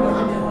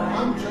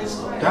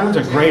 Don's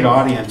a great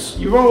audience.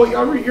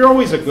 You're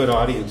always a good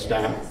audience,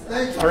 Don.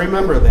 I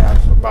remember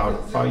that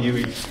about you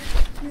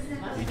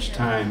each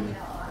time.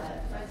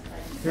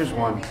 Here's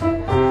one.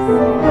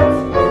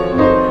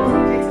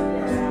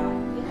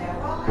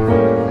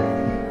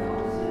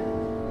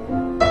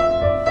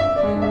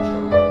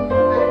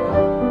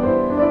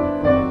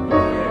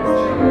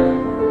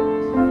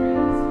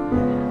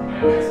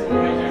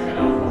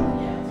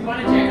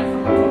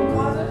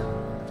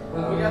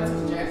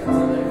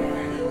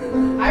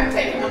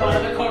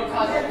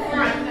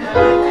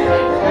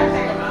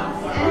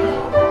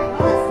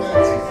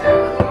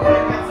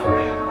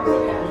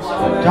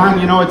 Don,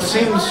 you know, it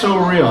seems so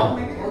real.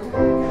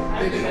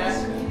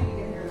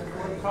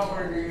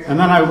 And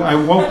then I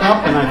woke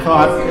up and I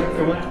thought,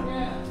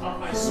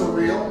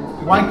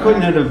 why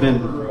couldn't it have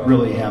been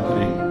really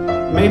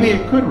happening? Maybe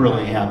it could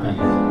really happen.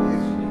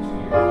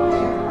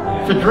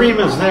 If a dream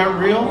is that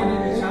real,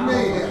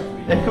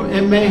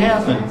 it may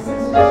happen.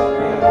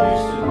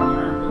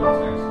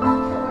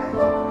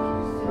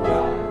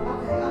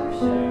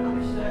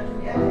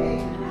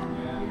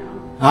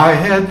 I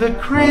had the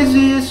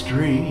craziest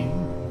dream.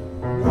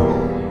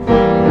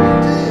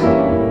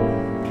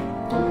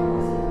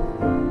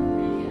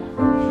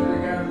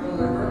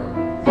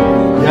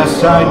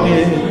 Yes, I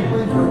did.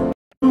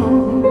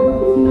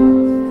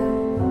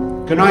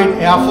 Good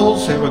night,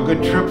 Apples. Have a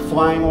good trip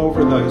flying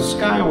over the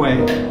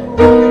Skyway.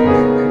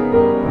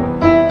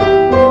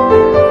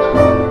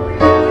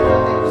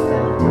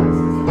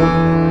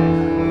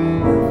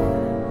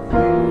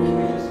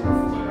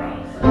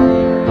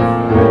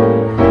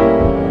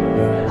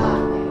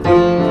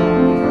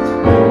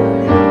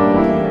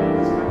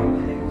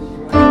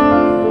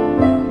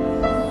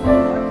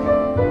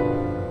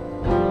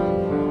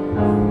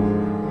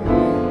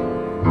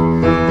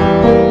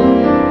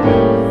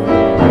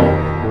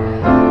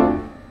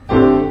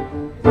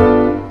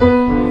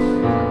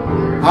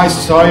 I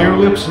saw your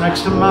lips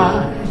next to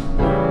mine,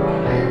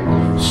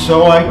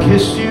 so I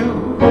kissed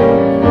you,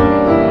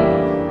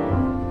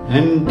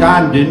 and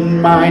Don didn't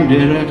mind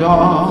it at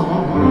all.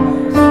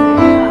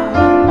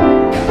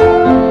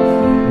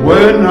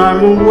 When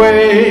I'm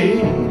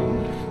away,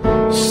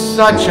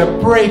 such a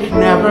break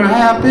never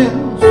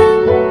happens.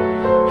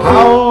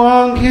 How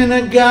long can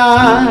a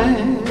guy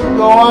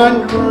go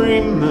on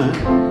dreaming.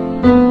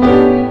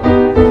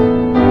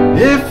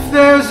 If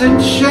there's a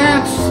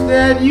chance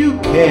that you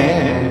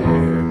care,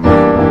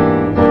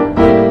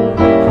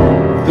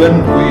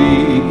 then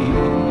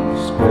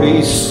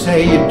please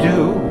say you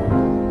do,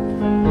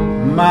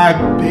 my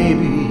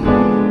baby.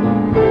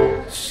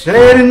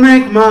 Say it and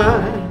make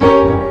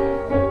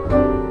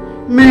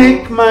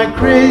my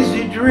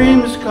crazy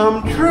dreams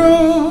come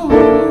true.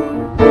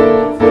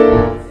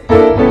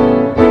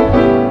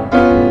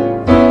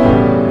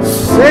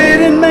 Say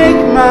it and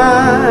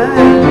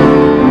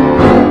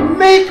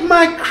make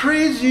my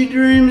crazy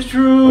dreams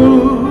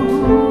true.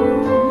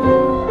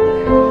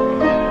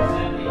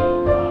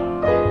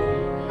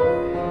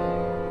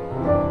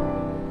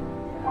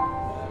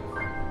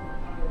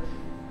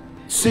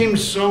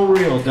 Seems so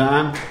real,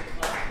 Don.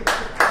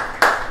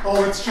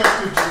 Oh, it's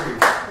just a dream.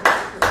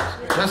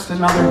 Just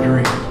another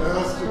dream.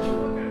 Just a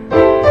dream.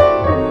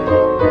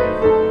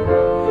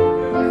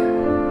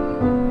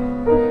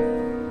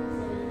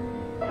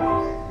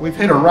 We've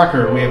hit a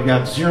record. We have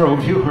got 0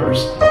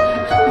 viewers.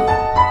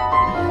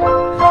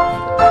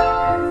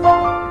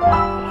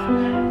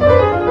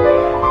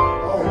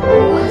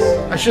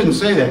 I shouldn't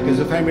say that, because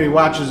if anybody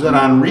watches it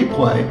on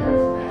replay,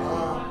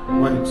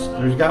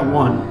 there's got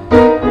 1.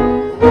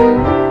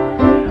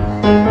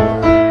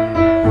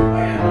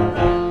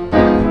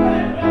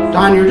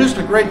 Don, you're just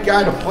a great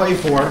guy to play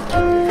for.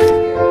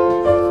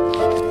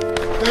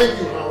 Thank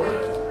you, Howard.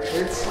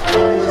 It's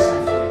fun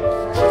listening to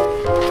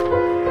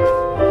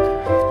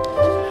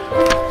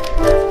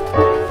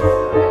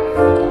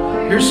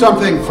you. Here's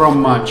something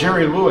from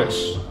Jerry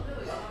Lewis,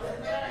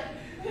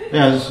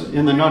 as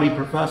in The Nutty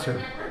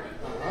Professor.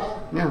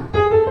 Yeah.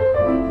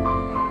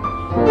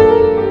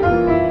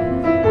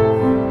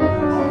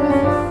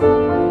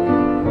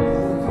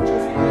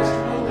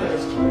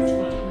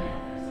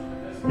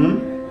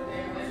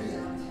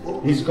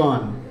 He's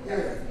gone. I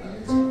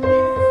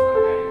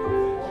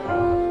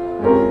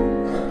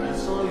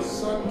saw his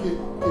son get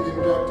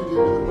inducted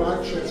into the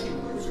Rochester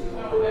Music.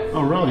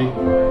 Oh, really?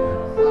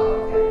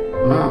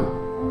 Wow.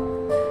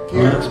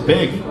 Well, that's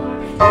big.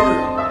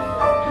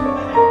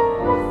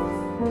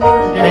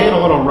 Yeah, he had a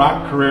little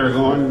rock career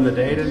going in the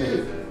day, didn't he?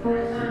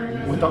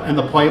 And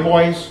the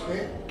Playboys?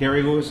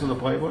 Gary Lewis and the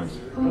Playboys?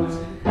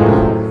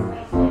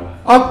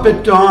 Up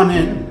at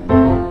dawning,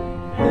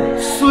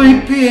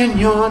 sleepy and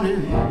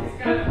yawning,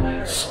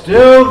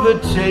 still the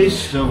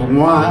taste of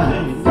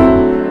wine.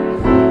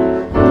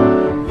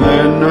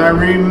 Then I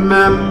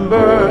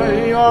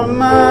remember you're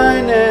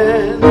mine,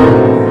 and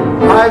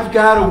I've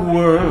got a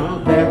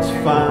world that's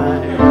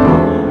fine.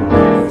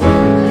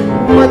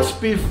 What's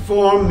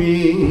before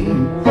me?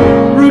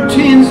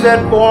 Routines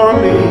that bore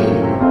me.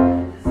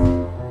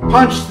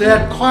 Punch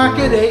that clock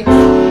at 8.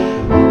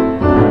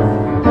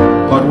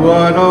 But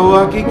what a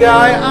lucky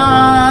guy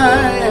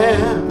I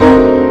am.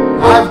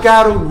 I've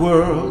got a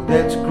world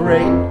that's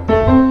great.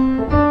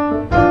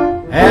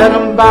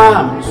 Atom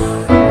bombs,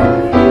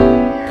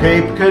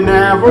 Cape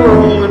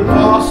Canaveral and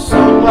false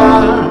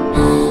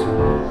alarms.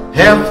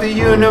 Half the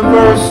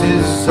universe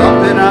is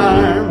up in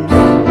arms.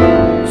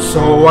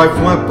 So I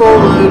flip a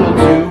little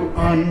too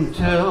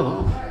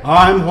until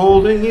I'm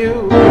holding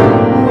you.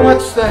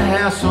 What's the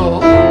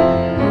hassle?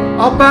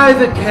 I'll buy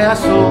the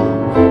castle.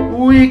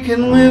 We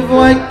can live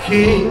like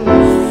kings.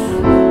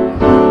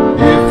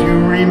 If you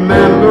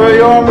remember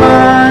you're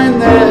mine,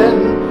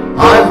 then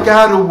I've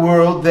got a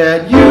world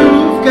that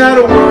you've got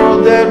a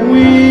world that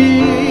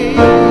we've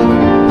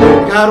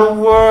got a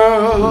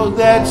world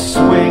that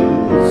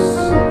swings.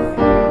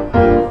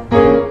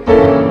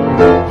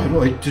 I'd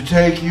like to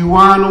take you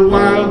on a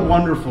wild,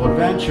 wonderful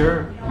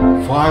adventure.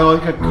 Fly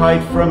like a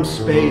kite from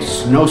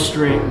space, no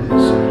strings.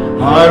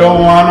 I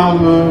don't want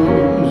to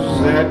lose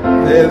that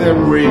feather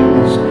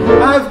rings.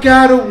 I've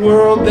got a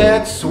world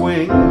that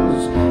swings.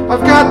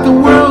 I've got the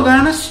world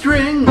on a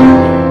string.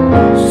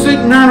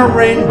 Sitting on a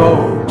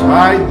rainbow,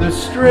 tied the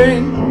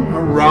string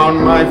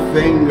around my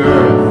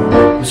finger.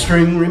 The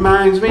string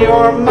reminds me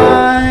you're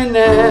mine,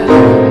 and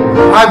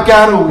I've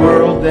got a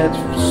world that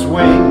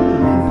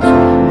swings.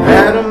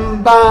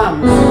 Atom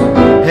bombs,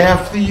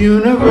 half the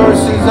universe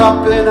is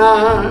up in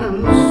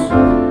arms.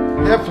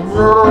 Half the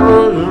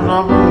world is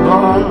up in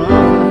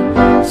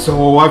arms.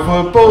 So I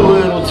flip a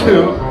little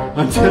too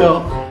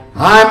until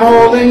I'm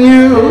holding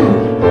you.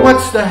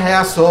 What's the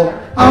hassle?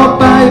 I'll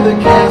buy the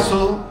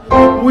castle.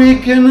 We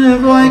can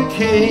live like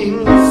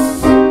kings.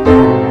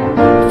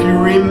 If you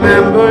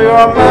remember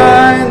you're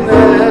mine,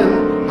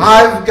 then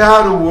I've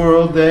got a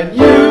world that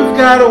you've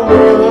got a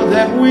world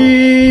that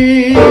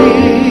we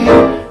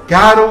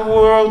got a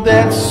world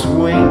that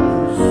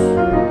swings.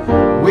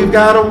 We've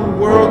got a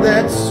world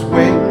that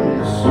swings.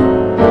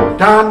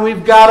 Don,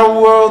 we've got a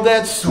world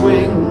that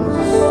swings.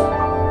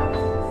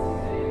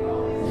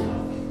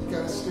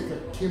 Gotta stick a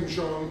Kim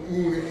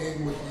Jong-un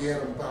in with the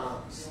atom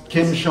bombs.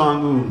 Kim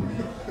Jong-un.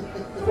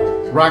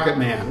 Rocket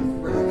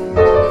Man. Now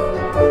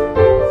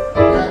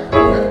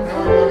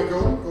I want to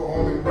go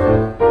home and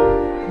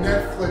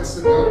Netflix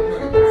and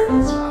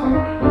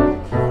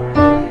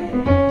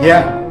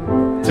Yeah.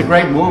 It's a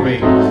great movie.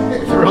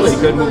 It's a really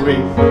good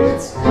movie.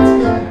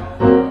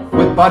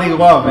 With Buddy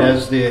Love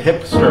as the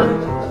hipster.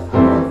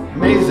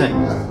 Amazing.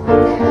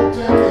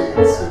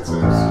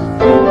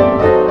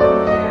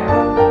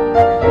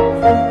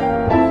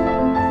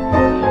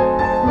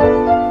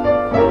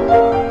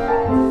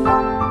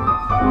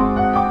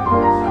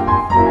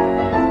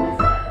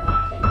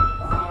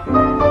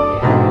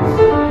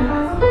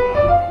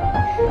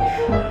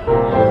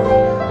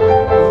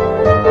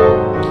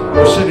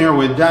 We're sitting here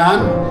with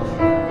Don,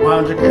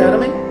 Lounge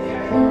Academy.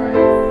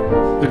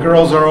 The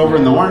girls are over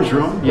in the orange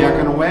room,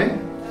 yakking away.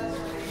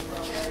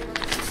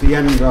 It's the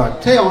end,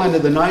 tail end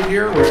of the night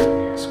here.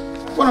 It's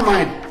one of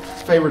my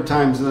favorite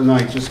times of the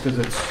night, just because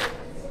it's,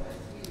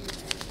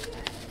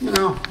 you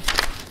know,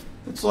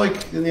 it's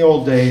like in the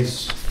old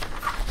days.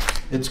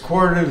 It's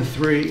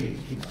 2:45.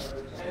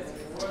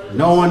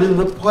 No one in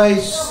the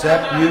place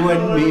except you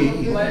and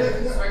me.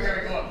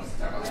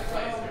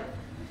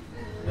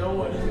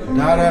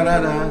 Da da da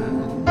da.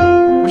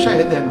 Wish I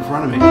had that in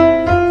front of me.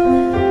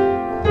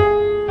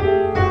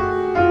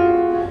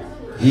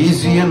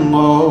 Easy and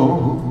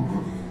low.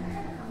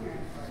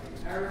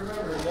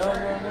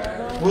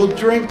 We'll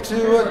drink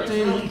to a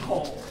thing.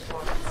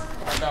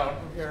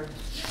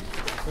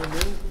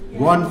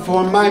 One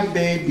for my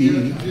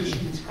baby,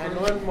 and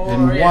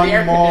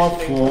one more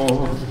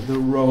for the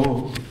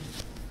road.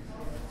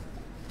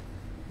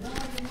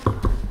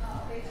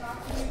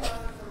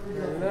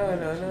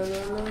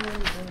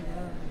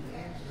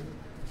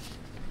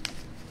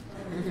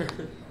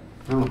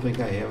 I don't think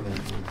I have that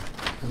one.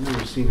 I've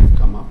never seen it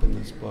come up in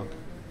this book.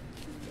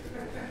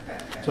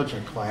 Such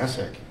a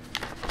classic.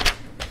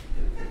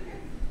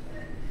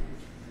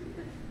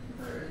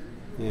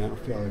 Yeah, I don't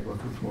feel like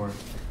looking for it.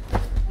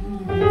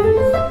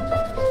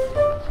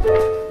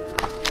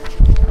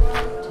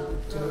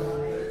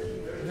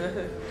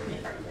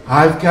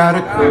 I've got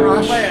a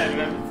crush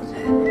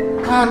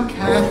on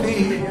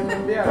Kathy,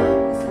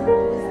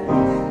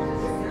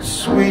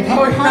 sweetie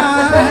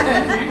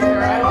pie.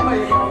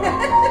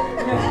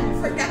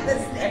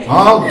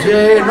 All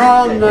day,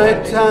 all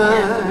night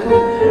time.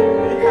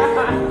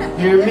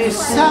 Hear me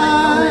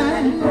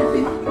sigh.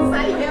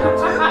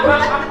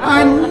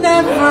 I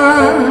never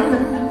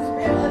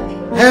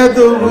had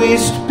the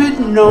least bit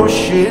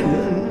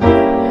notion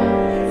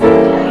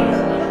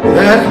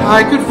that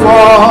I could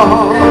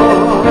fall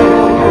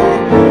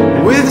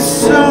with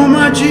so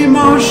much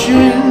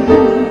emotion.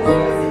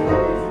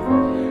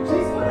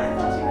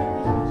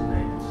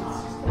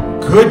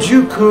 Could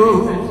you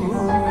coo?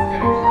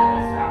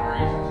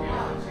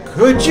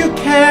 Could you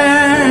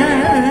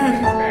care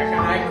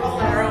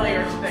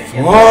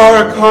for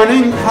a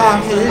cunning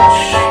cottage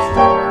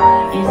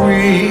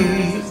we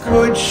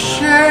could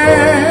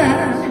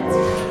share?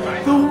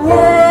 The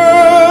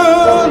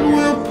world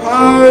will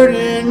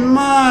pardon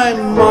my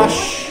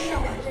mush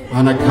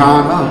on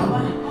account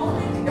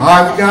of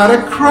I've got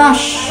a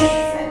crush,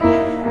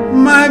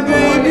 my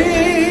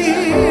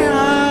baby,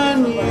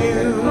 on you.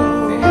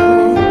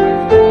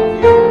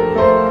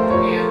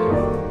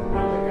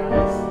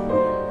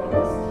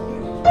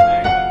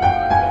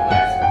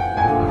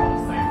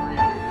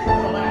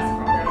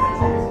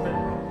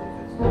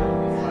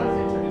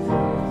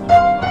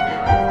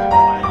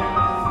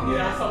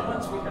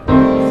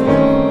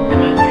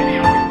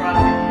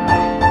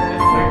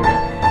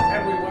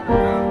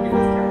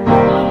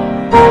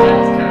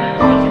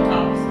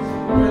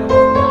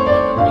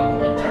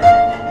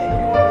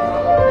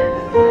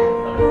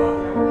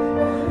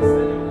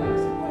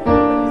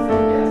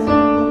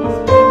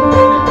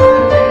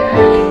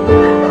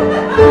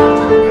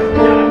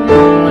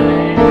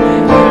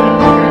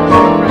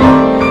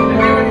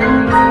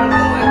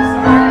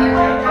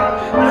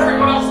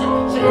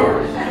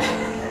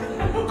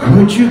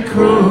 Could you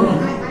coo?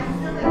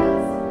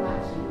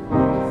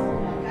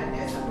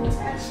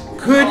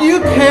 Could you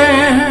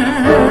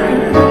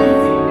care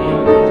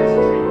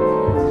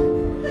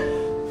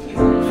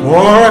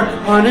for a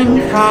cunning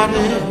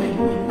cottage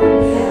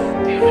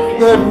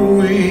that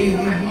we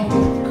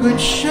could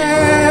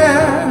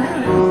share?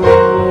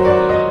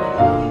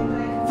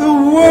 The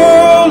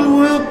world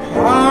will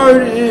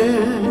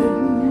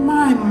pardon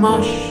my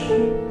mush,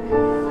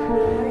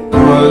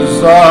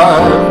 'cause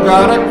I've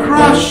got a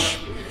crush,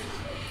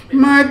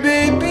 my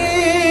baby,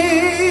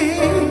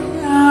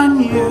 on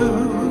you.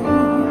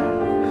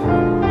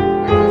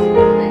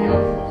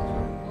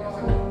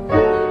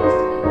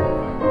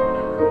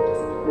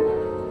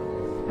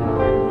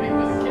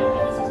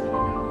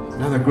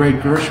 Another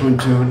great Gershwin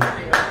tune.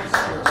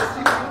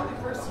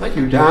 Thank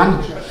you,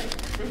 Don.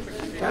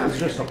 Don's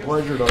just a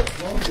pleasure to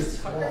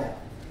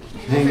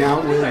hang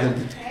out with,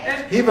 and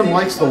he even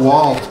likes the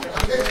wall.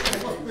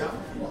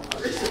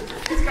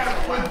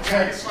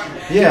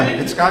 Yeah,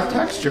 it's got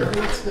texture.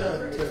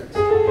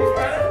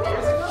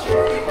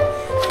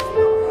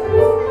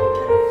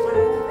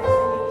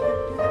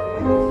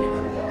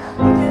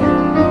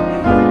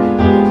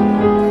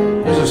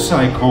 There's a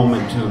Cy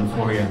Coleman tune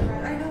for you.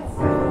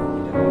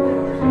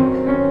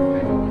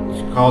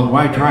 It's called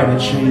Why Try to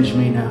Change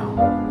Me Now?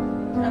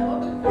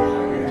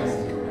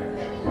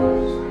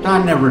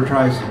 God never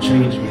tries to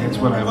change me. That's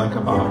what I like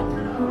about it.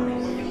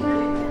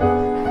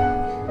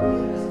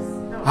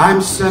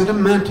 I'm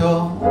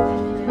sentimental,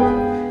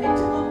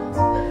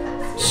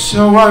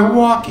 so I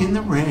walk in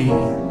the rain.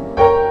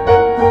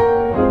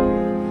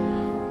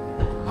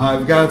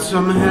 I've got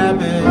some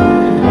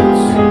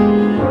habits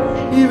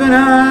even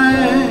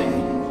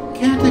I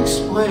can't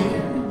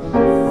explain.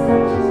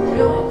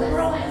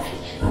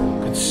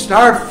 Could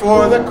start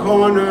for the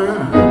corner,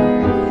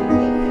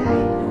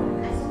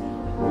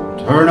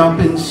 turn up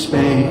in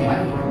Spain.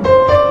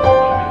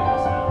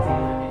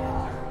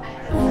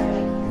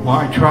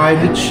 Why try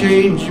to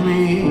change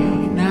me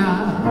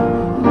now?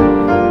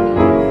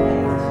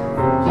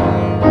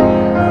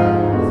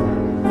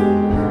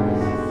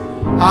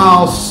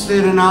 I'll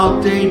sit and I'll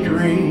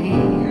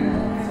daydream.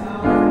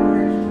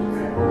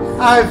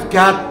 I've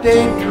got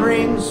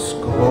daydreams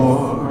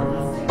galore.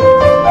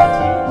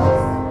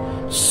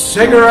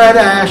 Cigarette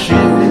ashes,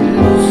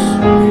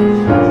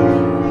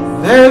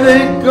 there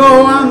they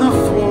go on the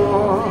floor.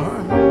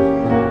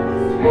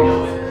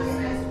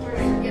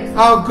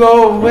 I'll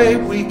go away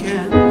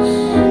weekends,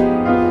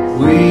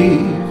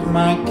 leave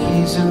my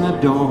keys in the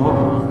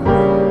door.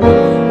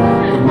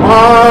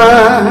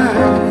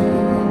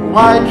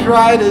 Why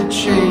try to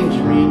change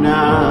me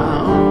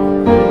now?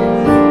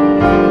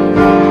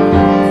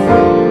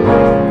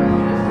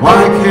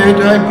 Why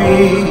can't I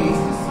be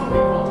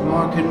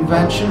more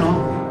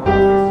conventional?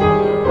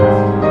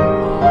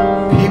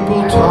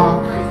 People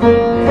talk,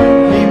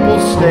 people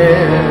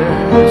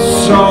stare,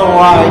 so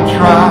I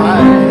try.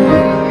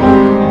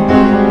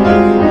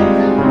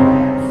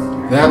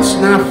 That's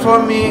not for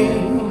me,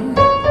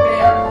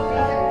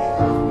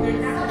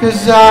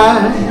 'cause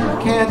I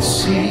can't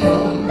see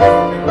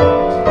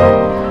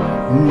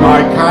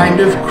my kind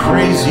of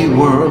crazy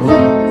world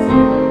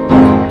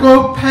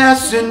go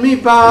passing me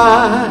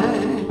by.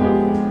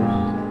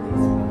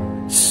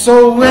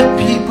 So let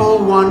people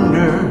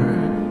wonder,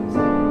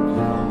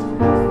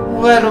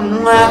 let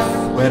them laugh,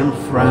 let them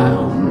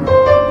frown.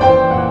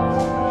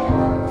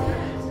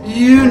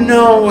 You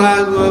know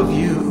I love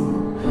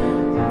you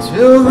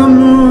till the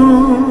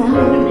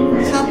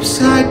moon's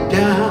upside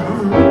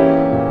down.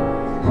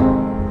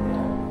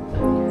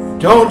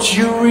 Don't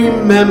you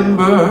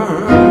remember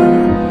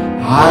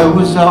I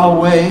was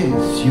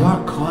always your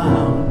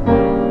clown?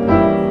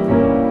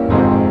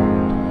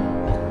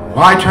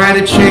 Why try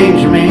to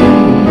change me?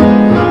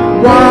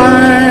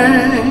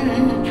 Why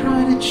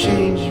try to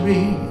change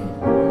me?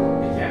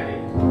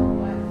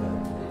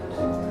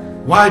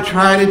 Why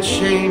try to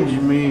change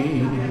me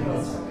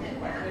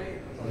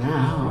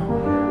now?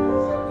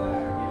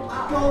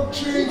 Don't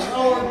change,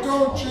 Howard,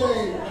 don't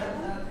change.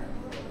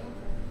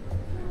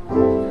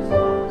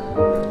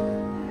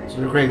 It's a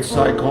great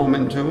Cy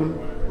Coleman tune.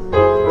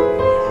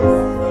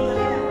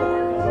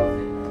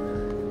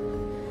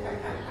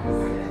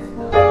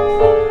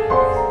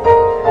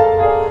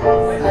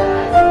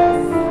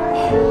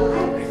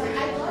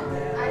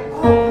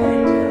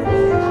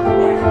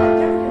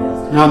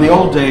 Now, in the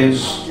old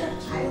days,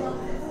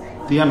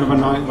 at the end of a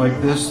night like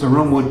this, the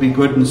room would be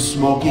good and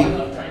smoky.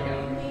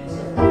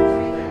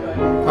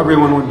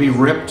 Everyone would be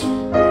ripped.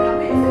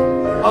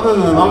 Other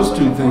than those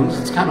two things,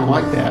 it's kind of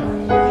like that.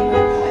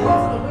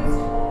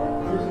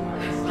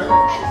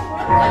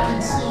 I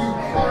can see you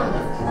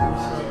clearly.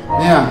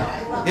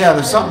 Yeah,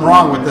 there's something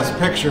wrong with this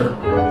picture.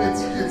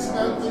 It's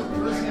not,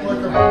 there isn't like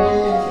a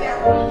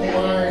blue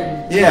line.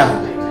 Yeah.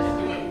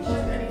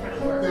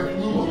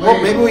 Well,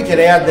 maybe we could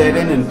add that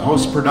in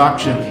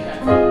post-production.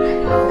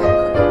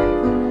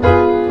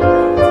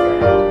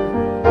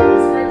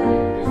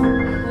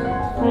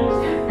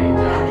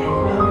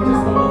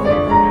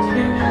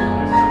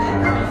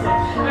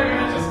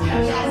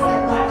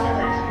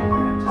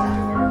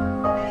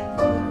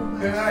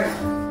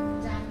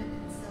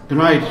 Good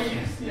night,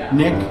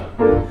 Nick.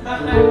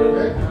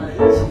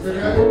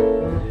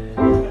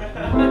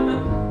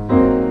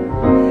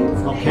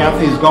 Well,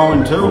 Kathy's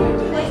going too.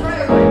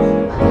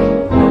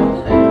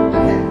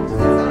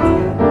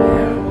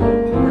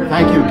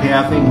 Thank you,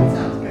 Kathy.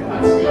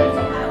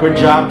 Good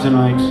job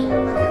tonight.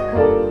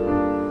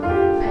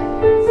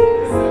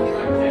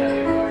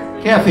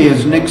 Kathy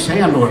is Nick's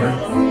handler.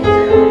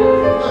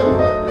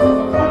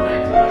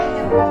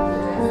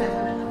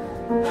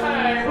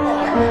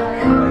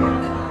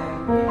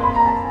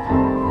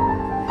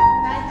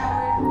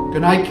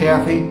 Good night,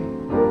 Kathy.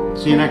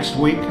 See you next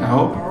week, I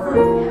hope.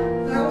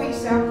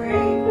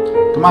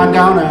 Come on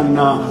down on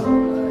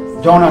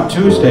Donut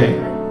Tuesday,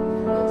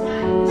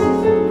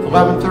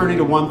 11:30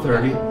 to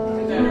 1:30.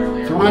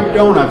 If you want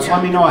donuts,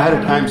 let me know ahead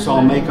of time so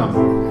I'll make them.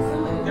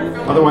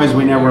 Otherwise,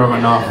 we never have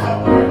enough.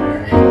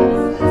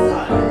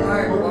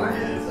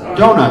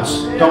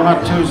 Donuts,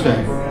 Donut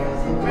Tuesday.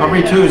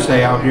 Every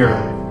Tuesday out here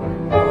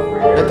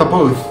at the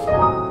booth.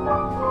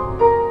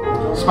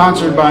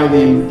 Sponsored by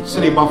the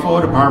City of Buffalo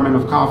Department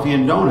of Coffee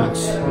and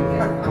Donuts.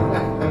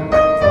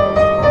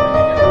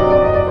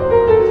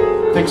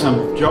 Thinks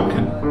I'm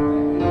joking.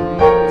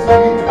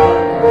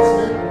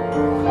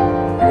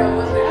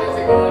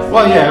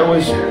 Well, yeah, it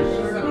was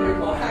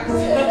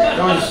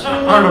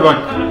part of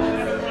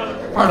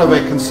part of a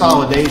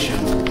consolidation.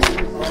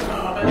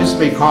 Used to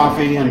be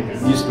coffee and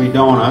used to be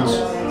donuts.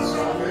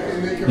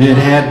 It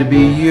had to be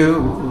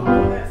you.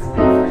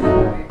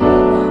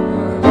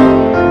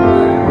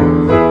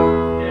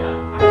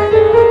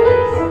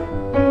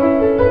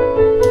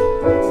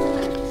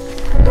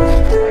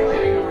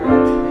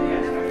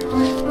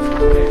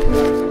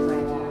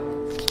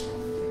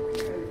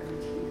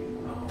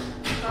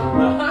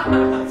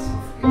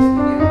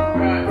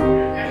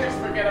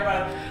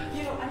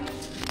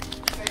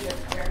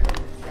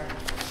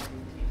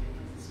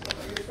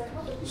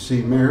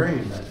 See Mary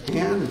and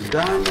Ann and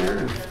Don there.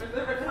 And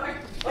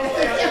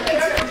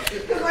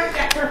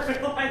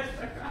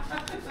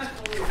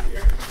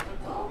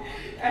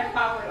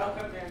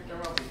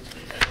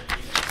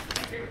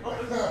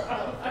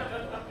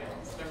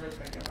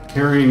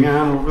carrying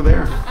on over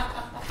there.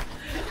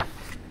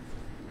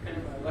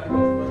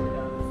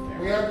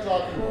 We are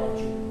talking about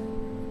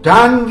you.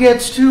 Don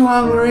gets too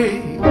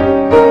hungry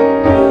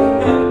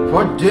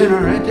for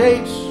dinner at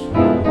 8.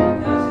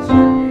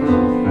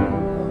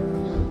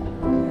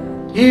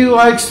 He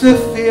likes the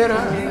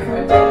theater.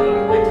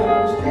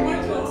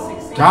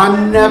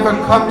 Don never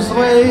comes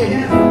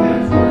late.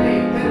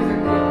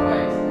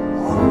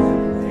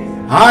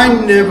 I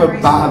never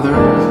bother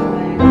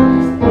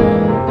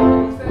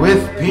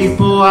with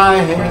people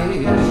I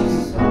hate.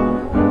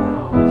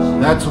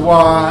 That's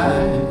why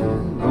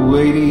the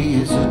lady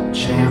is a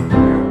champ.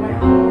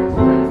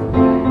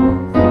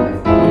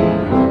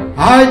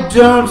 I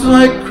don't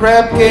like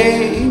crap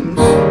games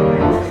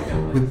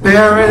with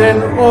Barrett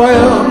and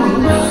Oils.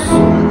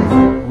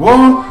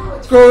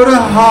 Won't go to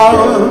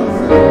Harlem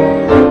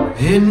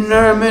in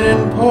Nerman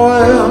and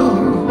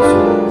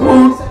Poils.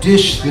 Won't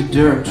dish the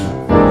dirt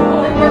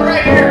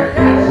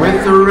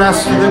with the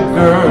rest of the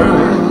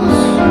girls.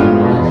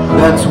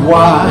 That's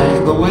why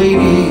the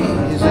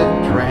lady's a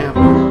tramp.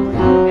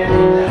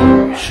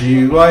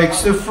 She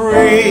likes the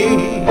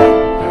free,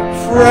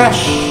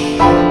 fresh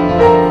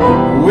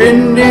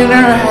wind in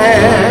her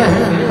hair,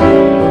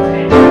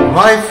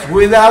 life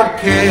without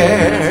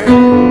care.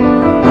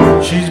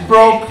 She's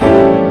broke,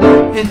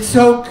 it's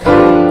oak,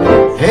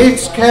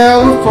 hates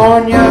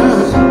California,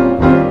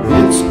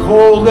 it's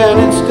cold and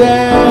it's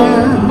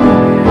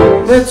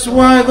damp. That's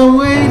why the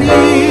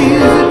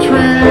lady's a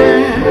tramp.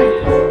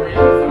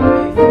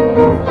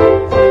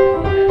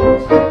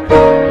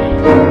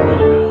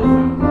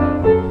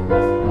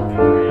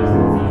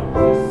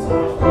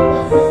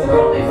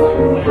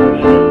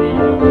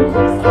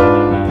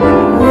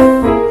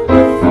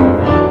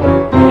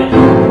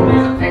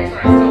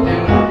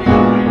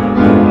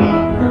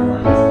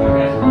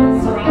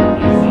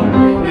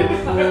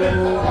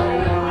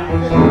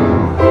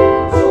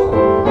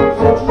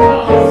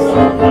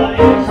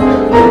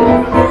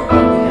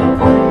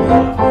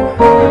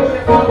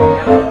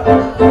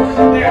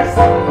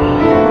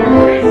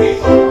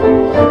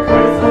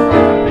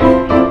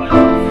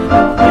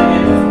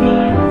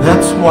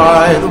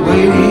 Why the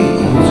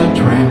lady's a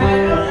tramp.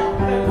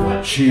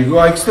 She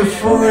likes the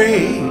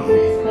free,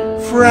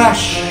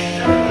 fresh.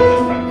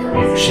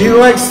 She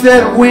likes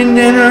that wind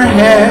in her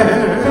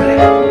hair,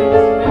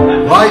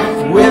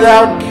 life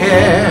without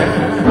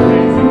care.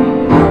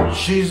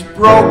 She's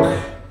broke,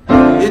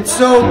 it's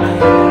oak,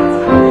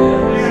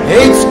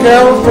 hates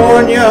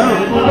California,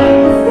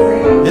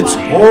 it's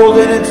cold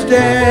and it's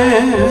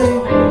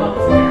damp.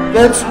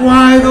 That's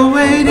why the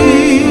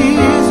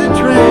lady's a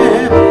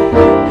tramp.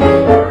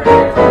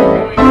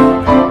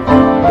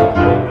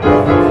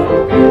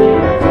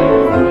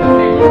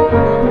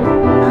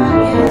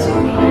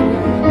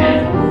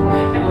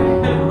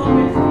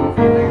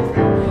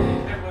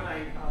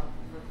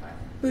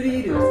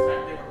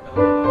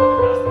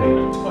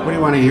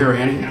 Want to hear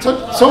Annie? It's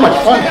so much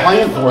fun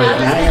playing for you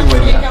and hanging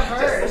with you.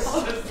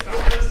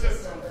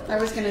 I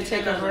was going to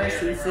take a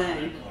verse and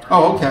sing.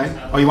 Oh, okay.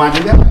 Oh, you want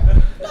to do that?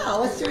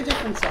 No, let's do a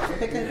different song.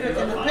 Pick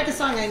a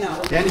song I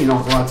know. Danny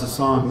knows lots of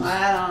songs.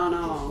 I don't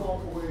know.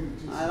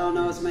 I don't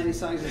know as many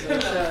songs as I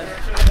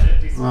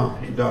should. Well,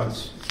 he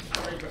does.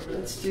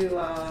 Let's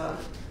do.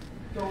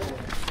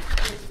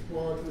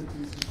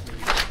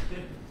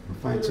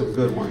 Find some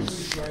good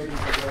ones.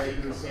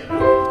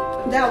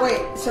 Now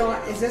wait, so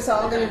is this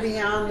all going to be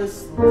on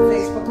this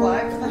Facebook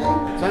Live thing?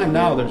 It's on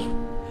now.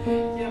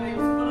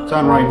 It's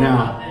on right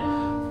now.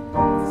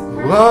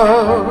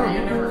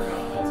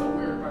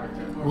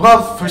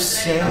 Love for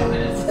sale.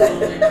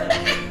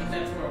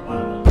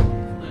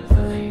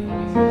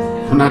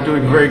 I'm not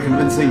doing a very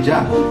convincing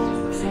job.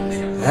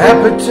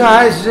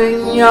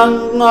 Appetizing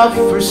young love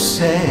for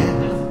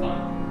sale.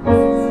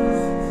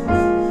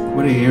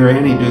 What do you hear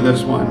Annie do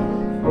this one?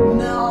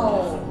 No.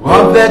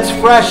 Love that's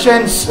fresh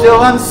and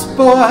still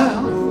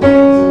unspoiled.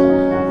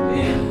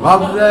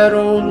 Love that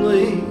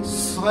only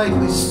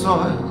slightly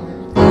soiled.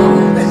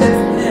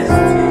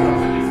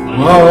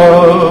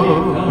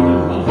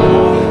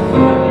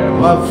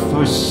 Love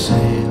for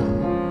sale.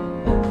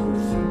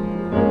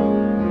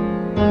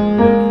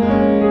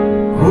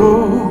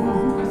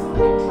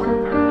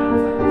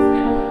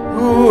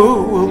 Who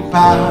will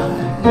buy?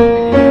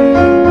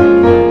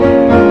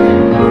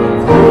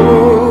 Who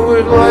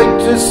would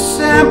to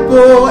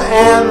sample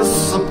and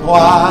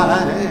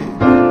supply?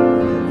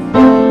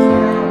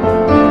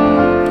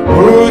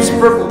 Who's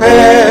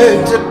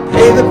prepared to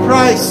pay the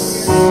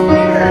price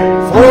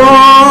for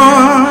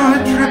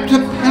a trip to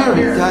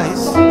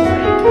paradise?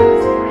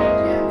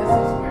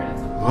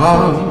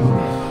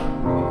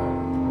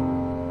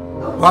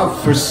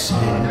 Love for sale.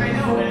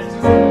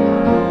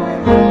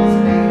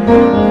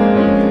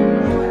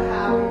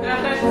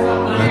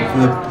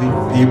 Let the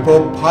people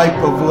pipe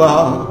of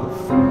love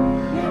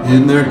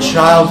in their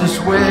childish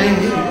way.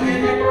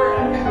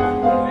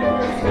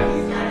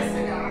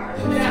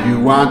 If you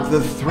want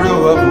the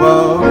thrill of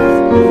love,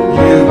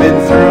 you've been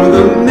through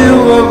the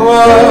mill of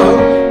love.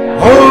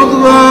 Old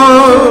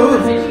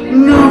love,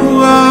 new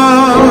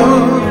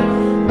love,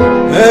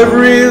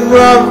 every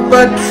love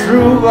but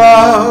true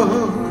love.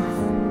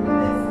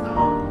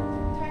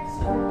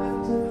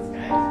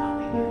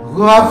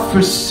 Love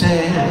for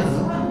sale.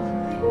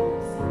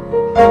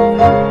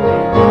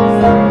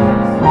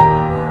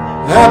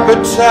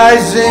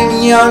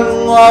 Appetizing young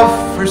love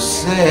for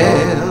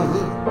sale.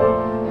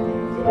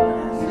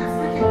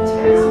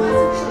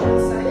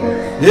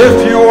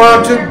 If you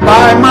want to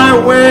buy my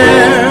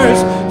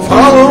wares,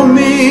 follow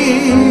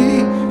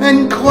me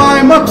and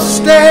climb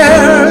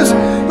upstairs.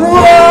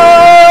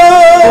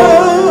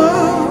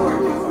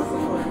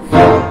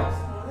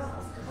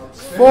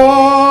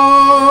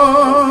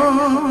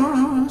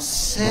 For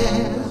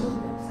sale.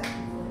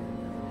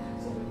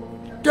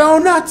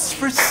 Donuts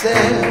for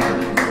sale.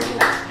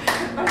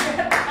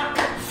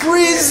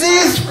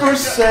 Freezies for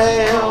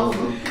sale.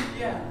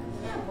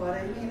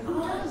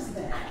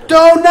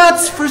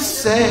 Donuts for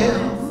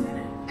sale.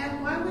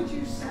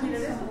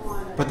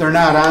 But they're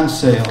not on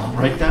sale,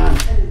 right, Don?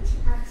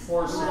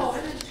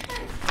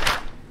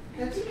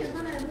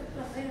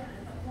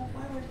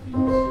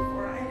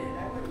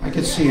 I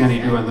could see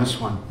Annie doing this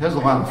one. There's a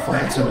lot of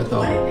flats in it,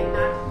 though.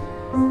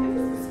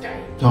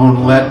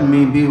 Don't let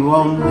me be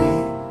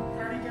lonely.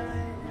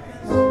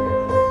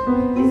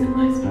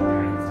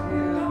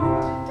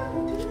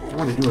 I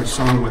want to do a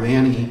song with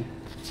Annie.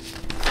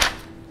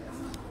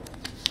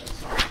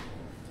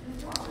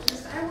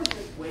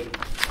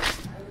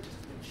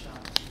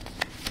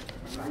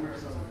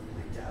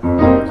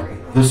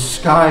 The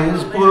sky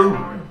is blue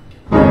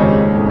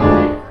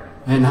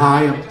and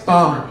high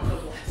above.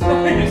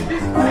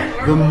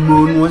 The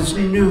moon was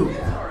new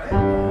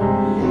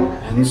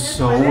and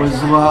so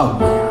was love.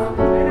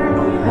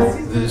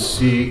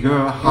 This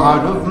eager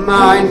heart of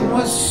mine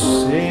was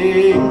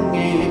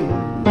singing.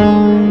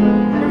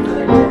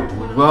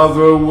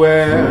 Lover,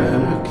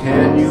 where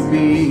can you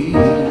be?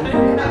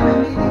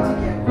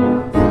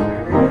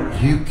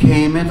 You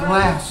came at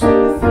last.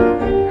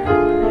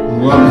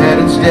 Love had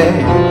its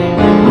day.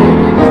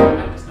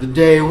 The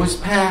day was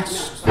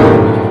past.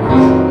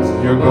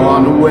 You're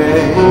gone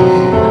away.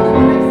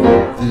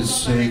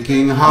 This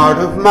aching heart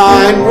of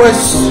mine was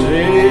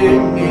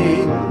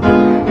singing.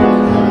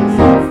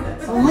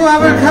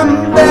 Lover,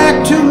 come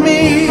back to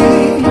me.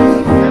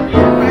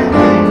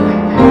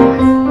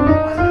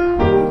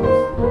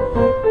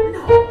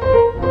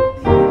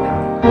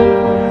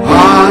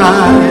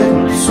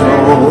 I'm so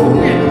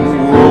lonely.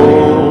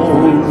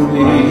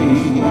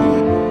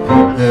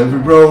 Every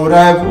road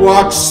I've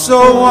walked so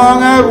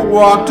long, I've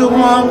walked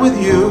along with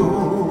you.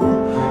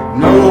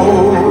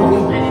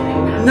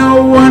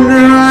 No wonder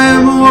I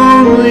am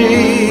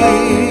lonely.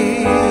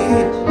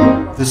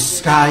 The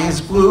sky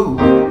is blue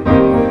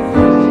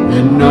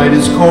and night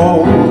is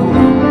cold.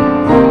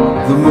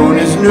 The moon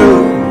is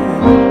new,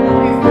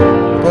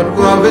 but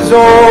love is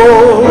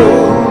old.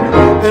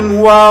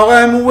 And while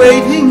I'm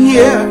waiting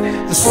here,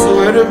 the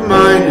sweat of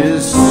mine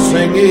is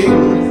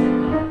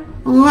singing.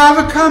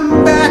 Lover,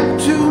 come back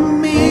to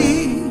me.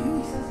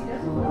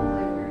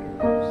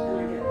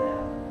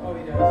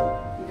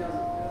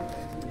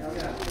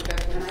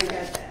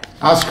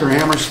 Oscar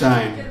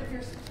Hammerstein.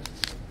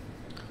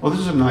 Well,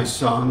 this is a nice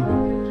song.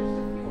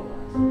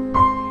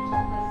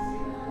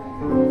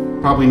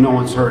 Probably no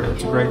one's heard it.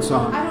 It's a great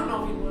song.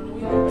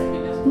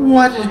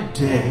 What a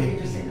day.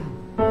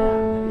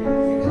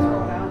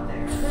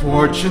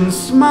 Fortune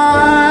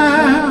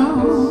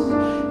smiled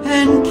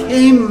and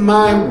came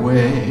my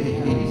way,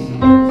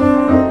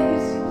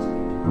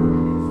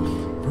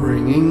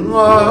 bringing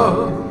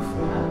love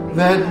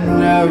that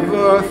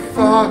never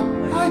thought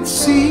I'd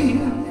see.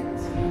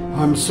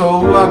 I'm so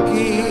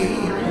lucky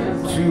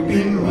to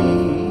be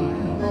me.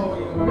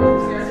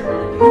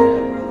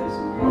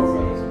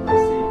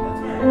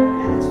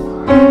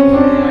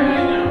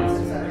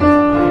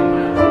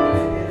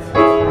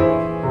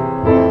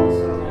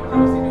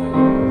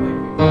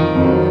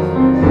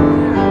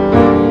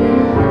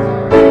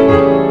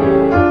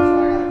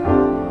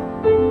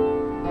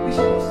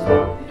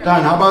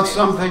 Don, how about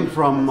something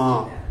from,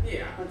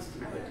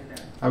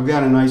 I've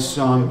got a nice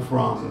song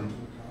from...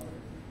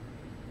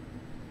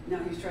 No,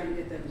 he's trying to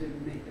get them to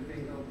make the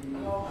bingo be,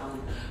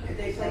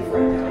 they play for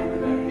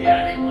 $1.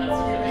 Yeah, I think let's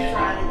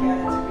trying to get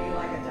it to be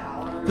like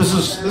 $1.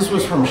 This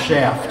was from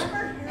Shaft. From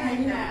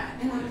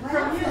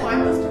you, I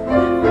must have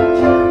been from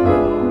Jericho.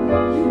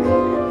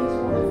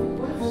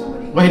 What if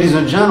somebody Ladies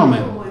and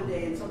gentlemen, One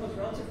day and someone's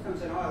relative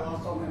comes in, oh, I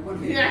lost all my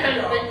money.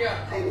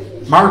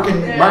 Mark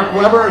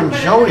Weber and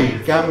Jody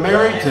got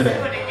married today.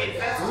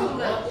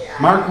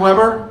 Mark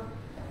Weber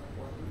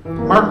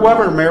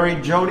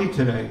married Jody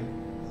today.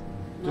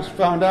 Just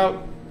found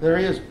out. There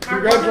he is.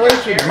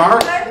 Congratulations,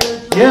 Mark.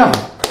 Yeah.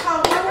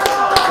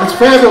 That's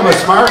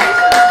fabulous, Mark.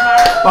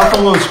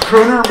 Buffalo's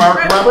crooner,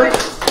 Mark Weber.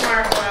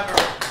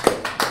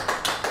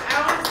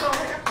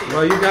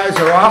 Well, you guys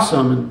are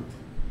awesome, and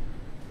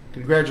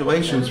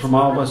congratulations from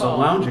all of us at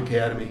Lounge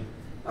Academy.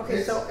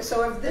 Okay, so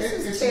if this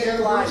is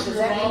taped live, does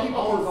that mean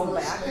people can go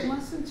back and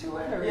listen to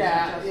it? Or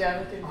Yeah, we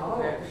can go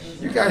back.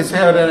 You guys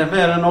had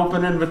an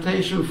open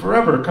invitation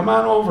forever. Come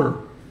on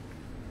over.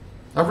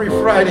 Every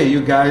Friday,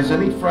 you guys,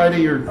 any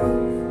Friday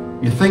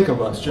you think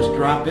of us, just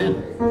drop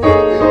in.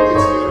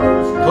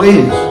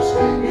 Please.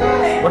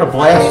 What a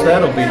blast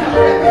that'll be.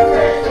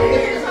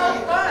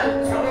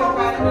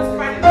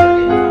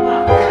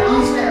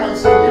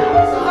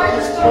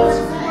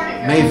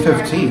 May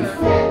 15th.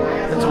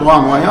 That's a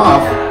long way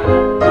off. I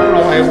don't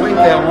know why I wait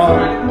that long.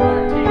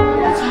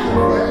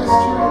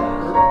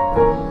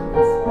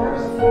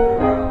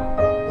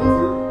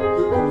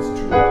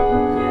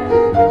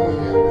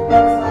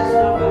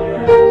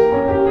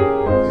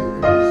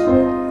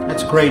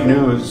 That's great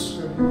news.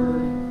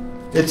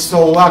 It's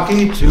so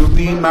lucky to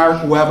be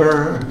Mark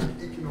Weber.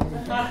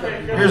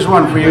 Here's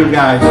one for you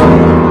guys.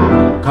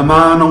 Come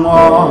on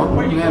along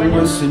and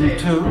listen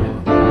to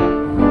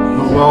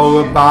the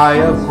lullaby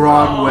of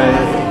Broadway.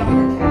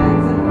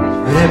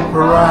 The hip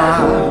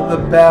hurrah, the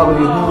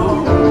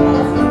ballyhoo,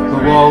 the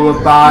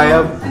lullaby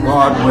of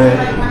Broadway.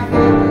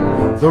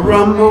 The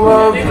rumble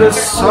of the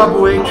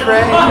subway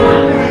train,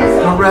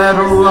 the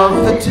rattle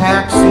of the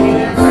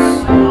taxis,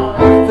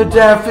 the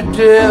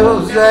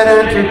daffodils that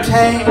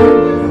entertain,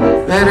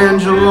 that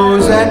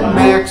Angelos and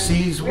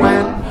Maxie's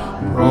when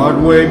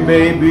Broadway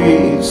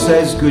baby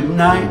says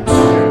goodnight.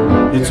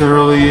 It's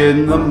early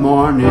in the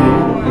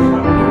morning.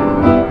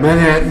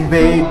 Manhattan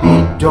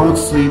baby, don't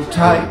sleep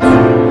tight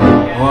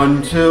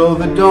until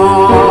the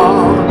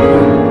dawn.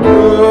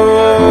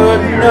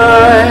 Good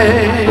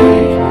night,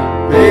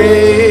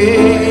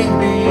 baby.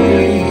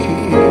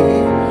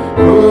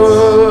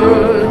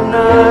 Good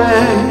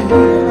night.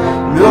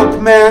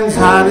 Milkman's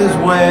on his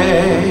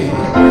way.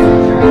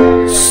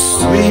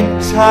 Sleep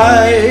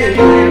tight,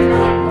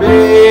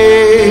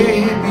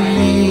 baby.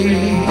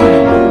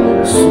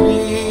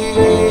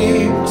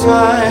 Sleep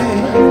tight.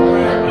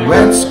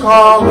 Let's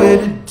call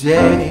it a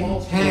day.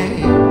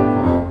 Hey,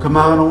 come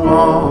on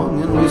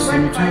along and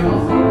listen to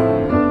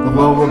the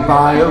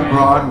lullaby of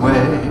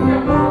Broadway.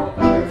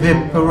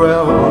 Hip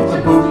hurrah, the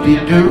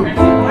boop-de-doo,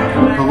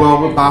 the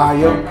lullaby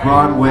of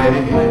Broadway.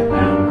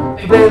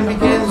 The band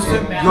begins to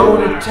go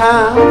to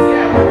town,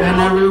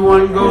 and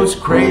everyone goes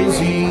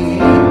crazy.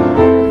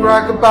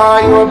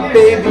 Rock-a-bye your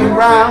baby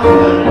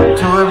round,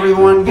 till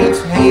everyone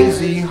gets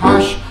hazy.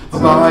 Hush,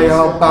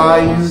 I'll buy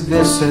you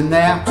this and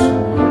that.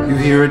 You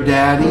hear a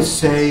daddy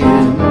saying,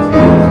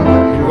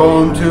 you're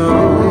going to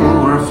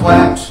her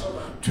flat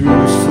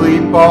to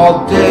sleep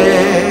all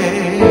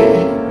day.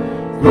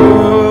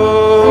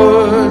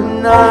 Good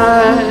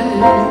night,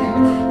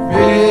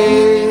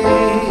 baby.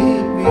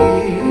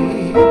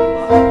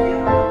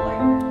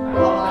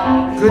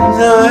 Good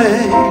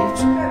night,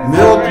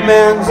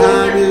 milkman's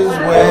on his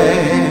way.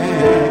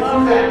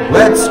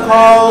 Let's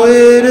call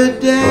it a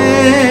day.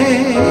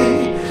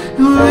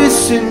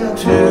 Listen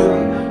to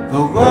the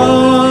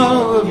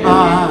lullaby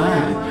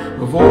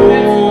of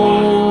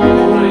old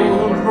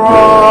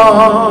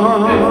Broadway.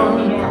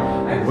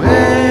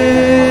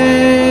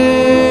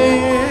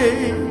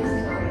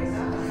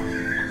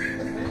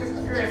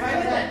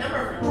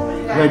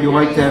 Glad you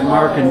like that,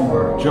 Mark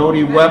and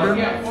Jody Weber,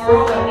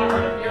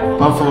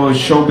 Buffalo's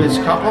showbiz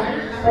couple.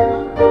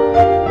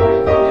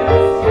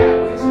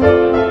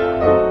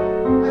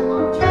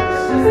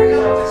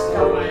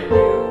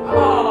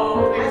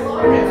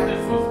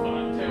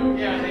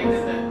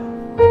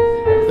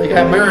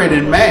 Got married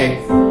in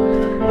May.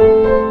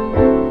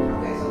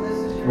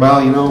 Well,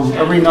 you know,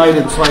 every night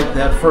it's like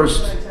that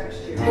first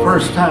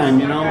time,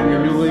 you know, when you're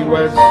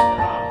newlyweds.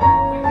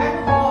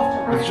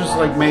 It's just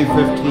like May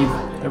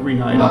 15th every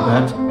night, I'll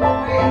bet.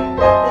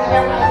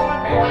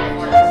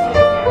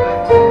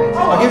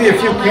 I'll give you a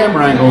few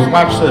camera angles.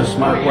 Watch this,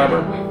 Mark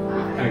Weber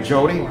and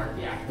Jody.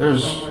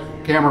 There's a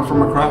camera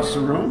from across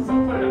the room.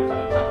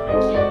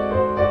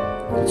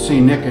 You can see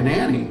Nick and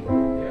Annie.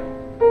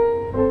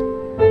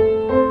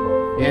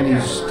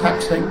 Annie's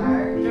texting.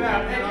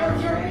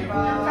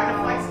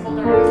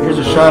 Here's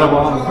a shot of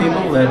all the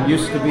people that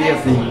used to be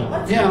at the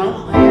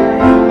piano.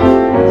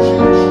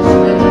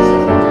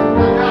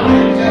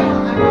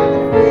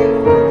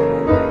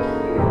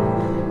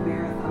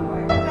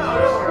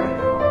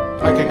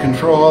 I can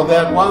control all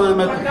that while I'm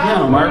at the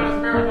piano, Mark.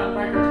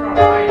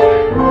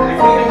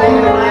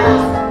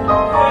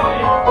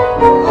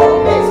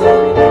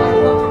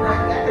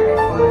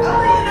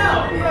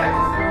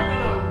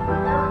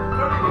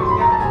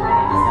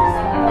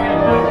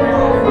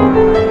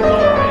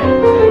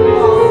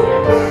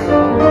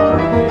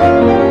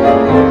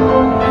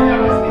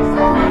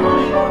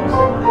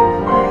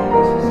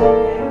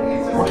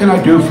 can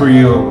I do for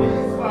you,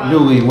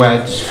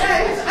 newlyweds?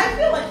 I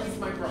feel like he's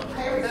my brother.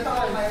 That's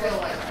all I feel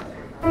like.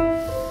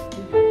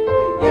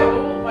 Yeah,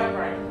 well, my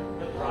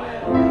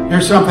brother.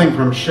 Here's something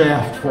from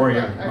Shaft for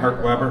you,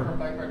 Mark Weber.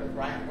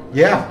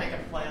 Yeah.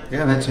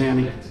 Yeah, that's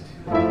Annie.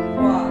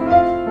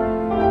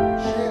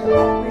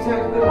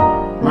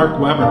 Mark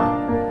Weber.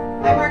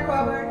 Hi, Mark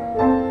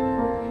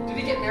Weber. Did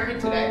he get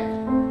married today?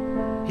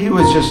 He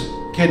was just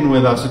kidding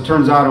with us. It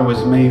turns out it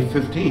was May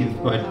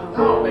 15th, but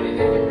Oh, but he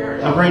didn't get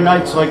married. every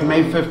night's like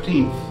May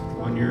 15th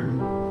when you're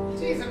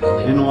Jeez, I'm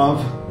really in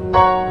love.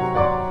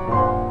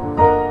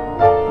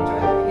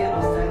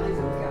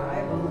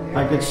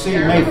 I could see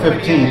May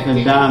 15th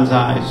in Don's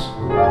eyes.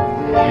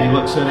 And he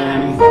looks at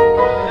Annie. And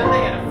then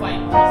they had a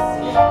fight.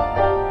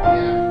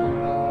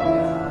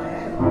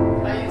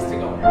 I used to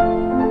go.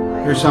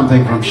 Here's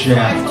something from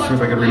Shaft, see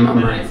if I can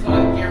remember it.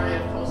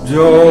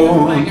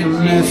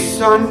 Don't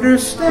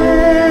misunderstand.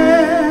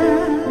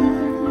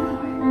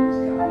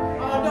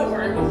 Oh, don't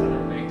worry, we'll put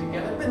it back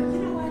together. But you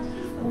know what?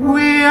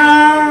 We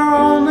are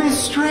only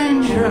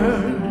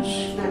strangers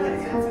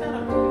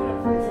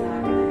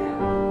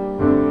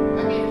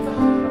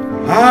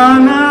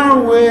on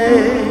our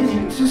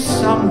way to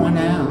someone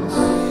else.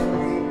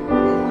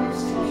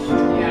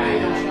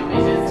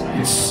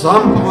 It's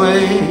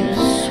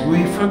someplace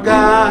we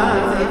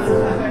forgot.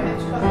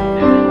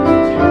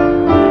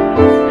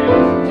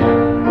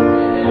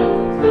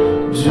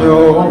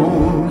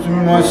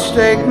 Don't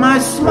mistake my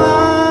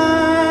smile.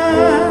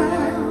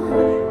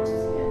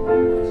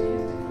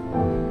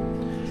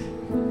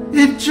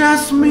 It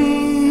just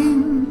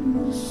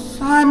means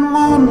I'm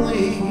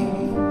lonely.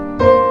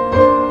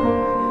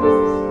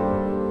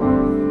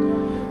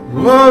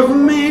 Love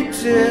me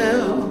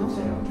till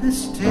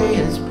this day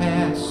is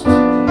past,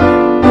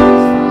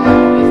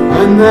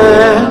 and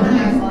then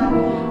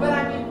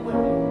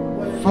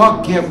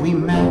forget we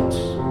met.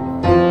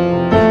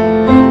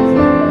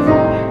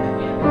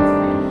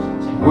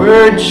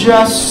 We're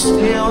just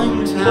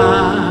stealing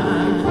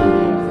time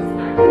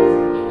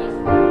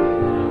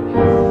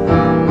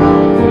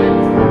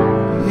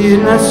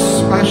in a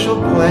special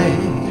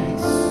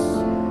place,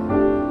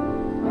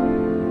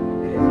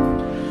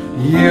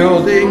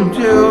 yielding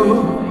to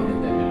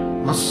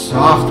a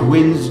soft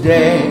wind's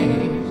day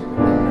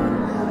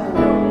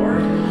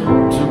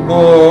to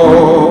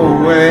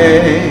blow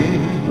away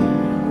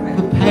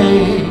the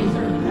pain.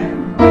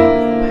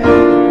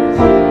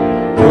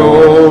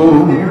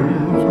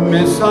 Don't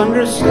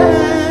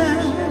misunderstand.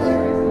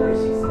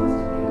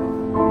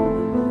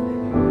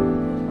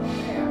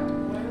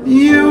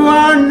 You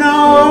are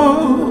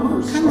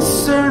no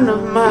concern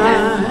of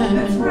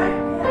mine,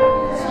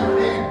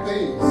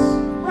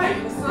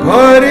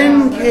 but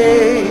in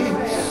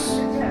case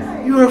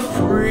you're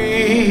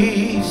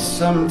free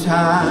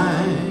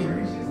sometime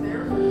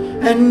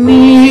and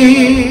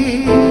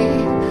need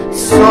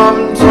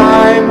some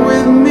time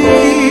with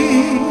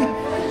me,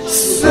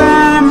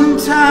 some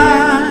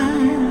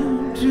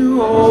time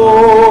to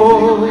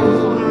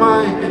hold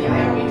my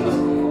hand,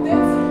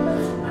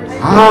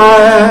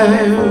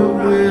 I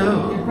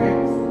will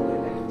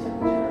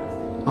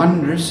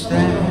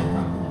understand.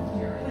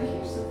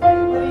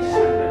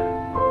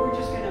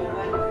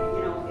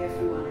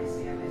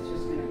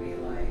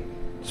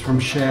 It's from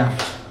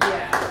Shaft.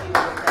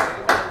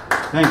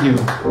 Thank you.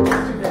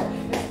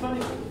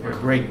 We're a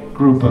great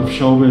group of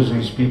show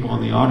business people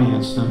in the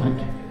audience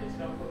tonight.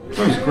 It's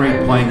always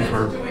great playing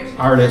for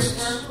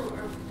artists.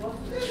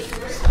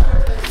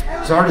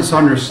 Because artists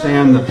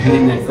understand the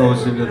pain that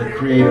goes into the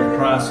creative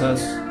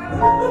process.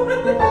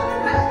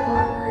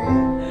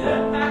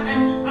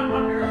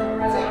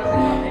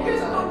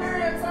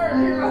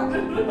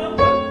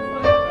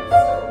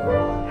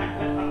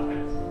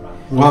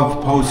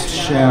 Love Post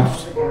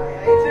Shaft.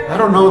 I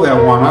don't know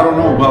that one. I don't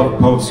know Love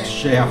Post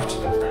Shaft.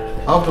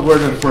 I'll have to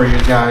learn it for you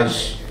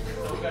guys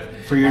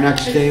for your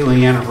next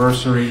daily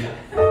anniversary.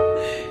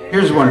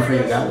 Here's one for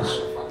you guys.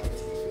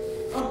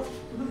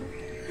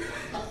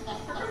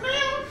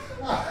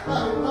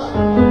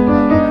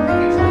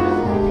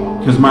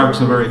 Because Mark's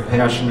a very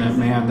passionate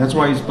man. That's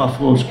why he's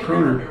Buffalo's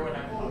crooner.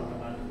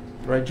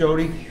 Right,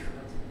 Jody?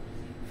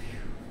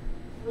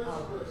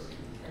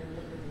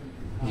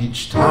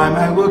 Each time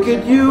I look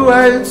at you,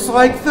 it's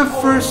like the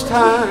first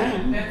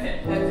time.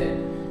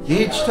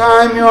 Each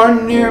time you're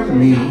near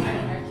me,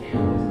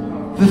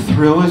 the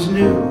thrill is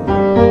new.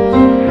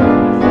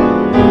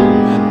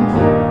 And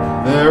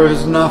there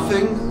is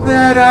nothing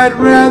that I'd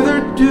rather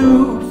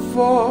do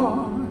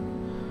for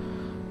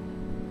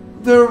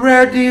the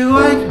rare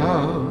delight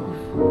of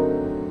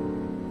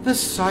the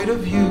sight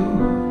of you.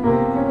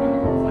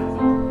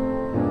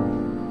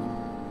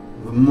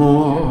 The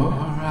more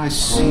I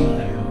see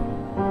you,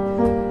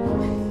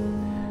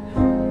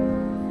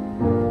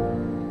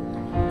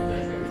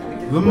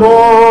 the more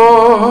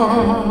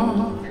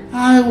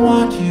I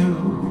want you.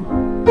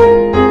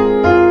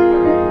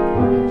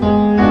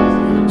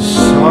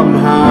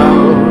 Somehow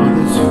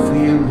this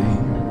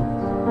feeling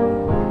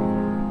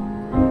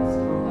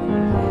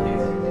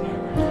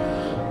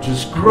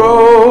just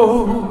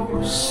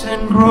grows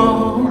and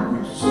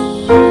grows.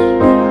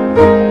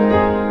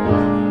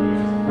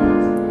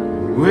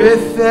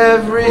 With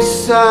every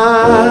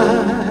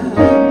sigh,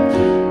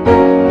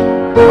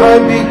 I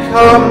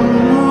become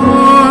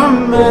more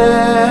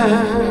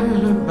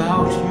mad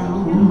about you,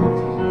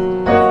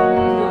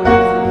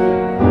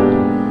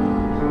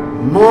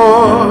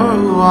 more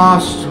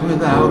lost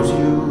without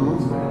you,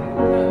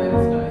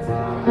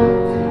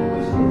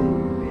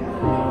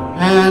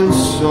 and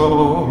so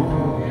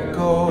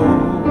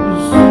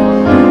goes.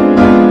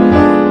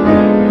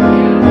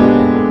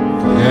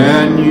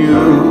 Can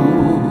you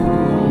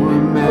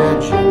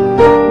imagine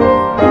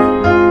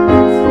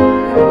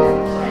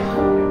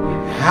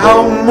how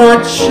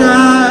much I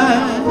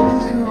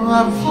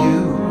love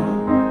you?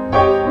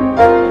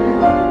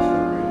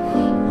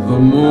 The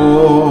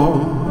more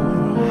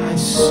I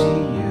see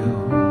you,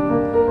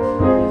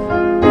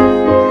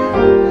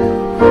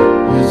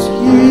 as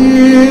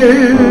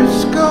years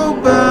go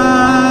by,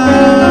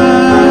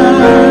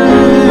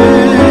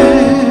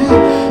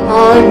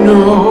 I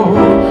know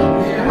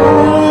the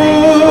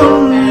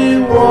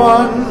only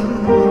one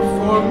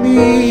for me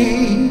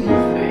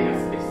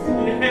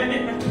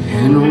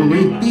can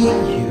only be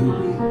you.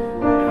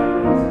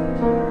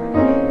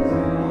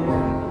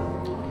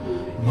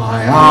 My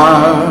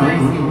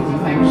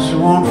arms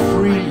won't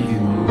free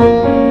you.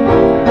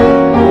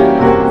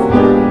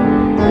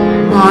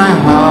 My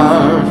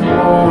heart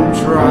won't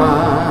try.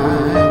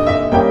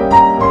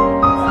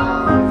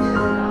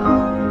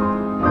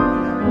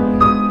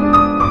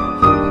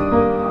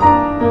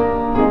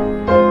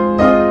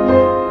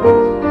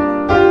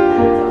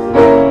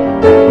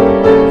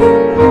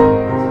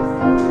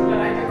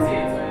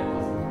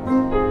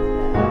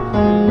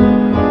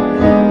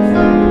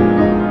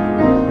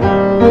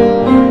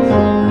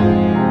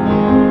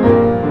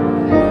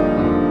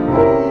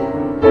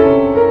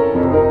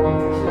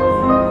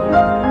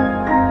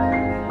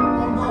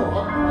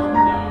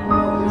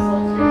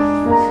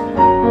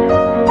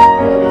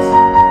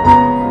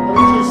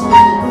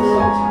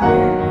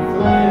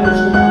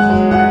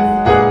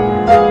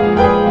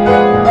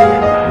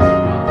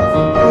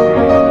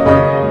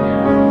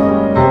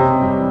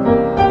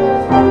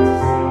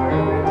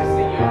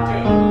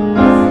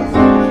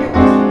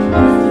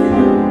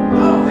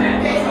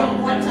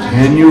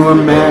 Can you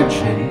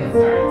imagine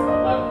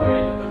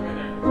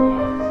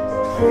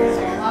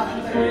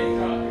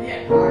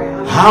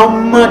how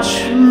much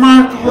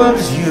Mark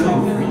loves you?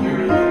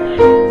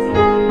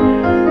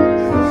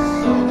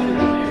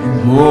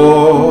 The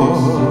more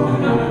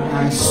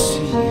I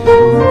see you,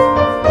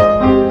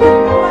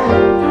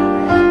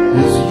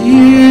 as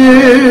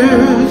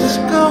years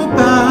go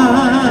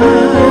by,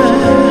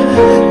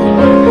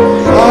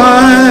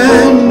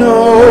 I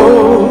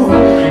know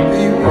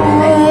the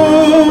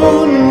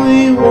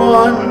only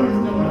one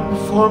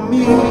for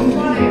me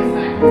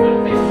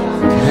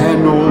can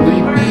only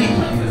be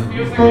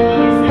you.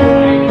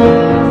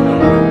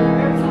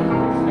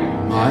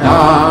 My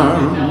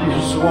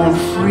arms won't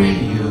free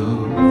you.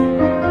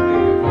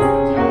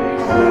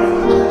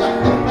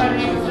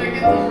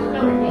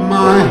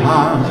 My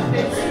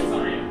heart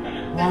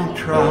won't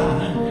try.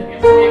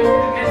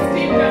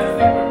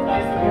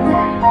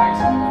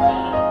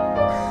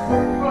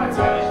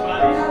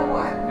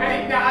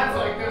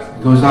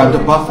 Goes out to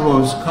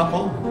Buffalo's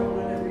couple,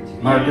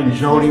 Mark and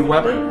Jody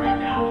Weber.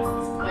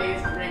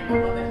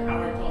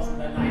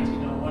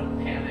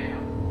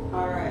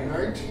 All right.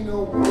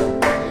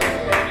 1901.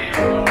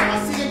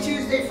 I'll see you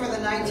Tuesday for the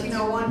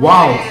 1901.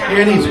 Wow,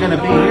 Annie's going to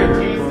be here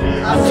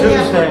on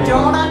Tuesday.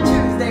 Don't on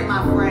Tuesday,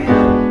 my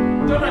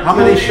friend. How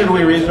many should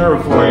we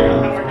reserve for you?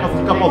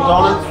 A couple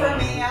donuts? For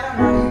me, I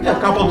don't know. Yeah, a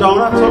couple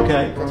donuts?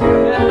 Okay.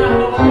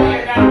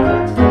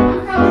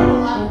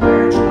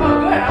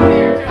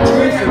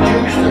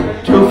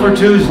 Two for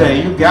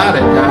Tuesday. You got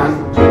it,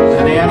 Don.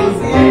 And Annie?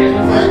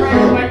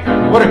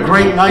 What a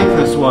great night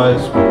this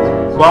was.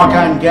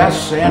 Walk-on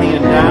guests, Annie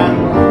and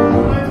Don.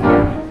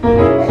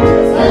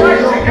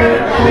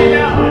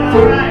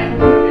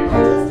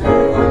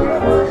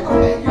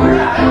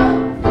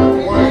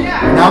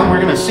 Now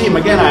we're going to see him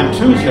again on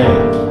Tuesday.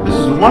 This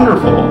is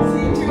wonderful.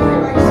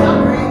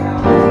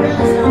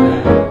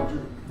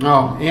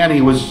 Oh,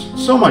 Annie was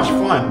so much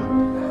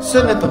fun.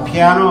 Sitting at the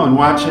piano and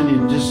watching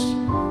you, just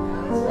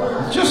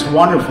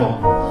wonderful.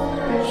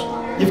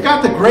 You've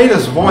got the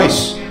greatest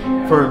voice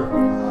for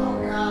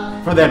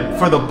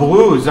the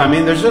blues. I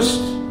mean, there's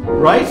just,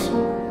 right?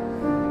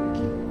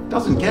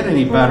 Doesn't get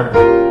any better.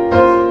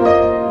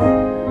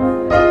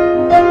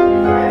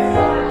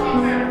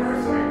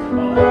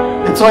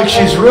 It's like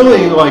she's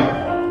really like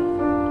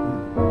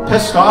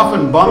pissed off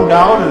and bummed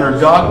out, and her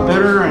dog bit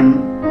her, and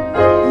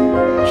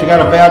she got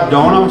a bad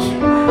donut.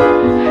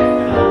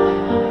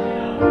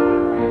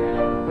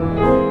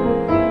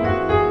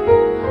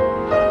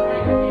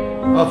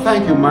 Oh,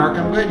 thank you, Mark.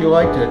 I'm glad you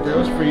liked it. That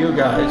was for you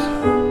guys.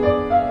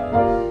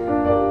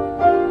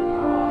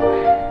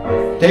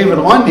 David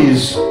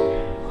Lundy's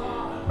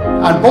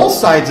on both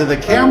sides of the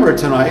camera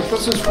tonight.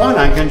 This is fun.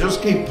 I can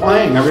just keep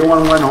playing.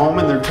 Everyone went home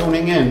and they're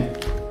tuning in.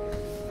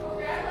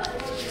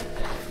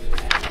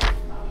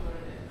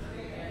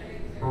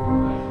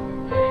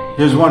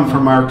 Here's one for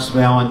Mark's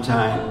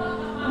Valentine.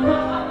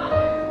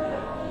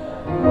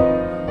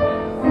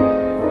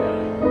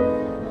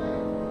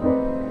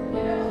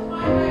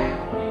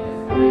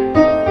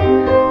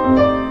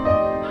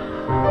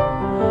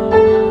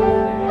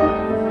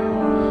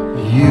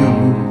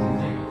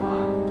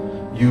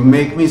 You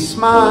make me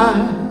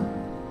smile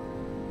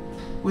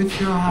with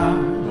your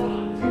heart.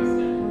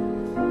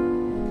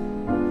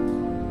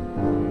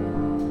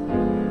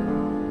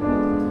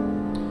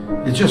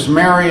 It's just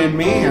Mary and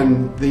me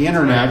and the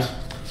internet.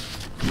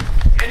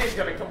 And he's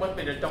going to come with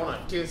me to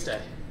Donut Tuesday.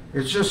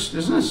 It's just,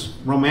 isn't this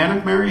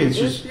romantic, Mary? It's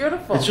just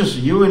beautiful. It's just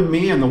you and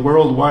me and the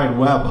World Wide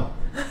Web.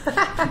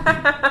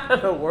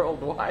 The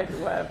World Wide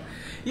Web.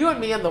 You and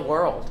me and the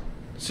world.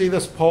 See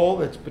this pole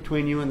that's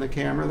between you and the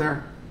camera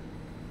there?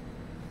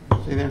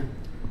 See there?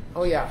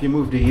 Oh, yeah. If you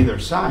move to either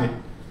side,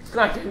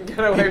 I can get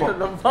away from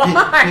the pole.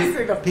 I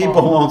see the pole.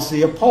 People won't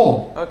see a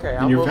pole. Okay,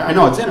 I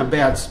know it's in a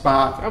bad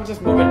spot. I'm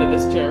just moving to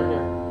this chair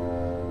here.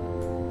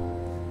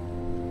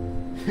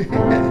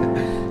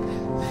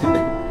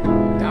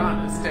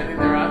 Don is standing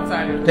there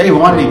outside. Dave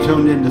Lundy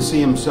tuned in to see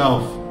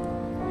himself.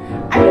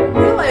 I didn't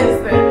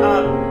realize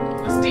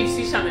that Steve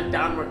Seashon and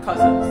Don were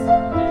cousins. Did you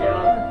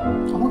know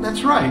that? Oh,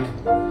 that's right.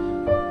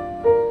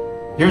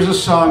 Here's a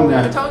song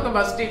that... We're talking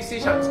about Steve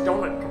Seashon's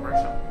donut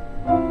commercial.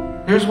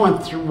 Here's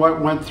what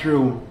went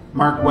through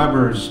Mark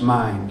Webber's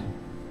mind.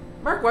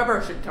 Mark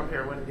Webber should come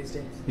here one of these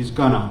days. He's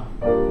gonna.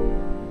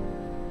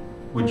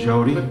 With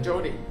Jody? With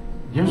Jody.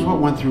 Here's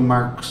what went through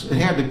Mark's... It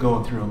had to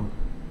go through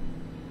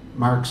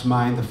Mark's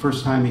mind the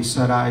first time he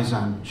set eyes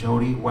on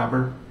Jody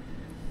Webber.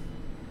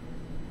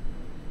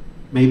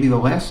 Maybe the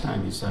last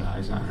time he set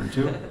eyes on her,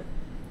 too.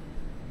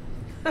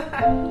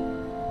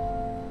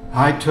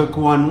 I took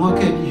one look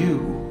at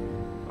you.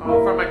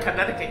 Oh, from a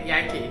Connecticut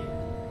Yankee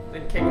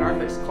in King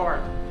Arthur's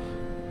court.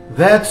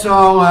 That's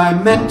all I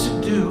meant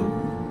to do.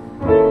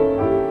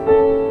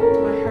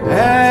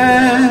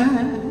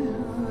 And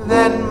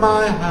then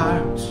my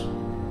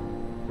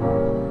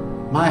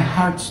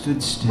heart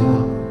stood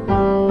still.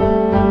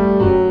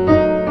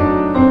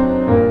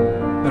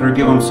 Better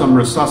give him some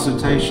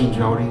resuscitation,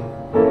 Jody.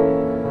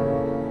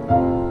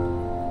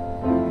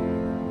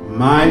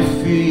 My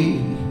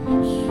feet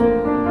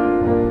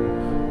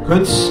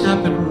could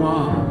step and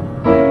walk.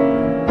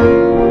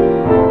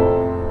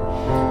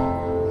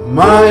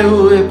 My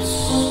lips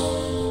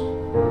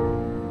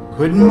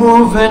could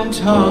move and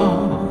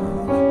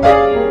talk,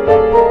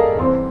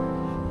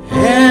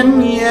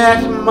 and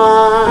yet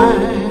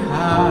my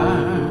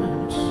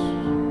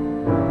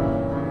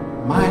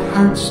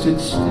heart stood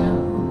still.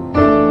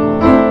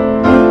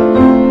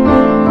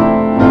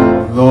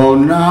 Though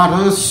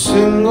not a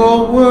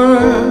single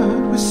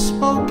word was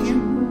spoken,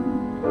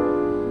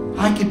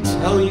 I could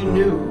tell you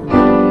knew.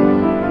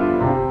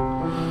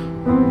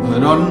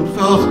 An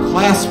unfelt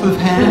clasp of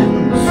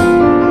hands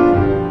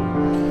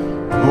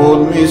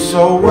told me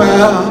so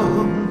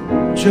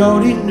well,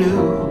 Jody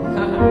knew.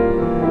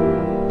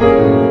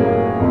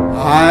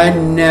 I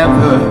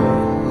never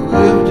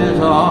lived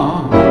at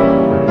all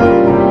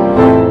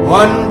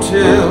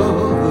until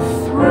the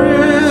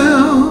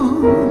thrill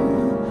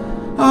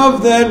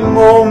of that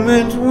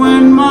moment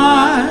when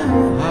my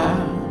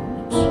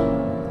heart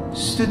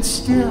stood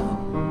still.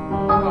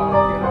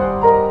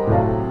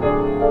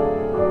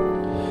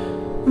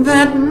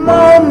 That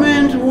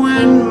moment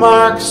when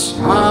Mark's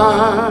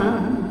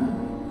heart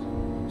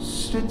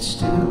stood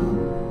still.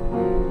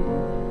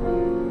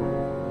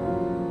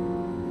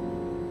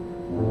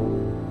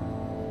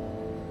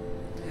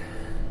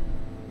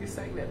 You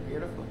sang that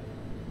beautifully.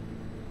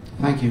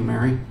 Thank you,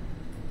 Mary.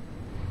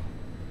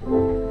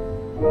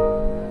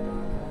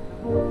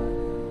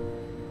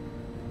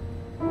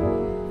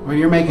 Well,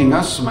 you're making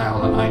us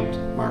smile tonight,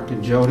 Mark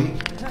and Jody.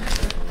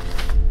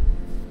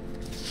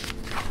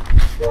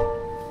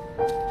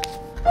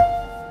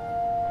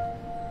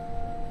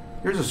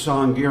 Here's a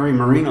song Gary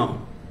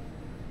Marino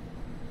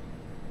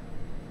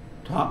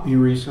taught me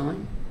recently.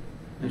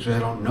 Actually, I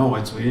don't know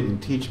it, so he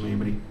didn't teach me,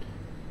 but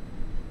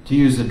to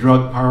use the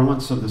drug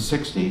parlance of the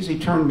 60s, he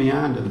turned me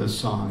on to this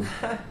song.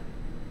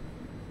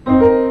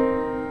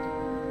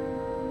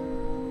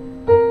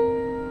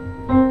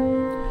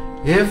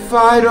 If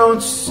I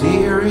don't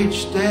see her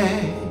each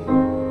day,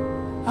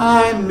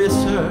 I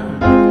miss her.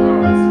 Oh,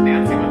 it's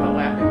Nancy with the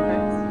laughing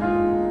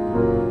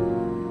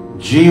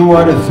face. Gee,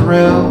 what a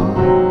thrill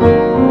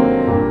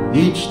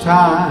each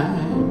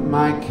time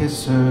I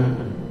kiss her.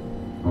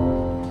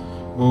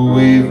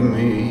 Believe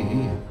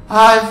me,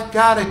 I've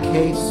got a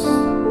case.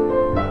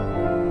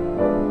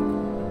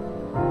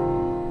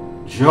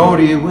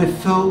 Jody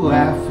with the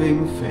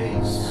laughing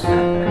face.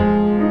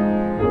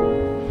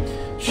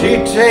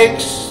 She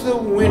takes the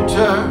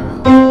winter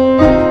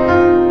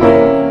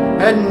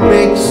and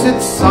makes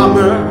it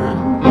summer.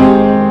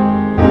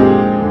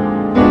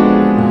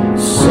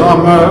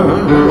 Summer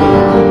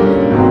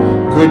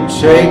could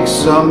take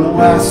some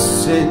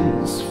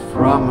lessons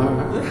from her.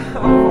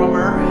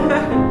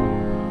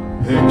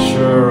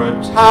 Picture a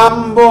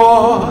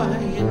tomboy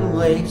in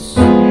lace,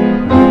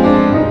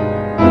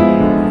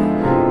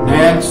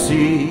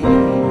 Nancy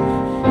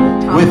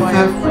with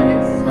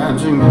the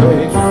matching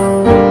face.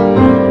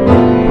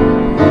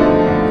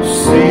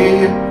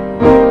 See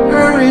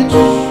her each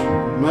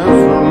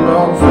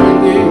measurable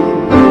thinking.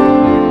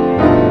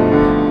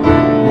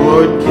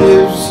 What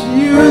gives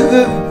you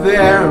the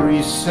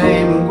very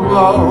same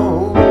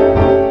glow?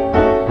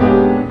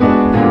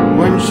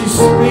 When she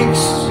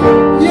speaks,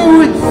 you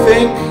would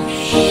think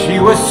she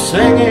was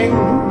singing.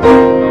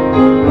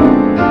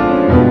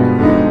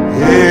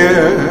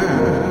 Hear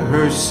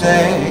her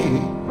say,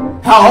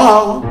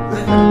 hello.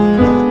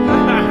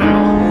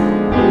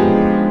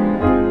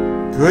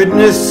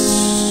 Goodness,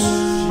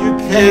 you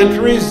can't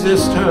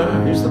resist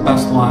her. Here's the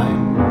best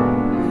line.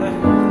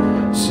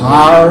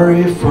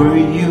 Sorry for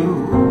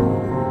you,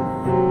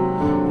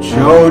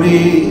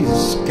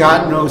 Jody's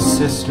got no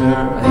sister.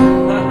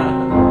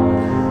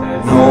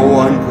 No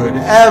one could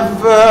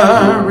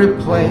ever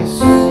replace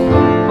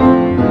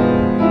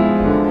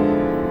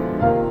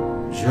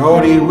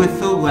Jody with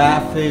the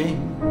laughing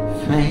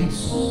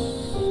face.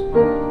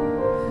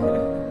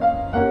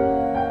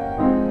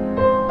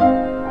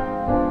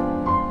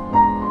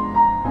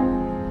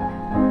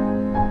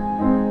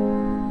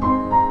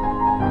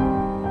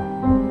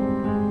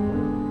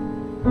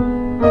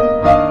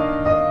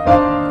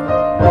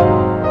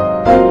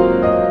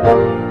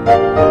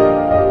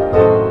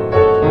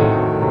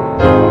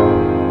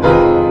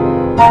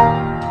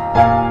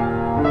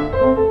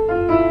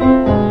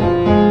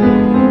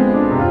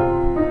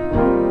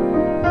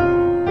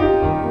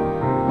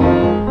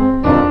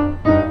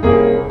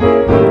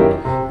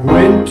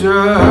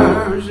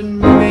 Winter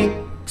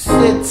makes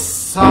it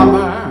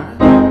summer.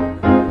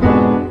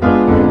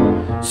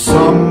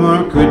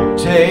 Summer could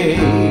take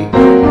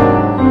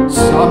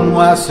some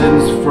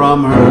lessons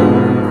from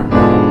her.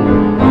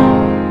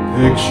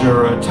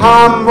 Picture a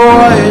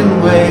tomboy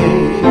in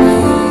lace.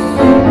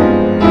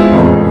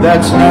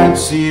 That's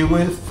Nancy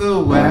with the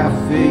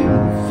laughing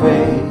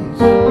face.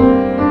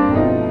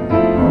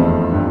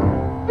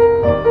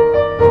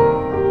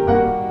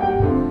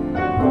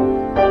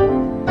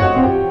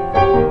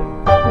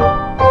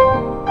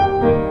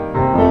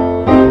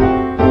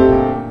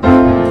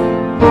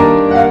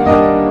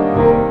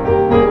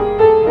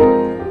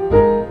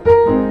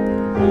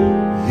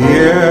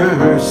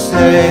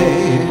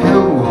 Say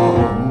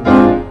hello.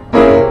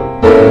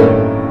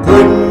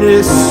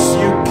 Goodness,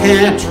 you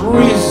can't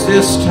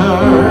resist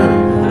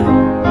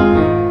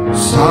her.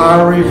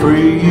 Sorry for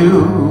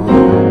you,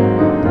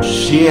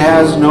 she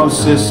has no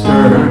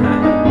sister.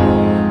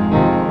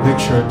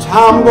 Picture a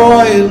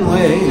tomboy in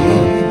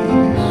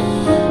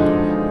lace,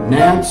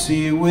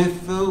 Nancy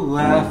with the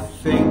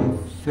laughing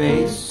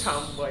face.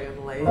 Tomboy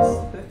in lace,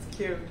 that's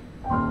cute.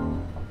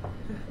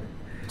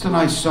 It's a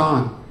nice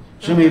song.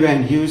 Jimmy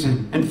Van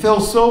Heusen and Phil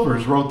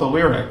Silvers wrote the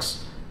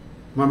lyrics.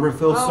 Remember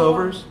Phil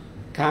Silvers?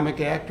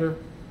 Comic actor?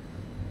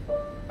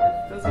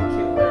 Those are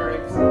cute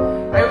lyrics.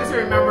 I always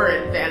remember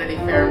in Vanity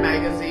Fair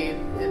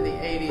magazine in the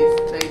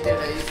 80s, they did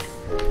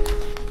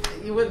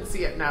you wouldn't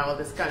see it now,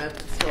 this kind of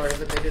story,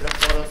 but they did a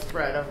photo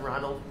spread of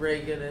Ronald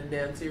Reagan and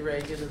Nancy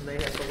Reagan, and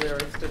they had the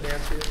lyrics to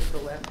Nancy with the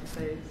laughing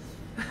face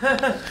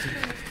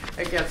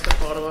against a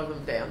photo of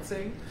them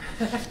dancing.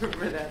 I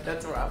remember that.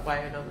 That's why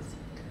I know this.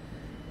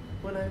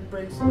 When I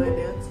embrace my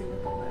Nancy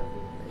with the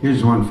laughing face.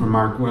 Here's one from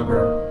Mark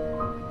Webber.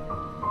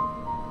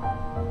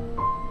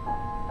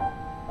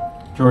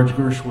 George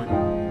Gershwin.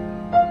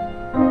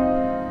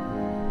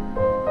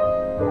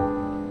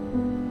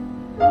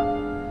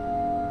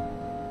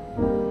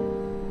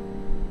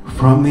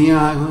 From the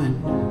island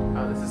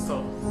this is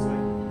so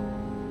sweet.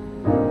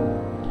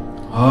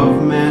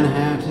 of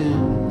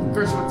Manhattan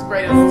Gershwin's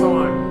greatest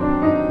song.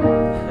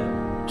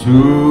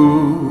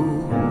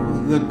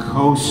 to the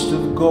coast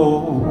of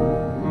gold.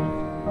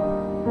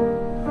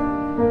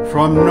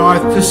 From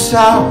north to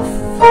south,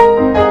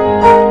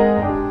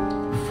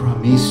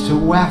 from east to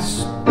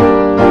west,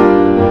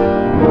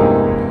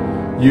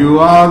 you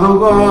are the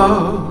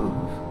love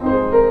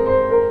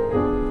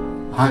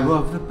I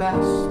love the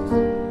best.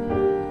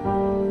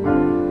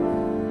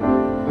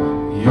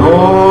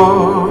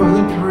 You're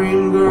the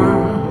dream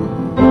girl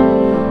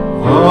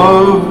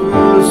of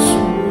the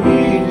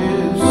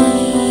sweetest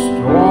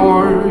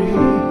story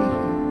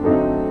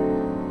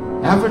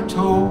ever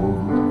told.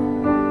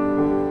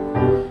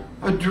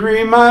 A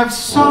dream I've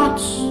sought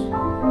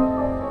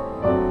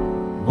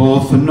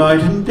both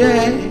night and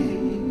day.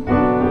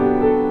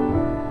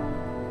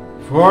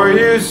 For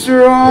you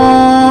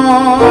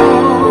surround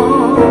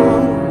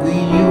the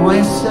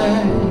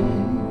USA,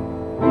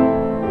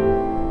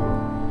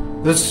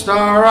 the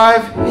star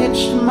I've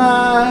hitched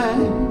my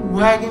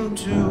wagon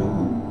to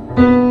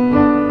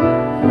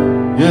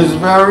is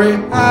very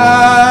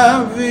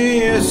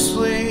obviously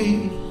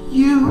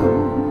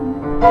you.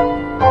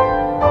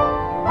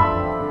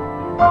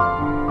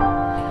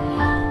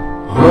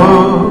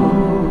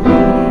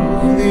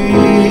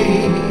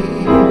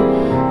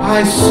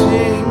 I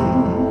sing,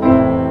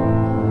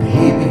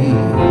 baby,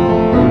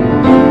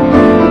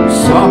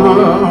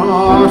 summer,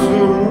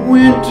 autumn,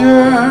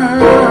 winter,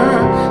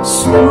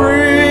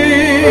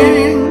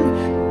 spring,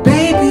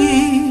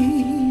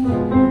 baby,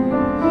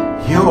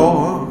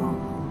 you're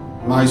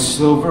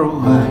silver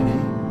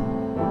lining.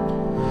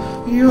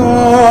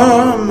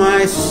 You're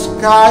my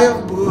sky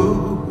of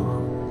blue.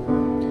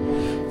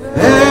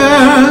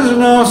 There's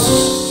no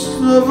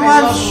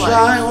silver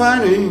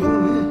shining,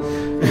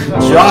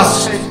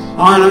 just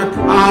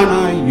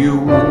honor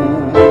you.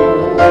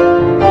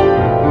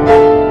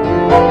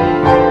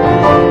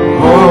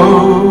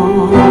 Oh,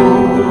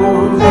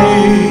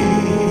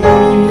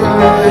 I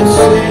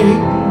sing,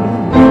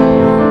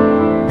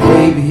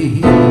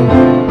 baby.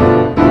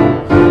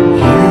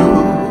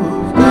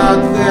 You've got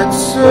that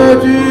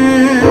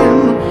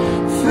certain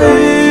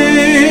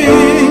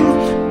thing,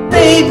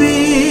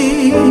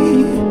 baby.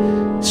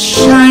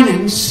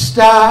 Shining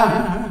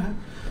star,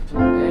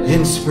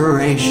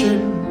 inspiration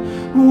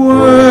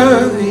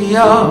worthy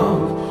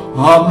of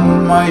a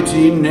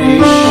mighty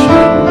nation. Oh,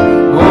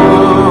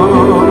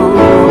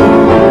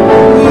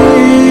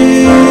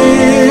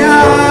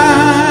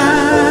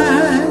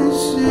 I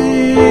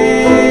sing.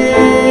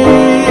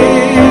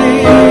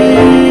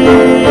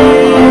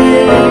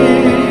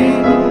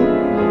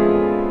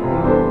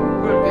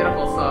 What a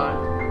beautiful song.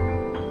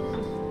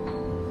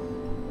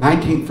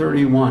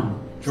 1931.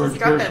 George It's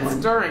got that Gershwin.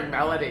 stirring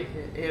melody,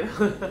 you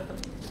know.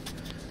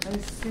 I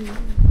see.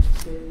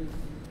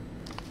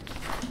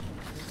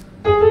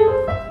 The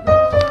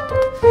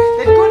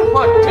good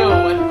hook too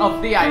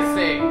of the I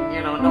Sing,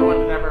 you know, no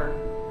one had ever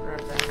heard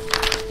that.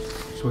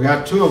 So we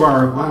got two of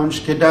our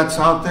lounge cadets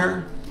out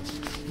there.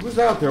 Who's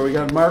out there? We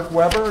got Mark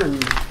Weber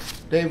and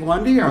Dave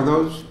Lundy. Are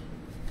those?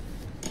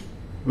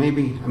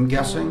 Maybe, I'm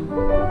guessing.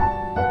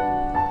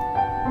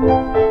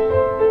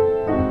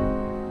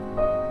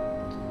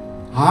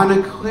 On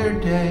a clear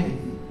day,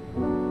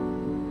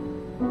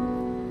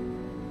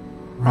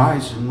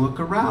 rise and look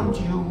around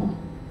you.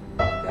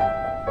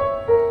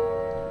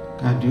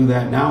 Gotta do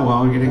that now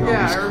while we're getting all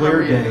these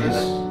clear days.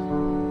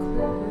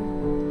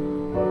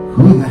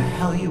 Who the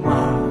hell you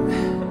are?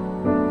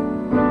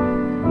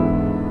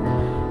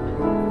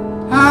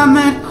 On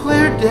that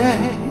clear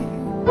day,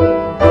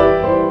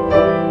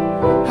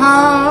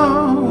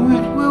 how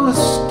it will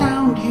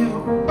astound you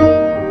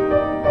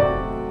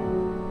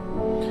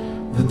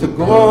that the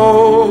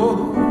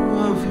glow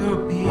of your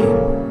being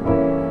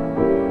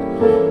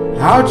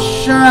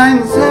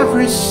outshines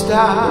every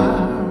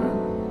star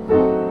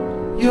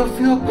you'll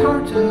feel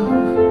part of.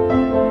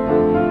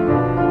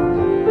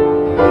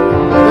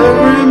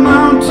 Every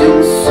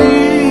mountain,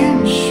 sea,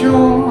 and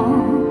shore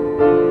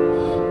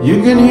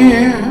you can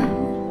hear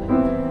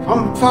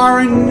from far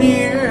and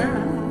near,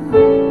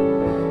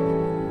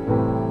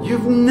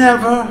 you've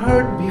never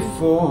heard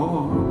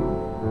before.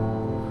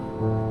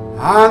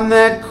 On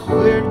that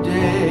clear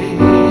day,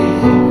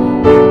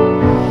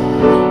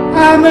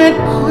 on that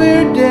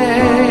clear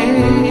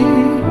day,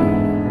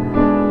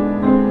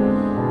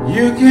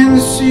 you can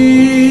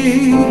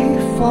see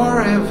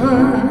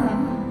forever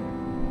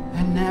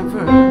and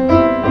ever.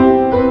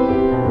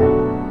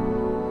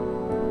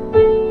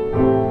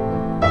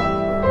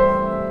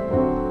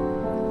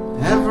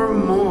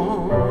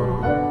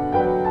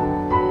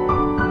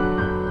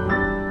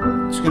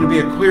 It's going to be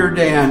a clear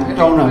day on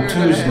Donut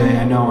Tuesday,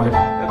 I know it.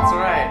 That's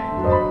right.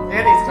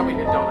 Annie's coming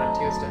to Donut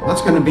Tuesday.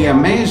 That's going to be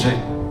amazing.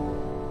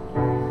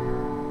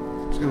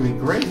 It's going to be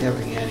great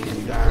having Annie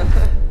and Don.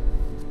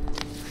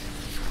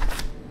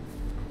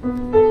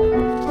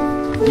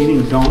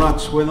 Eating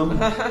donuts with them.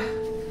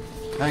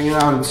 Hanging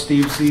out at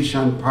Steve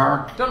Seashun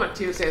Park. Donut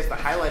Tuesday is the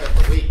highlight of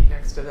the week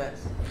next to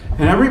this.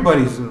 And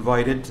everybody's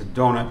invited to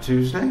Donut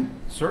Tuesday,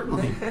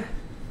 certainly.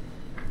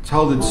 It's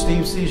held at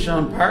Steve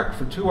Seashun Park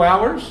for 2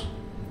 hours.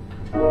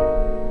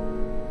 Well,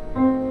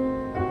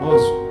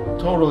 it's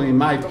totally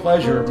my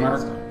pleasure,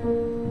 Mark.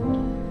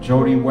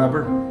 Jody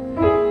Weber.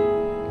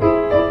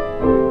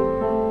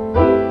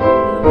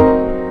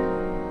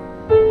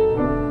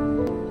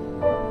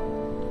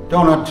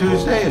 Donut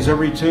Tuesday is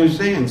every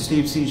Tuesday in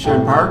Steve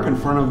Seashun Park in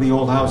front of the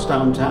old house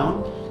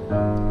downtown.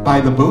 By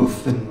the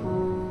booth and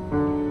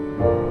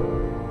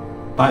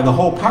by the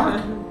whole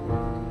park.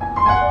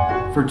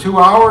 For 2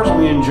 hours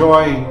we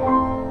enjoy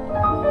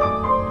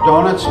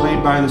donuts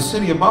made by the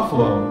City of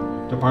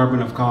Buffalo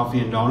Department of Coffee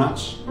and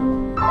Donuts.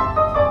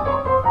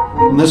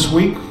 And this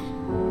week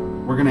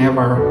we're going to have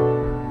our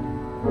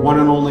one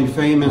and only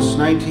famous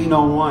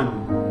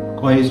 1901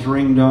 glazed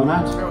ring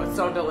donut. Oh, it's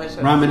so delicious.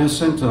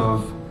 Reminiscent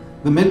of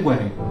the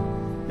Midway,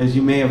 as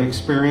you may have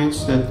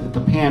experienced at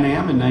the Pan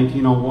Am in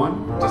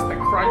 1901. Just the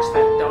crunch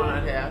that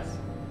donut has.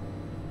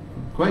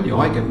 Glad you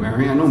like it,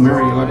 Mary. I know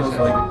Mary does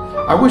like it.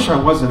 I wish I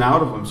wasn't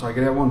out of them so I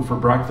could have one for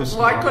breakfast.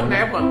 Well, I couldn't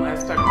have one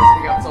last time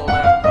because we got sold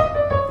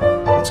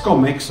out. Let's go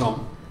make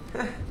some.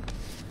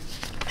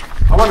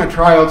 I want to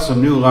try out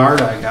some new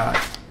lard I got.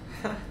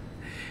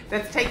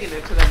 That's taking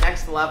it to the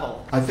next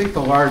level. I think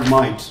the lard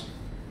might.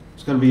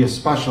 It's going to be a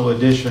special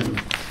edition.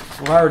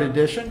 Lard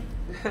edition?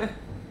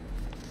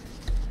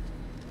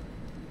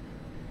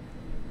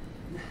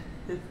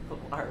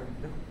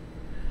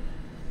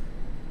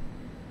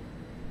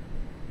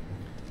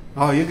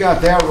 Oh, you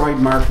got that right,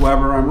 Mark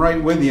Weber. I'm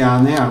right with you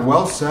on that.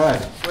 Well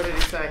said. What did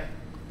he say?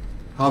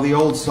 how the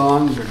old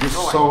songs are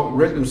just so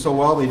written so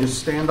well. They just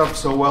stand up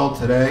so well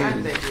today.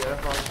 Aren't they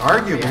beautiful?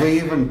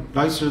 Arguably even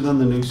nicer than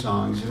the new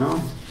songs, you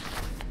know?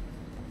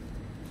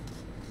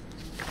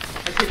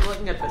 I keep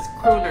looking at this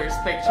crooner's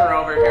picture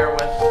over here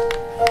with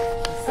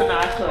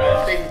Sinatra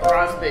and Bing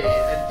Crosby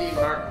and Dean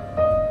Martin.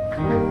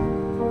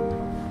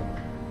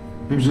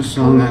 Here's a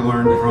song I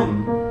learned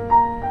from